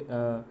வந்து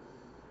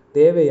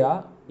தேவையா?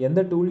 எந்த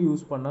டூல்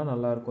யூஸ் பண்ணால்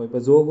நல்லாயிருக்கும்? இப்போ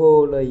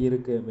ஜோஹோவில்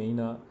இருக்குது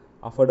மெயினாக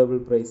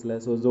அஃபோர்டபுள் ப்ரைஸில்.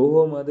 ஸோ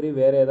ஜோஹோ மாதிரி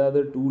வேறு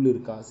ஏதாவது டூல்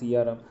இருக்கா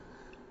சிஆர்எம்?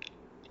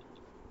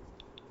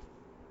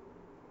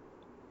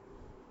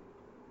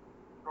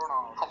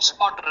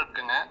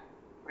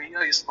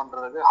 யூஸ்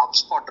பண்றதுக்கு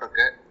HubSpot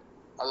இருக்கு,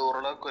 அது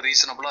ஓரளவுக்கு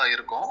ரீசனபிளா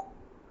இருக்கும்.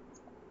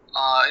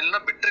 இல்லைன்னா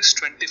பிட்ரிக்ஸ்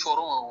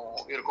 24ம்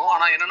இருக்கும்.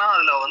 ஆனா என்னன்னா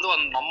அதுல வந்து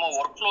நம்ம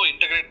ஒர்க் ஃப்ளோ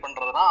இன்டெகிரேட்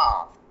பண்றதுனா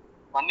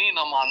பண்ணி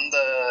நம்ம அந்த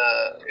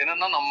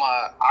என்னன்னா நம்ம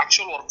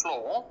ஆக்சுவல் ஒர்க்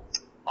ஃப்ளோவும்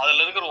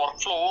அதுல இருக்கிற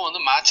ஒர்க் ஃப்ளோவும்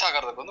வந்து மேட்ச்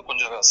ஆகிறதுக்கு வந்து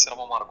கொஞ்சம்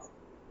சிரமமா இருக்கும்.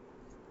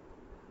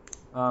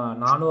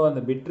 நானும்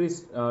அந்த பிட்ரிஸ்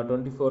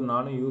 24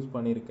 நானும் யூஸ்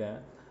பண்ணியிருக்கேன்.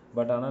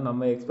 பட் ஆனால்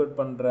நம்ம எக்ஸ்பெக்ட்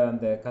பண்ணுற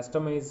அந்த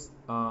கஸ்டமைஸ்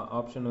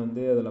ஆப்ஷன்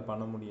வந்து அதில்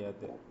பண்ண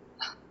முடியாது.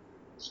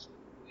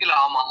 இல்லை,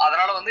 ஆமாம்,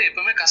 அதனால வந்து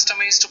எப்பவுமே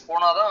கஸ்டமைஸ்டு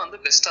போனாதான் வந்து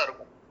பெஸ்ட்டாக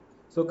இருக்கும்.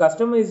 ஸோ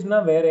கஸ்டமைஸ்னா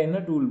வேற என்ன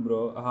டூல் ப்ரோ?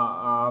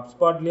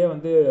 HubSpotலேயே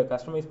வந்து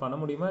கஸ்டமைஸ் பண்ண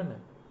முடியுமா என்ன?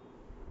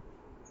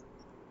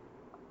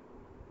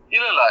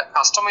 இல்ல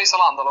கஸ்டமைஸ்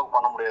எல்லாம் அந்த அளவுக்கு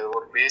பண்ண முடியாது.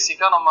 ஒரு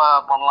பேசிக்கா நம்ம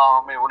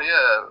பண்ணலாமே ஒழிய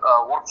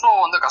ஒர்க் ஃப்ளோ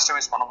வந்து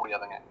கஸ்டமைஸ் பண்ண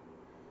முடியாதுங்க.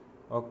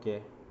 ஓகே.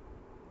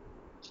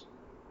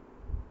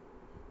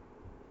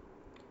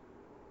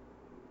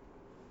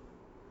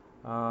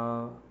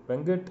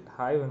 வெங்கட்,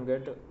 ஹாய்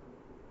வெங்கட்.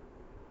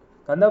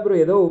 கந்தா ப்ரோ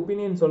ஏதோ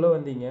ஒப்பீனியன் சொல்ல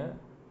வந்தீங்க.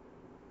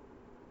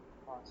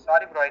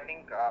 சாரி ப்ரோ, ஐ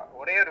திங்க்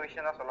ஒரே ஒரு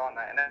விஷயம் தான் சொல்ல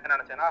வந்தேன். என்ன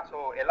நினைச்சேன்னா, ஸோ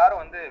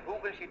எல்லாரும் வந்து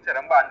கூகுள் ஷீட்ஸை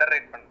ரொம்ப அண்டர்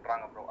ரேட்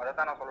பண்ணுறாங்க ப்ரோ. அதை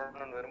தான் நான்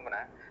சொல்லணும்னு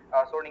விரும்பினேன்.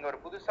 ஸோ நீங்கள் ஒரு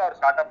புதுசாக ஒரு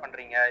ஸ்டார்ட் அப்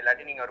பண்ணுறீங்க,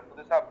 இல்லாட்டி நீங்கள் ஒரு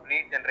புதுசாக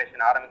லீட்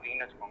ஜென்ரேஷன்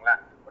ஆரம்பிக்கிறீங்கன்னு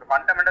வச்சுக்கோங்களேன். ஒரு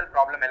ஃபண்டமெண்டல்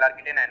ப்ராப்ளம்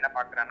எல்லாருக்கிட்டே நான் என்ன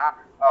பார்க்குறேன்னா,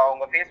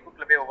 உங்கள்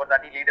ஃபேஸ்புக்கில் போய் ஒவ்வொரு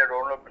தாட்டி லீடை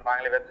டவுன்லோட்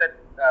பண்ணுறாங்களே, வெப்சைட்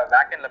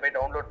பேக்கெண்டில் போய்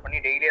டவுன்லோட் பண்ணி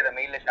டெய்லி அதை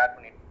மெயிலில் ஷேர்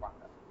பண்ணிட்டு இருப்பாங்க.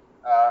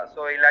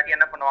 ஸோ இல்லாட்டி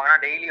என்ன பண்ணுவாங்கன்னா,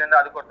 டெய்லி வந்து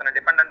அதுக்கு ஒருத்தனை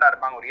டிபெண்டாக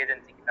இருப்பாங்க ஒரு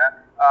ஏஜென்சி கிட்ட.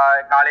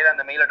 காலையில்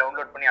அந்த மெயிலை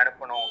டவுன்லோட் பண்ணி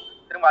அனுப்பணும்,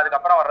 திரும்ப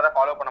அதுக்கப்புறம் வர்றதை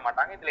ஃபாலோ பண்ண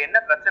மாட்டாங்க. இதில் என்ன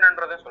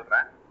பிரச்சனைன்றதும்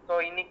சொல்கிறேன். ஸோ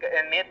இன்னைக்கு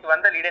நேற்று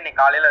வந்த லீடை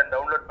இன்னைக்கு காலையில்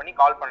டவுன்லோட் பண்ணி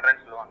கால்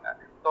பண்ணுறேன்னு சொல்லுவாங்க.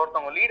 ஸோ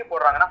ஒருத்தவங்க லீடு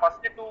போடுறாங்கன்னா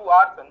ஃபர்ஸ்ட் 2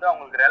 hours வந்து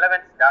அவங்களுக்கு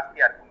ரெலவென்ஸ்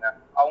ஜாஸ்தியாக இருக்குங்க.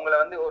 அவங்கள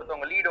வந்து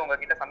ஒருத்தவங்க லீடு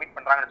உங்ககிட்ட சப்மிட்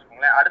பண்ணுறாங்கன்னு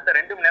வச்சுக்கோங்களேன், அடுத்த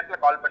 2 மணி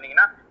நேரத்தில் கால்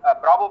பண்ணீங்கன்னா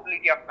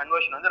ப்ராபபிலிட்டி ஆஃப்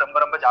கன்வர்ஷன் வந்து ரொம்ப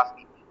ரொம்ப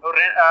ஜாஸ்தி.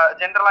 ஒரு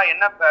ஜென்ரலா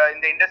என்ன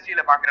இந்த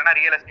இண்டஸ்ட்ரியில பாக்குறேன்னா,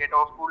 ரியல் எஸ்டேட்டோ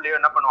ஸ்கூல்லயோ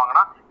என்ன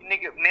பண்ணுவாங்கன்னா,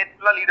 இன்னைக்கு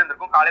நேற்றுலாம் லீடு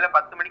இருந்திருக்கும், காலையில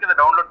 10 மணிக்கு அதை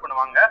டவுன்லோட்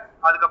பண்ணுவாங்க,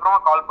 அதுக்கப்புறமா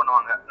கால்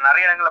பண்ணுவாங்க.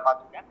 நிறைய இடங்களை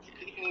பார்த்துருக்கேன்.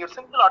 இதுக்கு நீங்க ஒரு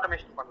சிம்பிள்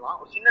ஆட்டோமேஷன் பண்ணலாம்.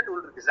 ஒரு சின்ன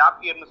டூல் இருக்கு,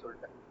 ஜாப்பியர்னு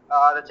சொல்லிட்டு.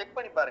 அதை செக்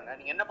பண்ணி பாருங்க.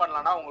 நீங்க என்ன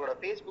பண்ணலாம்னா, உங்களோட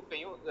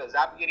ஃபேஸ்புக்கையும்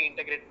ஜாப்பியர்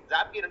இன்டெகிரேட்,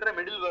 ஜாப்பியர்ன்ற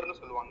மிடில் வேர்னு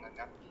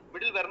சொல்லுவாங்க.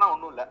 மிடில் வேர்னா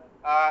ஒன்றும் இல்லை,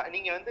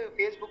 நீங்க வந்து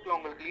ஃபேஸ்புக்ல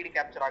உங்களுக்கு லீடு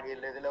கேப்சர் ஆகி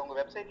இல்லை, இதுல உங்க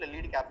வெப்சைட்ல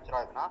லீடு கேப்சர்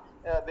ஆகுதுன்னா,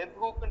 வெப்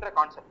ஹூக்ன்ற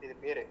கான்செப்ட் இது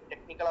பேரு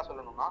டெக்னிக்கலா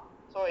சொல்லணும்னா.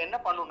 ஸோ என்ன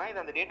பண்ணணும்னா, இது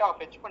அந்த டேட்டாவை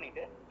ஃபெச்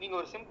பண்ணிட்டு நீங்க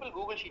ஒரு சிம்பிள்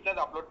கூகுள் ஷீட்ல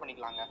அதை அப்லோட்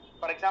பண்ணிக்கலாங்க.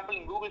 ஃபார் எக்ஸாம்பிள்,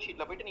 நீங்க கூகுள்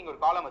ஷீட்ல போயிட்டு நீங்க ஒரு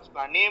காலம்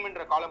வச்சுக்கலாம்.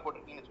 நேம்ன்ற காலம்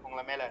போட்டுருக்கீங்கன்னு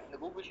வச்சுக்கோங்களேன். மேல இந்த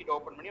கூகுள் ஷீட்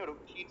ஓப்பன் பண்ணி ஒரு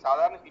ஷீட்,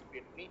 சாதாரண ஷீட்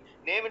கிரியேட் பண்ணி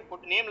நேம்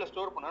போட்டு நேம்ல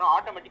ஸ்டோர் பண்ணணும்.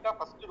 ஆட்டோமேட்டிக்கா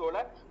ஃபர்ஸ்ட் ரோல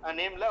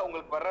நேம்ல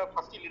உங்களுக்கு வர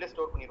ஃபர்ஸ்ட் லீடை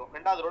ஸ்டோர் பண்ணிடும்,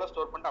 ரெண்டாவது ரோல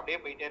ஸ்டோர் பண்ணிட்டு அப்படியே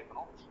போயிட்டே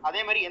இருக்கணும்.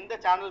 அதே மாதிரி எந்த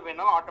சேனல்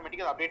வேணாலும்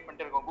ஆட்டோமேட்டிக்கா அப்டேட்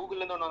பண்ணிட்டே இருக்கும்.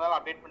 கூகுள்ல இருந்து ஒன்று வந்தாலும்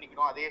அப்டேட்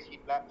பண்ணிக்கிறோம் அதே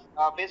ஷீட்ல,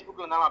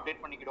 ஃபேஸ்புக்ல இருந்தாலும்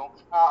அப்டேட் பண்ணிக்கிறோம்.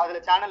 அதுல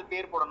சேனல்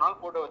பேர்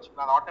போடணும்னாலும் போட்டோ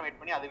வச்சுக்கலாம், அதை ஆட்டோமேட்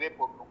பண்ணி அதுவே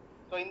போட்டுரும்.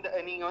 ஸோ இந்த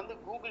நீங்க வந்து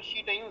கூகுள்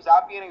ஷீட்டையும்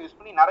ஜாப்பியரையும் யூஸ்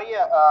பண்ணி நிறைய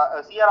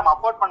சிஆர்எம்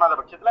அஃபோர்ட் பண்ணாத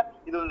பட்சத்துல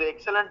இது வந்து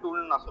எக்ஸலன்ட்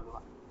டூல்னு நான்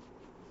சொல்லுவேன்.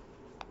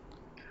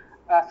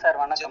 சார்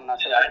வணக்கம்,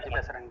 நான் செல்வா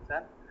பேசுறேங்க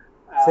சார்.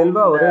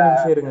 செல்வா ஒரே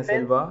நிமிஷம் இருங்க.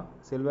 செல்வா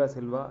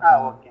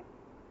ஓகே.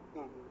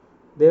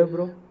 தேவ்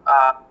ப்ரோ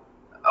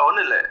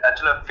ஒன்றும் இல்லை,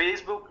 ஆக்சுவலாக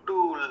ஃபேஸ்புக்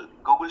டூல்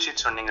கூகுள்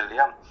ஷீட் சொன்னீங்க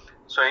இல்லையா?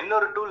 ஸோ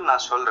இன்னொரு டூல்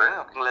நான் சொல்கிறேன்,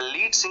 ஓகேங்களா?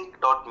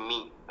 leadsync.me,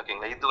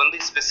 ஓகேங்களா? இது வந்து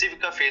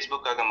ஸ்பெசிஃபிக்காக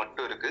ஃபேஸ்புக்காக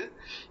மட்டும் இருக்குது.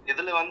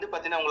 இதில் வந்து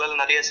பார்த்தீங்கன்னா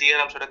உங்களால் நிறைய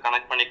சிஆர்எம்ஸோட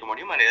கனெக்ட் பண்ணிக்க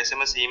முடியும், அண்ட்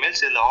எஸ்எம்எஸ்,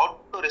 இமெயில்ஸ், இதில்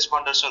ஆட்டோ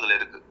ரெஸ்பாண்டர்ஸும் இதில்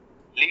இருக்குது.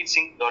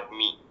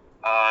 leadsync.me,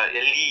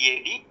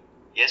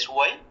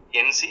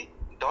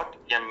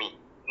 leadsync.me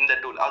இந்த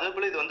டூல். அதே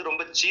போல் இது வந்து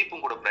ரொம்ப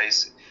சீப்பும் கூட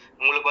ப்ரைஸ்.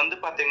 உங்களுக்கு வந்து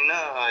பார்த்தீங்கன்னா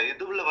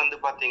இதுவில் வந்து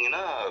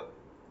பார்த்தீங்கன்னா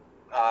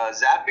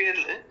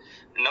ஜாப்பியரில்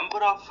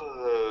நம்பர் ஆஃப்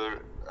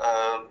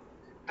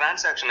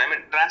டிரான்சாக்ஷன்,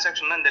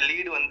 டிரான்சாக்ஷன்னா இந்த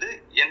லீடு வந்து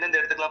எந்தெந்த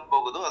இடத்துக்குலாம்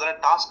போகுதோ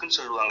அதெல்லாம் டாஸ்க்குன்னு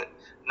சொல்லுவாங்க.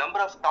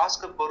 நம்பர் ஆஃப்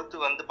டாஸ்க்கை பொறுத்து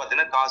வந்து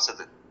பார்த்தீங்கன்னா காசு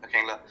அது,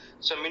 ஓகேங்களா?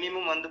 ஸோ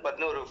மினிமம் வந்து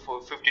பார்த்தீங்கன்னா ஒரு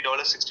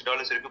 $50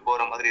 $60 வரைக்கும்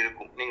போகிற மாதிரி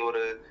இருக்கும், நீங்கள்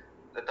ஒரு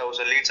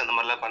 1000 லீட்ஸ் அந்த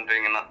மாதிரிலாம்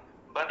பண்ணுறீங்கன்னா.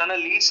 பட்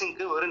ஆனால்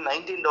லீட்ஸுக்கு ஒரு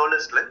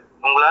 $19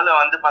 உங்களால்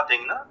வந்து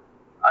பார்த்தீங்கன்னா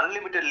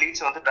அன்லிமிட்டட்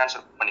லீட்ஸ் வந்து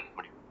ட்ரான்ஸ்ஃபர் பண்ணிக்க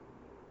முடியும்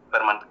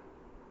per month.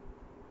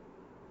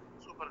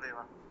 Super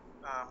Deva.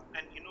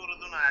 And இன்னொரு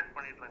இதுவும் நான் ஆட்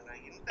பண்ணிடுறேங்க,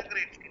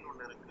 இன்டகிரேட்னு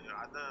ஒன்று இருக்கு,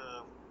 அதை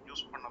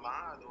யூஸ்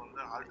பண்ணலாம். அது வந்து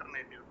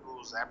ஆல்டர்னேட்டிவ் டு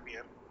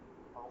ஜாப்பியர்,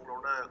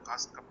 அவங்களோட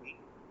காஸ்ட் கம்மி.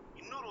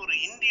 இன்னொரு ஒரு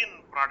இந்தியன்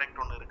ப்ராடக்ட்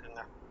ஒன்று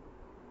இருக்குங்க,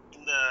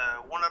 இந்த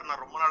ஓனர்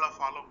நான் ரொம்ப நாளாக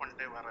ஃபாலோ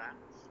பண்ணிட்டே வரேன்,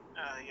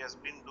 ஹஸ்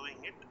பீன்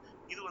டூயிங் இட்.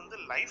 இது வந்து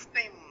லைஃப்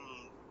டைம்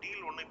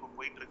டீல் ஒன்று இப்போ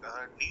போயிட்டு இருக்கு.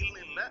 அதாவது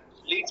டீல்னு இல்லை,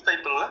 லீட்ஸ்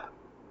பைப்புங்களா?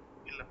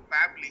 இல்லை,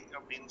 பேப்லி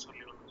அப்படின்னு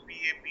சொல்லி ஒன்று,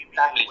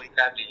 பேப்லி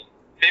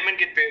பேமெண்ட்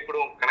கேட் பே கூட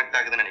கனெக்ட்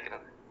ஆகுதுன்னு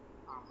நினைக்கிறேன்.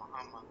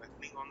 ஆமாங்க.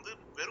 நீங்க வந்து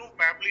வெறும்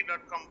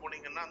pabli.com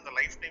போனீங்கன்னா அந்த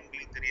லைஃப் டைம்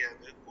டீல்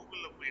தெரியாது.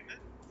 கூகுள்ல போயிட்டு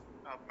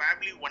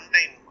pabli ஒன்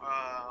டைம்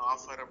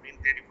ஆஃபர்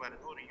அப்படின்னு தேடி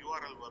பாருங்க, ஒரு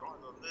URL வரும்.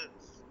 அது வந்து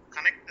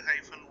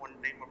connect-1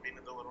 time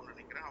அப்படின்னு ஏதோ வரும்னு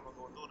நினைக்கிறேன். அவங்க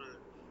வந்து ஒரு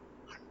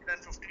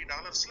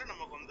 $150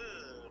 நமக்கு வந்து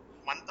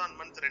மந்த் ஆன்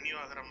மந்த் ரெனியூ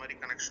ஆகிற மாதிரி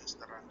கனெக்ஷன்ஸ்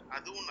தர்றாங்க.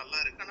 அதுவும் நல்லா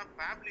இருக்கு. ஆனால்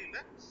பேப்லியில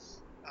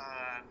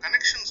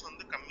கனெக்ஷன்ஸ்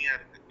வந்து கம்மியா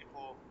இருக்கு.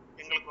 இப்போ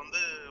எங்களுக்கு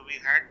வந்து we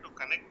had to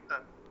connect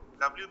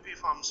WP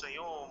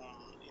ஃபார்ம்ஸையும்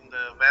இந்த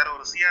வேற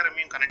ஒரு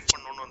சிஆர்எம்மையும் கனெக்ட்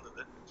பண்ணணும்னு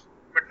வந்தது.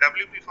 பட்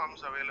WP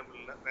ஃபார்ம்ஸ் அவைலபிள்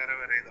இல்லை, வேற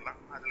இதெல்லாம்.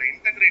 அதில்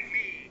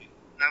இன்டகிரேட்லி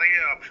நிறைய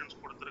ஆப்ஷன்ஸ்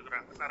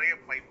கொடுத்துருக்குறாங்க, நிறைய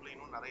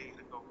பைப்லைனும் நிறைய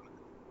இருக்கு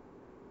அவங்களுக்கு.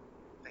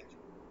 Thank you.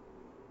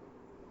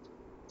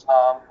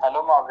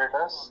 Hello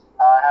moderators,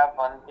 I have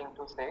one thing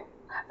to say,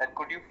 that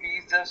could you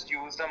please just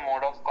use the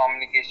mode of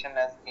communication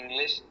as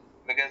English,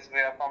 because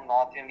we are from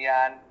North India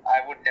and I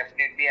would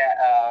definitely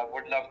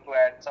would love to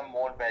add some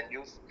more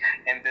values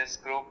in this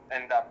group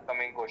in the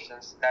upcoming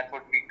questions. That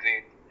would be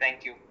great.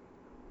 Thank you.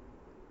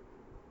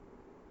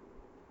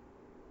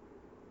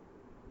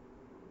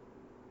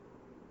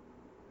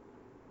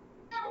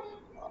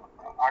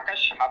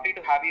 Akash, happy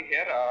to have you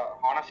here.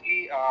 Honestly,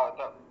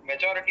 the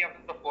majority of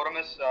the forum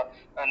is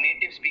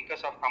native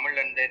speakers of Tamil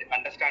and they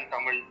understand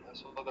Tamil.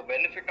 So the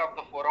benefit of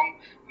the forum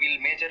will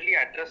majorly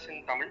address in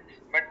Tamil.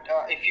 But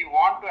if you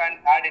want to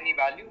add any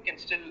value, you can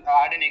still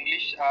add in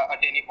English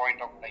at any point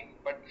of time.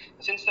 But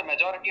since the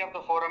majority of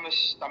the forum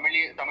is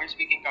Tamil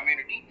speaking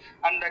community,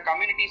 and the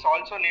community is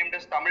also named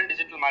as Tamil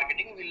Digital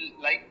Marketing, we'll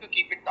like to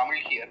keep it Tamil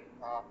here.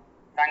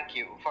 Thank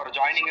you for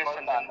joining us.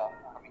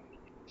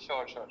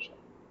 Sure.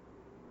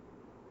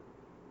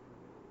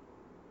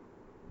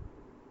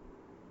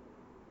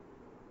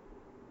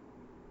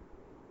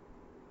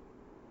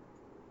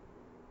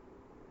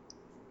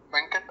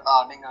 Venkat,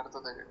 நீங்க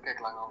அடுத்தது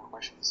கேட்கலாங்க உங்க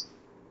questions.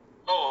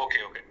 Okay.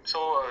 So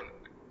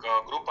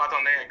group பார்த்து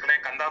வந்து ஏற்கனவே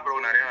கந்தா bro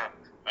நிறைய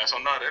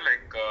சொன்னாரு.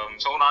 Like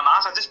so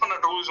நான் சஜஸ்ட் பண்ண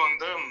டூல்ஸ்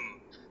வந்து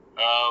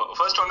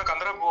ஃபர்ஸ்ட் வந்து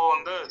கந்தா ப்ரோ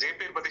வந்து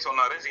ஜேபிஆர் பத்தி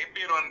சொன்னாரு.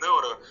 ஜேபிஆர் வந்து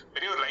ஒரு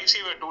பெரிய ஒரு லைஃப்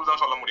சேவர் டூல்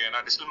தான் சொல்ல முடியும்.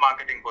 ஏன்னா டிஜிட்டல்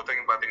மார்க்கெட்டிங்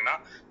பொறுத்தவரைக்கும் பார்த்தீங்கன்னா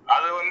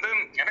அது வந்து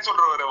என்ன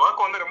சொல்ற ஒரு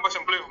ஒர்க் வந்து ரொம்ப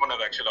சிம்பிளிஃபை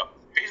பண்ணுது. ஆக்சுவலா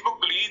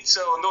ஃபேஸ்புக் லீட்ஸ்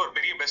வந்து ஒரு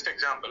பெரிய பெஸ்ட்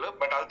எக்ஸாம்பிள்.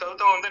 பட் அது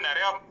தவிர்த்து வந்து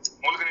நிறைய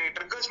உங்களுக்கு நீங்க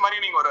ட்ரிக்கர்ஸ் மாதிரி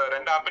நீங்க ஒரு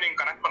 2 ஆப்பை நீங்க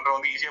கனெக்ட் பண்ற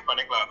வந்து ஈஸியா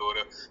பண்ணிக்கலாம். அது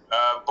ஒரு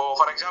இப்போ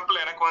ஃபார்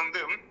எக்ஸாம்பிள் எனக்கு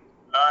வந்து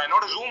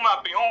என்னோட ஜூம்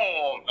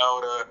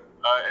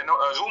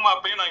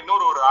ஆப்பையும் நான்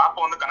இன்னொரு ஒரு ஆப்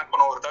வந்து கனெக்ட்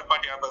பண்ணணும். ஒரு தேர்ட்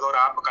பார்ட்டி ஆப் ஏதோ ஒரு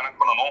ஆப் கனெக்ட்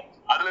பண்ணணும்.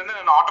 அதுல இருந்து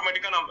நான்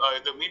ஆட்டோமேட்டிக்கா நான்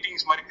இது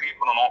மீட்டிங்ஸ் மாதிரி கிரியேட்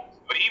பண்ணணும்.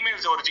 ஒரு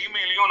இமெயில்ஸ் ஒரு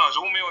ஜிமெயிலையும் நான்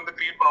ஜூமே வந்து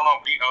கிரியேட் பண்ணணும்,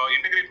 அப்படி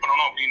இன்டெகிரேட்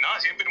பண்ணணும் அப்படின்னா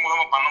ஜேபிஆர்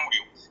மூலமா பண்ண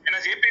முடியும். ஏன்னா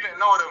ஜேபிஆர்ல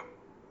என்ன ஒரு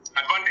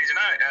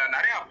அட்வான்டேஜ்னா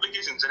நிறைய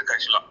அப்ளிகேஷன்ஸ் இருக்கு.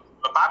 ஆக்சுவலா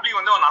பேப்லி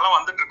வந்து நல்லா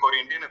வந்துட்டு இருக்கு ஒரு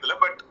இந்தியன் இதுல.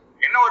 பட்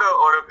என்ன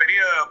ஒரு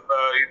பெரிய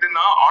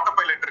இதுனா ஆட்டோ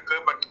பைலட் இருக்கு.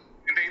 பட்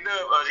இந்த இது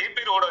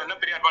ஜேபிஆரோட என்ன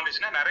பெரிய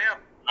அட்வான்டேஜ்னா நிறைய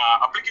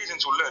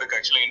அப்ளிகேஷன்ஸ் உள்ள இருக்கு.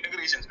 ஆக்சுவலா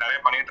இன்டெகிரேஷன்ஸ் நிறைய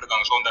பண்ணிட்டு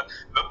இருக்காங்க. ஸோ இந்த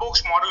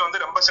வெப்ஒர்க்ஸ் மாடல்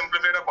வந்து ரொம்ப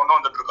சிம்பிளிஃபைடா கொண்டு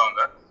வந்துட்டு இருக்காங்க.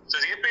 ஸோ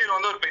ஜேபிஆர்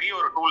வந்து ஒரு பெரிய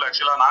ஒரு டூல்.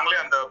 ஆக்சுவலா நாங்களே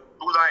அந்த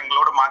டூல் தான்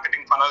எங்களோட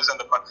மார்க்கெட்டிங் ஃபனல்ஸ்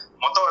அந்த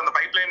மொத்தம் அந்த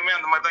பைப்லைனுமே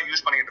அந்த மாதிரி தான்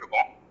யூஸ் பண்ணிட்டு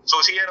இருக்கோம். ஸோ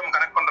சிஆர்எம்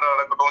கனெக்ட் பண்றதா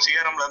இருக்கட்டும்,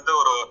 சிஆர்எம்ல இருந்து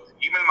ஒரு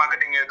இமெயில்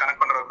மார்க்கெட்டிங்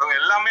கனெக்ட் பண்றதா இருக்கட்டும்,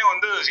 எல்லாமே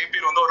வந்து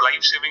ஜேபிஆர் வந்து ஒரு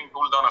லைஃப் சேவிங்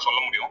டூல் தான் நான்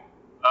சொல்ல முடியும்.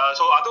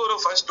 ஸோ அது ஒரு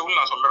ஃபர்ஸ்ட் டூல்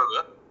நான் சொல்றது.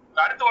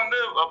 அடுத்து வந்து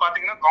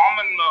பாத்தீங்கன்னா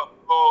காமன்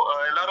இப்போ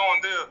எல்லாரும்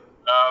வந்து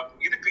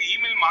இதுக்கு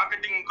இமெயில்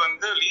மார்க்கெட்டிங்க்கு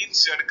வந்து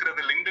லீட்ஸ்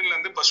எடுக்கிறது லிங்க்டின்ல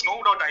இருந்து இப்போ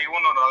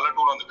snow.ioன்னு ஒரு நல்ல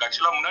டூல் வந்து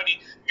ஆக்சுவலா முன்னாடி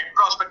கெட்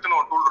ப்ராஸ்பெக்ட்னு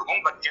ஒரு டூல்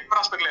இருக்கும். பட் கெட்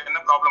ப்ராஸ்பெக்ட்ல என்ன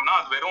ப்ராப்ளம்னா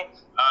அது வெறும்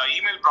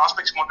இமெயில்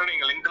ப்ராஸ்பெக்ட்ஸ் மட்டும்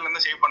நீங்க லிங்க்டின்ல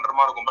இருந்து சேவ் பண்ற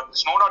மாதிரி இருக்கும். பட்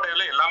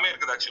snow.ioல எல்லாமே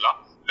இருக்குது. ஆக்சுவலா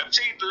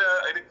வெப்சைட்ல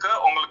இருக்க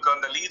உங்களுக்கு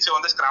அந்த லீட்ஸை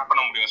வந்து ஸ்கிராப்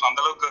பண்ண முடியும். ஸோ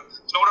அந்த அளவுக்கு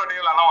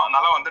snow.io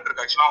நல்லா வந்துட்டு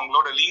இருக்கு. ஆக்சுவலா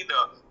உங்களோட லீட்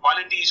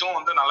குவாலிட்டிஸும்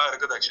வந்து நல்லா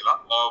இருக்குது. ஆக்சுவலா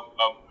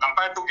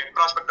கம்பேர்ட் டு கெட்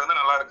ப்ராஸ்பெக்ட்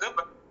வந்து நல்லா இருக்கு.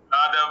 பட்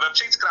அந்த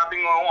வெப்சைட்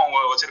ஸ்கிராப்பிங்கும் அவங்க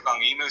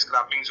வச்சிருக்காங்க, இமெயில்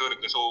ஸ்கிராப்பிங்ஸும்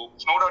இருக்கு. So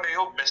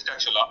snow.io best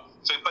actually.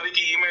 So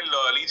இப்போதைக்கு இமெயில்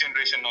லீட்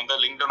ஜென்ரேஷன் வந்து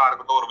லிங்க்டினா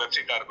இருக்கட்டும், ஒரு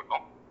வெப்சைட்டா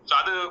இருக்கட்டும், ஸோ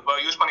அது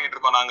யூஸ் பண்ணிட்டு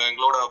இருக்கோம் நாங்க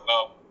எங்களோட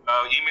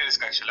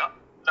இமெயில்ஸ்க்கு. ஆக்சுவலா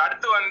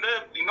அடுத்து வந்து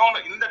இன்னொன்று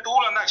இந்த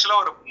டூல் வந்து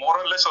ஆக்சுவலா ஒரு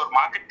மோரல்லெஸ் ஒரு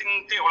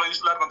மார்க்கெட்டிங்க்கு எவ்வளவு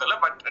யூஸ்ஃபுல்லா இருக்கும்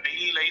தெரியல. பட்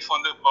டெய்லி லைஃப்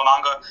வந்து இப்போ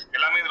நாங்க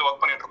எல்லாமே இதுல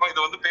ஒர்க் பண்ணிட்டு இருக்கோம்.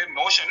 இது வந்து பேர்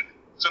நோஷன்.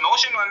 ஸோ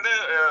நோஷன்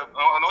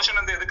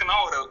வந்து எதுக்குன்னா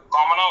ஒரு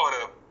காமனா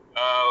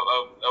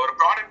ஒரு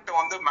ப்ராடக்ட்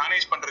வந்து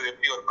மேனேஜ் பண்றது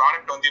எப்படி, ஒரு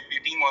ப்ராடக்ட் வந்து எப்படி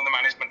டீம் வந்து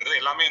மேனேஜ் பண்றது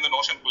எல்லாமே வந்து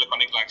நோஷனுக்குள்ள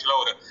பண்ணிக்கலாம். ஆக்சுவலா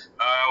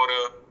ஒரு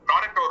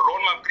ப்ராடக்ட் ஒரு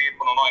ரோட் மேப் கிரியேட்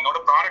பண்ணணும், என்னோட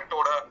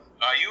ப்ராடக்டோட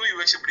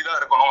யூஎக்ஸ் இப்படிதான்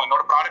இருக்கணும்,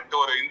 என்னோட ப்ராடக்ட்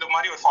ஒரு இந்த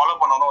மாதிரி ஒரு ஃபாலோ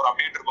பண்ணணும், ஒரு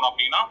அப்டேட் இருக்கணும்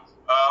அப்படின்னா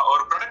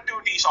ஒரு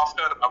ப்ரொடக்டிவிட்டி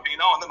சாஃப்ட்வேர்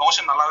அப்படின்னா வந்து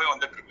நோஷன் நல்லாவே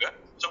வந்துட்டு இருக்கு.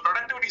 ஸோ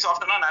ப்ரொடக்டிவிட்டி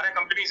சாஃப்ட்வேர்னா நிறைய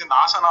கம்பெனிஸ் இந்த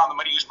ஆசனா அந்த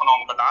மாதிரி யூஸ்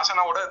பண்ணுவாங்க. பட்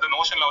ஆசனாவோட இந்த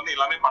நோஷன்ல வந்து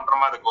எல்லாமே பண்ற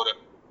மாதிரி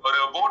இருக்கு. ஒரு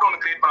போர்டு ஒன்று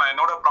கிரியேட் பண்ணலாம்.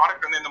 என்னோட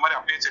ப்ராடக்ட் வந்து இந்த மாதிரி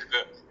அப்டேட்ஸ் இருக்கு,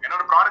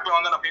 என்னோட ப்ராடக்ட்ல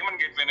வந்து நான்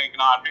பேமெண்ட் கேட்வே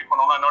நான் அப்டேட்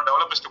பண்ணணும், என்னோட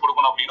டெவலப்பர்ஸ்க்கு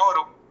கொடுக்கணும் அப்படின்னா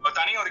ஒரு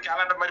தனி ஒரு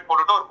கேலண்டர் மாதிரி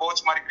போட்டுட்டு ஒரு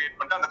கோச் மாதிரி கிரியேட்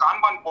பண்ணிட்டு அந்த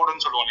கான்பான்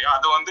போர்டுன்னு சொல்லுவோம் இல்லையா,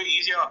 அது வந்து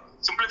ஈஸியா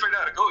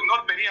சிம்பிளிஃபைடா இருக்கு.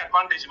 இன்னொரு பெரிய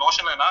அட்வான்டேஜ்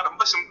நோஷன்ல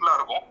ரொம்ப சிம்பிளா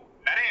இருக்கும்.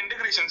 நிறைய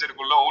இன்டெகிரேஷன்ஸ்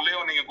இருக்குல்ல, உள்ளே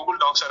நீங்க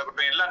கூகுள் டாக்ஸா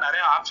இருக்கட்டும் எல்லாம்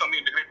நிறைய ஆப்ஸ் வந்து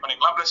இன்டெகிரேட்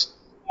பண்ணிக்கலாம். பிளஸ்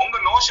உங்க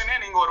நோஷனே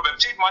நீங்க ஒரு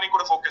வெப்சைட் மாதிரி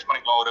கூட ஃபோக்கஸ்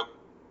பண்ணிக்கலாம். ஒரு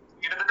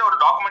கிட்டத்தட்ட ஒரு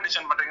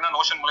டாக்குமெண்டேஷன் பண்றீங்கன்னா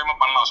நோஷன் மூலமா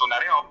பண்ணலாம். ஸோ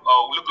நிறைய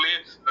உள்ளுக்குள்ளேயே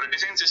ஒரு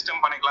டிசைன்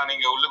சிஸ்டம் பண்ணிக்கலாம்.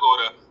 நீங்க உள்ளுக்கு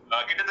ஒரு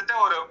கிட்டத்தட்ட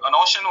ஒரு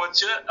நோஷன்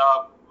வச்சு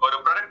ஒரு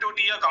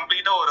ப்ரொடக்டிவிட்டியா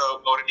கம்ப்ளீட்டா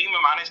ஒரு டீமை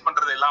மேனேஜ்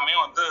பண்றது எல்லாமே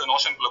வந்து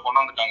நோஷனுக்குள்ள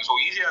கொண்டு வந்துட்டாங்க. ஸோ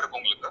ஈஸியா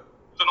இருக்கும் உங்களுக்கு.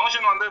 ஸோ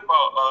நோஷன் வந்து இப்போ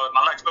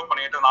நல்லா எக்ஸ்ப்ளோர்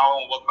பண்ணிட்டு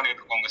நானும் ஒர்க்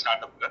பண்ணிட்டு இருக்கோம் உங்க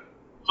ஸ்டார்ட் அப்க்கு.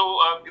 ஸோ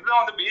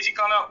இதுதான் வந்து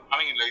பேசிக்கான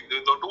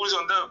இது டூல்ஸ்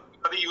வந்து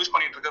இப்போதைக்கு யூஸ்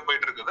பண்ணிட்டு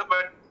போயிட்டு இருக்குது.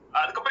 பட்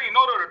அதுக்கப்புறம்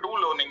இன்னொரு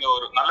டூல் நீங்க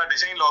ஒரு நல்ல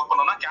டிசைன்ல ஒர்க்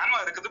பண்ணணும்னா கேன்வா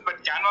இருக்குது. பட்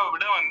கேன்வா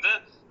விட வந்து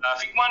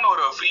ஃபிக்மான்னு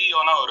ஒரு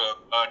ஃப்ரீயான ஒரு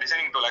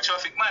டிசைனிங் டூல்.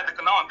 ஆக்சுவலா ஃபிக்மா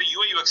எதுக்குன்னா வந்து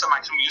யூஐ/யூஎக்ஸ்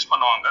மேக்ஸிமம் யூஸ்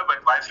பண்ணுவாங்க.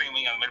 பட் வயர்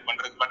ஃப்ரேமிங் அந்த மாதிரி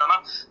பண்றது. பட் ஆனா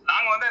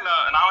நான்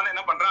வந்து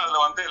என்ன பண்றேன், அதுல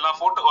வந்து எல்லா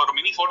போட்டோ ஒரு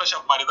மினி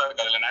போட்டோஷாப் மாதிரி தான்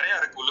இருக்கு. அதுல நிறைய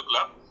இருக்கு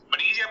உள்ளுக்குள்ள.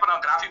 பட் ஈஸியா இப்போ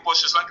நான் கிராஃபிக்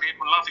போஸ்டர்ஸ்லாம் கிரியேட்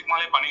பண்ணலாம்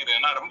ஃபிக்மாலே பண்ணிடுறேன்.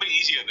 ஏன்னா ரொம்ப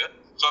ஈஸி அது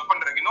ஒர்க்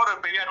பண்றதுக்கு. இன்னொரு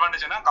பெரிய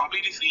அட்வான்டேஜ் என்ன,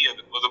 கம்ப்ளீட்லி ஃப்ரீ.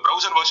 அது ஒரு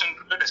ப்ரௌசர் வெர்ஷன்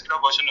இருக்கு,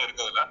 டெஸ்க்டாப் வெர்ஷன்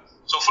இருக்குதுல.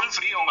 ஸோ ஃபுல்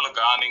ஃப்ரீ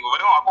உங்களுக்கு. நீங்க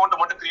வெறும் அக்கௌண்ட்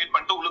மட்டும் கிரியேட்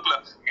பண்ணிட்டு உள்ளுக்குள்ள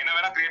என்ன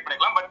வேணா கிரியேட்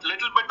பண்ணிக்கலாம். பட்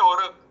லிட்டில் பிட்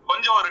ஒரு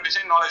கொஞ்சம் ஒரு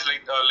டிசைன் நாலேஜ்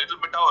லைக்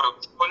லிட்டில் பிட்டா ஒரு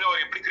கொஞ்சம் ஒரு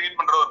எப்படி கிரியேட்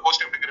பண்ற ஒரு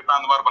போஸ்ட் எப்படி கிரியேட்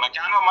அந்த மாதிரி பண்ண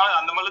கேன்வா மாதிரி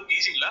அந்த மாதிரி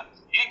ஈஸி இல்ல.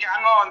 ஏன்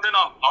கேன்வா வந்து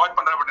நான் அவாய்ட்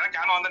பண்றேன் அப்படின்னா,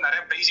 கேன்வா வந்து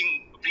நிறைய பிரைசிங்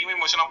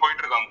ப்ரீமியம் மோஷனா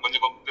போயிட்டு இருக்காங்க.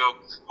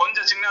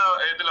 கொஞ்சம் சின்ன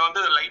இதுல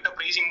வந்து லைட்டா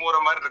பிரைசிங் போற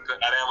மாதிரி இருக்கு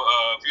நிறைய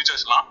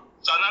ஃபியூச்சர்ஸ்லாம்.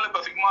 ஸோ அதனால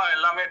இப்போ ஃபிக்மா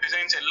எல்லாமே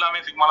டிசைன்ஸ் எல்லாமே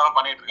ஃபிக்மால தான்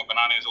பண்ணிட்டு இருக்கேன் இப்போ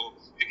நானே. ஸோ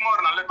ஃபிக்மா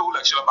ஒரு நல்ல டூல்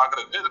ஆக்சுவலா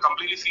பாக்குறதுக்கு. இது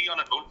கம்ப்ளீட்லி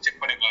ஃப்ரீயான டூல், செக்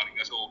பண்ணிக்கலாம்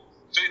நீங்க. ஸோ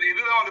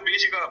இதுதான் வந்து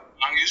பேசிக்கா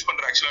நாங்க யூஸ்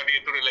பண்ற ஆக்சுவலா டே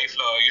டு டே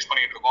லைஃப்ல யூஸ்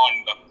பண்ணிட்டு இருக்கோம்.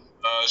 அண்ட்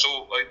ஸோ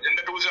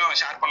இந்த டூல்ஸ்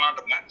நான் ஷேர்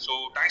பண்ணலாம்னு இருந்தேன். So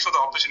thanks for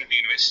the opportunity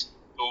invest.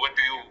 So over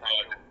to you.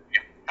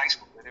 Thanks.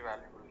 Very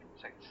valuable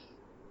insights.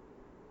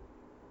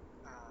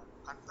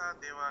 அத்தா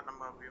தேவா,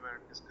 நம்ம we were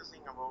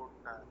discussing about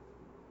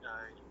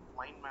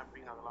mind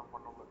mapping அதெல்லாம்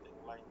பண்ணோம்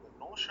பார்த்தீங்களா. இந்த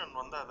நோஷன்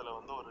வந்து அதில்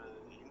வந்து ஒரு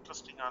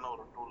இன்ட்ரெஸ்டிங்கான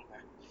ஒரு டூலுங்க.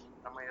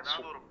 நம்ம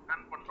ஏதாவது ஒரு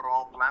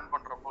பிளான்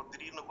பண்ணுறப்போ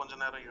திடீர்னு கொஞ்ச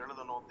நேரம்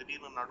எழுதணும்,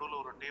 திடீர்னு நடுவில்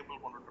ஒரு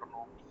டேபிள் கொண்டுட்டு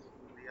வரணும்.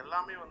 இது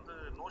எல்லாமே வந்து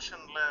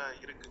நோஷனில்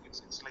இருக்கு.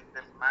 It's like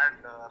that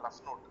made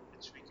rough note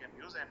which we can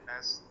use, and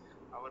as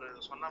அவர்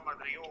சொன்ன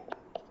மாதிரியும்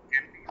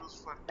can be used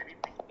for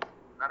anything.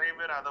 நிறைய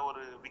பேர் அதை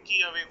ஒரு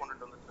விக்கியாவே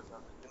கொண்டுட்டு வந்துட்டு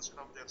இருக்காங்க.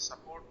 Instead of their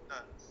support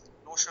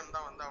notion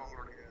தான் வந்து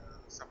அவங்களுடைய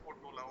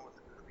சப்போர்ட் டூலாகவும்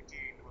வந்துட்டு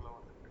விக்கி டூலாக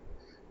வந்துட்டு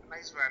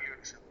nice value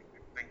addition.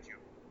 Thank you.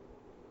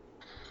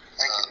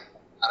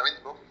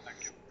 Aravind bro.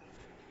 Thank you.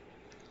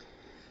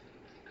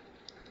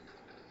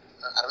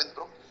 Aravind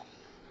bro.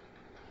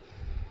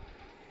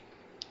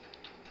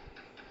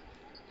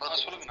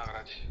 சொல்லுங்க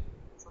நாகராஜ்.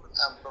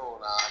 ப்ரோ,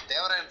 நான்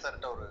தேவராயன்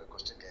சார்கிட்ட ஒரு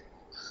கொஸ்டின்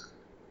கேட்கணும்.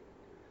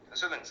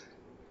 சொல்லுங்க சார்.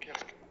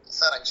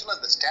 சார் ஆக்சுவலாக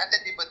இந்த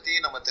ஸ்ட்ராட்டஜி பற்றி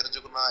நம்ம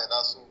தெரிஞ்சுக்கணும்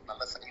ஏதாச்சும்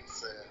நல்ல சயின்ஸ்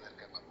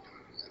இருக்கு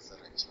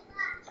சார்?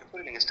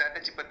 ஆக்சுவலாக நீங்கள்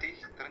ஸ்ட்ராட்டஜி பற்றி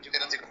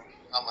தெரிஞ்சுக்கணும்.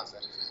 ஆமாம்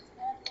சார்.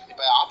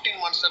 இப்போ ஆப்டின்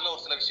மான்ஸ்டர்ல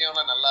ஒரு சில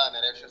விஷயம்லாம் நல்லா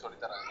நிறைய விஷயம்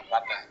சொல்லித்தராங்க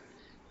பார்த்தேன்.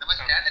 இந்த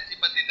மாதிரி ஸ்ட்ராட்டஜி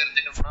பற்றி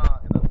தெரிஞ்சுக்கணும்னா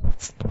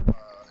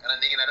ஏன்னா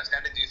நீங்கள் நிறைய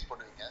ஸ்ட்ராட்டஜி யூஸ்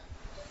பண்ணுவீங்க,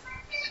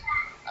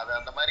 அது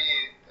அந்த மாதிரி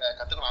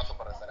கற்றுக்கணும்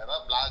ஆசைப்படுறேன் சார்.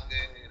 ஏதாவது பிளாக்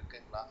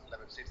இருக்குங்களா இல்லை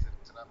வெப்சைட்ஸ்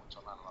இருந்துச்சுன்னா கொஞ்சம்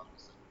சொன்னால் நல்லா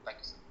இருக்கும் சார்.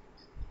 Thank you sir.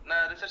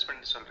 நான் ரிசர்ச்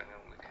பண்ணிட்டு சொல்கிறேங்க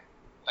உங்களுக்கு.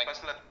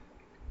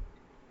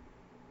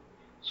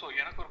 ஸோ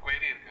எனக்கு ஒரு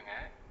குவரி இருக்குங்க.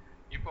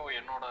 இப்போ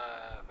என்னோட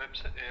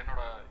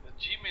என்னோட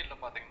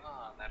ஜிமெயிலில் பார்த்தீங்கன்னா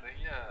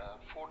நிறைய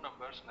ஃபோன்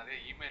நம்பர்ஸ், நிறைய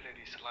இமெயில்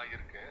ஐடிஸ்லாம்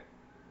இருக்கு.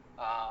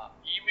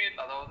 இமெயில்,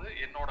 அதாவது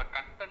என்னோட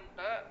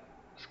கண்டென்ட்டை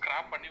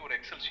ஸ்கிராப் பண்ணி ஒரு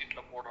எக்ஸல்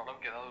ஷீட்டில் போடுற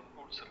அளவுக்கு ஏதாவது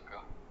டூல்ஸ்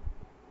இருக்கா?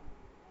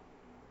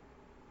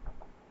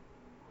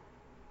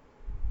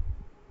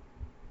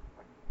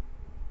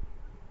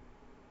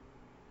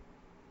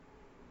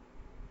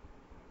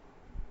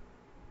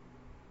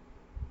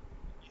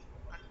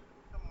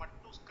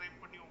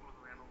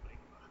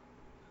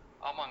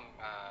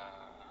 ஆமாங்க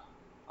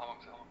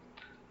ஆமாங்க சார்.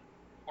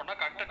 ஒன்றா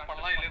கண்டெக்ட்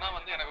பண்ணலாம், இல்லைன்னா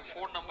வந்து எனக்கு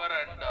phone number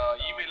and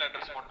email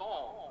address மட்டும்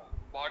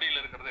பாடியில்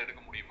இருக்கிறத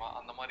எடுக்க முடியுமா?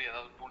 அந்த மாதிரி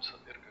ஏதாவது டூல்ஸ்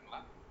இருக்குங்களா?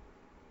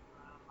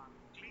 நான்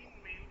க்ளீன்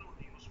மெயில்னு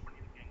ஒன்று யூஸ்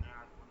பண்ணியிருக்கேங்க.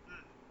 அது வந்து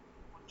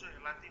கொஞ்சம்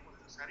எல்லாத்தையும்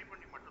கொஞ்சம் சரி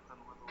பண்ணி மட்டும்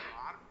தரும். அது ஒரு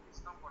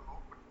ஆர்கனைஸ் தான்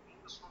பண்ணும். பட்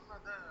நீங்கள்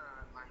சொன்னதை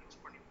நான்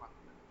யூஸ் பண்ணி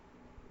பார்க்குறேன்.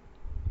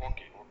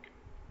 Okay okay.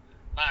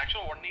 நான்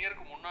ஆக்சுவலாக 1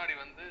 இயருக்கு முன்னாடி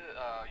வந்து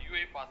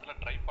யூஐ பாத்தில்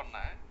ட்ரை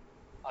பண்ணேன்.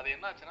 அது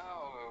என்னாச்சுன்னா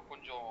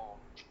கொஞ்சம்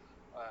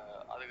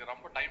அதுக்கு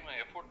ரொம்ப டைம்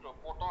எஃபோர்ட்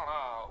போட்டோம்.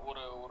 ஆனால்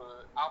ஒரு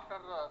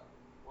ஆஃப்டர்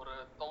ஒரு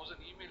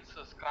 1000 இமெயில்ஸ்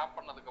ஸ்கிராப்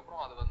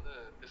பண்ணதுக்கப்புறம் அது வந்து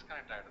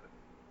டிஸ்கனெக்ட் ஆகிடுது.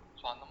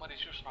 ஸோ அந்த மாதிரி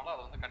இஷ்யூஸ்னால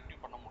அதை வந்து கண்டினியூ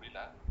பண்ண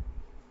முடியல.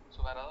 ஸோ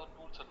வேறு ஏதாவது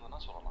டூல்ஸ் இருந்ததுன்னா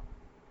சொல்லலாம்.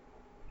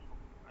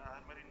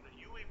 அது மாதிரி இந்த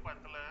யூஐ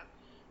பாத்தில்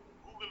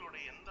கூகுளோட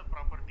எந்த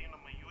ப்ராப்பர்ட்டியும்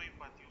நம்ம யூஐ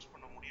பாத் யூஸ்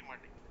பண்ண முடிய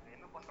மாட்டேங்குதுங்க.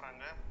 என்ன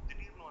பண்ணுறாங்க,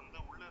 திடீர்னு வந்து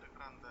உள்ளே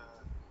இருக்கிற அந்த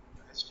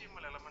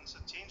HTML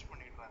எலமெண்ட்ஸை சேஞ்ச்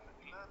பண்ணிடுறாங்க.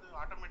 இல்லை அது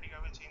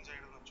ஆட்டோமேட்டிக்காகவே சேஞ்ச்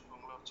ஆகிடுதுன்னு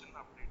வச்சுக்கோங்களேன். ஒரு சின்ன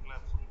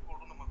அப்டேட்டில் ஃபுல்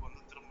கோடும் நமக்கு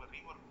வந்து திரும்ப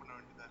ரீஒர்க் பண்ண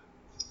வேண்டியதாக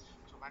இருக்குது.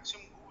 ஸோ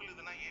மேக்ஸிமம் கூகுள்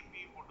இதுனா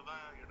ஏபிஐ போட்டு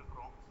தான்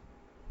எடுக்கிறோம்.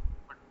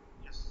 பட்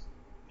எஸ்,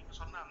 நீங்கள்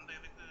சொன்ன அந்த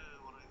இதுக்கு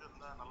ஒரு இது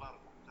இருந்தால்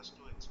நல்லாயிருக்கும், ஜஸ்ட்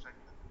டு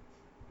எக்ஸ்ட்ராக்ட்.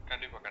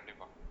 கண்டிப்பாக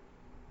கண்டிப்பாக.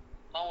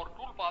 நான் ஒரு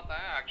டூல்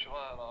பார்த்தேன்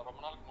ஆக்சுவலாக ரொம்ப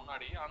நாளுக்கு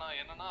முன்னாடி. ஆனால்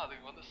என்னென்னா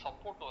அதுக்கு வந்து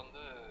சப்போர்ட்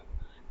வந்து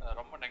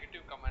ரொம்ப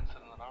நெகட்டிவ் கமெண்ட்ஸ்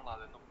இருந்ததுனால நான்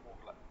அது இன்னும்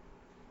போகல.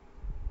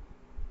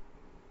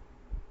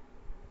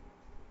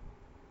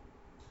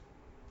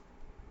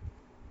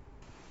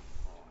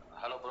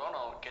 ஹலோ ப்ரோ,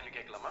 நான் ஒரு கேள்வி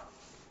கேட்கலாமா?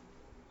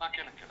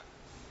 கேளுங்க.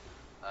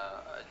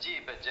 ஜி,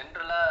 இப்போ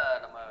ஜென்ரலாக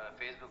நம்ம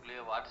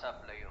ஃபேஸ்புக்லேயோ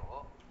வாட்ஸ்அப்லேயோ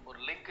ஒரு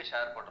லிங்க்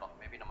ஷேர் பண்ணுறோம்.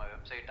 மேபி நம்ம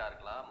வெப்சைட்டாக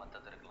இருக்கலாம்,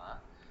 மற்றது இருக்கலாம்.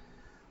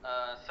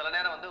 சில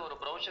நேரம் வந்து ஒரு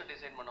ப்ரௌசர்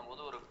டிசைன்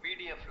பண்ணும்போது ஒரு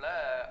பிடிஎஃப்ல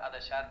அதை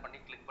ஷேர் பண்ணி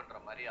கிளிக் பண்ணுற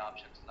மாதிரி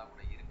ஆப்ஷன்ஸ்லாம்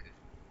கூட இருக்குது.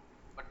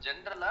 பட்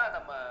ஜென்ரலாக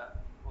நம்ம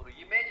ஒரு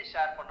இமேஜ்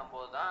ஷேர்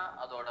பண்ணும்போது தான்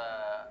அதோட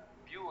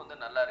வியூ வந்து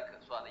நல்லா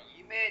இருக்குது. ஸோ அந்த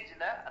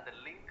இமேஜில் அந்த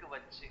லிங்க்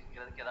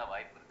வச்சுக்கிறதுக்கு ஏதாவது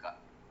வாய்ப்பு இருக்கா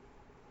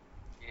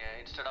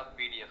இன்ஸ்டெட் ஆஃப்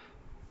பிடிஎஃப்?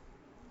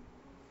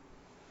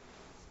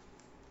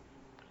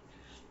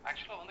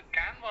 ஆக்சுவலாக வந்து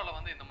கேன்வாவில்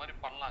வந்து இந்த மாதிரி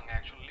பண்ணலாங்க.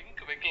 ஆக்சுவல்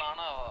லிங்க் வைக்கலாம்.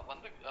 ஆனால்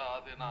வந்து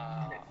அது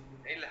நான்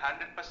இல்லை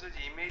 100%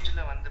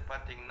 இமேஜில் வந்து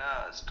பார்த்தீங்கன்னா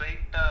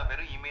ஸ்ட்ரைட்டாக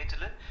வெறும்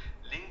இமேஜில்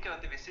லிங்க்கை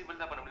வந்து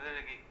விசிபிள் தான் பண்ண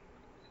முடியாது.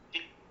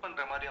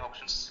 பண்ற மாதிரி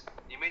ஆப்ஷன்ஸ்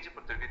இமேஜ்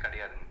பொறுத்த வரைக்கும்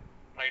கிடையாதுங்க.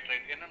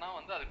 ரைட் என்னன்னா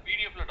வந்து அது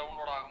பிடிஎஃப்ல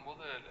டவுன்லோட்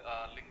ஆகும்போது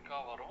லிங்கா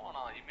வரும்,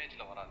 ஆனா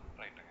இமேஜ்ல வராது.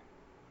 ரைட்டுங்க.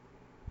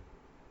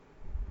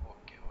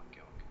 ஓகே.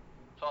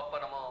 ஸோ அப்போ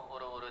நம்ம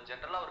ஒரு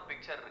ஜென்ரலா ஒரு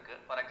பிக்சர் இருக்கு.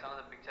 ஃபார் எக்ஸாம்பிள்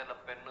அந்த பிக்சர்ல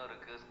பென்னு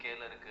இருக்கு,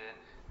 ஸ்கேல் இருக்கு,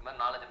 இந்த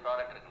மாதிரி 4-5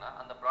 ப்ராடக்ட் இருக்குன்னா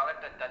அந்த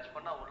ப்ராடக்ட்டை டச்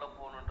பண்ணா உள்ள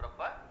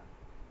போகணுன்றப்ப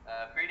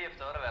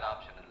பிடிஎஃப் தவிர வேற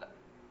ஆப்ஷன் இல்லை.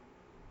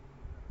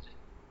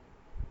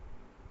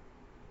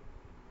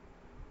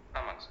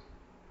 ஆமாங்க சார்.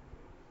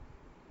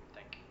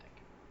 தேங்க்யூ.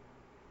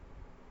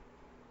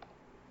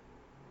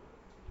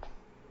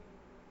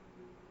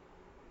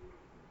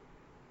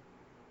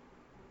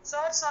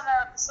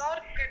 சார்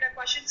கேட்ட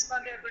கொஸ்டின்ஸ்க்கு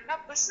வந்து எப்படின்னா,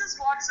 பிசினஸ்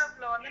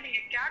வாட்ஸ்அப்ல வந்து நீங்க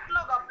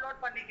கேட்டலாக் அப்லோட்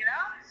பண்ணீங்கன்னா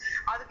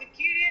அதுக்கு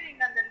கீழே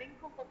நீங்க அந்த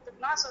லிங்க்கும்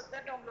கொடுத்துக்கலாம். ஸோ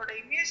தட் உங்களோட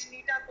இமேஜ்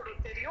நீட்டா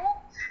தெரியும்.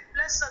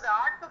 பிளஸ் அது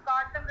ஆட் டு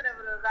கார்ட்டுங்கிற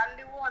ஒரு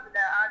வேல்யூவும் அதுல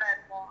ஆட்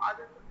ஆயிருக்கும்.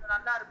 அது கொஞ்சம்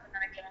நல்லா இருக்குன்னு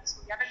நினைக்கிறேன். ஸோ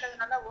எனக்கு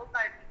அது நல்லா ஒர்க்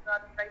ஆயிட்டு இருக்கு.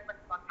 அது ட்ரை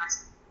பண்ணி பார்க்கலாம்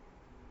சார்.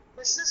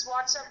 பிசினஸ்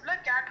வாட்ஸ்அப்ல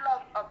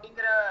கேட்டலாக்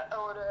அப்படிங்கிற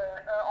ஒரு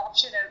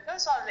ஆப்ஷன் இருக்கு.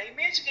 ஸோ அதுல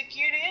இமேஜ்க்கு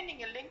கீழே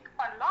நீங்க லிங்க்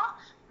பண்ணலாம்.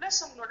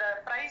 பிளஸ் உங்களோட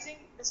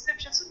பிரைசிங்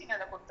டிஸ்கிரிப்ஷன்ஸும் நீங்க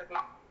அதை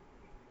கொடுத்துக்கலாம்.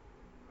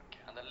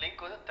 அந்த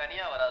லிங்க் வந்து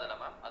தனியா வராதுல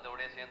மேம்,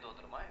 அதோடய சேர்ந்து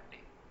வந்துருமா எப்படி?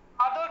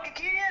 அதோட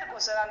கீழே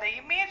இருக்கும் சார் அந்த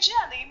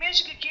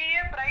இமேஜ்க்கு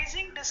கீழே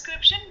பிரைசிங்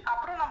டிஸ்கிரிப்ஷன்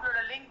அப்புறம் நம்மளோட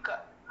link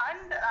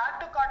and add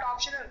to chord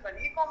option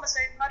இருக்கு. இ-காமர்ஸ்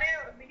சைட் மாதிரியே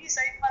ஒரு மினி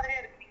சைட் மாதிரியே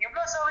இருக்கு. நீங்க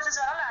எவ்வளவு சர்வீசஸ்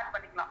வேணாலும் ஆட்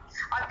பண்ணிக்கலாம்.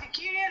 அதுக்கு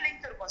கீழே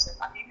லிங்க் இருக்கும் சார்,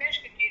 அந்த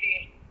இமேஜ்க்கு கீழே.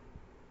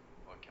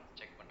 ஓகே,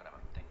 செக் பண்றேன்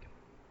ma'am. Thank you.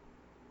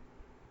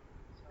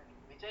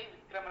 Vijay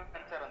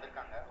Vikraman sir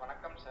வந்திருக்காங்க.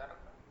 வணக்கம் சார்.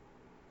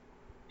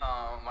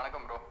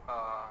 வணக்கம் ப்ரோ.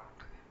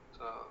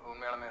 ஸோ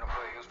உண்மையாலுமே ரொம்ப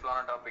யூஸ்ஃபுல்லான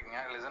டாபிக்ங்க.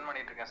 லிசன்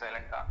பண்ணிட்டு இருக்கேன்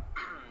சைலண்டாக.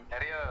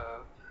 நிறைய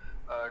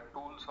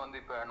டூல்ஸ் வந்து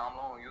இப்போ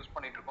நாமளும் யூஸ்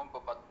பண்ணிட்டு இருக்கோம்.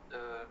 இப்போ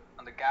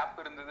அந்த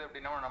கேப் இருந்தது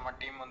அப்படின்னா நம்ம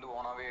டீம் வந்து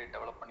ஓனாகவே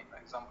டெவலப்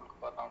பண்ணிக்கலாம். எக்ஸாம்பிளுக்கு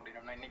பார்த்தோம்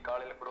அப்படின்னா இன்னைக்கு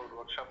காலையில் கூட ஒரு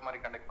ஒர்க் ஷாப்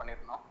மாதிரி கண்டக்ட்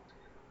பண்ணியிருந்தோம்.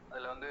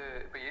 அதில் வந்து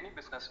இப்போ எனி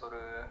பிஸ்னஸ்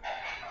ஒரு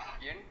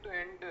எண்ட் டு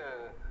எண்ட்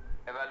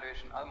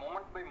எவாலுவேஷன், அது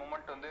மூமெண்ட் பை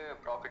மூமெண்ட் வந்து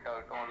ப்ராஃபிட்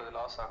ஆகட்டும் அல்லது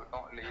லாஸ்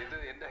ஆகட்டும்,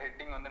 இல்லை எந்த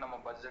ஹெட்டிங் வந்து நம்ம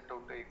பட்ஜெட்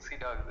விட்டு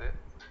எக்ஸீட் ஆகுது,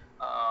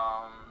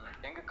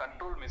 எங்க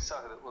கண்ட்ரோல் மிஸ்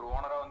ஆகுது. ஒரு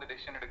ஓனரா வந்து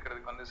டெசிஷன்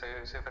எடுக்கிறதுக்கு வந்து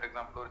சே ஃபார்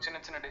எக்ஸாம்பிள் ஒரு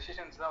சின்ன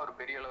டெசிஷன்ஸ் தான் ஒரு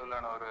பெரிய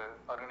அளவிலான ஒரு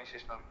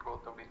ஆர்கனைசேஷனல்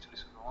க்ரோத்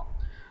அப்படின்னு சொல்லுவோம்.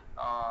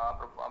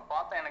 அப்புறம்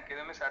பார்த்தா எனக்கு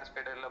எதுவுமே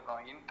சாட்டிஸ்ஃபைடாக இல்லை.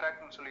 அப்புறம்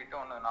இன்ட்ராக்ட்னு சொல்லிட்டு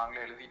ஒன்று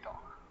நாங்களே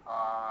எழுதிட்டோம்.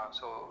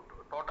 ஸோ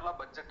டோட்டலாக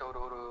பட்ஜெட்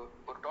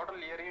ஒரு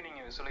டோட்டல் இயரையும்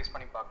நீங்கள் விசுவலைஸ்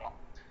பண்ணி பார்க்கலாம்.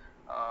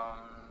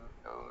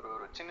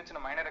 ஒரு சின்ன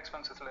மைனர்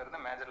எக்ஸ்பென்சஸ்ல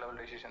இருந்து மேஜர்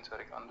லெவல் டெசிஷன்ஸ்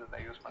வரைக்கும் வந்து இதை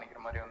யூஸ் பண்ணிக்கிற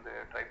மாதிரி வந்து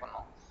ட்ரை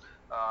பண்ணோம்.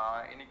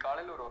 இன்னைக்கு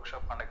காலையில் ஒரு ஒர்க்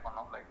ஷாப் கண்டக்ட்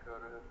பண்ணோம். லைக்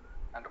ஒரு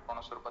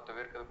என்டர்பிரனர்ஸ் ஒரு 10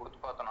 பேருக்கு அது கொடுத்து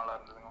பார்த்தா நல்லா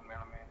இருந்ததுங்க.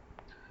 உண்மையாலுமே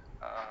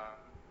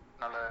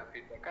நல்ல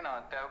ஃபீட்பேக்கு.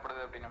 நான்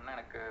தேவைப்படுது அப்படின்னம்னா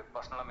எனக்கு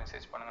பர்சனலாக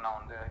மெசேஜ் பண்ணுங்கள், நான்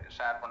வந்து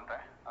ஷேர்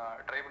பண்ணுறேன்.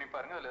 ட்ரை பண்ணி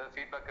பாருங்கள். அதில் ஏதாவது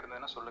ஃபீட்பேக்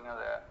இருந்ததுன்னா சொல்லுங்கள்,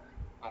 அதை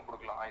நம்ம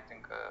கொடுக்கலாம். ஐ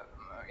திங்க்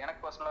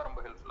எனக்கு பர்சனலாக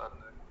ரொம்ப ஹெல்ப்ஃபுல்லாக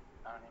இருந்ததுங்க.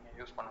 நீங்கள்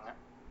யூஸ் பண்ணுங்கள்.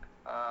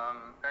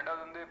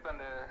 ரெண்டாவது வந்து இப்போ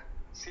இந்த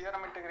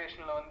சிஆர்எம்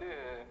இன்டெகிரேஷனில் வந்து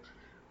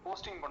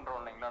போஸ்டிங் பண்ணுறோம்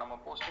இல்லைங்களா, நம்ம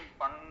போஸ்டிங்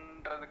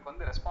பண்ணுறதுக்கு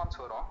வந்து ரெஸ்பான்ஸ்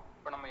வரும்.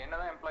 இப்போ நம்ம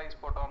என்னதான்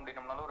எம்ப்ளாயிஸ் போட்டோம்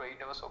அப்படின்னம்னாலும் ஒரு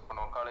 8 hours ஒர்க்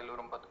பண்ணுவோம். காலையில்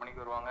ஒரு 10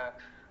 மணிக்கு வருவாங்க,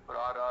 ஒரு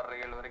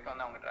 6-6:30 வரைக்கும்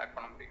வந்து அவங்க ட்ராக்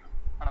பண்ண முடியும்.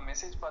 ஆனால்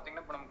மெசேஜ்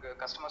பார்த்தீங்கன்னா இப்போ நமக்கு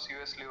கஸ்டமர்ஸ்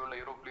யூஎஸ்லேயோ இல்லை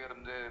யூரோப்லேயோ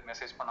இருந்து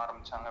மெசேஜ் பண்ண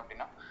ஆரம்பிச்சாங்க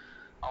அப்படின்னா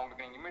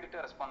அவங்களுக்கு நீங்கள்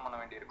இமீடியட்டாக ரெஸ்பாண்ட் பண்ண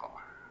வேண்டியிருக்கும்.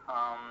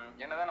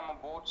 என்னதான் நம்ம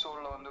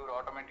போர்ட்ஸோவில் வந்து ஒரு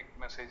ஆட்டோமேட்டிக்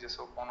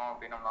மெசேஜஸோ போனோம்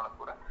அப்படின்னம்னாலும்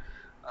கூட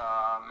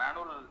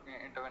மேனுவல்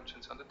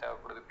இன்டர்வென்ஷன்ஸ் வந்து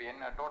தேவைப்படுது. இப்போ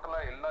என்ன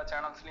டோட்டலாக எல்லா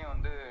சேனல்ஸ்லையும்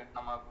வந்து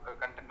நம்ம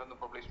கண்டென்ட் வந்து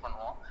பப்ளிஷ்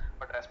பண்ணுவோம்.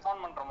 பட்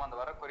ரெஸ்பாண்ட் பண்ணுறோமா, அந்த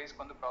வர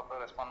கொரீஸ்க்கு வந்து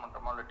ப்ராப்பராக ரெஸ்பாண்ட்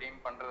பண்ணுறோமா, இல்லை டீம்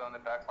பண்ணுறதை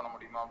வந்து ட்ராக் பண்ண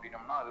முடியுமா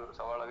அப்படின்னம்னா அது ஒரு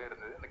சவாலாகவே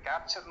இருந்தது. இந்த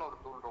கேப்சர்னு ஒரு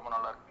டூல் ரொம்ப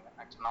நல்லா இருக்குங்க.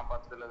 ஆக்சுவலி நான்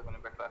பார்த்ததில் அது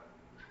கொஞ்சம் பெட்டராக இருக்கு.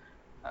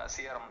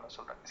 சிஆர்எம்ல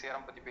சொல்கிறேன்.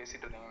 சிஆர்எம் பற்றி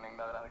பேசிட்டு இருந்தீங்க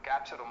இல்லைங்களா, அதில் அந்த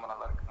கேப்சர் ரொம்ப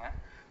நல்லா இருக்குங்க.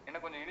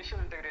 இன்னும் கொஞ்சம்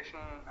இனிஷியல்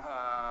இன்டெகிரேஷன்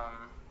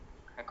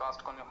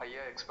காஸ்ட் கொஞ்சம்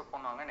ஹையாக எக்ஸ்பெக்ட்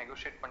பண்ணுவாங்க,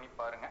 நெகோஷியேட் பண்ணி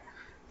பாருங்கள்.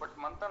 பட்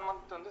மந்த் ஆன்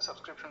மந்த் வந்து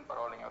சப்ஸ்கிரிப்ஷன்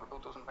பரவாயில்லைங்க. ஒரு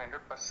 2500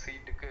 பர்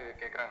சீட்டுக்கு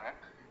கேட்குறாங்க.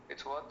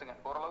 இட்ஸ் ஒர்த்துங்க.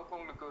 ஓரளவுக்கு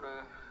உங்களுக்கு ஒரு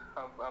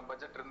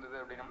பட்ஜெட் இருந்தது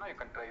அப்படின்னம்னா யூ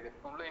கேன் ட்ரை இது.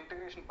 உள்ள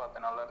இன்டெகிரேஷன்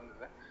பார்த்தேன், நல்லா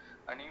இருந்தது.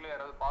 நீங்களும்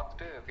யாராவது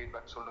பார்த்துட்டு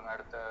ஃபீட்பேக் சொல்லுங்கள்.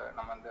 அடுத்த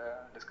நம்ம இந்த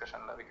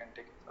டிஸ்கஷனில் we can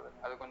take it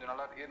further. அது கொஞ்சம்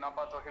நல்லா இருக்கு. நான்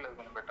பார்த்த வகையில் அது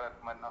கொஞ்சம் பெட்டராக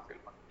இருக்க மாதிரி நான்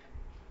ஃபீல் பண்ணேன்.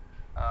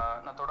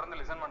 நான்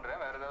தொடர்ந்து லிசன்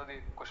பண்ணுறேன். வேறு ஏதாவது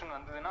கொஷின்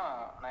வந்ததுன்னா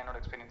நான் என்னோட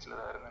எக்ஸ்பீரியன்ஸில்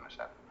ஏதாவது இருந்தேன்னு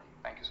ஷேர் பண்ணுறேன்.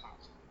 Thank you so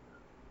much.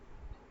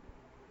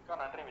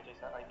 நன்றி Vijay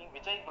sir. I think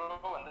Vijay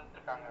bro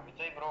வந்துருக்காங்க.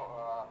 விஜய் ப்ரோ,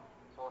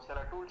 ஸோ சில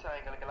டூல்ஸ்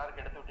எங்களுக்கு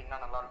எல்லாருக்கும் எடுத்து விட்டீங்கன்னா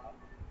நல்லா இருக்கும்.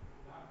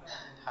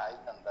 ஹாய்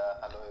கந்தா,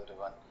 ஹலோ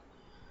எவ்ரிவன்.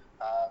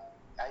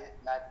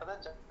 நான் இப்போ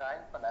தான்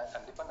ஜாயின் பண்ணேன்.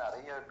 கண்டிப்பாக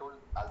நிறைய டூல்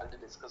ஆல்ரெடி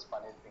டிஸ்கஸ்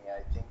பண்ணியிருப்பீங்க.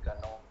 ஐ திங்க்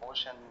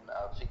நோஷன்,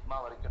 ஃபிக்மா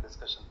வரைக்கும்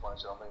டிஸ்கஷன்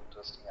போனுச்சு. ரொம்ப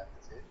இன்ட்ரெஸ்டிங்காக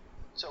இருந்துச்சு.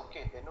 ஸோ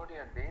ஓகே,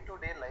 என்னுடைய டே டு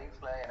டே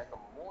லைஃப்பில் எனக்கு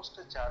மோஸ்ட்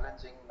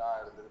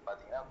சேலஞ்சிங்காக இருந்தது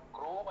பார்த்தீங்கன்னா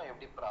க்ரோமை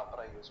எப்படி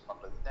ப்ராப்பராக யூஸ்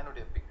பண்ணுறது.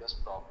 என்னுடைய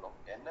பிக்கஸ்ட் ப்ராப்ளம்.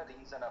 என்ன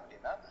ரீசன்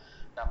அப்படின்னா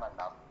நம்ம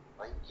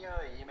நிறைய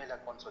இமெயில்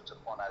அக்கௌண்ட்ஸ்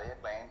வச்சிருப்போம், நிறைய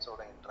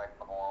கிளைண்ட்ஸோட இன்ட்ராக்ட்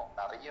பண்ணுவோம்,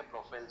 நிறைய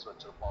ப்ரொஃபைல்ஸ்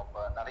வச்சிருப்போம்.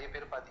 இப்போ நிறைய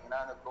பேர் பார்த்தீங்கன்னா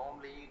அந்த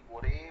க்ரோம்லேயே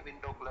ஒரே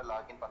விண்டோக்குள்ள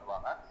லாகின்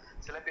பண்ணுவாங்க.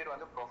 சில பேர்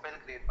வந்து ப்ரொஃபைல்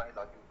கிரியேட் பண்ணி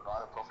லாகின் பண்ணுவாங்க.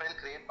 அந்த ப்ரொஃபைல்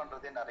கிரியேட்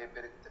பண்ணுறதே நிறைய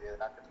பேருக்கு தெரியாது.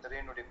 நான்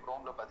கிட்டத்தட்ட என்னுடைய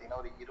க்ரோமில் பார்த்தீங்கன்னா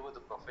ஒரு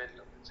 20 ப்ரொஃபைல்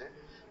இருந்துச்சு.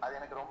 அது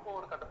எனக்கு ரொம்ப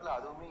ஒரு கட்டத்தில்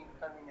அதுவுமே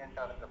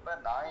இன்கன்வீனியன்ட்டாக இருந்தப்ப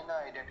நான்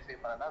என்ன ஐடென்டிஃபை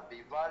பண்ணேன்னா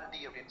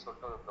விவால்டி அப்படின்னு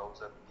சொல்லிட்டு ஒரு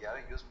ப்ரௌசர்,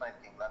 யாரும் யூஸ்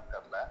பண்ணியிருக்கீங்களான்னு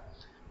தெரில,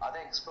 அதை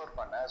எக்ஸ்ப்ளோர்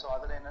பண்ணேன். ஸோ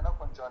அதில் என்னென்னா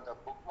கொஞ்சம் அந்த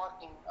புக்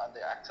மார்க்கிங் அந்த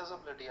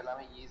ஆக்சசபிலிட்டி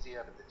எல்லாமே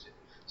ஈஸியாக இருந்துச்சு.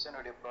 ஸோ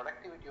என்னுடைய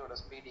ப்ரொடக்டிவிட்டியோட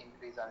ஸ்பீட்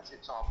இன்க்ரீஸ் ஆனிச்சு.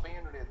 ஸோ அப்பயும்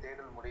என்னுடைய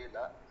தேடல் முடியல.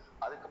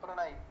 அதுக்கப்புறம்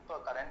நான் இப்போ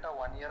கரண்டாக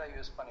 1 இயராக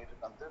யூஸ் பண்ணிட்டு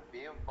இருக்க வந்து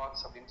வேவ்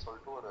பாக்ஸ் அப்படின்னு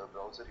சொல்லிட்டு ஒரு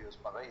ப்ரௌசர்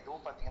யூஸ் பண்ணுறேன்.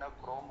 இதுவும் பார்த்தீங்கன்னா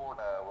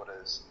குரோமோட ஒரு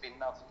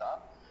ஸ்பின் ஆஃப் தான்.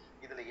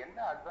 இதில் என்ன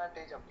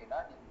அட்வான்டேஜ் அப்படின்னா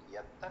நீங்கள்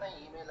எத்தனை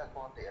இமெயில்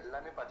அக்கௌண்ட்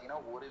எல்லாமே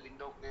பார்த்தீங்கன்னா ஒரு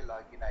விண்டோக்குள்ளே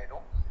லாகின்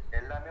ஆகிடும்.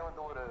 எல்லாமே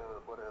வந்து ஒரு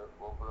ஒரு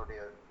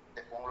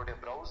உங்களுடைய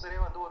ப்ரௌசரே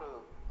வந்து ஒரு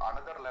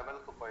அனதர்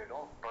லெவலுக்கு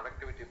போயிடும்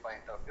ப்ரொடக்டிவிட்டி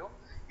பாயிண்ட் ஆஃப் வியூ.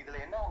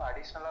 இதில் என்ன அவங்க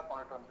அடிஷ்னலாக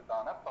கொண்டுட்டு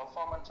வந்துருக்காங்கன்னா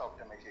பெர்ஃபார்மன்ஸ்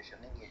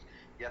ஆப்டிமைசேஷன். நீங்கள்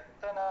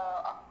எத்தனை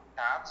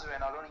டேப்ஸ்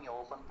வேணாலும் நீங்கள்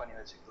ஓப்பன் பண்ணி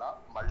வச்சுக்கலாம்.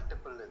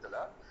 மல்டிபிள் இதில்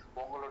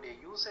உங்களுடைய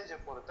யூசேஜை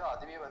பொறுத்து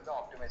அதுவே வந்து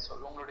ஆப்டிமைஸ்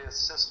சொல்லும். உங்களுடைய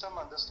சிஸ்டம்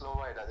வந்து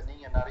ஸ்லோவாகிடாது.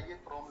 நீங்கள் நிறைய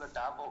க்ரோமில்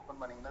டேப் ஓப்பன்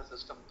பண்ணிங்கன்னா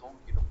சிஸ்டம்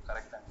தூங்கிடும்.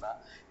 கரெக்டுங்களா?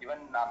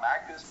 ஈவன் நான்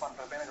மேக் யூஸ்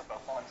பண்ணுறப்ப எனக்கு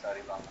பெர்ஃபார்மன்ஸ்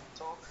அறிவாங்க.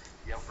 ஸோ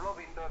எவ்வளோ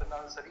விண்டோ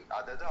இருந்தாலும் சரி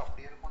அது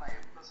அப்படி இருக்கும். நான்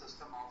எப்போ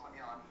சிஸ்டம் ஆஃப் பண்ணி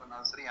ஆன்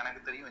பண்ணாலும் சரி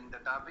எனக்கு தெரியும் இந்த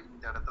டேப்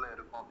இந்த இடத்துல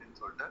இருக்கும் அப்படின்னு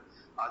சொல்லிட்டு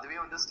அதுவே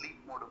வந்து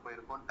ஸ்லீப் மோடு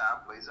போயிருக்கும்.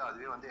 டேப் வைஸ்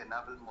அதுவே வந்து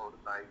எனேபிள்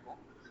மோடுக்கு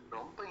ஆகிக்கும்.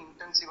 ரொம்ப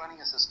இன்டென்சிவா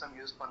நீங்க சிஸ்டம்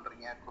யூஸ்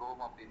பண்றீங்க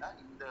குரோம் அப்படின்னா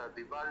இந்த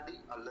விவால்டி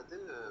அல்லது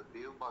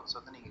வேவ் பாக்ஸ்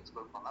வந்து நீங்க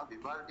எக்ஸ்ப்ளோர் பண்ணலாம்.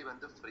 விவால்டி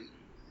வந்து ஃப்ரீ,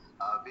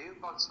 வேவ்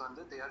பாக்ஸ்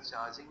வந்து they are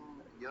charging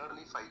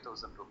yearly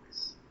 5,000 rupees.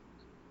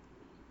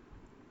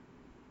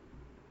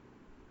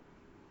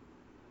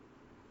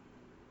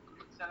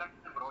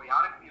 Excellent bro.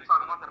 யாருக்கு யூஸ்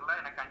ஆகுமோ தெரியல,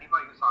 எனக்கு கண்டிப்பா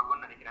யூஸ்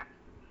ஆகும்னு நினைக்கிறேன்.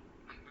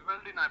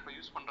 விவால்டி நான் இப்போ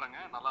யூஸ் பண்றேங்க,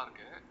 நல்லா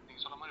இருக்கு.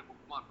 நீங்க சொன்ன மாதிரி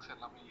புக் மார்க்ஸ்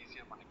எல்லாமே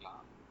ஈஸியா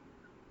பண்ணிக்கலாம்.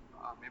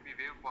 மேபி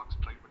வேவ்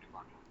பாக்ஸ் ட்ரை பண்ணி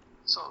பார்க்கலாம்.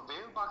 ஸோ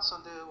வேவ் பாக்ஸ்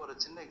வந்து ஒரு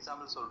சின்ன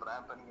எக்ஸாம்பிள் சொல்கிறேன்.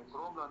 இப்போ நீங்கள்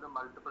குரோமில் வந்து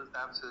மல்டிபிள்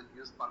டேப்ஸ்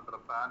யூஸ்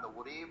பண்ணுறப்ப அந்த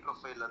ஒரே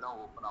ப்ரொஃபைலில் தான்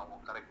ஓப்பன்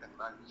ஆகும்.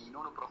 கரெக்டுங்களா? நீங்கள்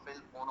இன்னொன்று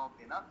ப்ரொஃபைல் போனோம்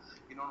அப்படின்னா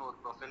இன்னொன்று ஒரு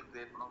ப்ரொஃபைல்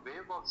கிரியேட் பண்ணும்.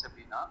 வேவ் பாக்ஸ்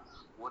எப்படின்னா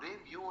ஒரே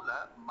வியூவில்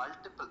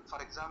மல்டிபிள்,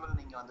 ஃபார் எக்ஸாம்பிள்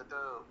நீங்கள் வந்துட்டு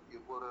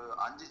ஒரு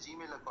 5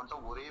 ஜிமெயில் அக்கௌண்ட்டை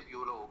ஒரே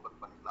வியூவில் ஓப்பன்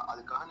பண்ணிக்கலாம்.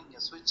 அதுக்காக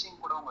நீங்கள்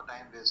ஸ்விட்சிங் கூட உங்கள்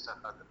டைம் வேஸ்ட்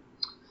ஆகாது.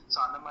 ஸோ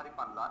அந்த மாதிரி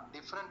பண்ணலாம்.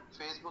 Different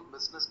Facebook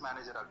business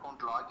manager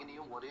account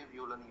லாகினையும் ஒரே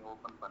வியூவில் நீங்கள்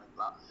ஓப்பன்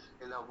பண்ணிக்கலாம்.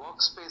 இல்லை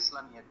ஒர்க்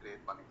ஸ்பேஸ்லாம் நீங்கள்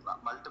கிரியேட் பண்ணிக்கலாம்.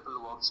 மல்டிபிள்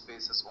ஒர்க்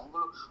ஸ்பேசஸ்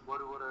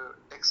உங்களுக்கு ஒரு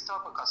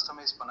டெஸ்க்டாப்பை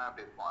கஸ்டமைஸ் பண்ண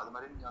அப்படி இருக்கும். அது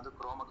மாதிரி நீங்கள் வந்து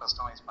குரோமை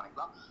கஸ்டமைஸ்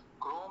பண்ணிக்கலாம்.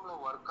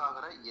 குரோமில் ஒர்க்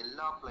ஆகிற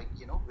எல்லா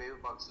பிளக்கினும் வேவ்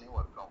பாக்ஸ்லையும்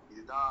ஒர்க் ஆகும்.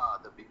 இதுதான்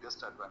த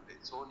பிக்கஸ்ட்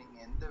அட்வான்டேஜ். ஸோ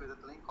நீங்கள் எந்த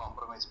விதத்துலையும்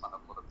காம்ப்ரமைஸ் பண்ண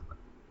போகிறது இல்லை.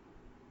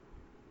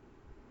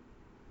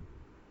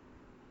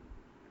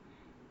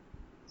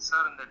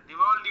 சார் இந்த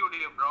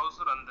டிவால்டியுடைய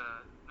ப்ரௌசர் அந்த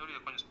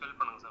கொஞ்சம் ஸ்பெல்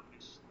பண்ணுங்க sir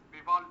please.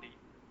 Vivaldi,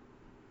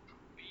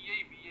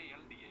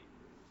 VIVALDI.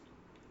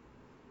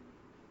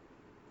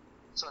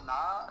 So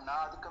நான்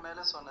அதுக்கு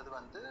மேலே சொன்னது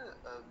வந்து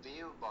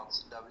வேவ் பாக்ஸ்,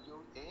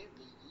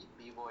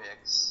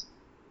 WAVEBOX.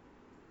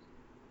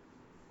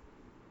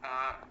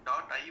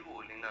 .io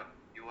இல்லைங்களா?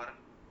 URL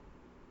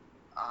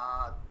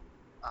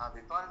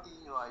விவால்டி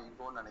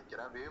ஐஓன்னு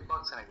நினைக்கிறேன். வேவ்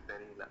பாக்ஸ் எனக்கு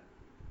தெரியல.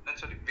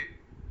 சாரி,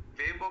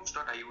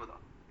 wavebox.io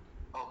தான்.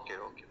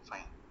 Okay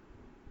fine.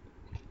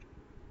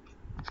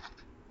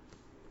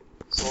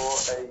 ஸோ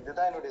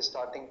இதுதான் என்னுடைய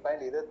ஸ்டார்டிங்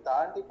பாயிண்ட். இதை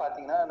தாண்டி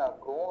பார்த்தீங்கன்னா நான்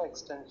க்ரோம்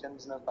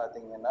எக்ஸ்டென்ஷன்ஸ்னு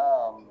பார்த்தீங்கன்னா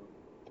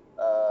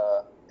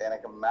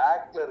எனக்கு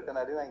மேக்ல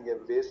இருக்கனாலே நான் இங்கே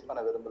வேஸ்ட்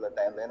பண்ண விரும்பல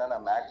டைம்ல. ஏன்னா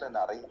நான் மேக்ல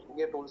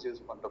நிறைய டூல்ஸ்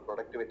யூஸ் பண்றேன்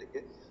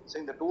ப்ரொடக்டிவிட்டிக்கு. ஸோ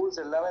இந்த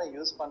டூல்ஸ் எல்லாமே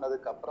யூஸ்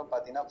பண்ணதுக்கு அப்புறம்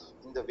பார்த்தீங்கன்னா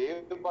இந்த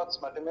வேவ்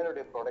பாக்ஸ் மட்டுமே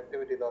என்னுடைய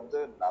ப்ரொடக்டிவிட்டியில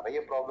வந்து நிறைய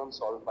ப்ராப்ளம்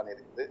சால்வ்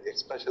பண்ணிருக்குது,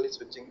 எஸ்பெஷலி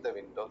ஸ்விட்சிங் த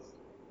விண்டோஸ்.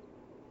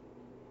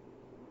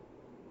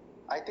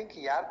 ஐ திங்க்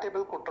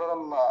ஏர்டேபிள்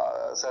குற்றம்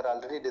சார்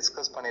ஆல்ரெடி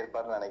டிஸ்கஸ்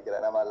பண்ணியிருப்பாருன்னு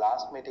நினைக்கிறேன். நம்ம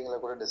லாஸ்ட் மீட்டிங்ல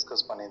கூட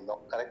டிஸ்கஸ்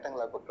பண்ணியிருந்தோம்.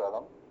 கரெக்டுங்களா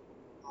குற்றாலம்?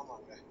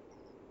 ஆமாங்க.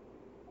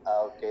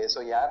 ஓகே. ஸோ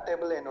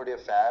ஏர்டேபிள் என்னுடைய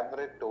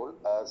favourite tool.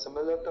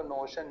 Similar to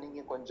notion.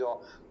 நீங்கள் கொஞ்சம்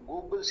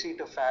கூகுள்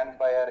ஷீட் ஃபேன்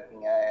பாயாக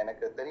இருக்கீங்க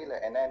எனக்கு தெரியல.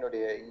 ஏன்னா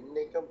என்னுடைய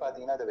இன்னைக்கும்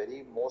பார்த்தீங்கன்னா அது வெரி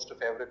மோஸ்ட்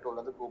ஃபேவரட் டூல்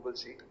வந்து கூகுள்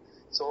ஷீட்.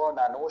 ஸோ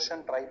நான்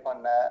நோஷன் ட்ரை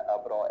பண்ணேன்,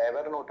 அப்புறம்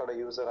எவர் நோட்டோட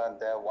யூஸராக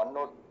இருந்தேன், ஒன்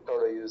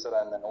நோட்டோட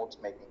யூஸராக இருந்தேன்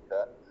நோட்ஸ்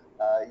மேக்கிங்க்கு.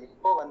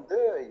 இப்போ வந்து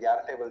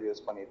ஏர்டேபிள்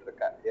யூஸ் பண்ணிட்டு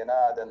இருக்கேன். ஏன்னா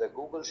அது அந்த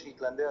கூகுள்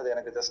ஷீட்ல இருந்து அது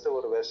எனக்கு ஜஸ்ட்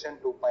ஒரு வெர்ஷன்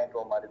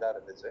 2.0 மாதிரி தான்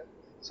இருந்துச்சு.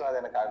 ஸோ அது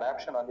எனக்கு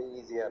அடாப்ஷன் வந்து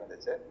ஈஸியா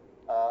இருந்துச்சு.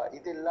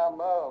 இது இல்லாம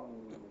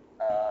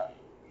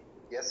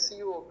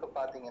SEOக்கு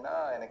பார்த்தீங்கன்னா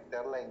எனக்கு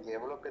தெரியல இங்க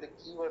எவ்வளவு பேர்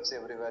கீவேர்ட்ஸ்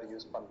எவ்ரிவேர்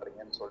யூஸ்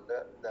பண்றீங்கன்னு சொல்லிட்டு.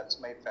 That's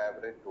my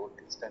favourite tool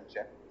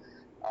extension.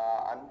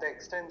 அந்த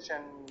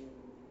எக்ஸ்டென்ஷன்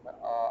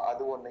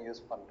அது ஒன்று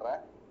யூஸ்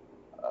பண்றேன்.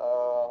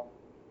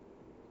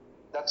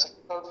 That's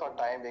all for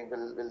time being.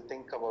 We'll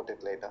think about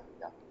it later.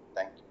 Yeah,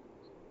 thank you.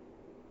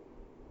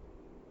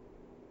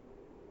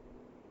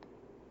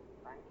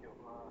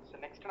 So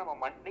next நம்ம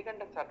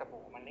மணிகண்டன் சார்ட்ட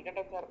போவோம்.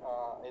 மணிகண்டன் சார்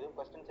எதுவும்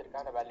கொஸ்டின்ஸ்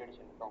இருக்கா? அந்த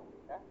வேல்யூடேஷன் இருக்கா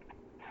உங்களுக்கு?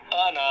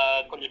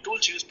 நான் கொஞ்சம்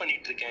டூல்ஸ் யூஸ்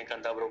பண்ணிட்டு இருக்கேன்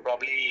கண்டா bro.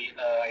 Probably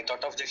I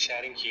thought of just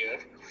sharing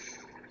here.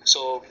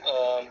 So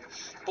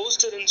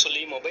போஸ்டர்னு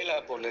சொல்லி மொபைல்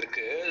ஆப் ஒன்று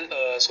இருக்குது.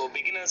 ஸோ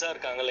பிகினர்ஸாக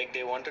இருக்காங்க, like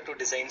they wanted to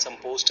design some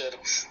poster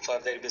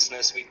for their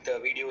business with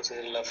videos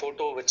இல்லை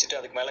ஃபோட்டோ வச்சுட்டு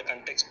அதுக்கு மேலே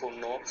கண்டெக்ட்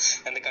போடணும்.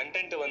 அந்த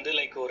கண்டென்ட் வந்து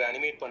லைக் ஒரு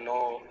அனிமேட்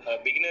பண்ணணும்.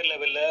 பிகினர்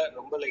லெவலில்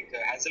ரொம்ப லைக்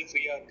ஹேசல்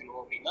ஃப்ரீயாக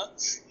இருக்கணும் அப்படின்னா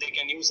they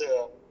can use a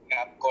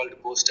app called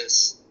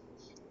posters.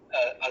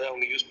 அதை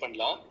அவங்க யூஸ்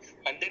பண்ணலாம்.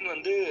 அண்ட் தென்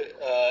வந்து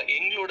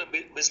எங்களோட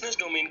பிஸ்னஸ்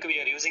டொமைனுக்கு we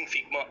are using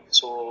Figma.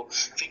 So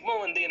Figma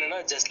வந்து என்னன்னா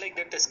ஜஸ்ட் லைக்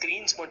தட்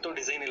ஸ்க்ரீன்ஸ் மட்டும்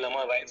டிசைன்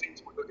இல்லாமல் வயர்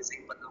ஃப்ரேம்ஸ் மட்டும்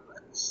டிசைன் பண்ணாமல்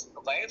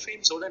வயர்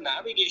ஃப்ரேம்ஸோட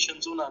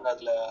நேவிகேஷன்ஸும் நாங்கள்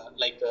அதில்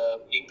லைக்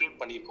இன்க்ளூட்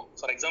பண்ணியிருக்கோம்.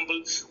 ஃபார் எக்ஸாம்பிள்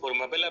ஒரு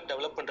மொபைல் ஆப்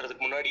டெவலப்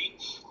பண்ணுறதுக்கு முன்னாடி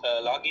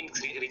லாகின்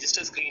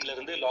ரிஜிஸ்டர் ஸ்க்ரீன்ல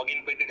இருந்து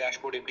லாகின் போயிட்டு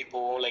டேஷ்போர்ட் எப்படி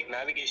போகும், லைக்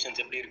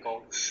நேவிகேஷன்ஸ் எப்படி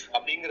இருக்கும்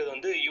அப்படிங்கிறது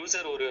வந்து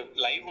யூசர் ஒரு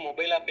லைவ்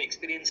மொபைல் ஆப்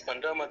எக்ஸ்பீரியன்ஸ்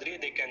பண்ணுற மாதிரி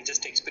they can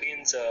just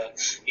experience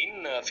in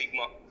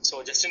Figma.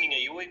 So just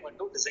நீங்கள் யூஐ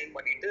மட்டும் டிசைன்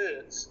பண்ணிட்டு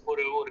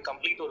ஒரு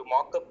கம்ப்ளீட் ஒரு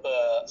மார்க்அப்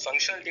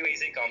ஃபங்க்ஷனாலிட்டி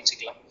வைஸே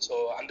காமிச்சிக்கலாம். ஸோ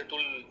அந்த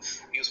டூல்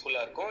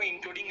யூஸ்ஃபுல்லாக இருக்கும்.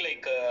 இன்க்ளூடிங்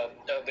லைக்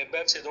வெப்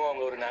ஆப்ஸ் எதுவும்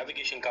அவங்க ஒரு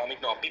நேவிகேஷன்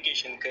காமிக்கணும்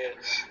அப்ளிகேஷனுக்கு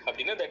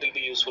அப்படின்னா that will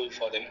be useful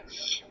for them.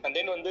 And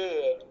then வந்து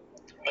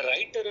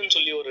ரைட்டர்னு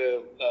சொல்லி ஒரு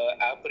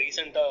ஆப்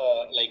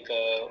ரீசெண்டாக லைக்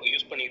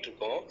யூஸ் பண்ணிட்டு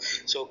இருக்கோம்.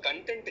 ஸோ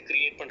கண்டென்ட்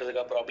கிரியேட்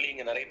பண்ணுறதுக்காக ப்ராப்ளி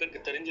இங்கே நிறைய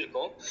பேருக்கு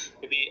தெரிஞ்சிருக்கும்.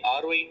 மேபி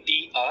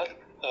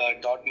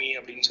RYTR.me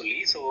அப்படின்னு சொல்லி.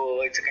 So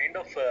it's kind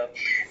of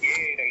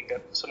AI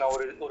writer. So நான்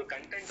ஒரு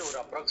கண்டென்ட் ஒரு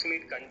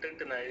அப்ராக்சிமேட்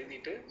கண்டென்ட் நான்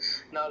எழுதிட்டு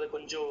நான் அதை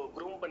கொஞ்சம்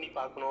க்ரூம் பண்ணி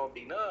பார்க்கணும்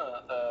அப்படின்னா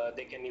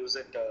they can use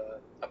it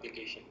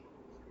application.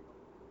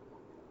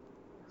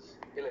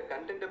 இல்லை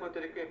கண்டென்ட்டை பொறுத்த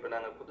வரைக்கும் இப்போ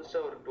நாங்கள்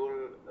புதுசாக ஒரு டூல்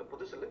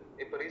புதுசில்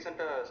இப்போ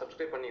ரீசெண்டாக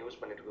சப்ஸ்கிரைப் பண்ணி யூஸ்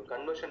பண்ணிட்டு இருக்கோம்.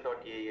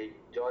 Conversion.ai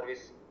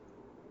Jarvis.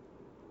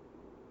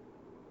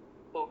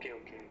 Okay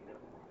okay.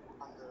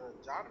 அந்த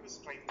ஜார்விஸ்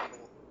ட்ரை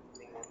பண்ணுங்க.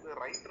 நீங்கள் வந்து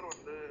ரைட்டர்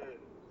வந்து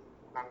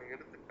நாங்கள்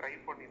எடுத்து ட்ரை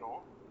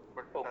பண்ணினோம்.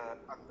 பட்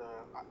அந்த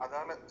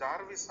அதால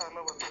ஜார்விஸால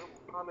வந்து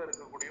முன்னால்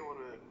இருக்கக்கூடிய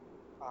ஒரு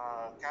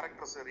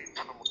கேரக்டர்ஸை ரீட்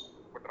பண்ண முடியும்.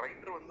 பட்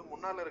ரைட்டர் வந்து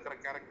முன்னால் இருக்கிற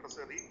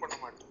கேரக்டர்ஸை ரீட் பண்ண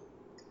மாட்டேங்குது.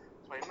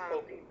 ஸோ என்ன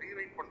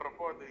ரீரைட்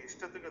பண்ணுறப்போ அது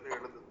இஷ்டத்துக்கு அது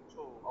எழுதுது.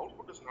 So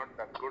output is not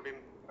that good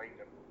in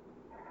writer.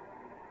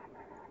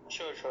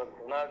 Sure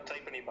நான் ட்ரை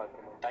பண்ணி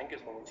பார்க்குறேன். Thank you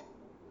so much.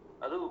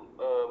 அதுவும்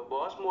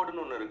பாஸ்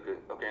மோடுன்னு ஒன்று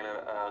இருக்குது. ஓகே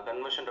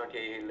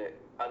Conversion.ai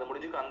அது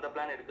முடிஞ்சுக்கு அந்த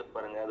பிளான் எடுத்து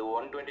பாருங்க. அது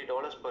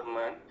 $120 per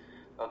month.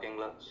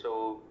 ஓகேங்களா? ஸோ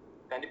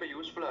கண்டிப்பாக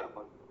யூஸ்ஃபுல்லாக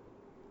இருக்கும்.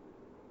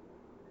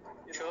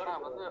 ஏன்னா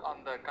வந்து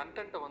அந்த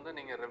கண்டென்ட்டை வந்து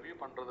நீங்கள் ரிவ்யூ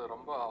பண்ணுறது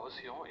ரொம்ப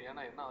அவசியம்.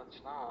 ஏன்னா என்ன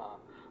ஆச்சுன்னா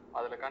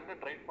அதில்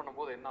கண்டென்ட் ரைட்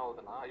பண்ணும்போது என்ன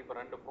ஆகுதுன்னா இப்போ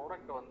 2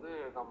 ப்ராடக்ட்டை வந்து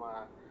நம்ம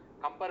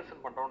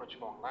கம்பேரிசன் பண்ணுறோம்னு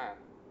வச்சுக்கோங்களேன்.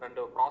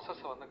 2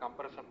 ப்ராசஸை வந்து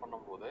கம்பேரிசன்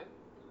பண்ணும்போது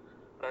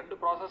 2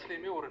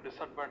 ப்ராசஸ்லேயுமே ஒரு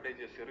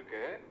டிஸ்அட்வான்டேஜஸ்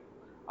இருக்குது.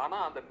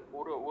 ஆனால் அந்த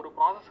ஒரு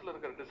ப்ராசஸில்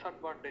இருக்கிற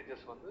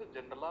டிஸ்அட்வான்டேஜஸ் வந்து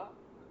ஜென்ரலாக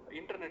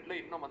இன்டர்நெட்டில்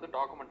இன்னும் வந்து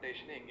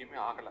டாக்குமெண்டேஷன் எங்கேயுமே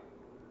ஆகலை.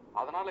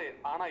 அதனால்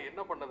ஆனால்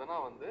என்ன பண்ணுதுன்னா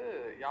வந்து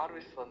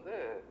யார்விஸ் வந்து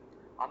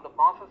அந்த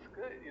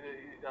ப்ராசஸ்க்கு இது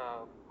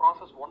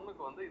ப்ராசஸ்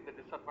 1க்கு வந்து இந்த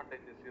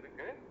டிஸ்அட்வான்டேஜஸ்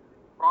இருக்குது,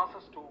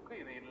 ப்ராசஸ் 2க்கு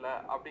இது இல்லை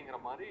அப்படிங்கிற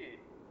மாதிரி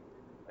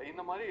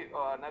இந்த மாதிரி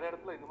நிறைய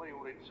இடத்துல இந்த மாதிரி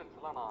ஒரு இன்ஸ்டன்ஸ்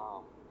எல்லாம்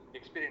நான்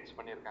எக்ஸ்பீரியன்ஸ்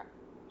பண்ணியிருக்கேன்.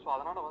 ஸோ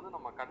அதனால் வந்து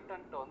நம்ம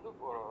கண்டென்ட்டை வந்து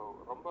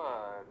ரொம்ப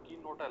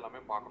கீன் நோட்டாக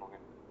எல்லாமே பார்க்கணுங்க.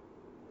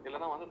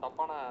 இல்லைன்னா வந்து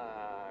தப்பான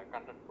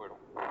கண்டென்ட்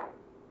போயிடும்.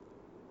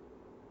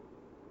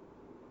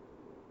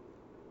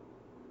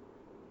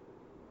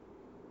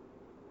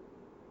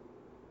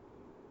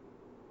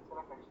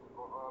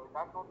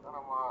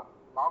 நம்ம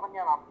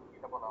லாவண்யா மேம்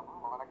கிட்ட போகலாமா?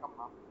 வணக்கம்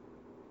மேம்.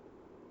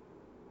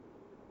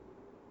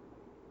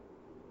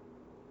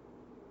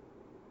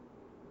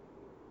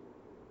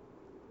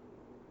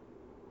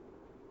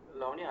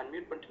 லாவண்யா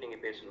அன்மியூட் பண்ணிட்டு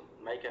நீங்கள் பேசணும்.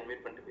 மைக்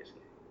அன்மியூட் பண்ணிட்டு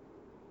பேசுங்க.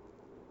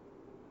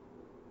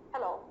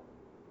 ஹலோ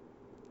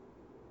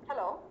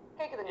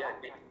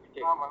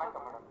கேக்குதுங்களா?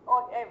 வணக்கம் மேடம்.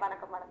 ஓகே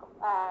வணக்கம்.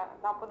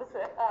 நான்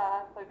புதுசு.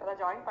 ஸோ இப்போ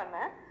தான் ஜாயின்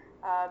பண்ணேன்.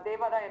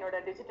 தேவா தான் என்னோட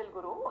டிஜிட்டல்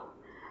குரு.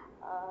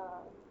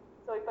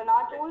 ஸோ இப்போ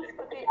நான் டூல்ஸ்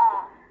பற்றி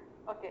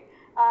ஓகே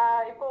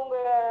இப்போ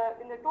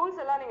இந்த டூல்ஸ்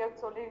எல்லாம் நீங்கள்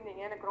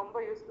சொல்லியிருந்தீங்க, எனக்கு ரொம்ப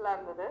யூஸ்ஃபுல்லாக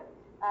இருந்தது.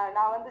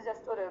 நான் வந்து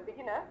ஜஸ்ட் ஒரு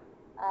பிகினர்,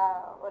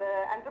 ஒரு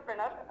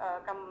என்டர்பிரினர்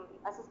கம்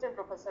அசிஸ்டன்ட்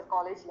ப்ரொஃபஸர்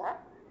காலேஜில்.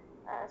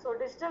 ஸோ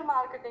டிஜிட்டல்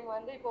மார்க்கெட்டிங்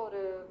வந்து இப்போ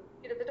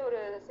கிட்டத்தட்ட ஒரு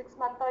 6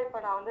 மந்த்தாக இப்போ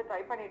நான் வந்து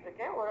ட்ரை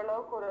பண்ணிகிட்ருக்கேன்.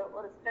 ஓரளவுக்கு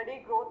ஒரு ஸ்டடி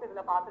க்ரோத்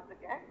இதில்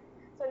பார்த்துட்ருக்கேன்.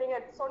 ஸோ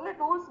நீங்கள் சொன்ன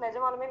டூல்ஸ்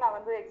நிஜமாலுமே நான்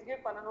வந்து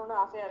எக்ஸிக்யூட் பண்ணணும்னு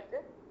ஆசையாக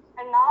இருக்குது.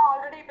 அண்ட் நான்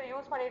ஆல்ரெடி இப்போ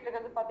யூஸ் பண்ணிட்டு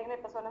இருக்கிறது பார்த்தீங்கன்னா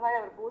இப்போ சொன்ன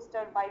மாதிரி ஒரு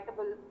பூஸ்டர்,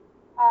 பைட்டபிள்.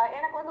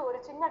 எனக்கு வந்து ஒரு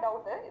சின்ன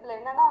டவுட்டு இதில்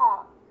என்னன்னா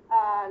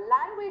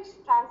லாங்குவேஜ்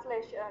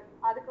டிரான்ஸ்லேஷன்.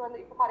 அதுக்கு வந்து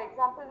இப்போ ஃபார்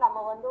எக்ஸாம்பிள் நம்ம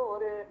வந்து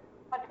ஒரு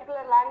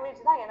பர்டிகுலர்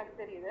லாங்குவேஜ் தான் எனக்கு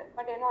தெரியுது,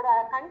 பட் என்னோட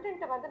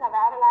கண்டென்ட்டை வந்து நான்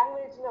வேற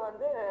லாங்குவேஜில்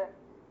வந்து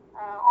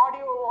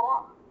ஆடியோவோ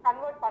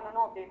கன்வெர்ட்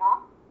பண்ணணும் அப்படின்னா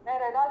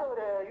வேற ஏதாவது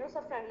ஒரு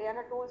யூசர்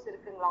ஃப்ரெண்ட்லியான டூல்ஸ்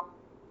இருக்குங்களா?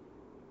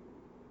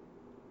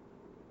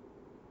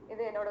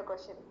 இது என்னோட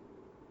கொஸ்டின்.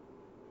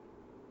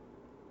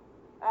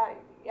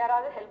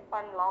 யாராவது ஹெல்ப்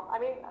பண்ணலாம்? ஐ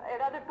மீன்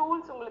ஏதாவது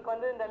டூல்ஸ் உங்களுக்கு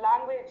வந்து இந்த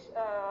லாங்குவேஜ்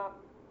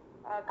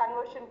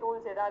கன்வர்ஷன்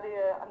டூல்ஸ் ஏதாவது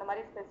அந்த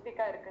மாதிரி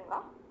ஸ்பெசிஃபிக்காக இருக்குங்களா?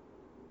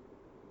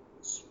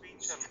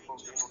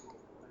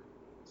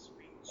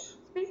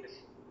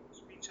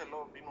 ஸ்பீச் எல்லோ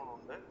அப்படின்னு ஒன்று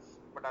உண்டு.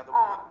 பட் அது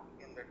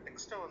இந்த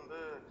டெக்ஸ்ட்டை வந்து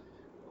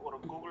ஒரு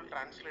கூகுள்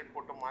டிரான்ஸ்லேட்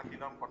போட்டு மாற்றி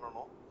தான்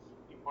பண்ணணும்.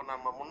 இப்போ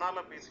நம்ம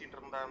முன்னால பேசிட்டு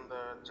இருந்த அந்த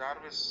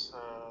ஜார்விஸ்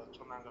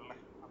சொன்னாங்கல்ல,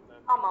 அந்த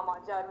ஆமாமா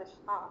ஜார்விஸ்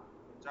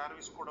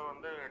ஜார்விஸ் கூட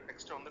வந்து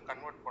டெக்ஸ்ட்டை வந்து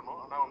கன்வெர்ட் பண்ணும்.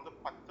 ஆனால் வந்து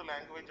 10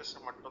 லாங்குவேஜஸ்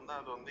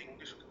மட்டும்தான் அது வந்து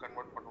இங்கிலீஷுக்கு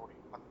கன்வெர்ட் பண்ண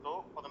முடியும். 10ஓ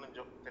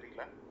 15ஓ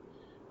தெரியல.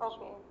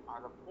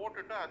 அதை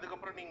போட்டுட்டு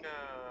அதுக்கப்புறம்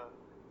நீங்கள்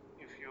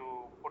if you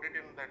put it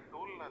in that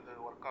tool அது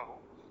ஒர்க்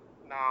ஆகும்.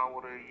 நான்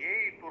ஒரு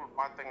ஏஐ டூல்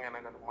பார்த்தேங்க,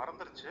 எனக்கு அது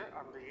மறந்துருச்சு.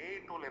 அந்த ஏஐ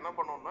டூல் என்ன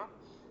பண்ணுன்னா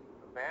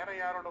வேற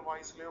யாரோட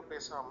வாய்ஸ்லயோ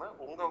பேசாம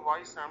உங்க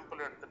வாய்ஸ்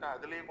சாம்பிள் எடுத்துட்டு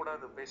அதுலயே கூட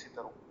அது பேசி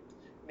தரும்.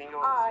 நீங்க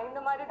இந்த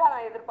மாதிரி தான்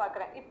நான்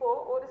எதிர்பார்க்கிறேன். இப்போ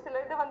ஒரு சில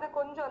இது வந்து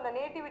கொஞ்சம் அந்த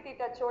நேட்டிவிட்டி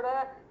டச்சோட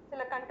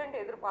சில கண்டென்ட்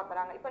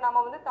எதிர்பார்க்கறாங்க. இப்போ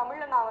நம்ம வந்து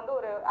தமிழ்ல நான் வந்து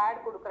ஒரு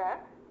ஆட் கொடுக்குறேன்.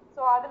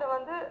 ஸோ அதுல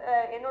வந்து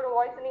என்னோட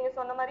வாய்ஸ் நீங்க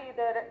சொன்ன மாதிரி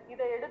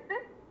இதை எடுத்து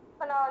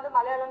இப்போ நான் வந்து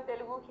மலையாளம்,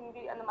 தெலுங்கு,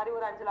 ஹிந்தி அந்த மாதிரி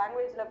ஒரு 5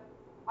 லாங்குவேஜ்ல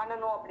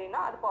பண்ணணும் அப்படின்னா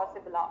அது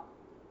பாசிபிளா?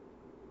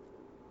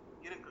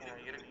 இருக்குங்க.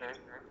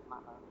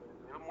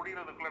 இது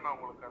முடிகிறதுக்குள்ள நான்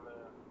உங்களுக்கு அதை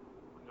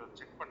கொஞ்சம்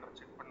செக் பண்ண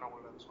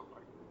உங்களுக்கு அதை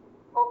சொல்றேன்.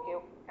 ஓகே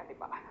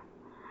கண்டிப்பா.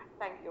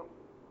 தேங்க்யூ.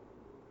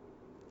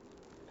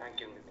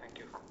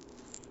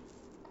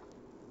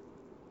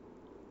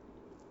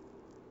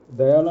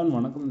 தயாளன்,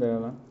 வணக்கம்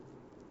தயாளன்.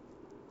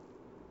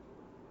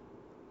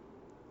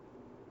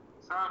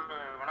 சார்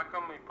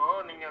வணக்கம். இப்போ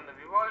நீங்க அந்த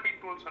விவால்டி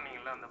டூல்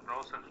சொன்னீங்கல்ல, அந்த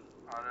ப்ரௌசர்,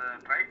 அதை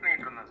ட்ரை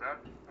பண்ணிட்டு இருந்தேன் சார்.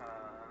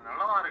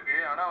 நல்லாதான் இருக்கு.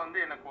 ஆனா வந்து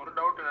எனக்கு ஒரு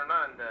டவுட் என்னன்னா,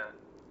 இந்த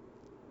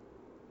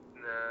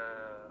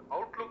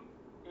அவுட்லுக்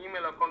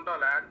இமெயில் அக்கௌண்ட்டை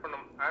அதில் ஆட்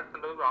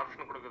பண்ணுறது ஒரு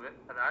ஆப்ஷன் கொடுக்குது.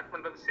 அதை ஆட்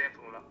பண்ணுறது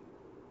சேஃபுங்களா?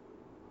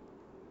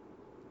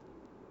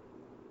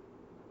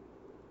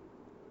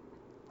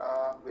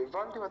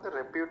 விவால்டி வந்து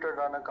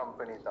ரெப்யூட்டடான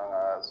கம்பெனி தான்.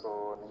 ஸோ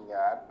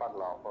நீங்கள் ஆட்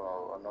பண்ணலாம்.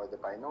 ஒன்றும் இது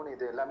இன்னொன்று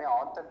இது எல்லாமே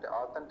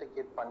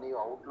ஆத்தென்டிகேட் பண்ணி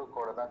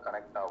அவுட்லுக்கோட தான்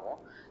கனெக்ட் ஆகும்.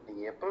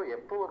 நீங்கள்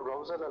எப்போ ஒரு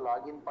ப்ரௌசரில்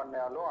லாகின்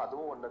பண்ணாலும்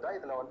அதுவும் ஒன்று தான்.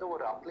 இதில் வந்து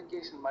ஒரு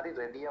அப்ளிகேஷன் மாதிரி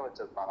ரெடியாக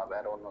வச்சுருப்பாங்க,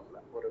 வேற ஒன்றும்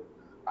இல்லை, ஒரு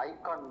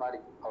ஐகான்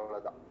மாதிரி,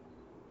 அவ்வளோதான்.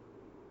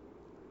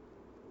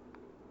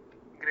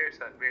 Great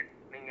sir, great.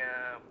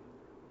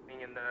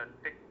 நீங்கள் இந்த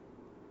டெக்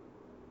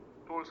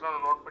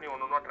டூல்ஸ்லாம் நோட் பண்ணி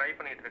ஒன்று ஒன்றா ட்ரை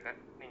பண்ணிட்டு இருக்கேன்.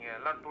 நீங்கள்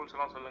எல்லா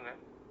டூல்ஸ்லாம் சொல்லுங்கள்.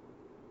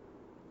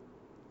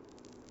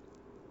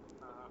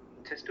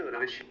 ஜஸ்ட் ஒரு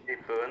விஷயம்,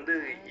 இப்போ வந்து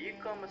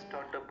இ-காமர்ஸ்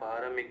ஸ்டார்ட் அப்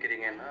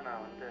ஆரம்பிக்கிறீங்கன்னா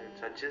நான் வந்து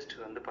சஜஸ்ட்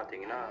வந்து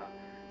பார்த்தீங்கன்னா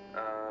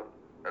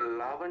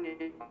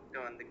லாவண்யா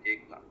வந்து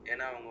கேட்கலாம்.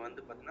 ஏன்னா அவங்க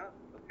வந்து பார்த்தீங்கன்னா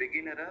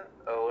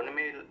பிகினராக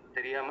ஒன்றுமே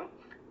தெரியாமல்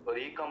ஒரு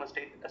இ-காமர்ஸ்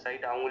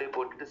சைட் அவங்களே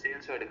போட்டுட்டு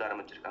சேல்ஸும் எடுக்க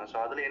ஆரம்பிச்சிருக்காங்க. ஸோ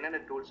அதில்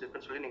என்னென்ன டூல்ஸ்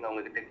இருக்குன்னு சொல்லி நீங்கள்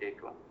அவங்ககிட்ட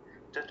கேட்கலாம்.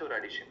 ஜஸ்ட் ஒரு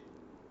அடிஷன்.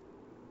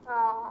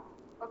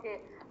 ஓகே.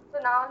 ஸோ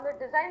நான் வந்து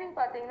டிசைனிங்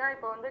பார்த்தீங்கன்னா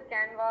இப்போ வந்து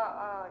கேன்வா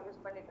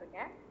யூஸ் பண்ணிட்டு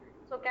இருக்கேன்.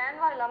 ஸோ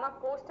கேன்வா இல்லாமல்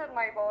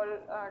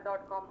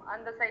postermywall.com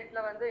அந்த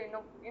சைட்டில் வந்து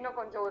இன்னும்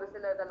கொஞ்சம் ஒரு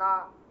சில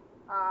இதெல்லாம்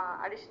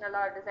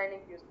அடிஷ்னலாக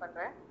டிசைனிங் யூஸ்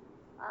பண்ணுறேன்.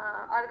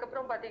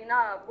 அதுக்கப்புறம் பார்த்தீங்கன்னா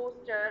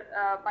பூஸ்டர்,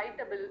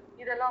 பைட்டபிள்,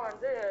 இதெல்லாம்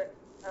வந்து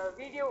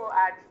வீடியோ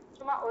ஆட்ஸ்,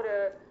 சும்மா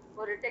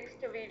ஒரு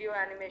டெக்ஸ்ட் வீடியோ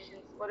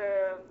அனிமேஷன்ஸ் ஒரு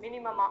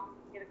மினிமமாக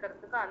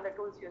இருக்கிறதுக்கு அந்த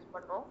டூல்ஸ் யூஸ்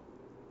பண்ணுறோம்.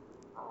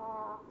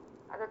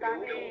 அதை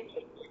தாண்டி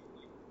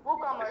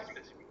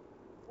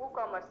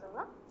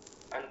WooCommerceங்களா?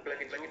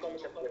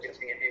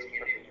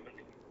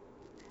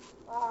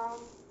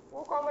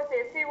 WooCommerce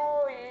SEO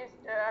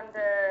அந்த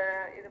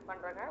இது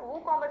பண்ணுறாங்க.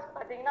 WooCommerce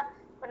பார்த்தீங்கன்னா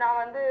இப்போ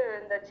நான் வந்து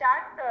இந்த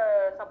சாட்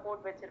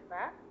சப்போர்ட்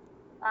வச்சுருப்பேன்.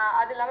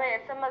 அது இல்லாமல்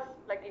SMS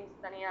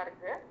பிளகின்ஸ் தனியாக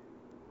இருக்குது.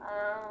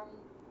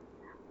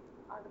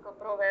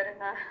 அதுக்கப்புறம் வேற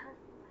என்ன,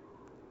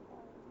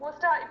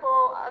 மோஸ்ட்டாக இப்போ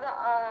அதான்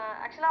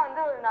ஆக்சுவலாக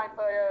வந்து நான்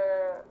இப்போ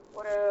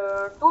ஒரு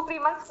 2-3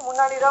 மந்த்ஸ்க்கு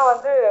முன்னாடி தான்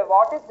வந்து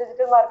வாட் இஸ்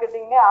டிஜிட்டல்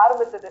மார்க்கெட்டிங்கே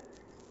ஆரம்பிச்சது.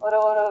 ஒரு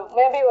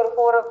மேபி ஒரு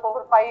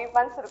 4-5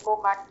 மந்த்ஸ்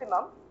இருக்கும்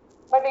மேக்ஸிமம்.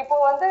 பட் இப்போ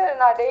வந்து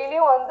நான்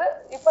டெய்லியும் வந்து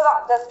இப்போதான்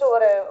ஜஸ்ட்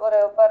ஒரு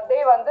பர் டே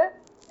வந்து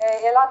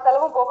எல்லா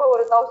செலவும் போக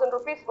ஒரு 1000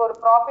 rupees ஒரு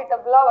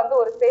ப்ராஃபிட்டபிளாக வந்து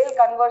ஒரு சேல்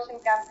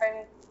கன்வர்ஷன்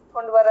கேம்பெயின்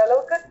கொண்டு வர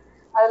அளவுக்கு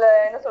அதில்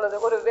என்ன சொல்றது,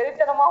 ஒரு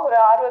வெறித்தனமாக ஒரு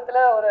ஆர்வத்தில்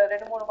ஒரு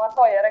 2-3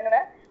 மாதம்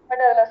இறங்கினேன்.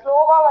 பட் அதில்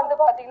ஸ்லோவாக வந்து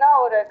பார்த்தீங்கன்னா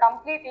ஒரு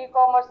கம்ப்ளீட்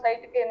இ-காமர்ஸ்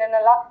சைட்டுக்கு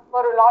என்னென்னலாம்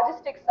ஒரு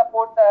லாஜிஸ்டிக்ஸ்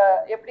சப்போர்ட்டை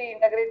எப்படி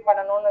இன்டகிரேட்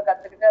பண்ணணும்னு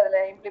கற்றுக்கிட்டு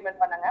அதில்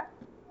இம்ப்ளிமெண்ட் பண்ணுங்க.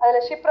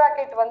 அதில்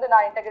ஷிப்ராக்கெட் வந்து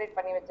நான் இன்டகிரேட்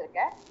பண்ணி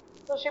வச்சுருக்கேன்.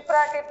 ஸோ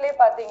ஷிப்ராக்கெட்லேயே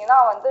பார்த்தீங்கன்னா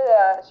வந்து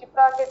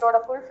ஷிப்ராக்கெட்டோட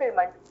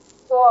ஃபுல்ஃபில்மெண்ட்,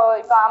 ஸோ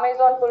இப்போ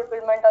அமேசான்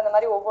ஃபுல்ஃபில்மெண்ட் அந்த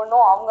மாதிரி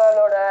ஒவ்வொன்றும்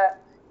அவங்களோட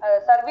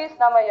சர்வீஸ்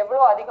நம்ம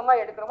எவ்வளோ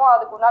அதிகமாக எடுக்கிறோமோ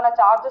அதுக்கு உண்டான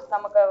சார்ஜஸ்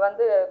நமக்கு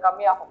வந்து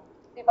கம்மியாகும்.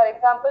 ஃபார்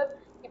எக்ஸாம்பிள்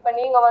இப்போ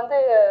நீங்கள் வந்து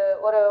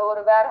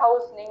ஒரு வேர்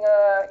ஹவுஸ்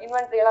நீங்கள்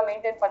இன்வென்ட்ரி எல்லாம்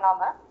மெயின்டைன்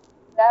பண்ணாமல்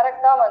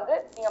டைரெக்டாக வந்து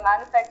நீங்கள்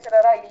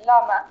மேனுஃபேக்சரராக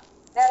இல்லாமல்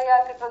வேற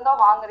யார்கிட்ட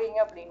இருந்தால் வாங்குறீங்க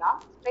அப்படின்னா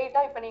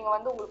ஸ்ட்ரெயிட்டாக இப்போ நீங்கள்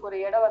வந்து உங்களுக்கு ஒரு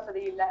இட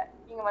வசதி இல்லை,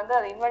 நீங்கள் வந்து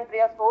அதை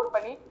இன்வென்ட்ரியாக ஸ்டோர்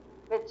பண்ணி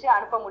வச்சு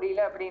அனுப்ப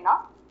முடியல அப்படின்னா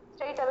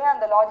ஸ்ட்ரெயிட்டாகவே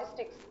அந்த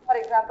லாஜிஸ்டிக்ஸ் ஃபார்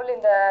எக்ஸாம்பிள்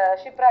இந்த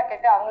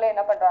ஷிப்ராக்கெட்டு அவங்களே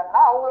என்ன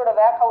பண்ணுறாங்கன்னா அவங்களோட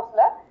வேர்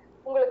ஹவுஸில்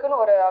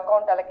உங்களுக்குன்னு ஒரு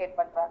அக்கௌண்ட் அலோகேட்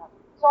பண்ணுறாங்க.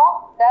 ஸோ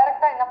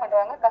டைரெக்டாக என்ன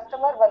பண்ணுறாங்க,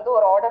 கஸ்டமர் வந்து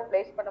ஒரு ஆர்டர்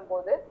பிளேஸ்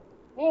பண்ணும்போது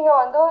நீங்கள்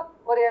வந்து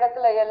ஒரு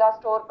இடத்துல எல்லாம்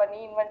ஸ்டோர் பண்ணி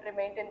இன்வென்ட்ரி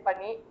மெயின்டைன்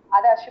பண்ணி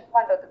அதை ஷிப்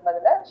பண்ணுறதுக்கு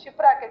பதிலாக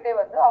ஷிப்ராக்கெட்டே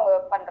வந்து அவங்க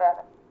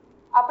பண்ணுறாங்க.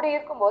 அப்படி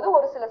இருக்கும்போது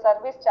ஒரு சில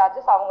சர்வீஸ்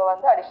சார்ஜஸ் அவங்க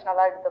வந்து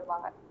அடிஷ்னலாக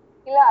எடுத்துப்பாங்க.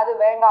 இல்லை அது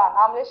வேண்டாம்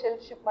நாமளே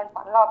ஷெல்ஃப் ஷிப்மெண்ட்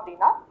பண்ணலாம்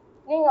அப்படின்னா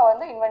நீங்கள்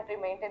வந்து இன்வென்ட்ரி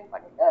மெயின்டைன்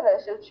பண்ணிட்டு அதை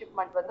ஷெல்ஃப்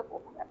ஷிப்மெண்ட் வந்து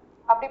போகுங்க.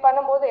 அப்படி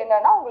பண்ணும்போது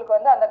என்னன்னா உங்களுக்கு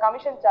வந்து அந்த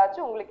கமிஷன்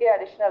சார்ஜ் உங்களுக்கே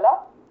அடிஷ்னலா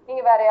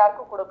நீங்க வேற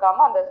யாருக்கும்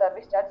கொடுக்காம அந்த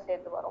சர்வீஸ் சார்ஜ்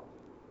சேர்த்து வரும்.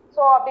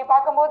 ஸோ அப்படி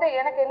பார்க்கும்போது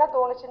எனக்கு என்ன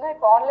தோணுச்சுன்னா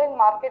இப்போ ஆன்லைன்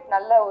மார்க்கெட்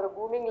நல்ல ஒரு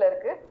பூமிங்ல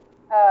இருக்கு.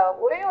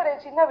 ஒரே ஒரு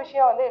சின்ன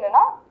விஷயம் வந்து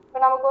என்னன்னா இப்போ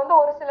நமக்கு வந்து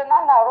ஒரு சில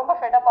நாள் நான் ரொம்ப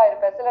ஃபெடப்பா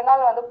இருப்பேன், சில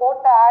நாள் வந்து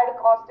போட்ட ஆட்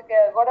காஸ்ட்டுக்கு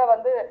கூட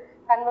வந்து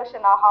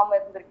கன்வர்ஷன் ஆகாம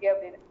இருந்திருக்கேன்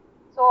அப்படின்னு.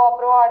 ஸோ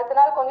அப்புறம் அடுத்த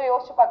நாள் கொஞ்சம்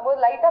யோசிச்சு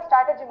பார்க்கும்போது லைட்டாக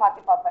ஸ்ட்ராட்டஜி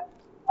மாற்றி பார்ப்பேன்.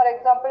 ஃபார்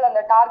எக்ஸாம்பிள்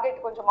அந்த டார்கெட்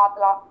கொஞ்சம்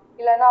மாற்றலாம்,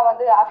 இல்லைன்னா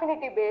வந்து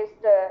அஃபினிட்டி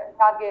பேஸ்டு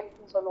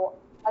டார்கெட்னு சொல்லுவோம்,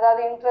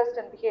 அதாவது இன்ட்ரெஸ்ட்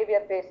அண்ட்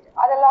பிஹேவியர் பேஸ்ட்,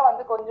 அதெல்லாம்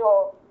வந்து கொஞ்சம்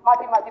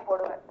மாற்றி மாற்றி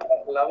போடுவேன்.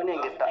 லவனி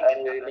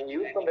நீங்க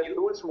யூஸ் பண்ற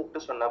டூல்ஸ்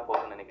மட்டும் சொன்னா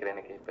போதும்னு நினைக்கிறேன்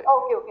எனக்கு இப்போ.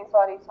 Okay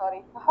sorry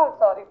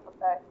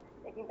for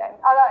taking time.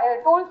 அதான்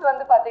டூல்ஸ்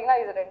வந்து பார்த்தீங்கன்னா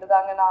இது 2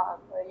 தாங்க நான்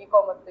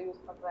இ-காமர்ஸ்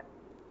யூஸ் பண்ணுறேன்.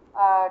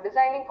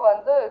 டிசைனிங்க்கு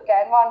வந்து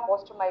கேன்வான்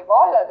போஸ்ட் மை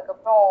வால்,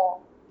 அதுக்கப்புறம்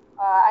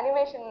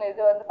அனிமேஷன்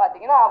இது வந்து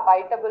பார்த்தீங்கன்னா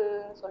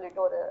பைட்டபிள்னு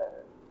சொல்லிட்டு ஒரு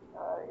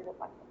இது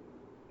பண்ணுறேன்.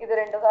 இது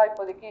 2 தான்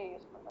இப்போதைக்கு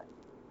யூஸ் பண்ணுறேன்.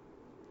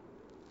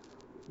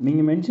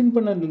 நீங்கள் மென்ஷன்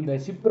பண்ணது இந்த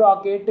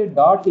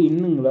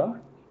shiprocket.inங்களா?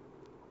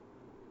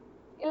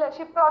 இல்லை,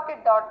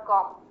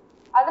 shiprocket.com.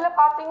 அதில்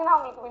பார்த்தீங்கன்னா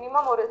உங்களுக்கு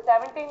மினிமம் ஒரு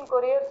 17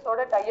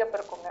 கொரியர்ஸோட டைப்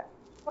இருக்குங்க.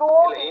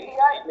 Throughout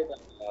India.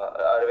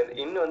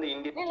 இன்னும் வந்து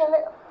இந்தியா இல்லை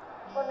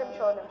ஒரு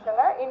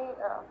நிமிஷங்க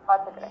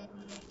பார்த்துக்கிறேன்.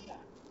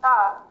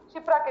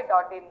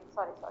 shiprocket.in.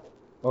 சாரி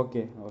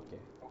ஓகே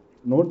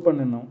நோட்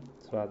பண்ணணும்.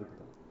 ஸோ அதுக்கு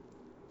தான்.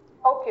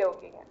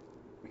 ஓகேங்க.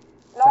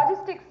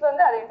 லாஜிஸ்டிக்ஸ்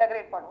வந்து அதை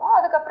இன்டகிரேட் பண்ணுவோம்.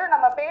 அதுக்கப்புறம்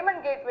நம்ம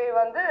பேமெண்ட் கேட்வே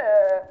வந்து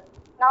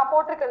நான்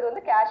போட்டிருக்கிறது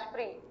வந்து கேஷ்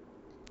ஃப்ரீ,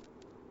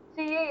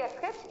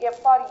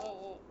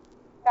 CASHFREE,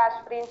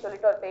 கேஷ் ஃப்ரீன்னு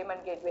சொல்லிட்டு ஒரு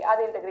பேமெண்ட் கேட்வே,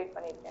 அதை இன்டகிரேட்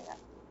பண்ணியிருக்கேங்க.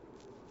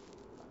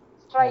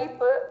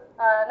 ஸ்ட்ரைப்பு,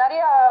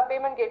 நிறைய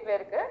பேமெண்ட் கேட்வே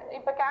இருக்கு.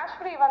 இப்போ கேஷ்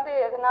ஃப்ரீ வந்து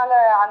எதனால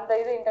அந்த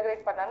இது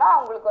இன்டகிரேட் பண்ணனா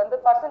உங்களுக்கு வந்து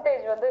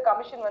பர்சன்டேஜ் வந்து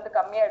கமிஷன் வந்து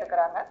கம்மியாக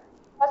எடுக்கிறாங்க.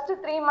 ஃபர்ஸ்ட்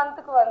 3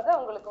 மந்த்துக்கு வந்து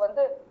உங்களுக்கு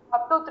வந்து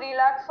அப் டு 3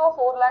 lakhs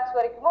 4 lakhs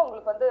வரைக்கும்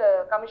உங்களுக்கு வந்து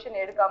கமிஷன்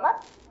எடுக்காம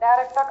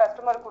டைரக்டா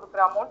கஸ்டமர்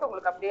கொடுக்குற அமௌண்ட்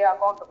உங்களுக்கு அப்படியே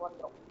அக்கௌண்ட்டுக்கு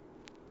வந்துடும்.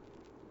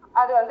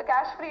 அது வந்து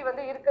கேஷ் ஃப்ரீ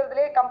வந்து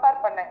இருக்கிறதுலே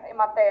கம்பேர் பண்ணேன்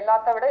மற்ற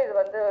எல்லாத்த விட இது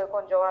வந்து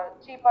கொஞ்சம்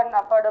சீப் அண்ட்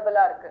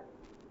அஃபோர்டபுளா இருக்கு,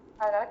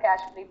 அதனால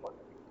கேஷ் ஃப்ரீ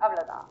போட்டுருக்கேன்.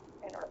 அவ்வளவுதான்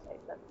என்னோட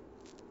சைட்ல.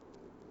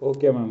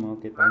 Okay ma'am,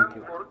 okay, thank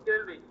you. ஒரு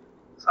கேள்வி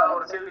சார்,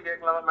 ஒரு கேள்வி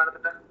கேட்கலாமா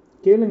மேடத்திட்ட?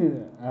 கேளுங்க.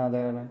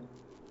 அதான்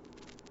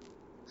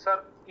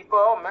சார், இப்போ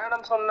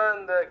மேடம் சொன்ன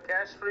இந்த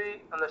கேஷ் ஃப்ரீ,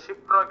 அந்த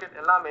ஷிப்ராக்கெட்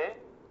எல்லாமே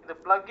இது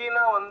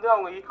பிளக்கினா வந்து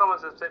அவங்க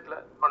இ-காமர்ஸ் வெப்சைட்ல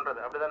பண்றது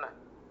அப்படிதானே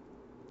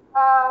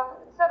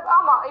சார்?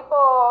 ஆமா, இப்போ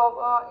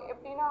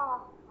எப்படின்னா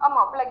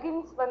ஆமா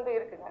பிளகின்ஸ் வந்து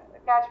இருக்குங்க,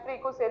 கேஷ்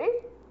ஃப்ரீக்கும் சரி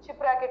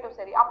ஷிப்ராக்கெட்டும்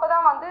சரி.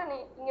 அப்பதான் வந்து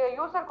நீங்க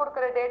யூசர்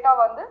கொடுக்குற டேட்டா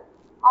வந்து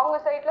அவங்க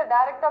சைட்ல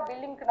டைரக்டா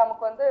பில்லிங்க்கு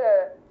நமக்கு வந்து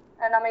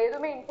நம்ம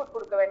எதுவுமே இன்புட்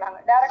கொடுக்க வேண்டாங்க,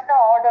 டைரக்டா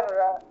ஆர்டர்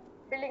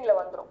பில்லிங்ல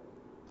வந்துடும்.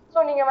 ஸோ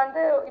நீங்கள்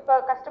வந்து இப்போ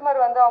கஸ்டமர்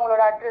வந்து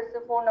அவங்களோட அட்ரஸ்,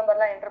 ஃபோன்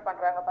நம்பர்லாம் என்டர்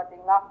பண்ணுறாங்க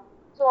பார்த்தீங்களா?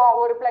 ஸோ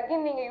ஒரு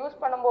பிளகின் நீங்கள்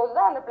யூஸ் பண்ணும்போது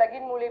தான் அந்த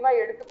பிளகின் மூலியமாக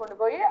எடுத்து கொண்டு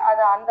போய்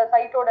அதை அந்த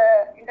சைட்டோட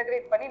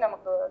இன்டகிரேட் பண்ணி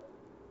நமக்கு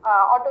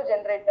ஆட்டோ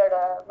ஜென்ரேட்டட்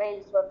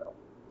மெயில்ஸ் வந்துடும்.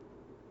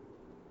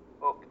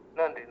 ஓகே,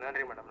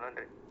 நன்றி மேடம்,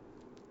 நன்றி.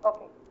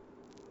 ஓகே.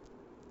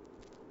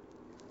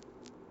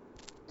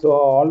 ஸோ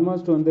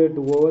ஆல்மோஸ்ட் வந்து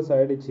 2 hours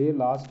ஆகிடுச்சு.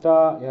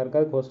 லாஸ்ட்டாக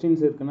யாருக்காவது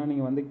கொஸ்டின்ஸ் இருக்குன்னா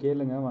நீங்கள் வந்து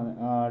கேளுங்க,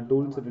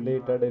 டூல்ஸ்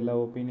ரிலேட்டட் இல்லை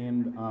ஒப்பீனியன்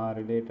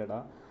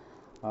ரிலேட்டடாக.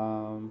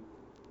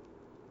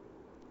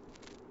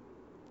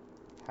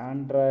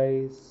 ஹேண்ட்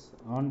ரைஸ்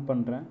ஆன்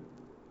பண்ணுறேன்.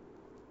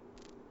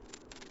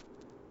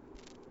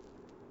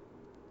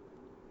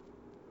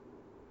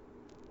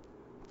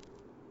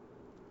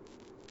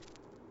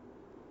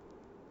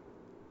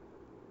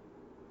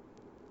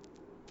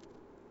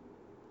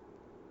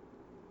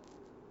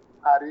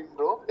 அரவிந்த்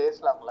ப்ரோ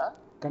பேசலாங்களா?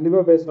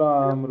 கண்டிப்பாக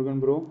பேசலாம்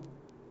முருகன் ப்ரோ.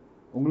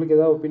 உங்களுக்கு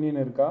ஏதாவது ஒப்பீனியன்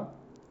இருக்கா?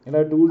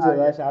 ஏதாவது டூல்ஸ்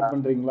ஏதாவது ஷேர்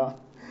பண்ணுறீங்களா?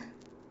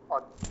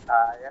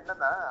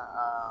 என்னன்னா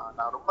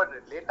நான் ரொம்ப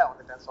லேட்டாக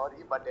வந்துட்டேன், சாரி.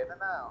 பட்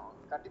என்னன்னா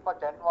கண்டிப்பாக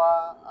கேன்வா,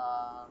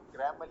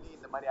 கிராமலி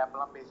இந்த மாதிரி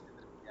ஆப்லாம்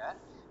பேசிட்டு இருக்கீங்க.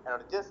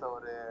 என்னோட ஜஸ்ட்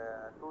ஒரு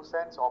 2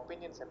 cents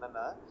ஒப்பீனியன்ஸ்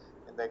என்னன்னா,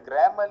 இந்த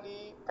கிராமலி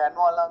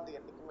கேன்வாலாம் வந்து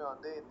என்றைக்குமே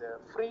வந்து இந்த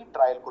ஃப்ரீ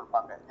ட்ரையல்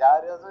கொடுப்பாங்க.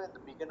 யாராவது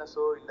இந்த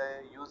பிகினர்ஸோ இல்லை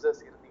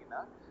யூசர்ஸ்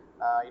இருந்தீங்கன்னா,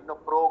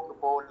 இன்னும் ப்ரோக்கு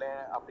போகல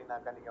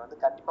அப்படின்னாக்கா நீங்கள் வந்து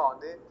கண்டிப்பாக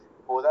வந்து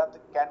இப்போ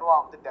உதாரணத்துக்கு கேன்வா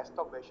வந்து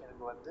டெஸ்க்டாப்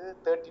வெர்ஷனுக்கு வந்து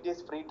 30 days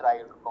ஃப்ரீ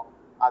ட்ரையல் இருக்கும்.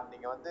 அது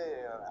நீங்கள் வந்து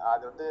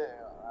அது வந்து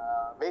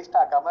வேஸ்ட்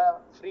ஆக்காமல்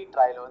ஃப்ரீ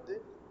ட்ரையலை வந்து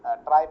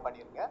ட்ரை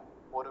பண்ணிடுங்க.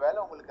 ஒருவேளை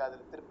உங்களுக்கு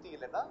அதில் திருப்தி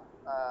இல்லைன்னா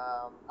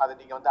அதை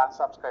நீங்கள் வந்து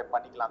அன்சப்ஸ்கிரைப்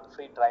பண்ணிக்கலாம், அந்த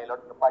ஃப்ரீ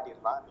ட்ரையலோட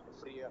நிப்பாட்டிடலாம். நீங்கள்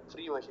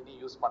ஃப்ரீ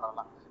வெர்ஷனையும் யூஸ்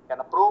பண்ணலாம்.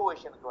 ஏன்னா ப்ரோ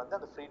வெர்ஷனுக்கு வந்து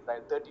அந்த ஃப்ரீ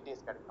ட்ரையல் 30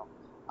 days கிடைக்கும்.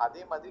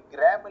 அதே மாதிரி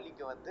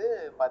கிராமலிக்கு வந்து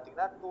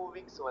பார்த்தீங்கன்னா 2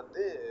 weeks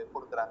வந்து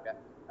கொடுக்குறாங்க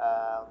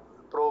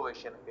ப்ரோ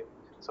வெர்ஷனுக்கு.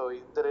 ஸோ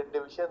இந்த 2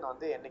 விஷயம்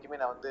வந்து என்றைக்குமே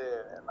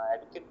நான்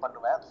எடிகேட்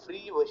பண்ணுவேன்.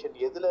 ஃப்ரீ வெர்ஷன்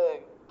எதில்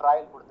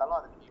ட்ரையல் கொடுத்தாலும்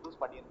அதை நீங்கள்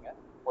யூஸ் பண்ணிடுங்க.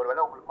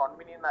 ஒருவேளை உங்களுக்கு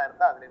கன்வீனியன்ட்டாக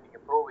இருந்தால் அதில்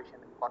நீங்கள் ப்ரோ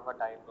வெர்ஷனுக்கு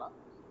கன்வெர்ட் ஆகிடலாம்.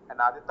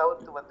 அண்ட் அதை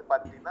தவிர்த்து வந்து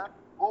பார்த்தீங்கன்னா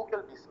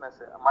Google business,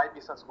 my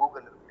business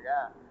Google இருக்கு இல்லையா,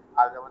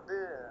 அதில் வந்து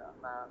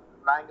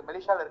நான் இங்கே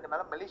மலேசியாவில்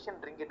இருக்கனால மலேசியன்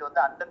ரிங்கெட்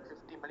வந்து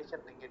 150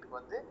 மலேசியன் ரிங்கெட்டுக்கு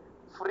வந்து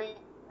ஃப்ரீ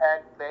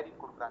ஆட்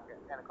கிரெடிட் கொடுக்குறாங்க.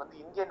 எனக்கு வந்து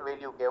இந்தியன்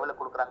வேல்யூக்கு எவ்வளோ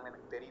கொடுக்குறாங்கன்னு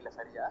எனக்கு தெரியல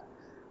சரியா.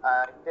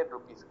 இந்தியன்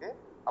ருபீஸ்க்கு.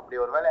 அப்படி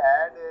ஒருவேளை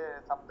ஆடு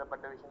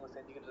சம்மந்தப்பட்ட விஷயங்கள்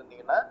செஞ்சுக்கிட்டு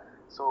இருந்தீங்கன்னா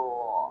ஸோ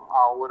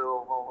ஒரு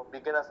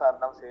பிகினர்ஸாக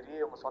இருந்தாலும் சரி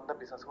உங்கள் சொந்த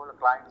பிஸ்னஸ்க்கும் இல்லை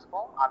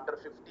கிளைண்ட்ஸ்க்கும் அண்டர்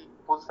 50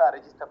 புதுசாக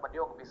ரெஜிஸ்டர் பண்ணி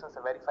உங்கள்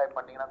பிஸ்னஸை வெரிஃபை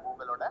பண்ணிங்கன்னா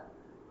கூகுளோட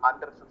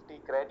அண்டர் 50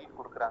 கிரெடிட்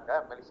கொடுக்குறாங்க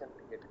மெலிஷியன்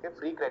ரிங்கெட்டுக்கு,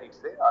 ஃப்ரீ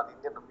கிரெடிட்ஸு, அது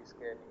இந்தியன்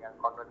ருபீஸ்க்கு நீங்கள்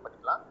கன்வெர்ட்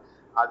பண்ணிக்கலாம்.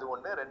 அது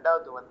ஒன்று.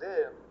 ரெண்டாவது வந்து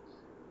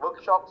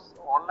work shops,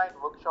 online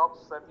work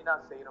shops,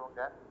 seminar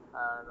செய்கிறவங்க,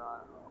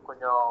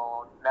 கொஞ்சம்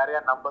நிறையா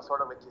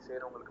நம்பர்ஸோட வச்சு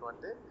செய்கிறவங்களுக்கு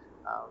வந்து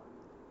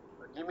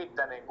லிமிட்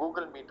தானே,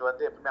 கூகுள் மீட்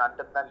வந்து எப்பவுமே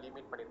 100 தான்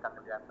லிமிட் பண்ணியிருக்காங்க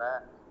இல்லையா இப்போ.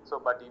 ஸோ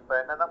பட் இப்போ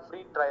என்னன்னா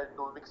ஃப்ரீ ட்ரையல்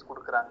 2 weeks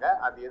கொடுக்குறாங்க.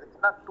 அது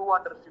எதுக்குன்னா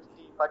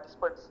 250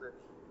 பார்ட்டிசிபென்ட்ஸ்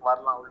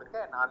வரலாம் உங்களுக்கு,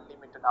 அண்ட்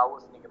அன்லிமிட்டட்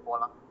ஹவர்ஸ் நீங்கள்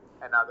போகலாம்.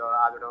 அண்ட்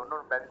அதோட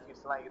இன்னொரு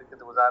பெனிஃபிட்ஸ்லாம்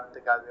இருக்குது.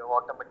 உதாரணத்துக்கு அது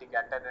ஆட்டோமேட்டிக்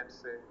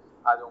அட்டெண்டன்ஸு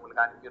அது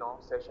உங்களுக்கு அனுப்பிடும்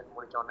செஷன்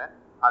முடித்தோடனே.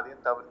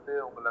 அதையும் தவிர்த்து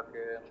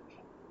உங்களுக்கு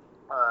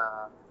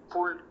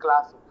ஃபுல்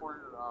கிளாஸ், ஃபுல்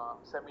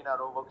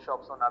செமினாரோ ஒர்க்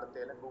ஷாப்ஸோ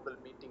நடத்தையில், கூகுள்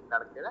மீட்டிங்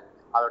நடத்தையில்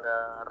அதோட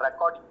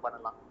ரெக்கார்டிங்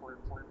பண்ணலாம்.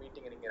 ஃபுல்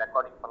மீட்டிங்கை நீங்கள்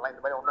ரெக்கார்டிங் பண்ணலாம்.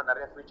 இந்த மாதிரி இன்னும்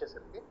நிறைய ஃபீச்சர்ஸ்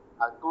இருக்குது.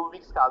 அது 2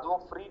 weeksக்கு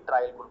அதுவும் ஃப்ரீ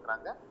ட்ரையல்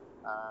கொடுக்குறாங்க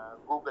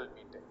கூகுள்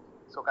மீட்டு.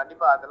 ஸோ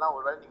கண்டிப்பாக அதெல்லாம்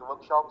ஒருவேளை நீங்கள்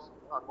ஒர்க் ஷாப்ஸ்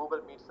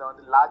கூகுள் மீட்ஸை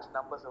வந்து லார்ஜ்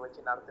நம்பர்ஸை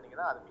வச்சு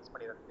நடத்துனீங்கன்னா அதை மிஸ்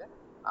பண்ணிடுறீங்க.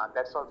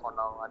 That's all for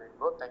now Aravind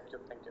bro. Thank you.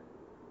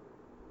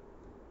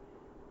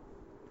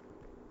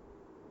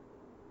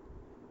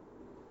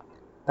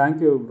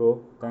 Thank you bro,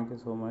 thank you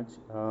so much.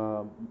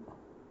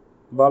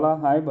 Bala,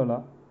 hi Bala.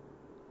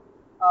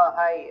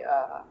 Hi.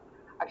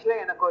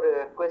 ஆக்சுவலாக எனக்கு ஒரு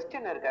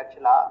கொஸ்டின் இருக்கு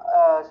ஆக்சுவலாக.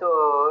 ஸோ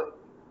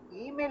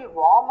இமெயில்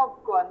வார்ம்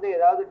அப்க்கு வந்து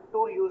ஏதாவது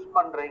டூல் யூஸ்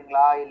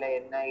பண்ணுறீங்களா இல்லை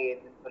என்ன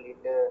ஏதுன்னு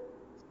சொல்லிட்டு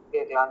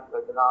கேட்கலான்னு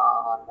சொல்லிட்டு தான்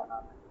வந்தேன்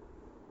நான்.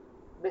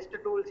 பெஸ்ட்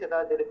டூல்ஸ்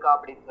ஏதாவது இருக்கா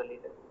அப்படின்னு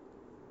சொல்லிட்டு.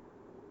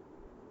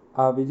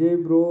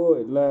 விஜய் ப்ரோ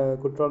இல்லை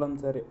குற்றாலம்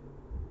சார்?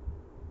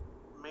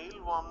 மெயில்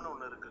வார்ம்னு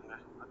ஒன்று இருக்குங்க,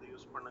 அது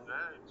யூஸ் பண்ணுங்க,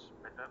 இட்ஸ்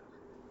பெட்டர்.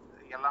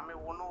 எல்லாமே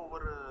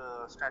ஒவ்வொரு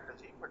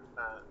strategy. But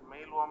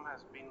mail warm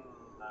has been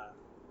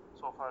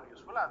so for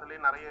useful. அதுலேயே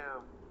நிறைய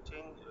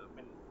சேஞ்ச்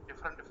மீன்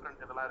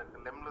டிஃப்ரெண்ட் இதெல்லாம்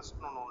இருக்குது.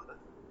 லெம்லிஸ்ட்னு ஒன்று உண்டு,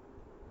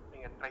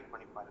 நீங்கள் ட்ரை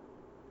பண்ணி பாருங்க.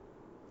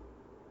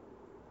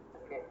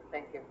 Okay,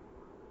 thank you.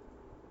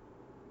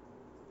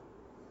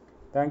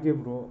 Thank you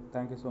bro,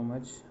 thank you so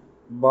much.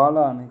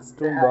 Bala,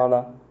 next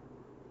Bala.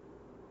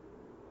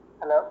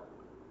 Hello.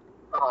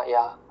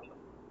 Ya.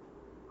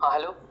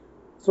 Hello,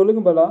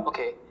 சொல்லுங்க பாலா.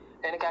 ஓகே.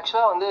 எனக்கு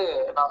ஆக்சுவலாக வந்து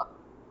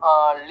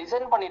நான்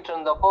லிசன் பண்ணிட்டு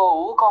இருந்தப்போ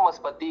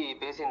ஊகாமர்ஸ் பற்றி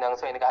பேசியிருந்தாங்க.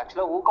 ஸோ எனக்கு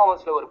ஆக்சுவலாக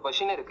ஊகாமர்ஸில் ஒரு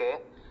கொஷின் இருக்குது.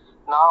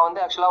 நான் வந்து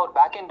ஆக்சுவலாக ஒரு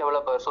back end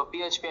developer. So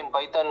PHP and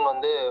Python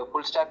வந்து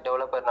ஃபுல் ஸ்டாக்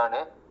டெவலப்பர் நான்.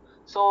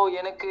 ஸோ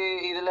எனக்கு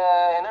இதில்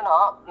என்னென்னா,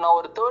 நான்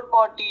ஒரு தேர்ட்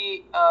பார்ட்டி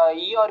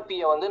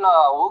ERPயை வந்து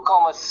நான்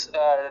ஊகாமர்ஸ்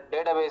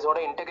டேட்டாபேஸோட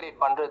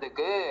இன்டெகிரேட்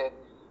பண்ணுறதுக்கு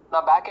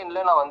நான் பேக்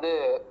எண்டில் நான்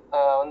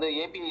வந்து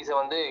ஏபிஐஸை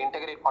வந்து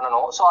இன்டெகிரேட்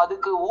பண்ணணும். ஸோ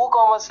அதுக்கு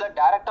ஊகாமர்ஸில்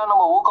டேரெக்டாக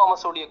நம்ம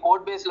ஊகாமர்ஸோடைய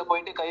கோட் பேஸில்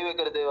போயிட்டு கை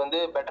வைக்கிறது வந்து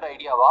பெட்டர்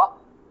ஐடியாவா,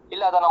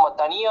 இல்லை அதை நம்ம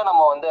தனியாக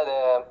நம்ம வந்து அதை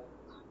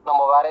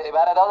நம்ம வேற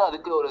ஏதாவது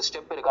அதுக்கு ஒரு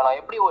ஸ்டெப் இருக்கா? நான்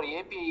எப்படி ஒரு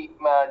ஏபிஐ,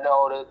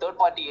 ஒரு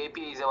தேர்ட் பார்ட்டி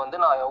ஏபிஐஸை வந்து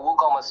நான்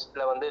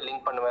ஊகாமர்ஸில் வந்து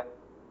லிங்க் பண்ணுவேன்?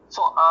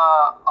 ஸோ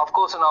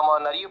அஃப்கோர்ஸ் நம்ம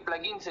நிறைய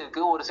பிளகின்ஸ்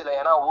இருக்குது ஒரு சில.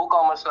 ஏன்னா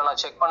ஊகாமர்ஸில்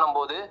நான் செக்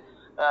பண்ணும்போது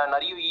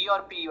நிறைய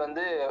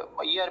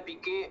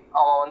இஆர்பிக்கு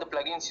அவன் வந்து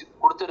பிளகின்ஸ்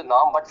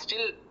கொடுத்துருந்தான். பட்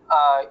ஸ்டில்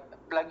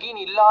பிளகின்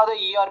இல்லாத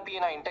இஆர்பியை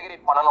நான்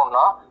இன்டெகிரேட்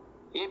பண்ணணும்னா,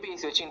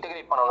 ஏபிஐஸ் வச்சு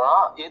இன்டெகிரேட் பண்ணணும்னா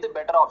எது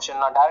பெட்டர் ஆப்ஷன்?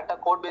 நான் டேரெக்டாக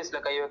கோட்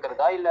பேஸில் கை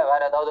வைக்கிறதா இல்லை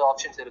வேற ஏதாவது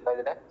ஆப்ஷன்ஸ் இருக்கா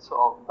இதில்? So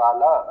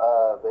Bala,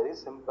 very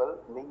simple.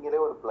 நீங்களே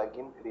ஒரு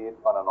பிளகின் கிரியேட்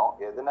பண்ணணும்.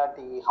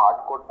 எதுனாட்டி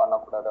ஹார்ட் கோட்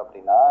பண்ணக்கூடாது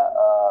அப்படின்னா,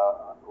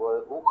 ஒரு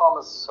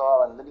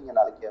ஊகாமர்ஸாக வந்து நீங்கள்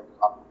நாளைக்கு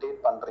அப்டேட்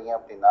பண்ணுறீங்க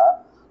அப்படின்னா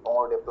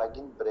உங்களுடைய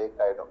பிளகின் பிரேக்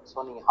ஆகிடும். ஸோ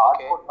நீங்கள்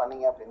ஹார்ட் கோட்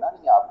பண்ணீங்க அப்படின்னா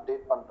நீங்கள்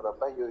அப்டேட்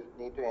பண்ணுறப்ப you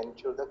need to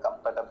ensure the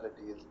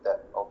compatibility is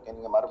there. Okay,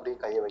 நீங்கள்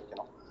மறுபடியும் கையை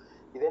வைக்கணும்.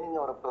 இதே நீங்க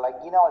ஒரு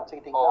பிளகினா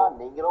வச்சுக்கிட்டீங்கன்னா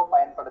நீங்களும்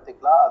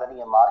பயன்படுத்திக்கலாம். அதை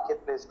நீங்க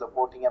மார்க்கெட் பிளேஸ்ல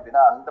போட்டீங்க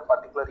அப்படின்னா அந்த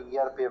பர்டிகுலர்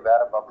இஆர்பி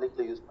வேற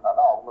பப்ளிக்ல யூஸ்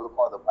பண்ணாலும்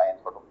அவங்களுக்கும் அது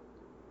பயன்படும்.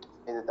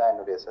 இதுதான்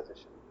என்னுடைய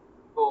suggestion.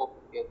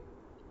 Okay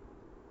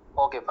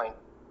okay fine.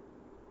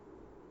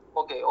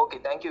 Okay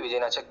thank you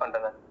Vijay, நான் செக்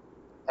பண்றேன்.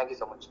 Thank you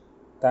so much.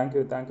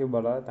 Thank you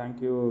Bala,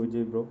 thank you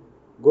Vijay bro.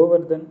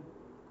 Govardhan.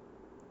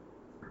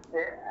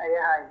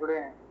 Hi, good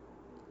evening.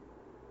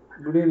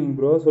 Good evening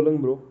bro,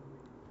 சொல்லுங்க ப்ரோ.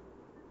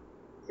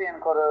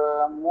 எனக்கு ஒரு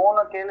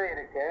 3 கேள்வி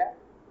இருக்கு.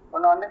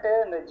 ஒன்று வந்துட்டு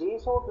இந்த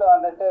ஜிசூட்ல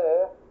வந்துட்டு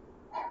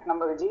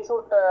நமக்கு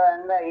ஜிசூட்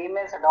இந்த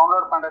இமெயில்ஸை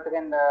டவுன்லோட்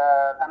பண்ணுறதுக்கு இந்த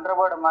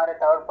தண்டர்பர்டு மாதிரி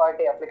தேர்ட்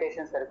பார்ட்டி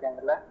அப்ளிகேஷன்ஸ்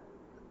இருக்குங்கல்ல.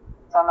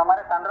 ஸோ அந்த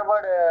மாதிரி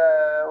தண்டர்பர்டு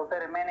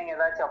விட்டு ரிமைனிங்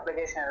ஏதாச்சும்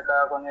அப்ளிகேஷன் இருக்கா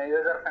கொஞ்சம்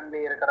யூசர்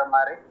ஃப்ரெண்ட்லி இருக்கிற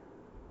மாதிரி?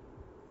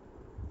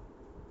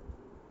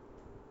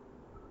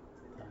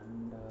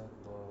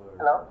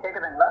 ஹலோ,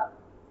 கேட்குதுங்களா?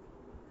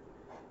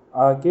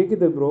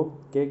 கேட்குது ப்ரோ,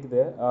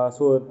 கேட்குது.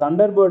 ஸோ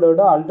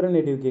தண்டர்பர்டோட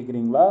ஆல்டர்னேட்டிவ்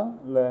கேட்குறீங்களா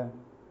இல்லை?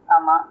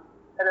 ஆமாம்,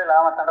 இல்லை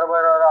ஆமாம்,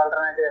 தண்டர்பர்டோட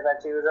ஆல்டர்னேட்டிவ்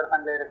ஏதாச்சும் யூசர்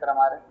ஃப்ரெண்ட்லி இருக்கிற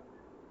மாதிரி.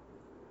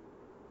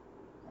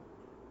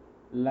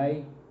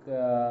 லைக்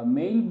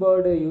மெயில்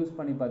பேர்டு யூஸ்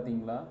பண்ணி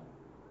பார்த்தீங்களா?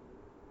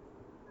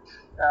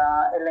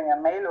 இல்லைங்க,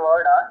 mail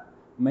வேர்டா?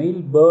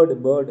 Mail bird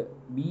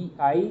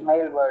BI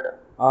mail word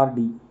RD.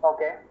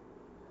 Okay,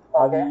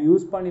 அது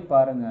யூஸ் பண்ணி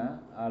பாருங்க.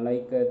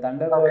 லைக்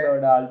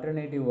தண்டர்பர்டோட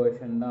ஆல்டர்னேட்டிவ்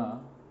வெர்ஷன் தான்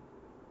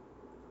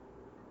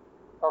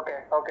ஓகே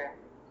ஓகே.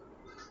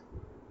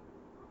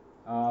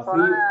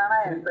 ஃப்ரீ ஆனா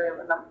இப்போ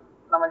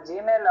நம்ம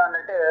ஜிமெயில்ல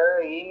வந்துட்டு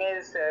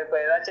இமெயில்ஸ் இப்போ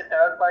ஏதாச்சும்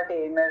தேர்ட் பார்ட்டி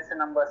இமெயில்ஸ்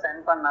நம்ம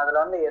சென்ட் பண்ண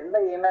அதுல வந்து எந்த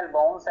இமெயில்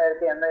பவுன்ஸ்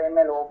ஆயிருக்கு எந்த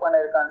இமெயில் ஓப்பன்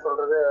ஆயிருக்கான்னு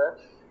சொல்றது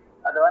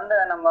அது வந்து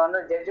நம்ம வந்து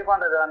ஜட்ஜ்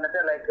பண்றது வந்துட்டு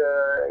லைக்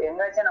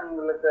எங்கேயாச்சும்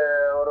நம்மளுக்கு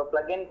ஒரு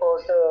பிளக்இன்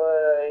போட்டு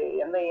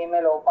எந்த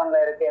இமெயில்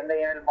ஓப்பன்ல இருக்கு எந்த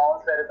இமெயில்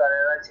பவுன்ஸ்ல இருக்கு அதை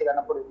ஏதாச்சும்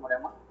கண்டுபிடிக்க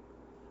முடியுமா?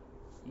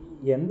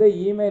 எந்த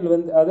இமெயில்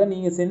வந்து அதான்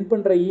நீங்கள் சென்ட்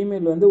பண்ணுற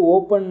இமெயில் வந்து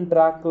ஓப்பன்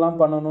ட்ராக்லாம்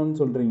பண்ணணும்னு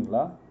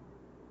சொல்கிறீங்களா?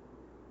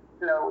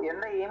 இல்லை,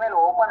 எந்த இமெயில்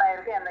ஓப்பன்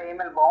ஆயிருக்கு எந்த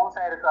இமெயில் பவுன்ஸ்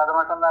ஆயிருக்கு அது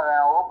மட்டும் தான்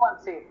வேணும். ஓப்பன்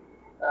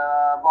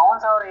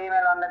பவுன்ஸ் ஆகிற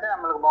இமெயில் வந்துட்டு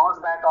நம்மளுக்கு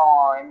பவுன்ஸ் பேக்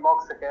ஆகும்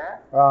இன்பாக்ஸுக்கு.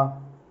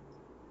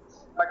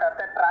 பட்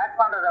அதை ட்ராக்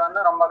பண்ணுறது வந்து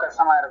ரொம்ப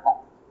கஷ்டமா இருக்கும்.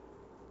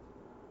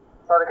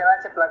 ஸோ அதுக்கு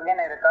ஏதாச்சும்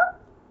பிளக்இன் இருக்கா?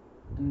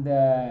 இந்த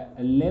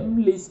லெம்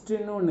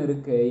லிஸ்ட்னு ஒன்று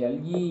இருக்கு,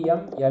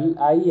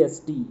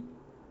 LEMLIST.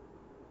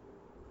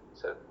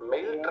 சார்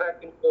மெயில்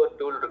ட்ராக்கிங் ஒரு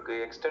டூல் இருக்கு,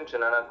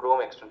 எக்ஸ்டென்ஷன், ஆனால்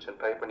குரோம் எக்ஸ்டென்ஷன்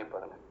ட்ரை பண்ணி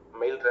பாருங்க.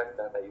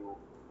 mailtrack.io.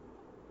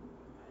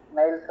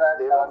 மெயில்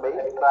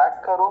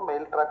ட்ராக்கரும்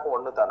மெயில் ட்ராக்கும்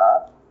ஒன்று தானா?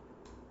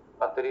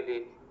 பத்திரிலி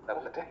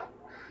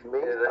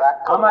மெயில்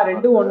ட்ராக் ஆமாம்,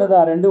 ரெண்டும்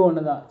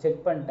ஒன்று தான்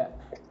செக் பண்ணிட்டேன்.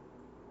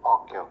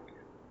 Okay okay.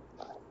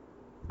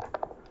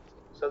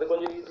 ஸோ அது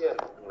கொஞ்சம் ஈஸியாக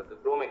இருக்கும்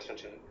உங்களுக்கு குரோம்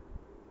எக்ஸ்டென்ஷன்.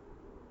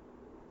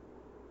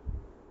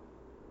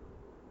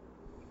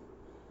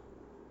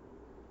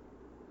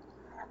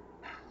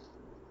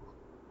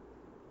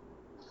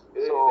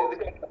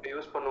 எதுக்கு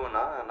யூஸ்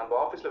பண்ணுவோம்னா, நம்ம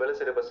ஆஃபீஸில் வேலை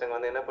செய்கிற பசங்க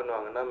வந்து என்ன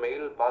பண்ணுவாங்கன்னா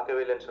மெயில்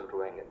பார்க்கவே இல்லைன்னு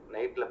சொல்லிடுவாங்க.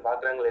 நைட்டில்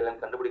பார்க்குறாங்களா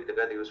இல்லைன்னு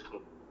கண்டுபிடிக்கிறதுக்காக அதை யூஸ்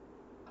பண்ணுவோம்.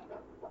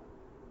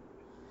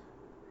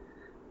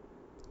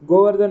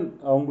 கோவர்தன்,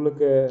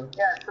 உங்களுக்கு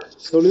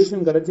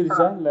சொல்யூஷன்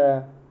கிடைச்சிருச்சா இல்லை?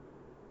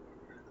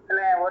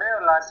 இல்லை, ஒரே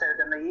ஒரு லாஸ்ட்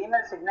இருக்கு. இந்த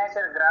இமெயில்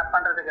சிக்னேச்சர் கிராப்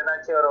பண்ணுறதுக்கு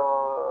ஏதாச்சும் ஒரு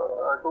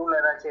டூல்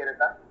ஏதாச்சும்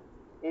இருக்கா?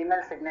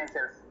 இமெயில்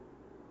சிக்னேச்சர்ஸ்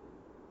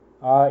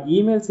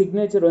இமெயில்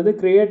சிக்னேச்சர் வந்து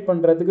கிரியேட்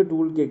பண்ணுறதுக்கு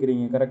டூல்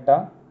கேட்குறீங்க, கரெக்டா?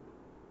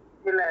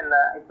 இல்லை,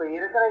 இப்போ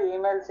இருக்கிற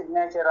இமெயில்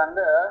சிக்னேச்சர்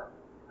வந்து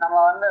நம்ம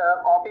வந்து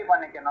காப்பி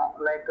பண்ணிக்கணும்.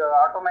 லைக்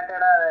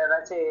ஆட்டோமேட்டடாக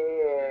ஏதாச்சும்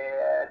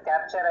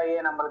கேப்சர் ஆகி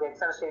நம்மளுக்கு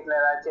எக்ஸல் ஷீட்டில்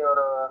ஏதாச்சும்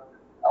ஒரு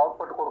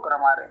அவுட்புட் கொடுக்குற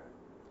மாதிரி.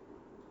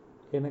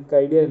 எனக்கு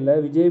ஐடியா இல்லை.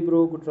 விஜய் ப்ரோ,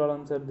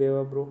 குற்றாலம் சார்,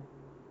 தேவா ப்ரோ.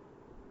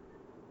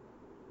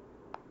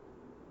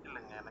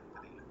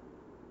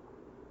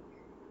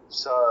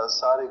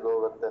 சாரி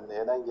கோவர்தன்,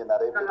 ஏன்னா இங்க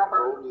நிறைய பேர்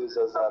க்ரோம்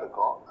யூசர்ஸா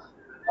இருக்கும்.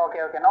 Okay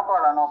okay, no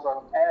problem.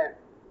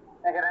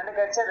 எனக்கு 2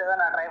 கிடைச்சது,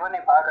 நான் ட்ரை பண்ணி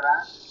பார்க்குறேன்.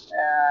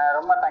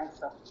 ரொம்ப thanks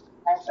sir.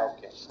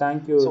 Okay,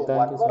 thank you.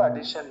 One more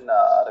addition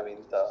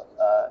Aravind,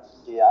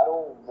 இங்க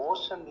யாரும்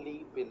மோஷன்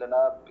லீப்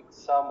இல்லைன்னா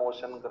பிக்ஸா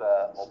மோஷன்ங்கிற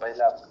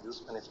மொபைல் ஆப்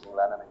யூஸ்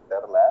பண்ணிருக்கீங்களான்னு எனக்கு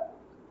தெரியல.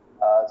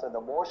 ஸோ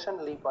இந்த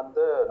மோஷன் லீப்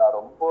வந்து நான்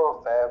ரொம்ப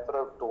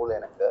ஃபேவரட் டூல்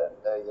எனக்கு.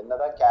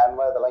 என்னதான்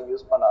கேன்வா இதெல்லாம்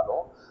யூஸ்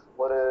பண்ணாலும்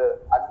ஒரு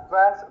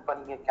அட்வான்ஸ், இப்போ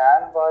நீங்கள்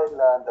கேன்வா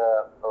இல்லை அந்த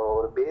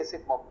ஒரு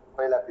பேசிக்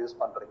மொபைல் ஆப்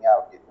யூஸ் பண்ணுறீங்க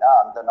அப்படின்னா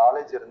அந்த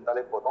நாலேஜ்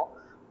இருந்தாலே போதும்.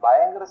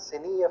 பயங்கர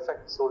சினி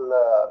எஃபெக்ட்ஸ் உள்ள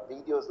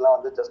வீடியோஸ்லாம்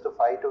வந்து ஜஸ்ட்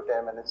 5 to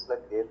 10 minutes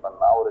கிரியேட்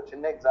பண்ணலாம். ஒரு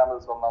சின்ன எக்ஸாம்பிள்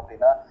சொன்னோம்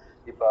அப்படின்னா,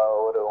 இப்போ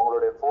ஒரு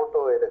உங்களுடைய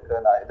ஃபோட்டோ இருக்கு,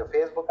 நான் இது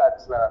ஃபேஸ்புக்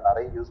ஆட்ஸில் நான்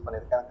நிறைய யூஸ்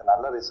பண்ணியிருக்கேன், எனக்கு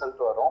நல்ல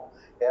ரிசல்ட் வரும்.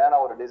 ஏன்னா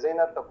நான் ஒரு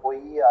டிசைனர்கிட்ட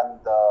போய்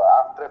அந்த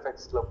ஆஃப்டர்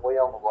எஃபெக்ட்ஸில்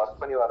போய் அவங்க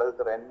ஒர்க் பண்ணி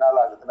வர்றதுக்கு 2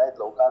 நாள் ஆகுதுன்னா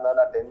இதில் உட்காந்தா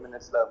நான் 10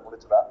 minutes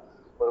முடிச்சிடலாம்.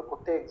 ஒரு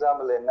குட்டி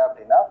எக்ஸாம்பிள் என்ன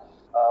அப்படின்னா,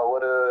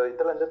 ஒரு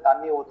இதுல இருந்து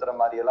தண்ணி ஊத்துற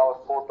மாதிரி எல்லாம் ஒரு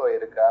போட்டோ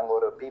இருக்கு, அங்க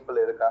ஒரு பீப்புள்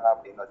இருக்காங்க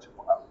அப்படின்னு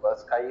வச்சுக்கோங்க,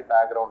 ஸ்கை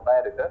பேக்ரவுண்ட் தான்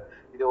இருக்கு.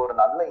 இது ஒரு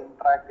நல்ல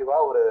இன்டராக்டிவா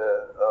ஒரு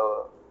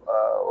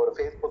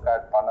ஃபேஸ்புக்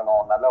ஆட்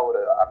பண்ணணும், நல்ல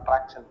ஒரு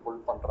அட்ராக்ஷன்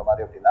புல் பண்ற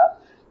மாதிரி அப்படின்னா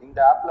இந்த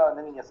ஆப்ல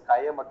வந்து நீங்க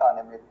ஸ்கையை மட்டும்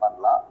அனிமேட்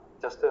பண்ணலாம்.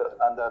 ஜஸ்ட்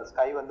அந்த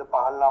ஸ்கை வந்து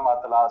பகல்லா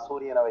மாத்தலாம்,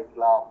 சூரியனை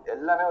வைக்கலாம்,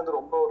 எல்லாமே வந்து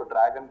ரொம்ப ஒரு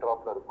டிராக் அண்ட்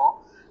டிராப்ல இருக்கும்.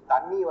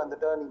 தண்ணி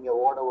வந்துட்டு நீங்க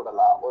ஓட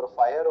விடலாம், ஒரு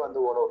ஃபயர் வந்து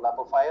ஓட விடலாம்.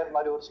 இப்போ ஃபயர்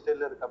மாதிரி ஒரு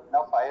ஸ்டில் இருக்கு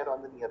அப்படின்னா ஃபயர்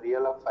வந்து நீங்க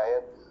ரியலா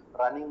ஃபயர்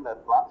ரன்னிங்ல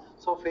இருக்கலாம்.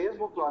 ஸோ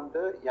ஃபேஸ்புக்ல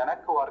வந்து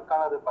எனக்கு ஒர்க்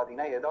ஆனது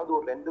பார்த்தீங்கன்னா ஏதாவது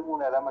ஒரு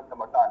 2-3 எலமெண்ட்டை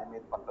மட்டும்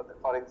அனிமேட் பண்றது.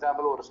 ஃபார்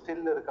எக்ஸாம்பிள் ஒரு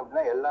ஸ்டில் இருக்கு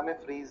அப்படின்னா எல்லாமே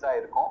ஃப்ரீஸா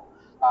இருக்கும்,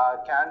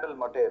 கேண்டில்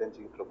மட்டும்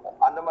எரிஞ்சுக்கிட்டு இருக்கும்.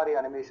 அந்த மாதிரி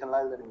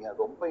அனிமேஷன்லாம் இதில் நீங்கள்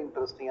ரொம்ப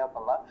இன்ட்ரெஸ்டிங்காக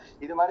பண்ணலாம்.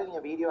 இது மாதிரி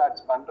நீங்கள் வீடியோ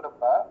ஆட்ஸ்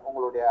பண்ணுறப்ப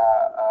உங்களுடைய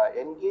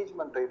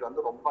என்கேஜ்மெண்ட் ரேட்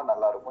வந்து ரொம்ப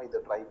நல்லா இருக்கும்.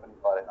 இதை ட்ரை பண்ணி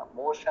பாருங்க.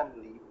 மோஷன்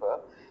லீப்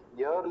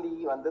இயர்லி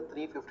வந்து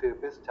 350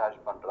 rupees சார்ஜ்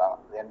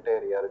பண்ணுறாங்க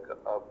என்டையர் இயருக்கு,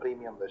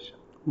 premium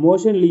version.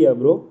 Motion லீயா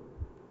bro?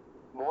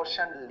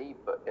 Motion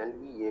leaf,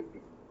 LEAP.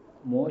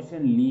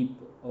 Motion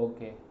leaf,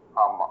 okay.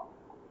 ஆமாம்.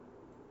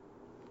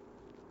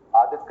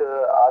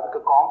 அதுக்கு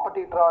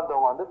காம்படிட்டரா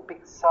வந்தவங்க வந்து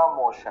பிக்ஸா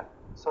மோஷன்.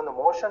 ஸோ இந்த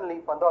மோஷன்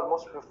லீப் வந்து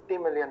ஆல்மோஸ்ட் 50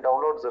 million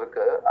டவுன்லோட்ஸ்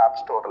இருக்கு ஆப்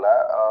ஸ்டோர்ல.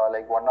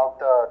 Like one of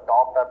the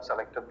top app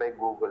selected by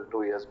Google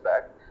 2 years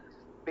back.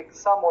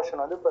 பிக்ஸா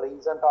motion வந்து இப்போ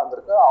ரீசெண்டாக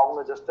வந்திருக்கு. அவங்க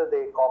just they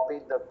copy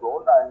the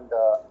clone and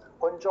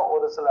கொஞ்சம்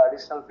ஒரு சில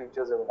அடிஷ்னல்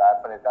ஃபீச்சர்ஸ் இவங்க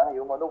ஆட் பண்ணியிருக்காங்க.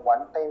 இவங்க வந்து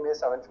ஒன் டைமே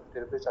 750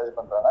 rupees சார்ஜ்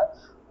பண்ணுறாங்க.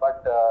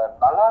 பட்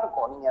நல்லா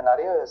இருக்கும். நீங்கள்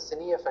நிறைய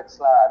சினி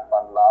எஃபெக்ட்ஸ்லாம் ஆட்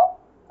பண்ணலாம்,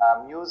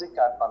 மியூசிக்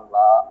ஆட்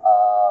பண்ணலாம்.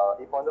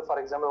 இப்போ வந்து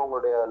ஃபார் எக்ஸாம்பிள்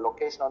உங்களுடைய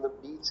லொக்கேஷன் வந்து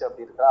பீச்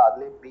அப்படி இருக்கா,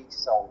 அதுலேயே பீச்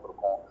சவுண்ட்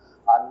இருக்கும்.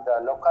 அந்த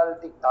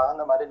லொக்காலிட்டிக்கு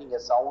தகுந்த மாதிரி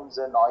நீங்கள்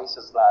சவுண்ட்ஸு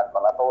நாய்ஸஸ்லாம் ஆட்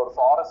பண்ணலாம். இப்போ ஒரு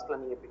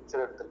ஃபாரஸ்ட்டில் நீங்கள்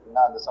பிக்சர்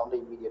எடுத்துருக்கீங்கன்னா அந்த சவுண்டை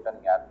இமீடியட்டாக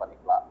நீங்கள் ஆட்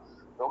பண்ணிக்கலாம்.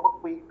 ரொம்ப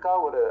குயிக்கா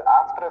ஒரு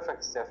ஆஃப்டர்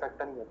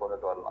எஃபெக்டை நீங்க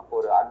கொண்டுட்டு வரலாம்.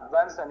 ஒரு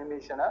அட்வான்ஸ்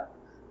அனிமேஷனை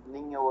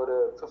நீங்க ஒரு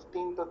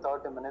 15 to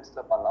 30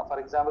 மினிட்ஸ்ல பண்ணலாம்.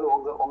 ஃபார் எக்ஸாம்பிள்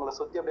உங்களை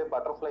சுத்தி அப்படியே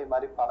பட்டர்ஃப்ளை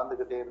மாதிரி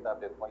பறந்துகிட்டே இருந்தா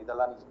அப்படி இருக்கும்.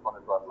 இதெல்லாம் நீங்க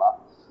கொண்டுட்டு வரலாம்.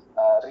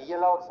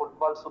 ரியலா ஒரு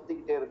ஃபுட்பால்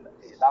சுத்திக்கிட்டே இருந்து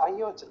நிறைய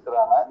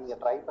வச்சிருக்கிறாங்க, நீங்க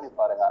ட்ரை பண்ணி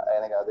பாருங்க.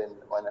 எனக்கு அது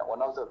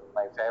one of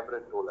my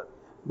favourite tool.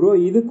 Bro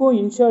இதுக்கும்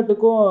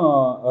இன்ஷாட்டுக்கும்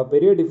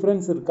பெரிய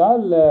டிஃப்ரென்ஸ் இருக்கா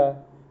இல்லை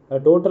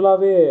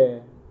டோட்டலாகவே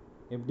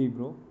எப்படி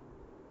ப்ரோ?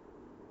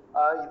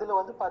 இதுல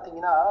வந்து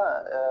பாத்தீங்கன்னா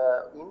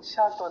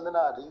இன்ஷாட் வந்து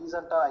நான்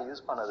ரீசெண்டா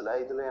யூஸ் பண்ணதுல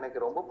இதுல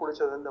எனக்கு ரொம்ப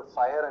பிடிச்சது இந்த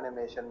ஃபயர்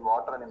அனிமேஷன்,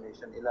 வாட்டர்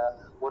அனிமேஷன், இல்ல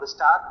ஒரு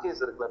ஸ்டார்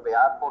கேஸ் இருக்குல்ல. இப்ப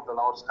ஏர்போர்ட்ல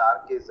எல்லாம் ஒரு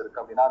ஸ்டார் கேஸ்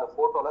இருக்கு அப்படின்னா அந்த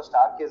போட்டோல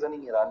ஸ்டார் கேஸை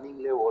நீங்க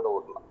ரன்னிங்லயே ஓட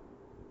விடலாம்.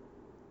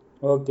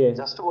 ஓகே,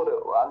 ஜஸ்ட் ஒரு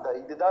அந்த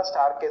இதுதான்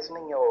ஸ்டார் கேஸ்,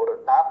 நீங்க ஒரு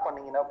டேப்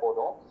பண்ணீங்கன்னா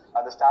போதும்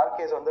அந்த ஸ்டார்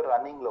கேஸ் வந்து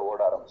ரன்னிங்ல ஓட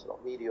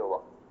ஆரம்பிச்சிடும்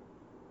வீடியோவா.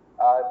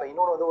 இப்ப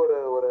இன்னொன்று வந்து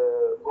ஒரு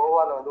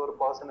கோவால வந்து ஒரு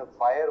பர்சனுக்கு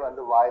ஃபயர்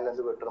வந்து வாயில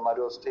இருந்து வெட்டுற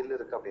மாதிரி ஒரு ஸ்டில்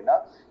இருக்கு அப்படின்னா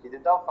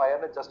இதுதான்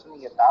ஃபயர்னு ஜஸ்ட்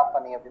நீங்க டேப்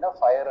பண்ணீங்க அப்படின்னா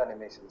ஃபயர்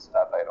அனிமேஷன்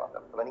ஸ்டார்ட் ஆயிடும். அந்த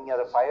இடத்துல நீங்க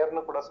அதை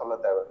ஃபயர்னு கூட சொல்ல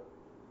தேவை.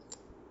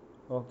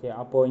 ஓகே,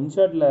 அப்போ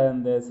இன்ஷாட்ல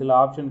இந்த சில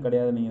ஆப்ஷன்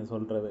கிடையாது நீங்க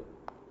சொல்றது.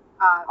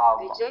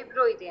 விஜய்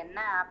ப்ரோ இது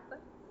என்ன app?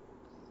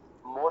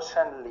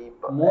 Motion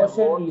leaf.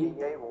 Motion leaf.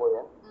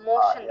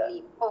 Motion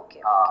leaf. Okay.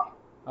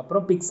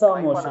 அப்புறம் பிக்ஸா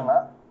மோஷன்.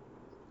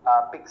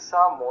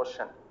 பிக்ஸா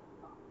மோஷன்.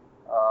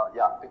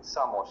 யா,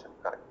 பிக்ஸா மோஷன்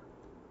கரெக்ட்.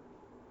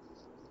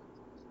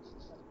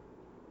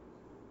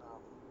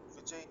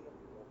 விஜய்,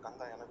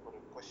 கந்தா, எனக்கு ஒரு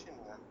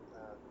கொஸ்டின்ங்க.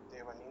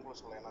 தேவா நீங்களும்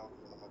சொல்ல, ஏன்னா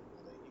நமக்கு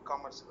இந்த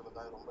இகாமர்ஸ் இதில்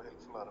தான் ரொம்ப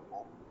ஹெல்ப்ஃபுல்லாக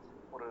இருக்கும்.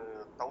 ஒரு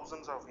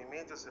தௌசண்ட்ஸ் ஆஃப்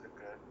இமேஜஸ்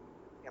இருக்கு.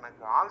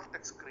 எனக்கு ஆல்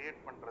டெக்ஸ்ட் கிரியேட்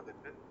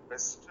பண்ணுறதுக்கு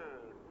பெஸ்ட்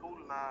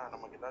டூல்னா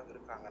நமக்கு ஏதாவது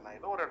இருக்காங்க? நான்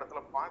ஏதோ ஒரு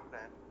இடத்துல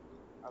பார்த்தேன்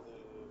அது,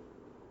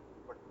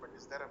 but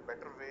is there a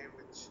better way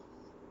which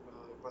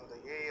இப்போ இந்த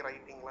ஏஐ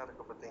ரைட்டிங்லாம்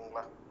இருக்குது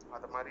பார்த்தீங்களா,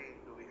 அது மாதிரி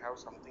to we have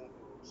something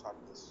to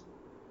sort this?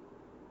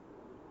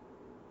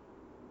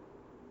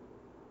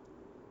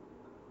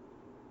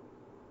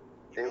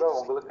 தேவா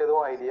உங்களுக்கு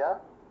எதுவும் ஐடியா?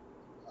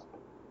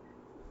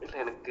 இல்ல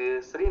எனக்கு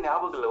சரி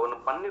ஞாபகம் இல்லை. ஒன்று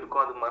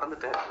பண்ணிருக்கோம், அது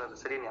மறந்துட்டேன்.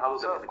 அது சரி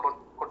ஞாபகம்.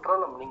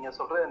 குற்றாலம், நீங்க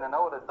சொல்றது என்னன்னா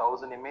ஒரு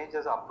 1000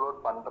 இமேஜஸ் அப்லோட்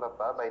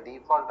பண்றப்ப பை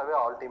டிஃபால்ட்டாவே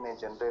ஆல்ட்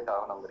இமேஜ் ஜெனரேட்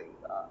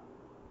ஆகணுங்கிறீங்களா?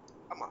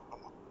 ஆமா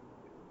ஆமா,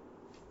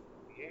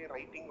 ஏஐ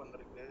ரைட்டிங்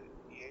வந்திருக்கு,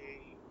 ஏஐ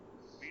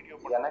வீடியோ.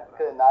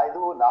 எனக்கு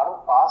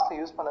நானும் பாஸ்ட்ல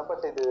யூஸ் பண்ணேன்,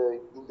 பட்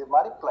இது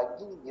மாதிரி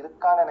பிளக்கிங்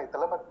இருக்கான்னு எனக்கு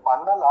தெரியல. பட்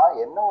பண்ணலாம்.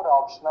 என்ன ஒரு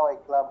ஆப்ஷனா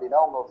வைக்கலாம்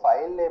அப்படின்னா உங்க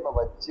ஃபைல் நேமை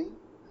வச்சு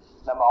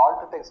நம்ம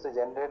ஆல்ட் டெக்ஸ்ட்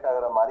ஜென்ரேட்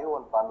ஆகிற மாதிரி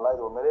ஒன்று பண்ணலாம்.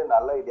 இது உண்மையிலேயே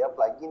நல்ல ஐடியா.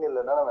 பிளக்கின்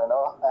இல்லைன்னா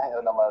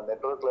நம்ம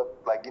நெட்வொர்க்ல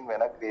பிளக்கின்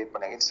வேணா கிரியேட்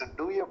பண்ணலாம். இட்ஸ்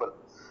டூயபிள்,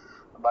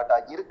 பட்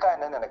இருக்கா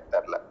என்னன்னு எனக்கு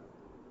தெரியல.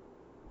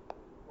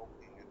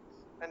 ஓகேங்க.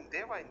 அண்ட்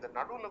தேவா, இந்த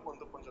நடுவில்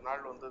வந்து கொஞ்ச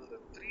நாள் வந்து இந்த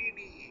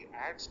 3D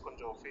ஆட்ஸ்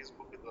கொஞ்சம்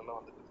ஃபேஸ்புக் இதெல்லாம்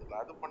வந்துட்டு இல்லை,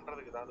 அது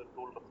பண்றதுக்கு ஏதாவது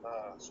டூல் இருந்தா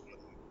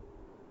சொல்லுங்க.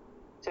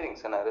 சரிங்க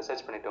சார், நான்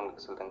ரிசர்ச் பண்ணிட்டு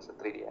உங்களுக்கு சொல்றேங்க சார்.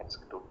 3D ஆட்ஸ்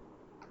டூல்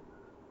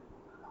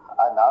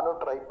நானும்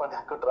ட்ரை பண்ண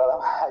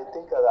குற்றாலம். ஐ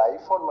திங்க் அது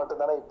ஐபோன்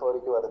மட்டும் தானே இப்போ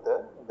வரைக்கும் வருது,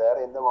 வேற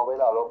எந்த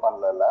மொபைலும் அலோவ்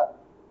பண்ணல.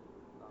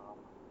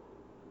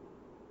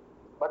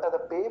 பட் அதை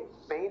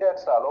பெய்ட்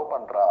ஆட்ஸ் அலோவ்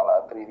பண்றாங்களா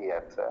 3D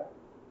ஆட்ஸ்?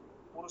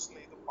 ஒரு சில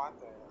இது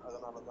பார்த்தேன்,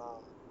 அதனால தான்.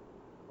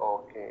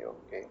 Okay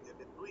okay.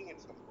 Doing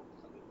it some.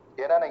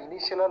 ஏன்னா நான்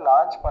இனிஷியலா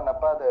லான்ச்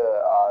பண்ணப்ப அது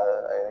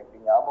எனக்கு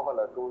ஞாபகம்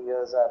இல்லை, 2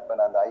 இயர்ஸா இப்போ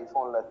நான் அந்த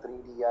ஐபோன்ல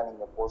 3Dயா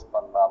நீங்க போஸ்ட்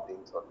பண்ணலாம்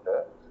அப்படின்னு சொல்லிட்டு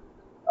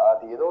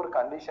அது ஏதோ ஒரு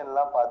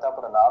கண்டிஷன்லாம் பார்த்து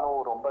அப்புறம் நானும்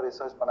ரொம்ப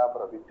ரிசர்ச் பண்ண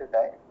அப்புறம்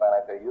விட்டுட்டேன். இப்போ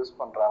எனக்கு யூஸ்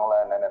பண்றாங்களா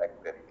என்னன்னு எனக்கு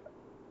தெரியல.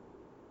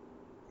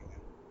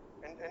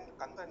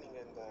 கந்தா, நீங்க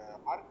இந்த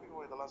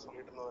ஆர்பிஓ இதெல்லாம்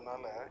சொல்லிட்டு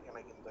இருந்ததுனால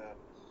எனக்கு இந்த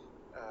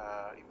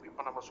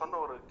இப்போ நம்ம சொன்ன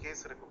ஒரு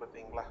கேஸ் இருக்கு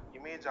பார்த்தீங்களா,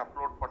 இமேஜ்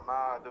அப்லோட் பண்ணா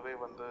அதுவே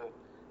வந்து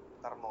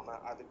தரணும்னு.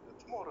 அதுக்கு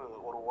சும்மா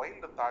ஒரு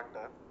வைல்டு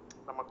தாட்டு,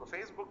 நமக்கு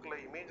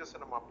ஃபேஸ்புக்கில் இமேஜஸை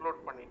நம்ம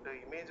அப்லோட் பண்ணிட்டு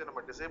இமேஜை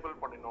நம்ம டிசேபிள்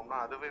பண்ணினோம்னா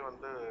அதுவே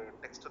வந்து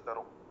டெக்ஸ்ட்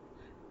தரும்.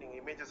 நீங்கள்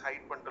இமேஜஸ்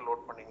ஹைட் பண்ணிட்டு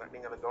லோட் பண்ணீங்கன்னா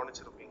நீங்கள் அதை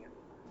கவனிச்சிருப்பீங்க.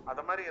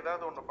 அதை மாதிரி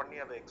ஏதாவது ஒன்று பண்ணி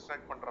அதை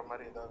எக்ஸ்ட்ராக்ட் பண்ணுற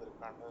மாதிரி ஏதாவது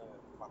இருக்கான்னு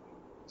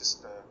பார்க்கலாம்.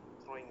 Just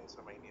throwing in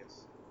some ideas.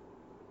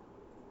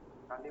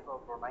 கண்டிப்பாக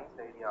ப்ரோ,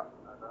 நைஸ் ஐடியா.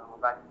 அதை நம்ம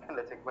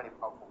பேக்ல செக் பண்ணி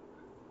பார்ப்போம்.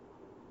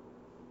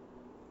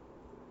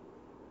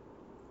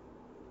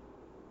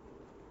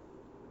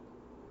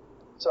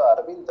 ஸோ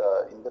அரவிந்த்,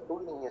 இந்த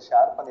டூல் நீங்கள்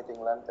ஷேர்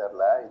பண்ணிட்டீங்களான்னு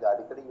தெரில, இது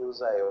அடிக்கடி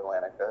யூஸ் ஆகும்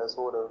எனக்கு. ஸோ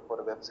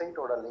ஒரு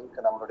வெப்சைட்டோட லிங்க்,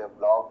 நம்மளுடைய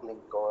பிளாக்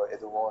லிங்கோ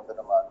எதுவோ வந்து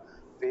நம்ம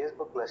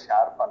ஃபேஸ்புக்கில்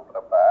ஷேர்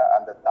பண்ணுறப்ப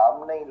அந்த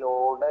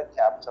தம்ப்நெயிலோட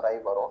கேப்சர் ஆகி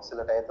வரும்,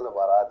 சில டயத்தில்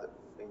வராது.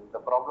 இந்த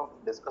ப்ராப்ளம்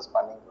டிஸ்கஸ்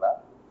பண்ணீங்களா?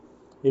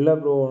 இல்லை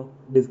ப்ரோ,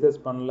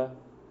 டிஸ்கஸ் பண்ணல.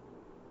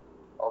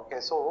 ஓகே,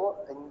 ஸோ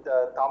இந்த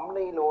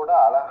தம்ப்நெயிலோட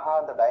அழகா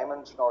அந்த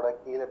டைமென்ஷனோட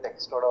கீழே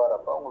டெக்ஸ்டோட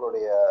வரப்போ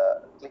உங்களுடைய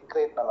கிளிக்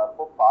ரேட் நல்லா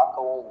இருக்கும்,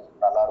 பார்க்கவும்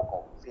நல்லா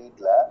இருக்கும்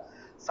ஃபீட்ல.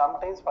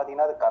 சம்டைம்ஸ்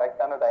பார்த்தீங்கன்னா அது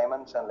கரெக்டான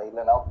டைமென்ஷன்ல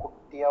இல்லைன்னா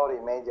குட்டியாக ஒரு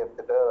இமேஜ்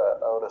எடுத்துட்டு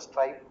ஒரு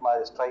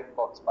ஸ்ட்ரைப்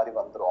பாக்ஸ் மாதிரி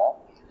வந்துடும்.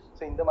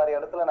 ஸோ இந்த மாதிரி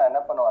இடத்துல நான்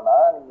என்ன பண்ணுவேன்னா,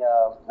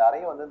 நீங்கள்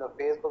நிறைய வந்து இந்த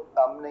ஃபேஸ்புக்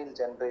தம்ப்நெயில்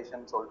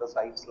ஜென்ரேஷன் சொல்லிட்டு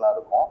சைட்ஸ்லாம்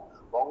இருக்கும்.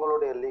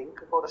 உங்களுடைய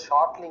லிங்க்கு ஒரு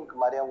ஷார்ட் லிங்க்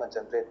மாதிரி அவங்க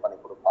ஜென்ரேட் பண்ணி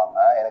கொடுப்பாங்க.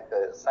 எனக்கு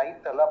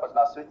சைட் எல்லாம், பட்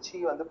நான் ஸ்விட்சி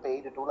வந்து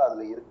பெய்டு டூல்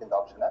அதில் இருக்குது இந்த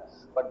ஆப்ஷனு.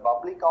 பட்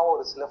பப்ளிக்காகவும்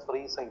ஒரு சில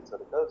ஃப்ரீ சைட்ஸ்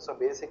இருக்குது. ஸோ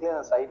பேசிக்லி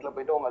அந்த சைட்டில்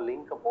போயிட்டு உங்கள்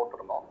லிங்க்கை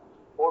போட்டுருணும்.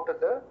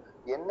 போட்டுட்டு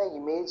என்ன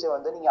இமேஜ்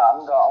வந்து நீங்க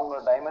அங்க அவங்க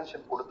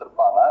டைமென்ஷன்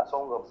கொடுத்துருப்பாங்க. ஸோ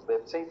உங்க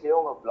வெப்சைட்லயோ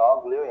உங்க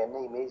பிளாக்லயோ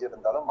என்ன இமேஜ்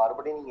இருந்தாலும்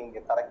மறுபடியும் நீங்க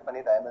இங்க கரெக்ட்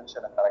பண்ணி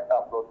டைமென்ஷனை கரெக்டா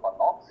அப்லோட்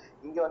பண்ணோம்.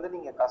 இங்க வந்து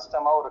நீங்க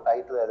கஸ்டமா ஒரு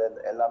டைட்டில்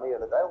எல்லாமே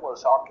எழுத ஒரு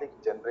ஷார்ட் லிங்க்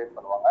ஜென்ரேட்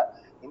பண்ணுவாங்க.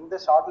 இந்த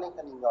ஷார்ட்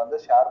லிங்கை நீங்க வந்து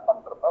ஷேர்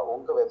பண்றப்ப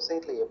உங்க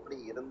வெப்சைட்ல எப்படி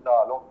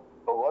இருந்தாலும்,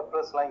 இப்போ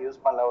வேர்ட்பிரஸ்லாம்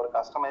யூஸ் பண்ணல ஒரு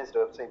கஸ்டமைஸ்டு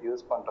வெப்சைட்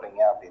யூஸ்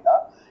பண்றீங்க அப்படின்னா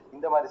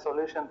இந்த மாதிரி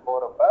சொல்யூஷன்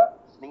போறப்ப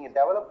நீங்க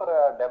டெவலப்பரை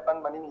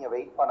டெபெண்ட் பண்ணி நீங்க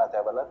வெயிட் பண்ண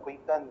தேவையில்ல.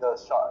 குயிக்கா இந்த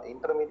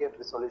இன்டர்மீடியட்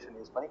சொல்யூஷன்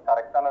யூஸ் பண்ணி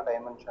கரெக்டான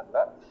டைமென்ஷன்ல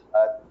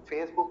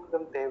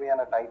ஃபேஸ்புக்கு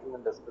தேவையான டைட்டில்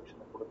அண்ட்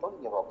டிஸ்கிரிப்ஷனை கொடுத்தும்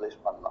நீங்க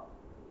பப்ளிஷ் பண்ணலாம்.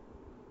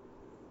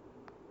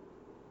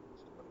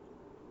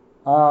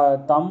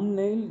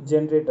 தம்ப்நெயில்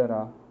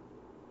ஜென்ரேட்டரா?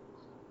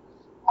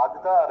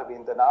 அதுதான்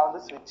அரவிந்த். நான்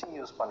வந்து ஸ்விட்ச்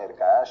யூஸ்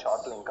பண்ணியிருக்கேன்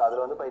ஷார்ட் லிங்க்.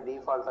 அதுல வந்து பை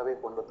டிஃபால்ட்டாவே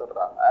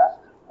கொடுத்துடுறாங்க.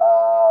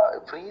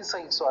 ஃப்ரீ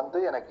சைட்ஸ் வந்து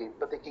எனக்கு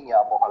இப்போதைக்கு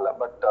ஞாபகம் இல்லை.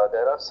 பட்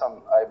தேர் ஆர் சம்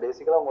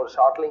பேசிக்கலா உங்க ஒரு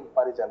ஷார்ட் லிங்க்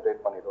மாதிரி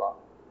ஜென்ரேட் பண்ணிடுவாங்க.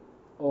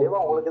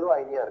 தேவா உங்களுக்கு எதுவும்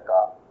ஐடியா இருக்கா?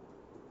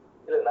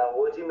 இல்ல நான்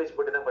ஓஜி இமேஜ்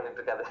போட்டு தான் பண்ணிட்டு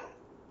இருக்கேன்.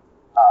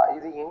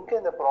 இது எங்க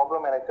இந்த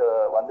ப்ராப்ளம் எனக்கு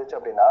வந்துச்சு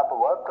அப்படின்னா, இப்போ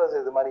வேர்ட்பிரஸ்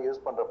இது மாதிரி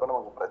யூஸ் பண்றப்ப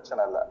நமக்கு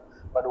பிரச்சனை இல்லை.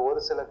 பட் ஒரு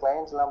சில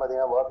கிளைண்ட்ஸ் எல்லாம்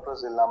பாத்தீங்கன்னா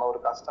வேர்ட்பிரஸ் இல்லாம ஒரு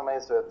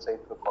கஸ்டமைஸ்டு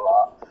வெப்சைட்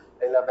இருக்கலாம்,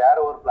 இல்ல வேற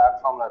ஒரு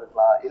பிளாட்ஃபார்ம்ல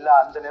இருக்கலாம், இல்ல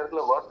அந்த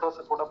நேரத்துல வேர்ட்பிரஸ்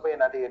கூட போய்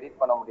என்னாட்டி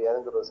எடிட் பண்ண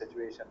முடியாதுங்கிற ஒரு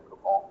சிச்சுவேஷன்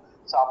இருக்கும்.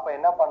 ஸோ அப்ப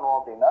என்ன பண்ணுவோம்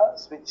அப்படின்னா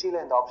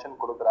ஸ்விட்சில இந்த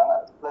ஆப்ஷன் கொடுக்குறாங்க.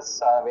 பிளஸ்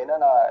வேணா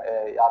நான்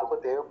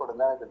யாருக்கும்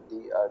தேவைப்படுதுன்னா எனக்கு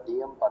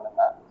டிஎம்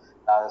பண்ணுங்க,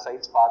 நான்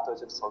சைட்ஸ் பார்த்து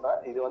வச்சுட்டு சொல்றேன்.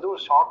 இது வந்து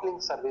ஒரு ஷார்ட்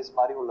லிங்க் சர்வீஸ்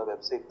மாதிரி உள்ள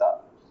வெப்சைட் தான்.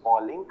 உங்க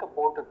லிங்கை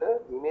போட்டுட்டு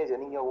இமேஜ்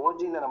நீங்க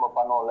ஓஜில நம்ம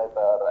பண்ணோம்ல,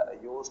 இப்ப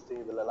யூஸ்ட்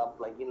இதுல எல்லாம்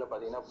பிளகின்ல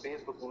பாத்தீங்கன்னா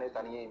ஃபேஸ்புக்னே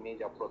தனியா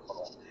இமேஜ் அப்லோட்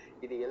பண்ணுவோம்.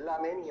 இது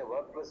எல்லாமே நீங்க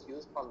வேர்ட்பிரஸ்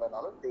யூஸ்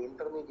பண்றதுனால இந்த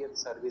இன்டர்மீடியட்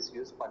சர்வீஸ்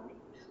யூஸ் பண்ணி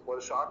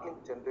ஒரு ஷார்ட்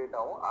லிங்க் ஜென்ரேட்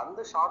ஆகும்.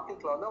 அந்த ஷார்ட்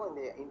லிங்க்ல வந்து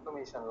இந்த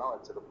இன்ஃபர்மேஷன்லாம்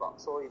வச்சிருப்போம்.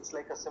 So it's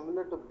like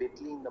similar to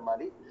Bitly இந்த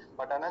மாதிரி.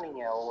 பட் ஆனா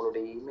நீங்க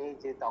உங்களுடைய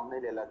இமேஜ்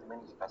தம்ப்நெயில் எல்லாத்தையுமே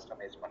நீங்க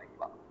கஸ்டமைஸ்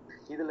பண்ணிக்கலாம்.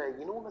 இதுல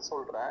இன்னொன்னு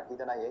சொல்றேன்,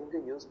 இதை நான் எங்க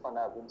யூஸ்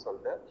பண்ணேன் அப்படின்னு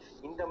சொல்லிட்டு,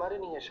 இந்த மாதிரி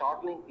நீங்க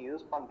ஷார்ட் லிங்க்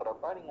யூஸ்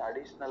பண்றப்ப நீங்க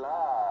அடிஷ்னலா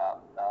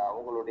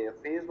உங்களுடைய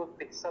ஃபேஸ்புக்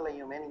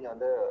பிக்சலையுமே நீங்க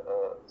வந்து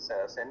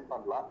சென்ட்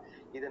பண்ணலாம்.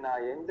 இது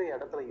நான் எந்த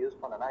இடத்துல யூஸ்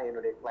பண்ணேன்னா,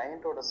 என்னுடைய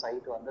கிளையண்டோட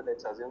சைட் வந்து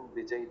லெட்ஸ் அஸ்யூம்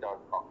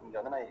vijay.com. இங்க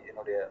வந்து நான்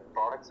என்னுடைய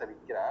ப்ராடக்ட்ஸை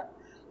விற்கிறேன்.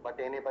 பட்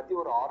என்னை பத்தி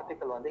ஒரு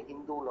ஆர்டிக்கல் வந்து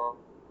ஹிந்துல.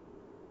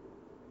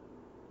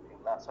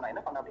 ஸோ நான்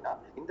என்ன பண்ணேன் அப்படின்னா,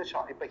 இந்த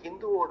இப்ப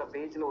ஹிந்துவோட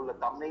பேஜ்ல உள்ள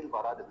தம்ப்நெயில்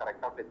வராது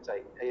கரெக்டா ஃபிட்ச்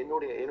ஆகி,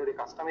 என்னுடைய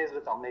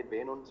கஸ்டமைஸ்டு தம்ப்நெயில்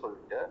வேணும்னு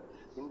சொல்லிட்டு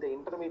இந்த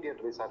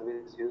இன்டர்மீடியட்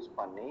சர்வீஸ் யூஸ்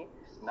பண்ணி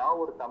நான்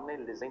ஒரு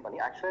தம்ப்நெயில் டிசைன் பண்ணி,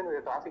 ஆக்சுவலா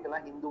என்னுடைய டிராஃபிக்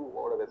எல்லாம்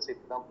ஹிந்துவோட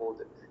வெப்சைட் தான்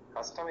போகுது.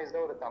 கஸ்டமைஸ்டா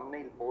ஒரு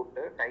தம்ப்நெயில்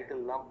போட்டு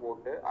டைட்டில் எல்லாம்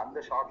போட்டு அந்த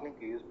ஷார்ட் லிங்க்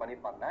யூஸ் பண்ணி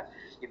பண்ணேன்.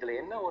 இதுல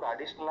என்ன ஒரு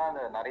அடிஷ்னலா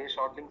அந்த நிறைய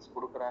ஷார்ட் லிங்க்ஸ்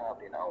கொடுக்குறாங்க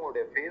அப்படின்னா,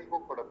 உங்களுடைய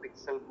ஃபேஸ்புக்கோட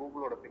பிக்சல்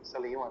கூகுளோட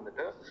பிக்சலையும்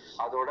வந்துட்டு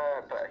அதோட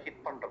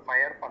ஹிட்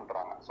ஃபயர்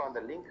பண்றாங்க. ஸோ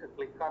அந்த லிங்க்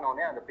கிளிக்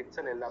ஆனோடனே அந்த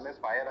பிக்சல் எல்லாமே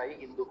ஃபயர் ஆகி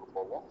ஹிந்துக்கு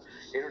போகும்.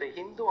 என்னுடைய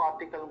ஹிந்து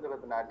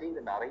ஆர்டிக்கல்ங்கிறதுனாட்டி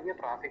இது நிறைய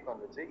டிராஃபிக்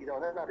வந்துச்சு. இதை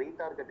வந்து நான்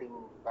ரீடார்கெட்டிங்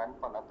ரன்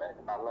பண்ணப்ப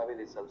எனக்கு நல்லாவே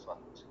ரிசல்ட்ஸ்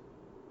வந்துச்சு.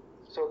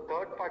 ஸோ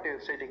தேர்ட் பார்ட்டி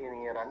வெப்சைட்டுக்கு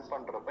நீங்க ரன்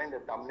பண்றப்ப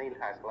இந்த தம்ப்நெயில்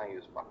ஹேக்லாம்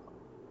யூஸ் பண்ணலாம்.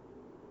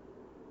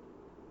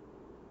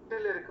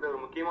 இதுல இருக்கிற ஒரு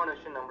முக்கியமான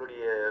விஷயம்,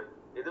 நம்மளுடைய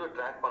இது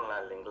ட்ராக்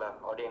பண்ணலாம் இல்லைங்களா,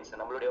 ஆடியன்ஸ்,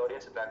 நம்மளுடைய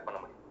ஆடியன்ஸ் ட்ராக் பண்ண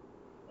முடியும்.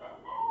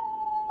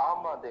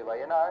 ஆமா தேவா,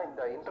 ஏன்னா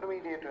இந்த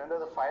இன்டர்மீடியேட் வந்து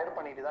அதை ஃபயர்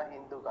பண்ணிட்டு தான்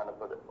ஹிந்துக்கு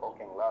அனுப்புது.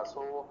 ஓகேங்களா?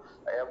 ஸோ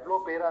எவ்வளோ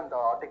பேர் அந்த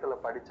ஆர்டிக்கலை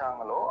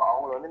படிச்சாங்களோ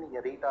அவங்கள வந்து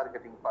நீங்க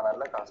ரீடார்கெட்டிங்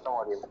பண்ணல கஸ்டம்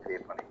ஆடியன்ஸ்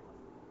கிரியேட் பண்ணிக்கலாம்.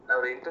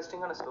 ஒரு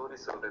இன்ட்ரெஸ்டிங்கான ஸ்டோரி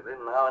சொல்றது,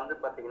 நான் வந்து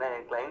பாத்தீங்கன்னா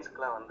என்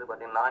கிளைண்ட்ஸ்க்குலாம் வந்து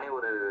பாத்தீங்கன்னா நானே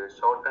ஒரு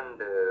ஷார்ட்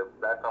அண்ட்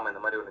பிளாட்ஃபார்ம்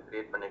இந்த மாதிரி ஒன்று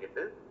கிரியேட்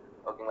பண்ணிக்கிட்டு,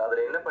 ஓகேங்களா,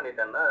 அதில் என்ன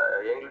பண்ணிட்டேன்னா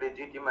எங்களுடைய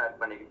ஜிடிஎம் ஆட்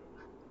பண்ணிக்கிட்டு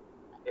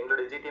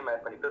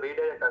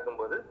ரீடைரக்ட்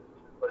ஆகும்போது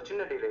ஒரு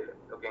சின்ன டிலேல,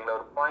 ஓகேங்களா,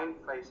 ஒரு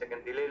 0.5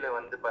 செகண்ட் டிலேல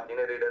வந்து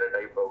பாத்தீங்கன்னா ரீடைரக்ட்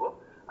டைப் ஆகும்.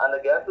 அந்த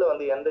கேப்ல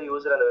வந்து எந்த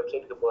யூசர் அந்த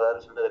வெப்சைட்டுக்கு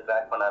போறாருன்னு சொல்லிட்டு அதை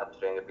ட்ராக் பண்ண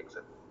ஆரம்பிச்சிடும்.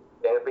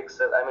 எங்க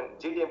பிக்சல் ஐ மீன்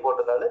ஜிடிஎம்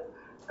போட்டதால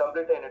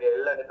கம்ப்ளீட்டா என்னுடைய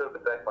எல்லா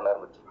நெட்வொர்க்கும் ட்ராக் பண்ண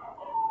ஆரம்பிச்சு.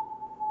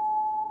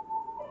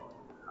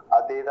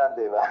 அதேதான்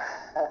தேவா.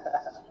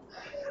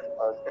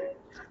 Okay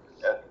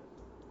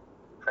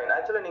fine.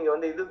 ஆக்சுவலா நீங்க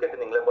வந்து இது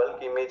கேட்டிருந்தீங்களா,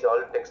 பல்க் இமேஜ்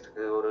ஆல்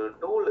டெக்ஸ்ட்க்கு ஒரு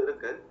டூல்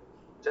இருக்கு.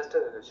 ஜஸ்ட்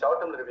ஷார்ட்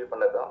டேர்ம்ல ரிவ்யூ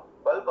பண்ணதான்.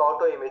 பல்க்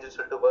ஆட்டோ இமேஜ்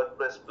சொல்லிட்டு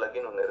வேர்ட்பிரஸ்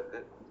பிளகின் ஒன்று இருக்கு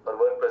ஒரு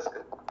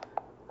வேர்ட்பிரஸ்க்கு.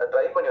 அதை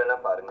ட்ரை பண்ணி வேணா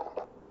பாருங்க.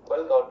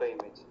 பல்க் ஆட்டோ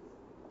இமேஜ்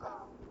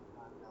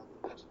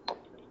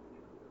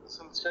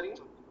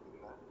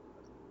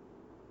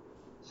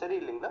சரி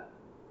இல்லைங்களா?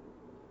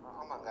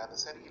 ஆமாங்க, அது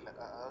சரியில்லை.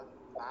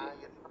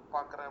 நான் என்ன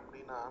பார்க்குறேன்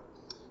அப்படின்னா,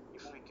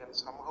 if we can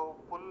somehow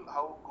pull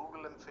how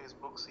Google and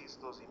Facebook sees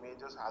those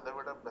images, அதை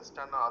விட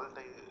பெஸ்டான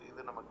ஆல்டை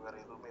இது நமக்கு வேற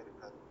எதுவுமே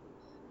இருக்காது.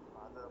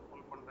 அதை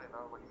புல் பண்ற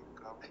ஏதாவது வழி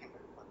இருக்கா அப்படின்னு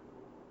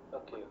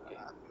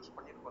அது யூஸ்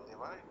பண்ணிருக்கோம்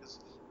தேவா. It is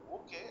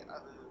okay.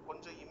 அது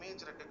கொஞ்சம்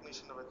இமேஜ்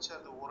ரெகக்னிஷனை வச்சு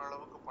அது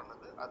ஓரளவுக்கு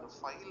பண்ணுது. அது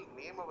ஃபைல்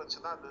நேமை வச்சு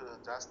தான் அது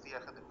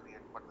ஜாஸ்தியாக அது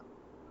கிரியேட் பண்ணுது.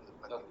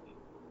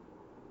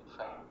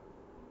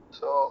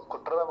 ஸோ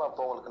குற்றதம்,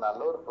 அப்போ உங்களுக்கு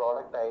நல்ல ஒரு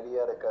ப்ராடக்ட்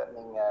ஐடியா இருக்கு.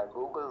 நீங்க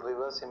கூகுள்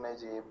ரிவர்ஸ்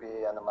இமேஜ்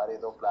ஏபிஐ அந்த மாதிரி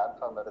ஏதோ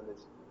பிளாட்ஃபார்ம்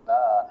இருந்துச்சுன்னா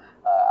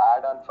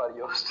add on for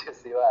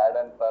யூஸ்டிஎஸ்சியோ add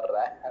on for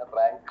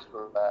rank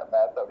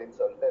math அப்படின்னு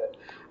சொல்லிட்டு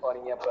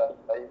நீங்க இப்போ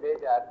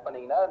இமேஜ் ஆட்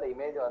பண்ணீங்கன்னா அந்த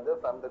இமேஜ் வந்து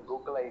from the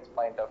Google ice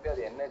point of view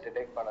அது என்ன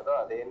டிடெக்ட் பண்ணதோ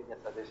அதே நீங்க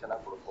சஜஷனா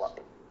கொடுக்கலாம்.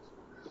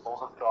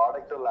 உங்க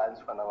ப்ராடக்ட்டும்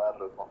லான்ச் பண்ண மாதிரி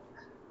இருக்கும்.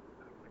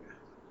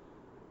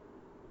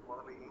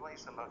 முதல்ல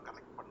இன்வாய்ஸ் எல்லாம்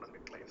கலெக்ட் பண்ணுங்க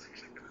client.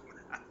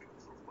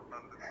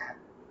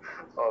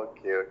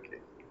 Okay okay.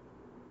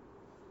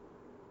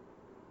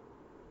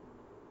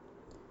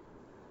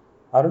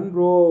 Arun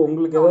bro,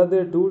 உங்களுக்கு ஏதாவது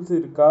டூல்ஸ்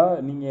இருக்கா?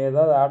 நீங்க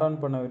ஏதாவது ஆட்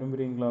ஆன் பண்ண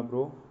விரும்புறீங்களா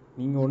ப்ரோ?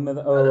 நீங்க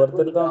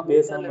ஒருத்தர் தான்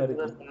பேசாம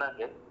இருக்கீங்க.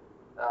 சொன்னாங்க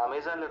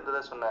அமேசான்ல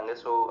இருந்ததா சொன்னாங்க.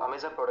 ஸோ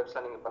அமேசான்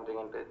ப்ராடக்ட்ஸ்லாம் நீங்க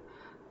பண்றீங்கன்ட்டு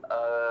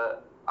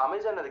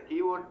அமேசான் அந்த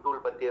கீவேர்ட்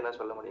டூல் பத்தி என்ன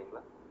சொல்ல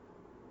முடியுங்களா?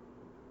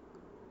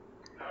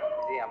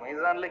 ஜி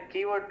அமேசான்ல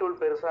கீவேர்ட் டூல்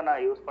பெருசா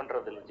நான் யூஸ்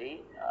பண்றது இல்லை ஜி.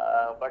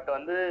 பட்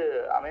வந்து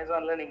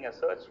அமேசான்ல நீங்க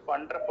சர்ச்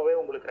பண்றப்பவே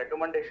உங்களுக்கு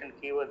ரெக்கமெண்டேஷன்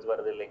கீவேர்ட்ஸ்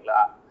வருது இல்லைங்களா,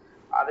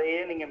 அதையே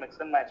நீங்க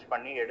மிக்ஸ் அண்ட் மேட்ச்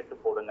பண்ணி எடுத்து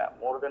போடுங்க.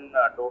 மோர் தென்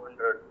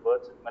 200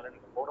 வேர்ட்ஸ்க்கு மேல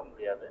நீங்க போட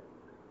முடியாது.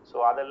 ஸோ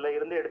அதில்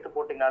இருந்து எடுத்து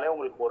போட்டிங்கனாலே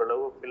உங்களுக்கு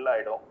ஓரளவு ஃபில்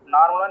ஆகிடும்.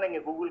 நார்மலாக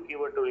நீங்கள் கூகுள்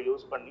கீவேர்ட் டூல்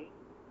யூஸ் பண்ணி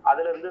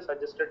அதிலிருந்து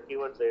சஜஸ்டட்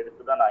கீவேர்ட்ஸை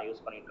எடுத்து தான் நான்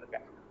யூஸ் பண்ணிட்டு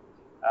இருக்கேன்.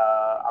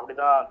 அப்படி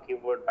தான்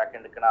கீவேர்ட்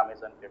பேக்கெண்டுக்கு நான்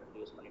அமேசானுக்கு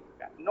எடுத்து யூஸ் பண்ணிட்டு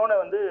இருக்கேன். இன்னொன்று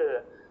வந்து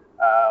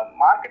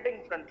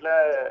மார்க்கெட்டிங் ஃப்ரண்ட்ல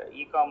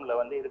இகாமில்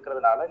வந்து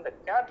இருக்கிறதுனால இந்த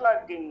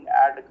கேட்லாகிங்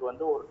ஆடுக்கு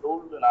வந்து ஒரு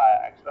டூல் நான்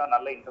ஆக்சுவலாக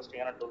நல்ல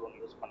இன்ட்ரெஸ்டிங்கான டூல்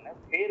ஒன்று யூஸ் பண்ணேன்.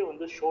 பேர்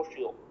வந்து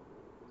ஷோஷியோ.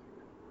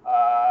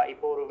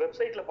 இப்போ ஒரு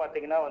வெப்சைட்ல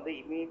பார்த்தீங்கன்னா வந்து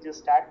இமேஜ்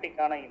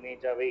ஸ்டாட்டிக்கான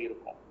இமேஜாகவே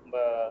இருக்கும்.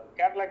 இப்போ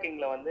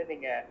கேட்லாகிங்கில் வந்து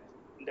நீங்கள்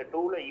இந்த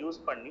டூலை யூஸ்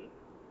பண்ணி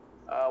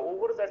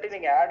ஒவ்வொரு தாட்டியும்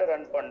நீங்கள் ஆடு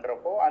ரன்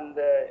பண்ணுறப்போ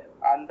அந்த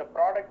அந்த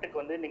ப்ராடக்ட்டுக்கு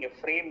வந்து நீங்கள்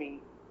ஃப்ரேமிங்,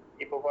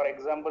 இப்போ ஃபார்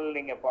எக்ஸாம்பிள்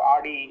நீங்கள் இப்போ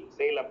ஆடி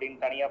சேல்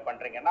அப்படின்னு தனியாக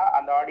பண்ணுறீங்கன்னா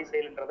அந்த ஆடி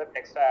சேல்ன்றதை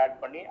டெக்ஸ்ட்டாக ஆட்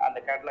பண்ணி அந்த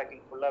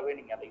கேட்லாகிங் ஃபுல்லாகவே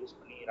நீங்கள் அதை யூஸ்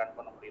பண்ணி ரன்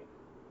பண்ண முடியும்.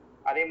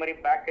 அதே மாதிரி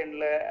பேக்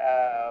எண்டில்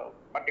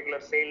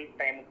பர்டிகுலர் சேல்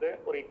டைமுக்கு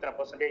ஒரு இத்தனை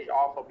 %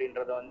 ஆஃப்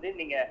அப்படின்றத வந்து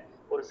நீங்கள்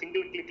ஒரு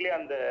சிங்கிள் கிளிக்லேயே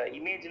அந்த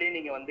இமேஜ்லேயே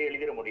நீங்கள் வந்து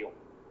எழுதிட முடியும்.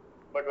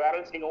 பட்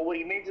வேறல்ஸ் நீங்கள் ஒவ்வொரு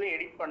இமேஜ்லையும்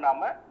எடிட்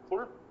பண்ணாமல்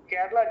ஃபுல்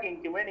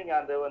கேட்லாகிங்க்குமே நீங்கள்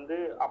அதை வந்து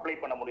அப்ளை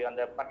பண்ண முடியும்.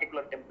 அந்த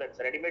பர்டிகுலர்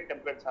டெம்ப்ளேட்ஸ் ரெடிமேட்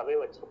டெம்ப்ளேட்ஸாகவே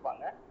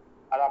வச்சுருப்பாங்க.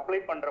 அதை அப்ளை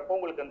பண்ணுறப்போ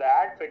உங்களுக்கு அந்த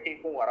ஆட்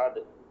ஃபெட்டிக்கும்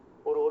வராது.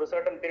 ஒரு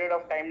சர்டன் பீரியட்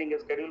ஆஃப் டைம்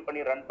நீங்கள் ஸ்கெடியூல்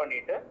பண்ணி ரன்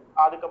பண்ணிவிட்டு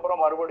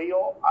அதுக்கப்புறம்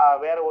மறுபடியும்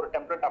வேற ஒரு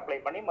டெம்ப்ளேட் அப்ளை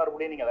பண்ணி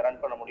மறுபடியும் நீங்கள் அதை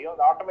ரன் பண்ண முடியும்.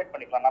 அதை ஆட்டோமேட்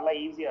பண்ணிக்கலாம். நல்லா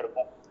ஈஸியாக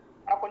இருக்கும்.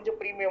 ஆனால் கொஞ்சம்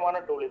ப்ரீமியமான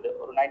டூல் இது.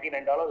 ஒரு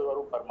 $99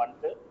 வரும் பர்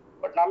மந்த்து.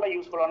 பட் நல்ல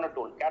யூஸ்ஃபுல்லான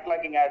டூல்.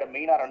 கேட்லாகிங் ஆட்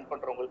மெயினாக ரன்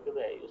பண்ணுறவங்களுக்கு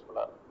இது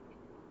யூஸ்ஃபுல்லாக இருக்கும்.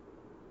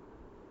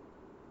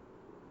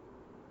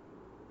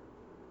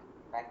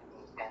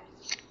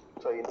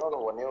 ஸோ இன்னொரு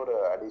ஒன்னே ஒரு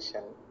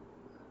அடிஷன்,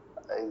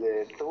 இது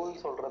டூல்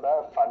சொல்றதா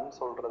ஃபன்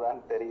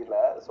சொல்றதான்னு தெரியல.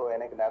 ஸோ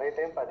எனக்கு நிறைய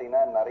டைம்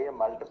பார்த்தீங்கன்னா நிறைய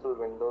மல்டிபிள்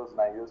விண்டோஸ்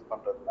நான் யூஸ்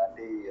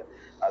பண்றதுனாட்டி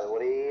அது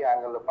ஒரே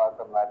ஆங்கிளில்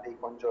பார்க்கறதுனாட்டி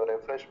கொஞ்சம்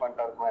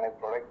ரெஃப்ரெஷ்மெண்ட்டாக இருக்கும்.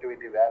 எனக்கு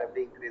ப்ரொடக்டிவிட்டி வேற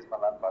எப்படி இன்க்ரீஸ்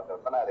பண்ணலான்னு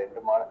பார்க்குறப்ப நான்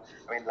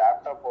ரெண்டு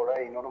லேப்டாப்போட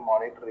இன்னொரு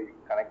மானிட்டர்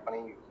கனெக்ட்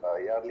பண்ணி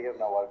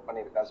இயர்லியர் நான் ஒர்க்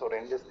பண்ணியிருக்கேன். ஸோ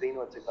 2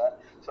 ஸ்க்ரீன் வச்சுப்பேன்.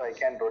 So I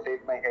can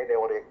rotate my head,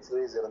 ஒரு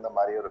எக்ஸசைஸ் இருந்த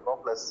மாதிரியும்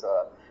இருக்கும். ப்ளஸ்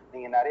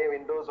நீங்கள் நிறைய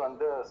விண்டோஸ்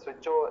வந்து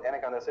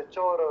எனக்கு அந்த ஸ்விட்ச்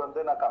ஓவரை வந்து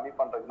நான் கம்மி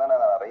பண்ணுறதுக்கு தான்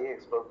நான் நிறைய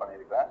எக்ஸ்ப்ளோர்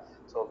பண்ணியிருக்கேன்.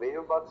 ஸோ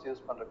வேவ் பாக்ஸ்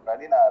யூஸ் பண்ணுறதுக்கு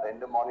முன்னாடி நான்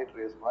 2 மானிட்டர்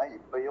யூஸ் பண்ணேன்.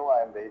 இப்பயும் I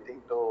am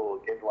waiting to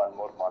get 1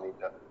 more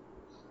monitor.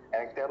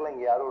 எனக்கு தெரியல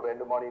இங்கே யாரும்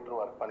 2 மானிட்டர்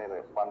ஒர்க்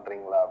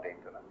பண்றீங்களா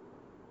அப்படின்ட்டு.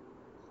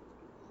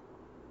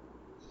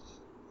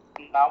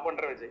 நான்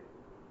பண்றேன் விஜய்.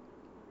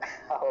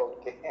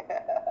 ஓகே.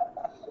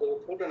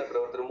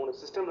 ஒருத்தர் 3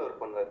 சிஸ்டம்ல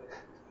ஒர்க் பண்ணுவாரு.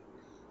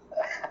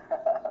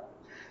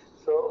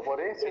 ஸோ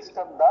ஒரே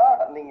சிஸ்டம் தான்,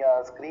 நீங்க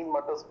ஸ்கிரீன்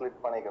மட்டும்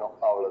ஸ்பிளிட் பண்ணிக்கணும்,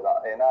 அவ்வளவுதான்.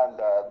 ஏன்னா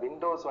அந்த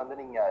விண்டோஸ் வந்து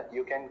நீங்க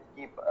யூ கேன்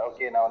கீப்,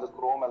 ஓகே நான் வந்து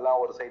குரோம் எல்லாம்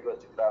ஒரு சைடு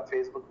வச்சுக்கிறேன்,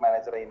 ஃபேஸ்புக்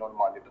மேனேஜரை இன்னொரு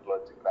மானிட்டர்ல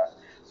வச்சுக்கிறேன்.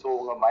 ஸோ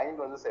உங்க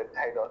மைண்ட் வந்து செட்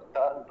ஆயிடும்,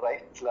 டர்ன்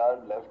ரைட்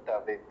டர்ன் லெஃப்ட்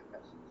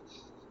அப்படின்ட்டு.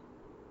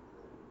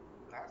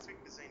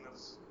 கிராஃபிக்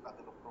டிசைனர்ஸ்,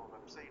 அதுக்கப்புறம்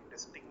வெப்சைட்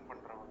டெஸ்டிங்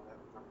பண்றவங்க,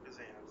 வெப்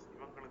டிசைனர்ஸ்,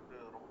 இவங்களுக்கு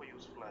ரொம்ப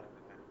யூஸ்ஃபுல்லா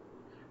இருக்குங்க.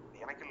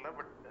 எனக்கு இல்லை,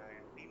 பட்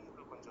என்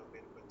டீமுக்கு கொஞ்சம்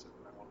பேருக்கு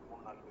வச்சிருக்காங்க, ஒரு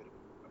 3-4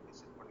 பேருக்கு அப்படி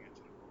செட் பண்ணி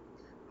வச்சிருக்கோம்.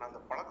 ஆனால் அந்த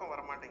பழக்கம்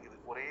வர மாட்டேங்குது.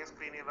 ஒரே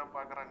ஸ்க்ரீனே தான்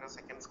பார்க்குறாங்க,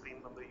 செகண்ட் ஸ்க்ரீன்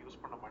வந்து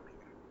யூஸ் பண்ண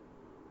மாட்டேங்கிறாங்க.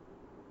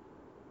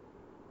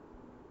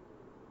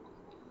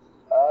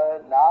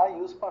 நான்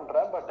யூஸ்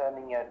பண்றேன், பட்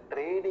நீங்க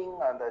ட்ரேடிங்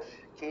அந்த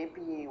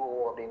KPO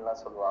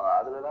அப்படின்லாம் சொல்லுவாங்க,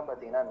 அதுலலாம்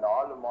பாத்தீங்கன்னா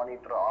 4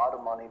 மானிட்டர் 6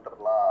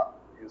 மானிட்டர்லாம்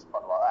யூஸ்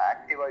பண்ணுவாங்க,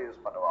 ஆக்டிவா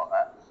யூஸ் பண்ணுவாங்க.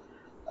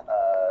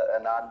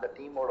 நான் அந்த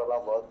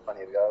டீமோடலாம் ஒர்க்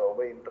பண்ணியிருக்கேன்,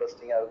 ரொம்ப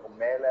இன்ட்ரெஸ்டிங்கா இருக்கும்.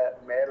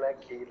 மேல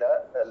கீழே,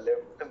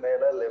 லெஃப்ட்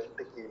மேல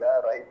லெஃப்ட் கீழே,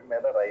 ரைட்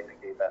மேல ரைட்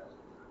கீழே.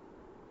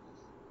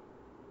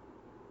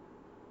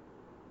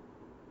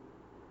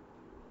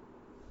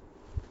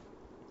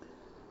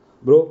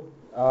 ப்ரோ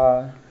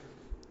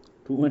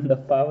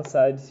 2.5 hours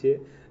ஆயிடுச்சு.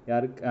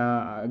 யாருக்கு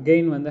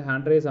அகெயின் வந்து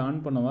ஹேண்ட் ரைஸ் ஆன்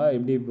பண்ணவா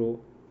எப்படி ப்ரோ?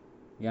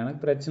 எனக்கு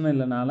பிரச்சனை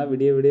இல்லை, நான்லாம்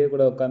விடிய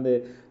கூட உட்காந்து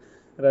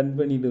ரன்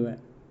பண்ணிடுவேன்.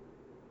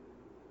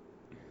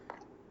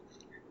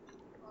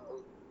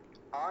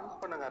 ஆன்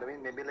பண்ணுங்க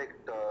அரவிந்த், மேபி லைக்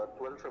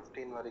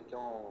 12:15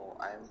 வரைக்கும்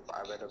I am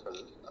available.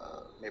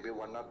 Maybe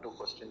 1 or 2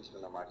 questions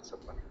நம்ம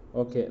அக்செப்ட் பண்ணி.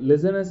 ஓகே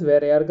லிசனர்ஸ்,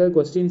 வேறு யாருக்காவது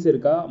கொஸ்டின்ஸ்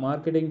இருக்கா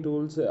மார்க்கெட்டிங்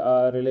டூல்ஸ்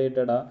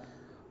ரிலேட்டடாக?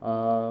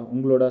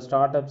 உங்களோட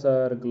ஸ்டார்ட்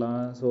அப்ஸாக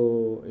இருக்கலாம், ஸோ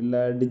இல்லை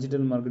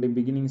டிஜிட்டல் மார்க்கெட்டிங்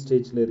பிகினிங்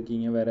ஸ்டேஜில்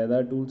இருக்கீங்க, வேறு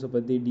ஏதாவது டூல்ஸை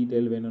பற்றி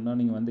டீட்டெயில் வேணும்னா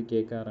நீங்கள் வந்து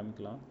கேட்க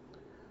ஆரம்பிக்கலாம்.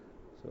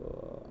 ஸோ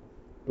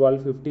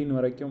 12:15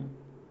 வரைக்கும்.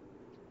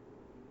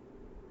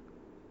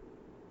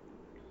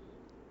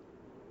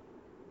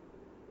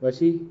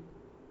 Vashi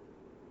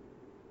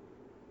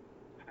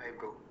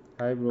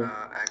hi bro.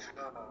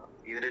 ஆக்சுவலாக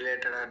இது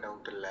ரிலேட்டடாக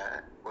டவுட் இல்லை,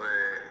 ஒரு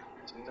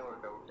சின்ன ஒரு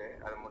டவுட்டு,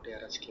 அதை மட்டும்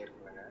யாராச்சும் கிளியர்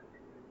பண்ணுங்க.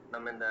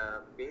 நம்ம இந்த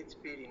பேஜ்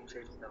ஸ்பீட்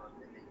இன்சைட்ஸில்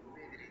வந்து இந்த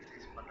இமேஜ்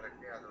ரீசைஸ்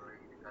பண்ணுறதுக்கு அதோட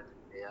இது காட்டு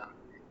இல்லையா,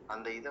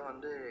 அந்த இதை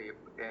வந்து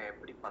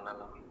எப்படி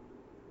பண்ணலாம்?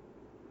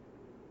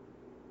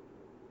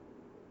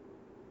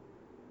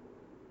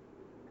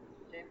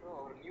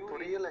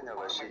 புரியலைங்க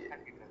வஷி,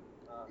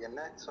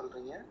 என்ன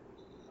சொல்றீங்க?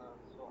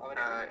 அவர்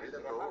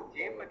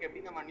JPEG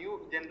எப்படி நம்ம new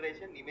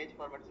generation image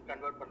formats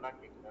convert பண்ணலாம்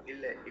கேக்குறாரு.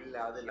 இல்ல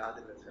அது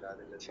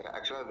இல்ல சார்.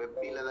 ஆக்சுவலா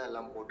வெப்பில தான்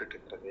எல்லாம் போட்டுட்டு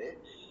இருக்கிறது.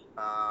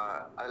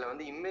 அதுல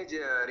வந்து இமேஜ்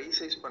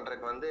ரீசைஸ்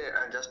பண்றதுக்கு வந்து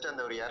ஜஸ்ட்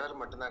அந்த ஒரு எரர்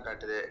மட்டும் தான்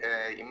காட்டுது.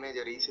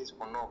 இமேஜை ரீசைஸ்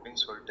பண்ணோம்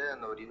அப்படின்னு சொல்லிட்டு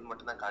அந்த ஒரு இது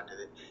மட்டும் தான்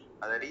காட்டுது.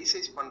 அதை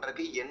ரீசைஸ்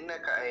பண்றதுக்கு என்ன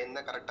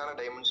கரெக்டான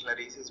டைமென்ஷன்ல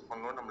ரீசைஸ்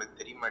பண்ணணும்னு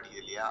நம்மளுக்கு தெரிய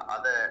மாட்டேங்குது இல்லையா?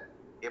 அதை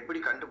எப்படி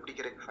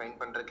கண்டுபிடிக்கிறதுக்கு ஃபைன்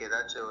பண்றதுக்கு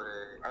ஏதாச்சும் ஒரு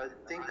ஐ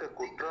திங்க்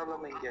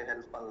குற்றாலம் இங்க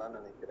ஹெல்ப்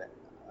பண்ணலாம்னு நினைக்கிறேன்.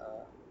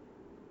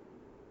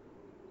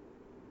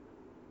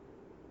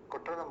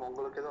 குற்றாலம்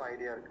உங்களுக்கு எதுவும்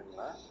ஐடியா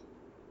இருக்குங்களா?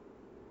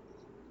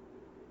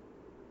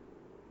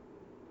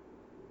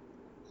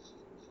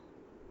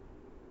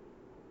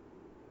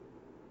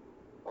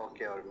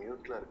 ஓகே, அவர்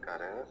மியூட்ல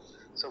இருக்காரு.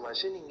 ஸோ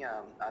வஷி, நீங்க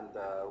அந்த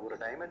ஒரு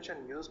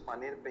டைமென்ஷன் யூஸ்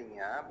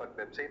பண்ணியிருப்பீங்க, பட்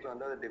வெப்சைட்ல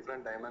வந்து அது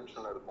டிஃப்ரெண்ட்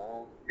டைமென்ஷன்ல இருக்கும்.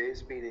 பேஜ்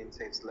ஸ்பீட்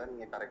இன்சைட்ஸ்ல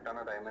நீங்க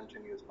கரெக்டான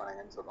டைமென்ஷன் யூஸ்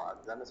பண்ணீங்கன்னு சொல்றோம்,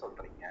 அதுதானே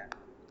சொல்றீங்க?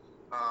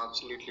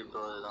 அப்சல்யூட்லி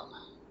ப்ரோ, இதுதான்.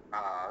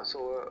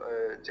 ஸோ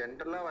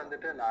ஜென்ரலாக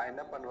வந்துட்டு நான்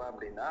என்ன பண்ணுவேன்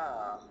அப்படின்னா,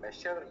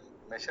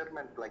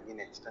 மெஷர்மெண்ட்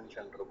பிளகின்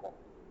எக்ஸ்டென்ஷன் இருக்கும்,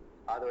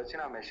 அதை வச்சு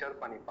நான் மெஷர்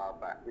பண்ணி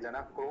பார்ப்பேன்.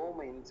 இல்லைன்னா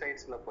குரோம்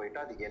இன்சைட்ஸ்ல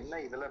போயிட்டு அது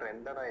என்ன இதுல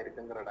ரெண்டர்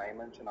ஆயிருக்குங்கிற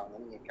டைமென்ஷனை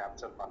வந்து நீங்க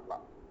கேப்சர்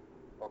பண்ணலாம்.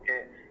 ஓகே,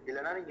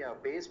 இல்லைன்னா நீங்க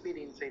பேஜ் ஸ்பீட்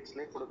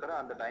இன்சைட்ஸ்லேயே கொடுக்குற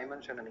அந்த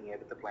டைமென்ஷனை நீங்க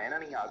எடுத்துக்கலாம். ஏன்னா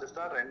நீங்க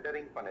அதுதான்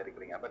ரெண்டரிங்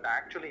பண்ணிருக்கிறீங்க, பட்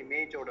ஆக்சுவலி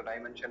இமேஜோட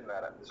டைமென்ஷன்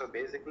வேற. ஸோ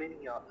பேசிக்லி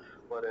நீங்க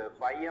ஒரு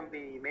 5 MB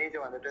இமேஜை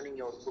வந்துட்டு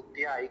நீங்க ஒரு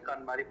குட்டியா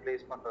ஐகான் மாதிரி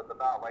பிளேஸ் பண்றதை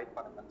தான் அவாய்ட்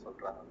பண்ணுங்கன்னு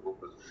சொல்றாங்க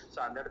கூகுள். ஸோ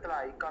அந்த இடத்துல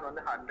ஐகான்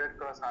வந்து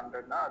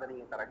 100x100னா அதை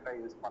நீங்க கரெக்டா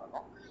யூஸ்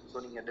பண்ணணும். ஸோ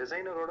நீங்க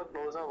டிசைனரோட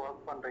க்ளோஸா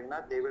ஒர்க் பண்றீங்கன்னா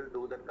they will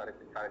do that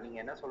correct. நீங்க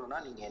என்ன சொல்லணும்னா,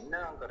 நீங்க என்ன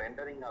அங்க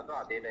ரெண்டரிங் ஆகுதோ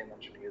அதே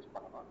டைமென்ஷன் யூஸ்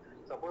பண்ணணும்.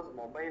 சப்போஸ்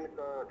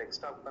மொபைலுக்கு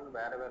டெஸ்க்டாப்க்கு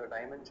வேற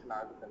டைமென்ஷன்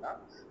ஆகுதுன்னா,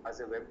 as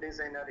a வெப்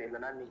டிசைனர்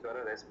இல்லைன்னா நீங்க வர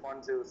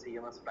ரெஸ்பான்சிவ்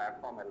CMS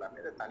பிளாட்ஃபார்ம் எல்லாமே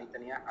இதை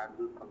தனித்தனியா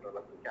ஹேண்டில் பண்ற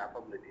அளவுக்கு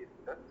கேப்பபிலிட்டி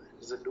இருக்கு.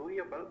 இட்ஸ்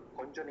டூயபிள்,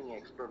 கொஞ்சம் நீங்க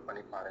எக்ஸ்ப்ளோர்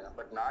பண்ணி பாருங்க.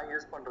 பட் நான்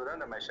யூஸ் பண்றது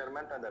அந்த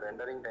மெஷர்மெண்ட் அந்த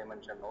ரெண்டரிங்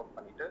டைமென்ஷன் நோட்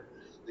பண்ணிட்டு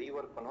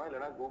ரீவொர்க் பண்ணுவோம்,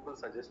 இல்லைன்னா கூகுள்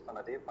சஜஸ்ட்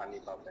பண்ணதே பண்ணி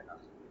பார்ப்பேன்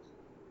நான்.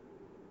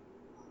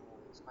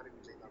 சாரி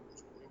விஜய், நான்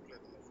கொஞ்சம் மியூட்ல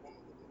இருந்த ஃபோன்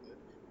வந்தது.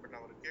 பட்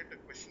அவர் கேட்ட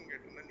கொஸ்டின்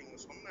கேட்டிருந்தேன், நீங்க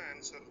சொன்ன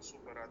ஆன்சர்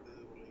சூப்பர், அது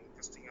ஒரு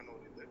இன்ட்ரெஸ்டிங்கான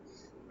ஒரு இது.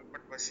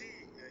 பட் வஷி,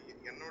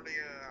 என்னுடைய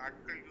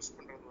ஆட்கள் யூஸ்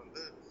பண்றது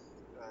வந்து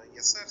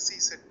SRC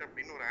செட்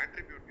அப்படின்னு ஒரு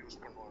ஆட்ரிபியூட் யூஸ்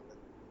பண்ணுவாங்க.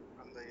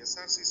 அந்த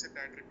SRC செட்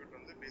ஆட்ரிபியூட்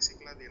வந்து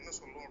பேசிக்கலாக அது என்ன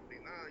சொல்லும்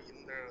அப்படின்னா,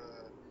 இந்த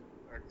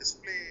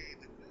டிஸ்பிளே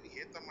இதுக்கு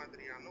ஏற்ற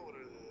மாதிரியான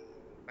ஒரு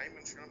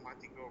டைமென்ஷனை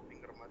மாற்றிக்கோ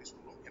அப்படிங்கிற மாதிரி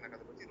சொல்லும். எனக்கு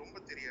அதை பற்றி ரொம்ப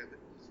தெரியாது.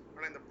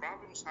 ஆனால் இந்த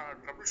ப்ராப்ளம்ஸ்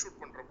ட்ரபிள்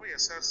ஷூட் பண்ணுறப்போ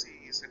SRC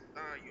செட்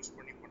தான் யூஸ்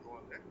பண்ணி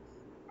பண்ணுவாங்க.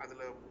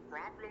 அதில்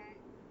ப்ராப்ளம்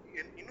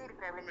இன்னொரு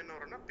ப்ராப்ளம் என்ன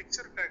வரும்னா,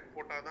 பிக்சர் டேக்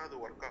போட்டால் தான்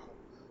அது ஒர்க் ஆகும்.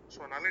 ஸோ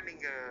அதனால்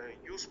நீங்கள்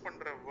யூஸ்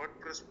பண்ணுற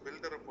வேர்ட்பிரஸ்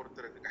பில்டரை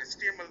பொறுத்து இருக்கு.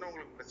 HTML தான்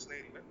உங்களுக்கு பிரச்சனை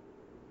இல்லை.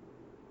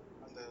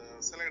 அந்த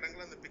சில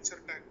இடங்களில் அந்த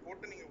பிக்சர் டேக்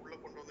போட்டு நீங்கள் உள்ளே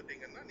கொண்டு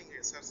வந்துட்டீங்கன்னா நீங்கள்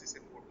SRC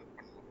செட் போட்டு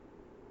பண்ணலாம்.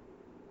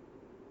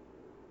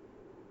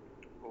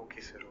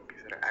 Okay sir.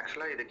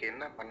 ஆக்சுவலாக இதுக்கு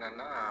என்ன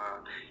பண்ணேன்னா,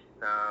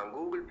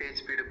 கூகுள் பேஜ்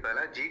ஸ்பீடு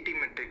பதிலாக GT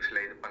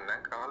மெட்ரிக்ஸில் இது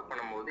பண்ணேன். கால்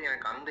பண்ணும்போது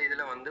எனக்கு அந்த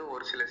இதில் வந்து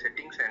ஒரு சில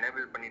செட்டிங்ஸ்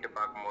எனேபிள் பண்ணிட்டு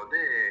பார்க்கும்போது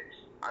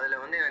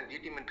அதில் வந்து எனக்கு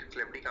GT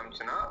மெட்ரிக்ஸில் எப்படி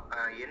காமிச்சுன்னா,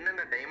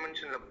 என்னென்ன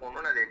டைமென்ஷனில்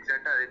போகணும்னு அது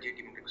எக்ஸாக்டாக அது GT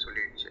மெட்ரிக்ஸ்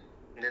சொல்லிடுச்சு.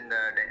 இந்த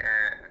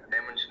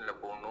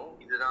டைமென்ஷனில் போகணும்,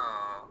 இதுதான்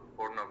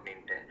போடணும்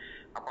அப்படின்ட்டு.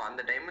 அப்போ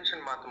அந்த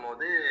டைமென்ஷன் மாற்றும்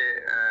போது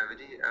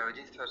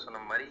விஜய் சார்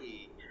சொன்ன மாதிரி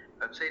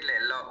வெப்சைட்ல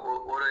எல்லாம்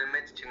ஒரு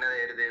இமேஜ்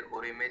சின்னதாயிருது,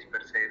 ஒரு இமேஜ்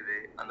பெருசாயிருது,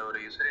 அந்த ஒரு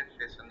யூசர்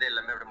இன்டர்ஃபேஸ் வந்து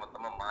எல்லாமே அப்படி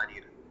மொத்தமா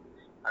மாறிடுது.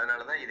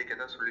 அதனாலதான் இதுக்கு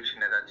ஏதாவது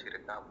சொல்யூஷன் ஏதாச்சும்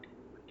இருக்கா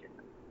அப்படின்னு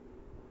கேட்டேன்.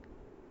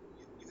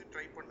 இது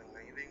ட்ரை பண்ணுங்க,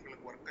 இது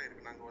எங்களுக்கு ஒர்க்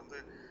ஆயிருக்கு. நாங்க வந்து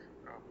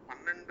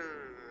 12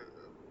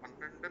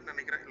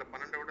 நினைக்கிறேன், இல்ல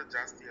 12 விட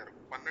ஜாஸ்தியா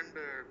இருக்கும்.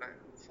 12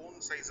 ஃபோன்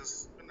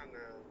சைஸஸ்க்கு நாங்க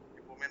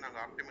எப்பவுமே நாங்க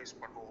ஆப்டிமைஸ்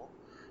பண்ணுவோம்.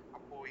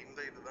 அப்போ இந்த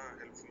இதுதான்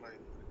ஹெல்ப்ஃபுல்லா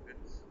இருந்திருக்கு.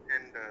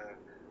 அண்ட்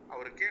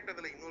அவர்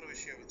கேட்டதுல இன்னொரு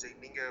விஷயம்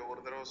விஜய், நீங்க ஒரு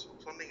தடவை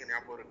சொன்னீங்க,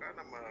 ஞாபகம் இருக்கா?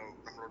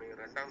 நம்மளுடைய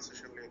 2வது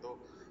செஷன்ல ஏதோ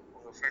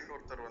உங்க ஃப்ரெண்ட்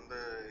ஒருத்தர் வந்து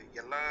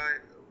எல்லா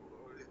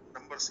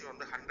நம்பர்ஸையும்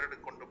வந்து 100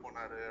 கொண்டு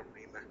போனாரு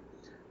அப்படின்னு.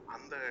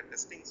 அந்த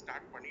டெஸ்டிங்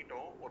ஸ்டார்ட்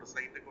பண்ணிட்டோம். ஒரு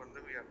சைட்டுக்கு வந்து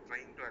we are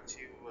trying to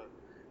achieve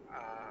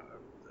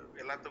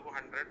எல்லாத்துக்கும்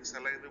 100,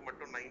 சில இது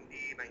மட்டும்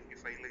 90,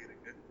 95ல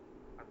இருக்கு.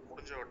 அது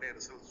முடிஞ்ச உடனே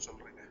ரிசல்ட்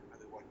சொல்றேங்க,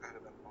 அது ஒர்க்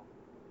ஆகுதுன்னு பார்ப்போம்.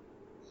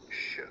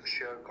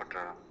 ஷியோர்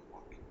கொட்ரா.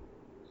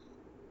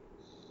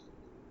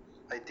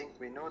 ஐ திங்க்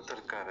வினோத்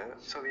இருக்காரு.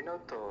 So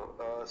Vinod,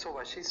 so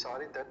Vashi,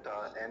 sorry that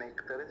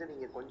எனக்கு தெரிஞ்சு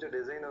நீங்கள் கொஞ்சம்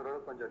டிசைனரோட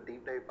கொஞ்சம்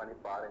டீப் டைப் பண்ணி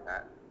பாருங்க.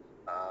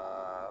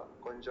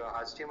 கொஞ்சம்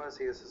HTML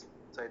CSS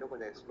சைடும்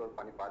கொஞ்சம் எக்ஸ்ப்ளோர்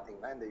பண்ணி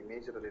பார்த்தீங்கன்னா இந்த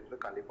இமேஜ்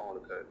ரிலேட்டட் கண்டிப்பாக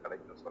உங்களுக்கு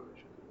கிடைக்கும்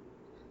solution.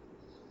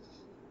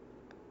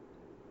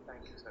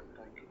 Thank you sir.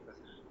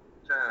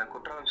 Sir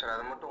Courtallam sir,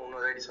 அதை மட்டும்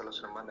இன்னொரு ஐடி சொல்ல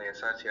சொன்னோமா, அந்த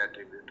SRC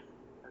ஆட்ரிபியூட்?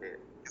 அது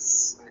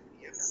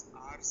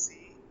SRCSET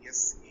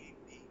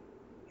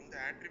இந்த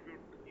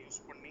attribute யூஸ்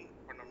பண்ணி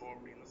பண்ணணும்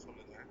அப்படின்னு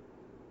சொல்லுங்க.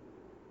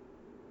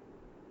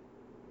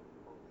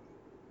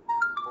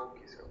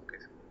 Okay sir, okay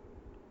sir.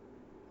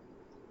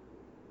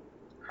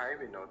 Hi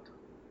Vinod.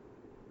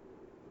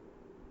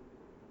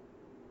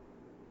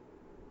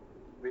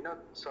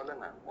 Vinod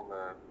சொல்லுங்க, உங்க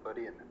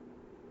query என்ன?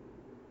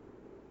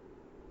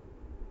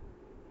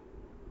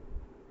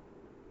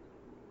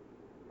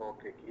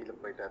 ஓகே, கீழே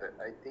போயிட்டாரு.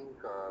 I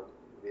think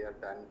we are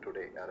done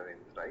today,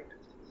 Arvind, right?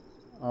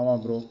 ஆமா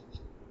ப்ரோ.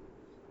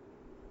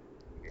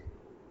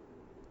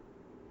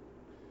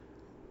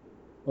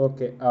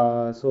 ஓகே,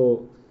 ஸோ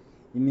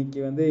இன்னைக்கு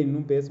வந்து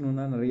இன்னும்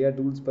பேசணுன்னா நிறையா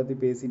டூல்ஸ் பற்றி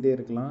பேசிகிட்டே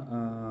இருக்கலாம்.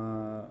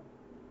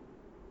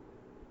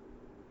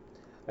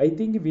 ஐ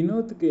திங்க்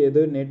வினோத்துக்கு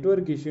ஏதோ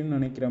நெட்வொர்க் இஷ்யூன்னு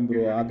நினைக்கிறேன்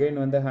ப்ரோ. அகைன்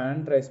வந்து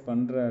ஹேண்ட் ரைஸ்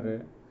பண்ணுறாரு.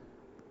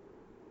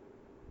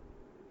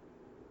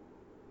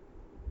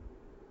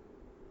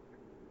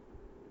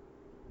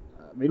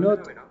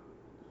 Vinod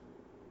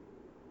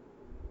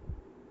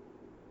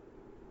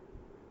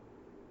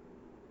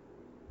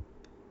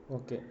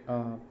okay.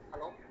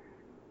 Hello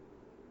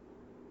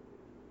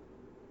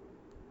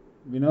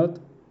Vinod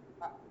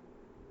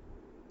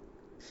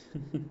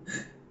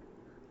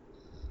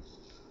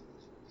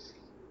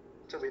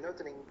so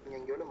Vinod, நீங்கள்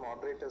இங்கே உள்ள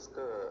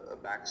மாடரேட்டர்ஸ்க்கு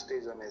பேக்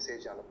ஸ்டேஜ்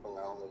மெசேஜ் அனுப்புங்க.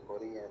 அவங்க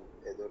கொரியன்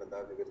எதுவும்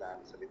இருந்தால் we will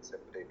answer it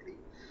separately.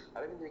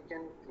 Aravind, we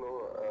can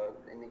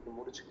இன்னைக்கு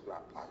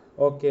முடிச்சுக்கலாம்.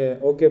 Okay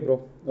okay bro.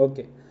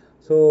 Okay,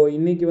 so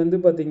இன்னைக்கு வந்து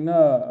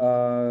பார்த்திங்கன்னா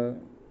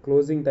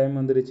க்ளோசிங் டைம்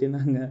வந்துடுச்சு.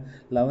 நாங்கள்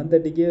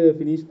 11:30க்கே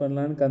ஃபினிஷ்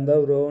பண்ணலான்னு கந்தா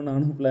ப்ரோ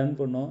நானும் பிளான்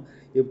பண்ணோம்.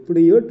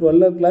 எப்படியோ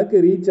 12 o'clock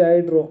ரீச்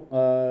ஆகிடுறோம்.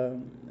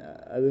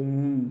 அது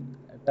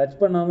டச்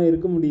பண்ணாமல்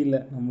இருக்க முடியல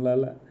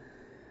நம்மளால்.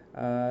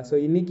 ஸோ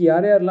இன்றைக்கி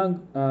யார் யாரெல்லாம்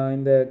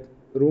இந்த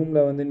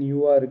ரூமில் வந்து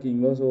நியூவாக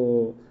இருக்கீங்களோ, ஸோ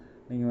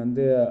நீங்கள்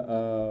வந்து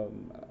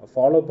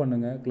ஃபாலோ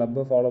பண்ணுங்கள்,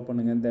 கிளப்பை ஃபாலோ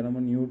பண்ணுங்கள்.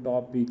 தினமும் new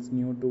topics,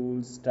 new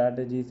tools,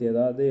 strategies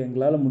ஏதாவது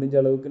எங்களால் முடிஞ்ச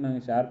அளவுக்கு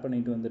நாங்கள் ஷேர்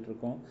பண்ணிட்டு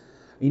வந்துட்ருக்கோம்.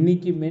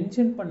 இன்றைக்கி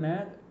மென்ஷன் பண்ண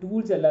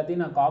டூல்ஸ்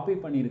எல்லாத்தையும் நான் காப்பி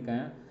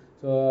பண்ணியிருக்கேன்.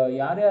 ஸோ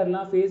யார்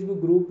யாரெல்லாம்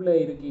ஃபேஸ்புக் குரூப்பில்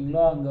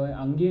இருக்கீங்களோ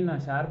அங்கேயும்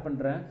நான் ஷேர்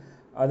பண்ணுறேன்.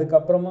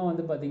 அதுக்கப்புறமா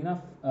வந்து பார்த்திங்கன்னா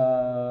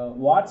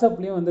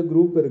வாட்ஸ்அப்லேயும் வந்து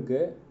குரூப்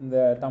இருக்குது, இந்த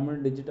தமிழ்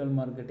டிஜிட்டல்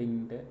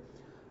மார்க்கெட்டிங்ட்டு.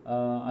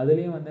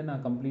 அதுலேயும் வந்து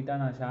நான்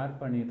கம்ப்ளீட்டாக நான் ஷேர்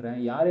பண்ணிடுறேன்.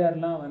 யார்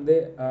யாரெல்லாம் வந்து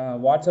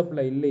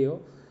வாட்ஸ்அப்பில் இல்லையோ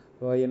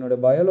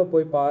என்னோடய பயோவில்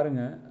போய்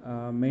பாருங்கள்.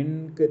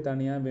 மென்க்கு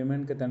தனியாக,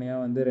 விமென்க்கு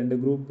தனியாக வந்து 2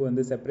 குரூப்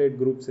வந்து செப்பரேட்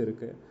குரூப்ஸ்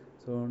இருக்குது.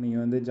 ஸோ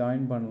நீங்கள் வந்து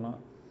ஜாயின் பண்ணலாம்.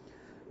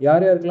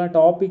 யார் யாருக்கெல்லாம்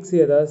டாபிக்ஸ்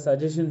ஏதாவது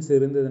சஜஷன்ஸ்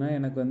இருந்ததுன்னா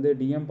எனக்கு வந்து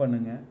டிஎம்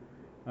பண்ணுங்கள்.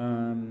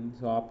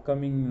 ஸோ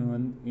அப்கமிங்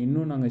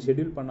இன்னும் நாங்கள்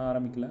ஷெட்யூல் பண்ண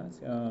ஆரம்பிக்கல,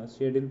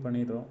 ஷெட்யூல்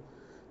பண்ணிடுறோம்.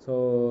 ஸோ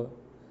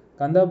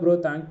கந்தா bro,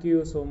 thank you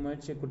so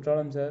much.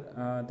 Courtallam sir,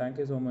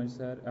 thank you so much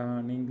sir.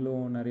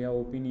 நீங்களும் நிறையா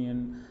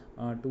ஒப்பீனியன்,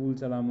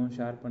 டூல்ஸ் எல்லாமும்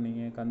ஷேர்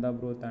பண்ணீங்க. கந்தா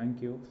ப்ரோ,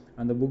 தேங்க்யூ.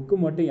 அந்த புக்கு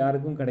மட்டும்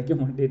யாருக்கும் கிடைக்க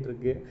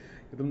மாட்டேட்ருக்கு.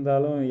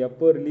 இருந்தாலும்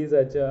எப்போ ரிலீஸ்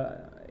ஆச்சா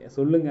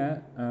சொல்லுங்கள்,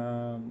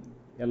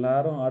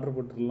 எல்லாரும் ஆர்டர்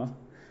போட்டுடலாம்.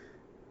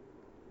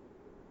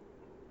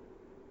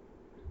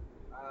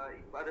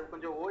 அது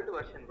கொஞ்சம் ஓல்டு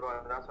வெர்ஷன் ப்ரோ.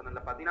 அதான்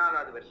சொன்னல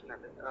 14வது வெர்ஷன்.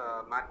 அது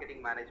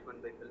மார்க்கெட்டிங்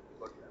மேனேஜ்மெண்ட் பை பில்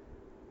கோட்ல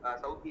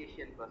சவுத்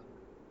ஏஷியன் பர்ஸ்பெக்டிவ்.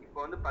 இப்போ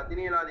வந்து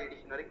 17வது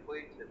எடிஷன் வரைக்கும்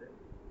போயிடுச்சு.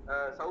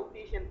 சவுத்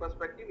ஏஷியன்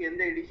பர்ஸ்பெக்டிவ்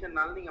எந்த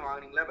எடிஷன்னாலும் நீங்க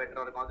வாங்குனீங்களா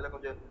பெட்டரா இருக்கும். அதுல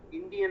கொஞ்சம்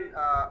இந்தியன்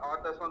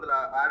ஆத்தர்ஸும் அதுல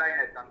ஆட்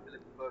ஆகிருக்காங்க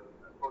பிலிப்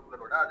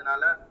கோட்லரோட.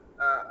 அதனால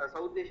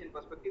south Asian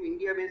perspective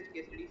India paste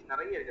case studies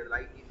நிறைய இருக்கு. அதுல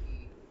ஐடிசி,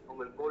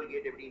 உங்களுக்கு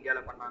கோல்கேட் எப்படி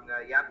இந்தியாவில் பண்ணாங்க,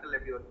 ஏர்டெல்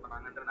எப்படி ஒர்க்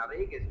பண்ணாங்கன்ற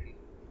நிறைய கேஸ் ஸ்டடிஸ்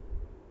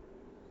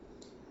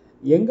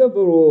எங்கே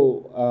ப்ரோ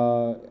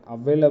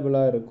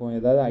அவைலபிளாக இருக்கும்?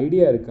 ஏதாவது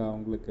ஐடியா இருக்கா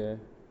உங்களுக்கு?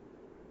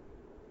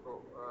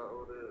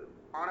 ஒரு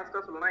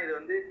ஆனஸ்டாக சொல்லணும்னா இது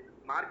வந்து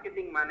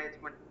மார்க்கெட்டிங்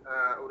மேனேஜ்மெண்ட்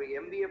ஒரு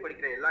எம்பிஏ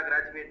படிக்கிற எல்லா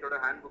கிராஜுவேட்டோட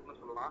ஹேண்ட் புக்னு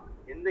சொல்லலாம்.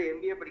 எந்த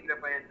எம்பிஏ படிக்கிற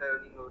பையன்ட்ட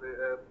நீங்கள் ஒரு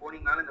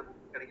போனீங்கனாலும் இந்த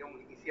புக் கிடைக்கும்,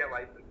 உங்களுக்கு ஈஸியாக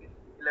வாய்ப்பு இருக்கு.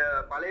 இல்லை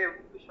பழைய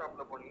புக்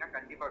ஷாப்பில் போனீங்கன்னா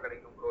கண்டிப்பாக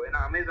கிடைக்கும் ப்ரோ.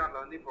 ஏன்னா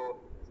அமேசானில் வந்து இப்போ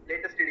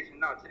லேட்டஸ்ட்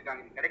எடிஷன் தான்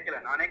வச்சிருக்காங்க. இது கிடைக்கல,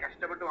 நானே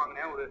கஷ்டப்பட்டு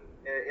வாங்கினேன்.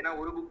 ஏன்னா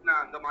ஒரு புக்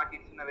நான் அங்கே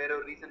மாட்டிடுச்சுன்னா வேற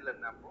ஒரு ரீசன்ல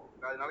இருந்தேன் அப்போ,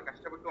 அதனால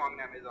கஷ்டப்பட்டு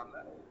வாங்கினேன்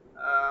அமேசான்ல.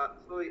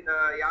 ஸோ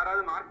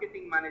யாராவது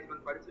மார்க்கெட்டிங்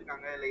மேனேஜ்மெண்ட்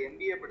படிச்சிருக்காங்க இல்லை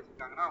எம்பிஏ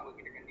படிச்சிருக்காங்கன்னா அவங்க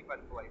கிட்ட கண்டிப்பா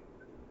இருக்க வாய்ப்பு.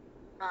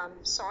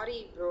 சாரி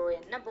ப்ரோ,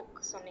 என்ன புக்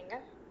சொன்னீங்க?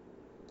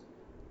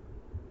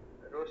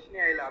 Roshini,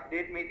 I will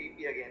update my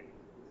DP again.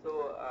 So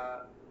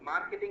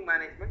marketing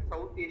management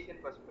south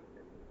Asian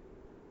perspective.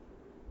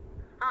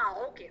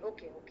 Okay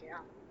okay okay.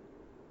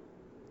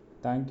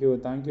 Thank you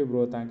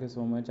bro, thank you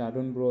so much.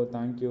 Arun bro,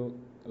 thank you.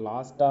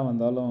 லாஸ்ட்டாக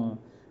வந்தாலும்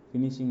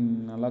ஃபினிஷிங்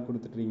நல்லா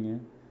கொடுத்துட்றீங்க.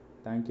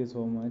 Thank you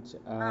so much.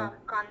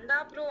 Kanda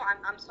bro,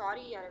 I'm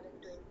sorry Arvind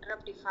to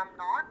interrupt. If I'm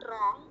not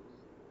wrong,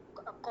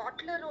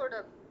 காட்லரோட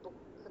book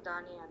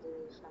தானே அது,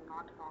 if I'm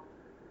not wrong?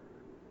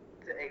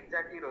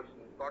 Exactly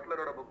Roshini,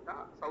 காட்லரோட book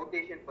தான் south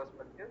Asian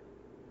perspective.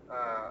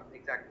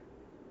 Exactly.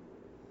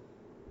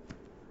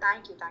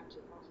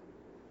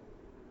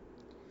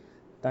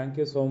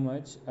 Thank you so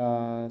much.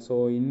 So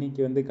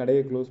இன்றைக்கி வந்து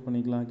கடையை close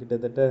பண்ணிக்கலாம்.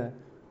 கிட்டத்தட்ட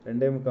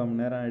 2.25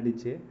 மணி நேரம்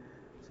ஆகிடுச்சு.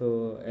 ஸோ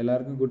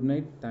எல்லாருக்கும் குட்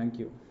நைட்.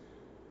 தேங்க்யூ.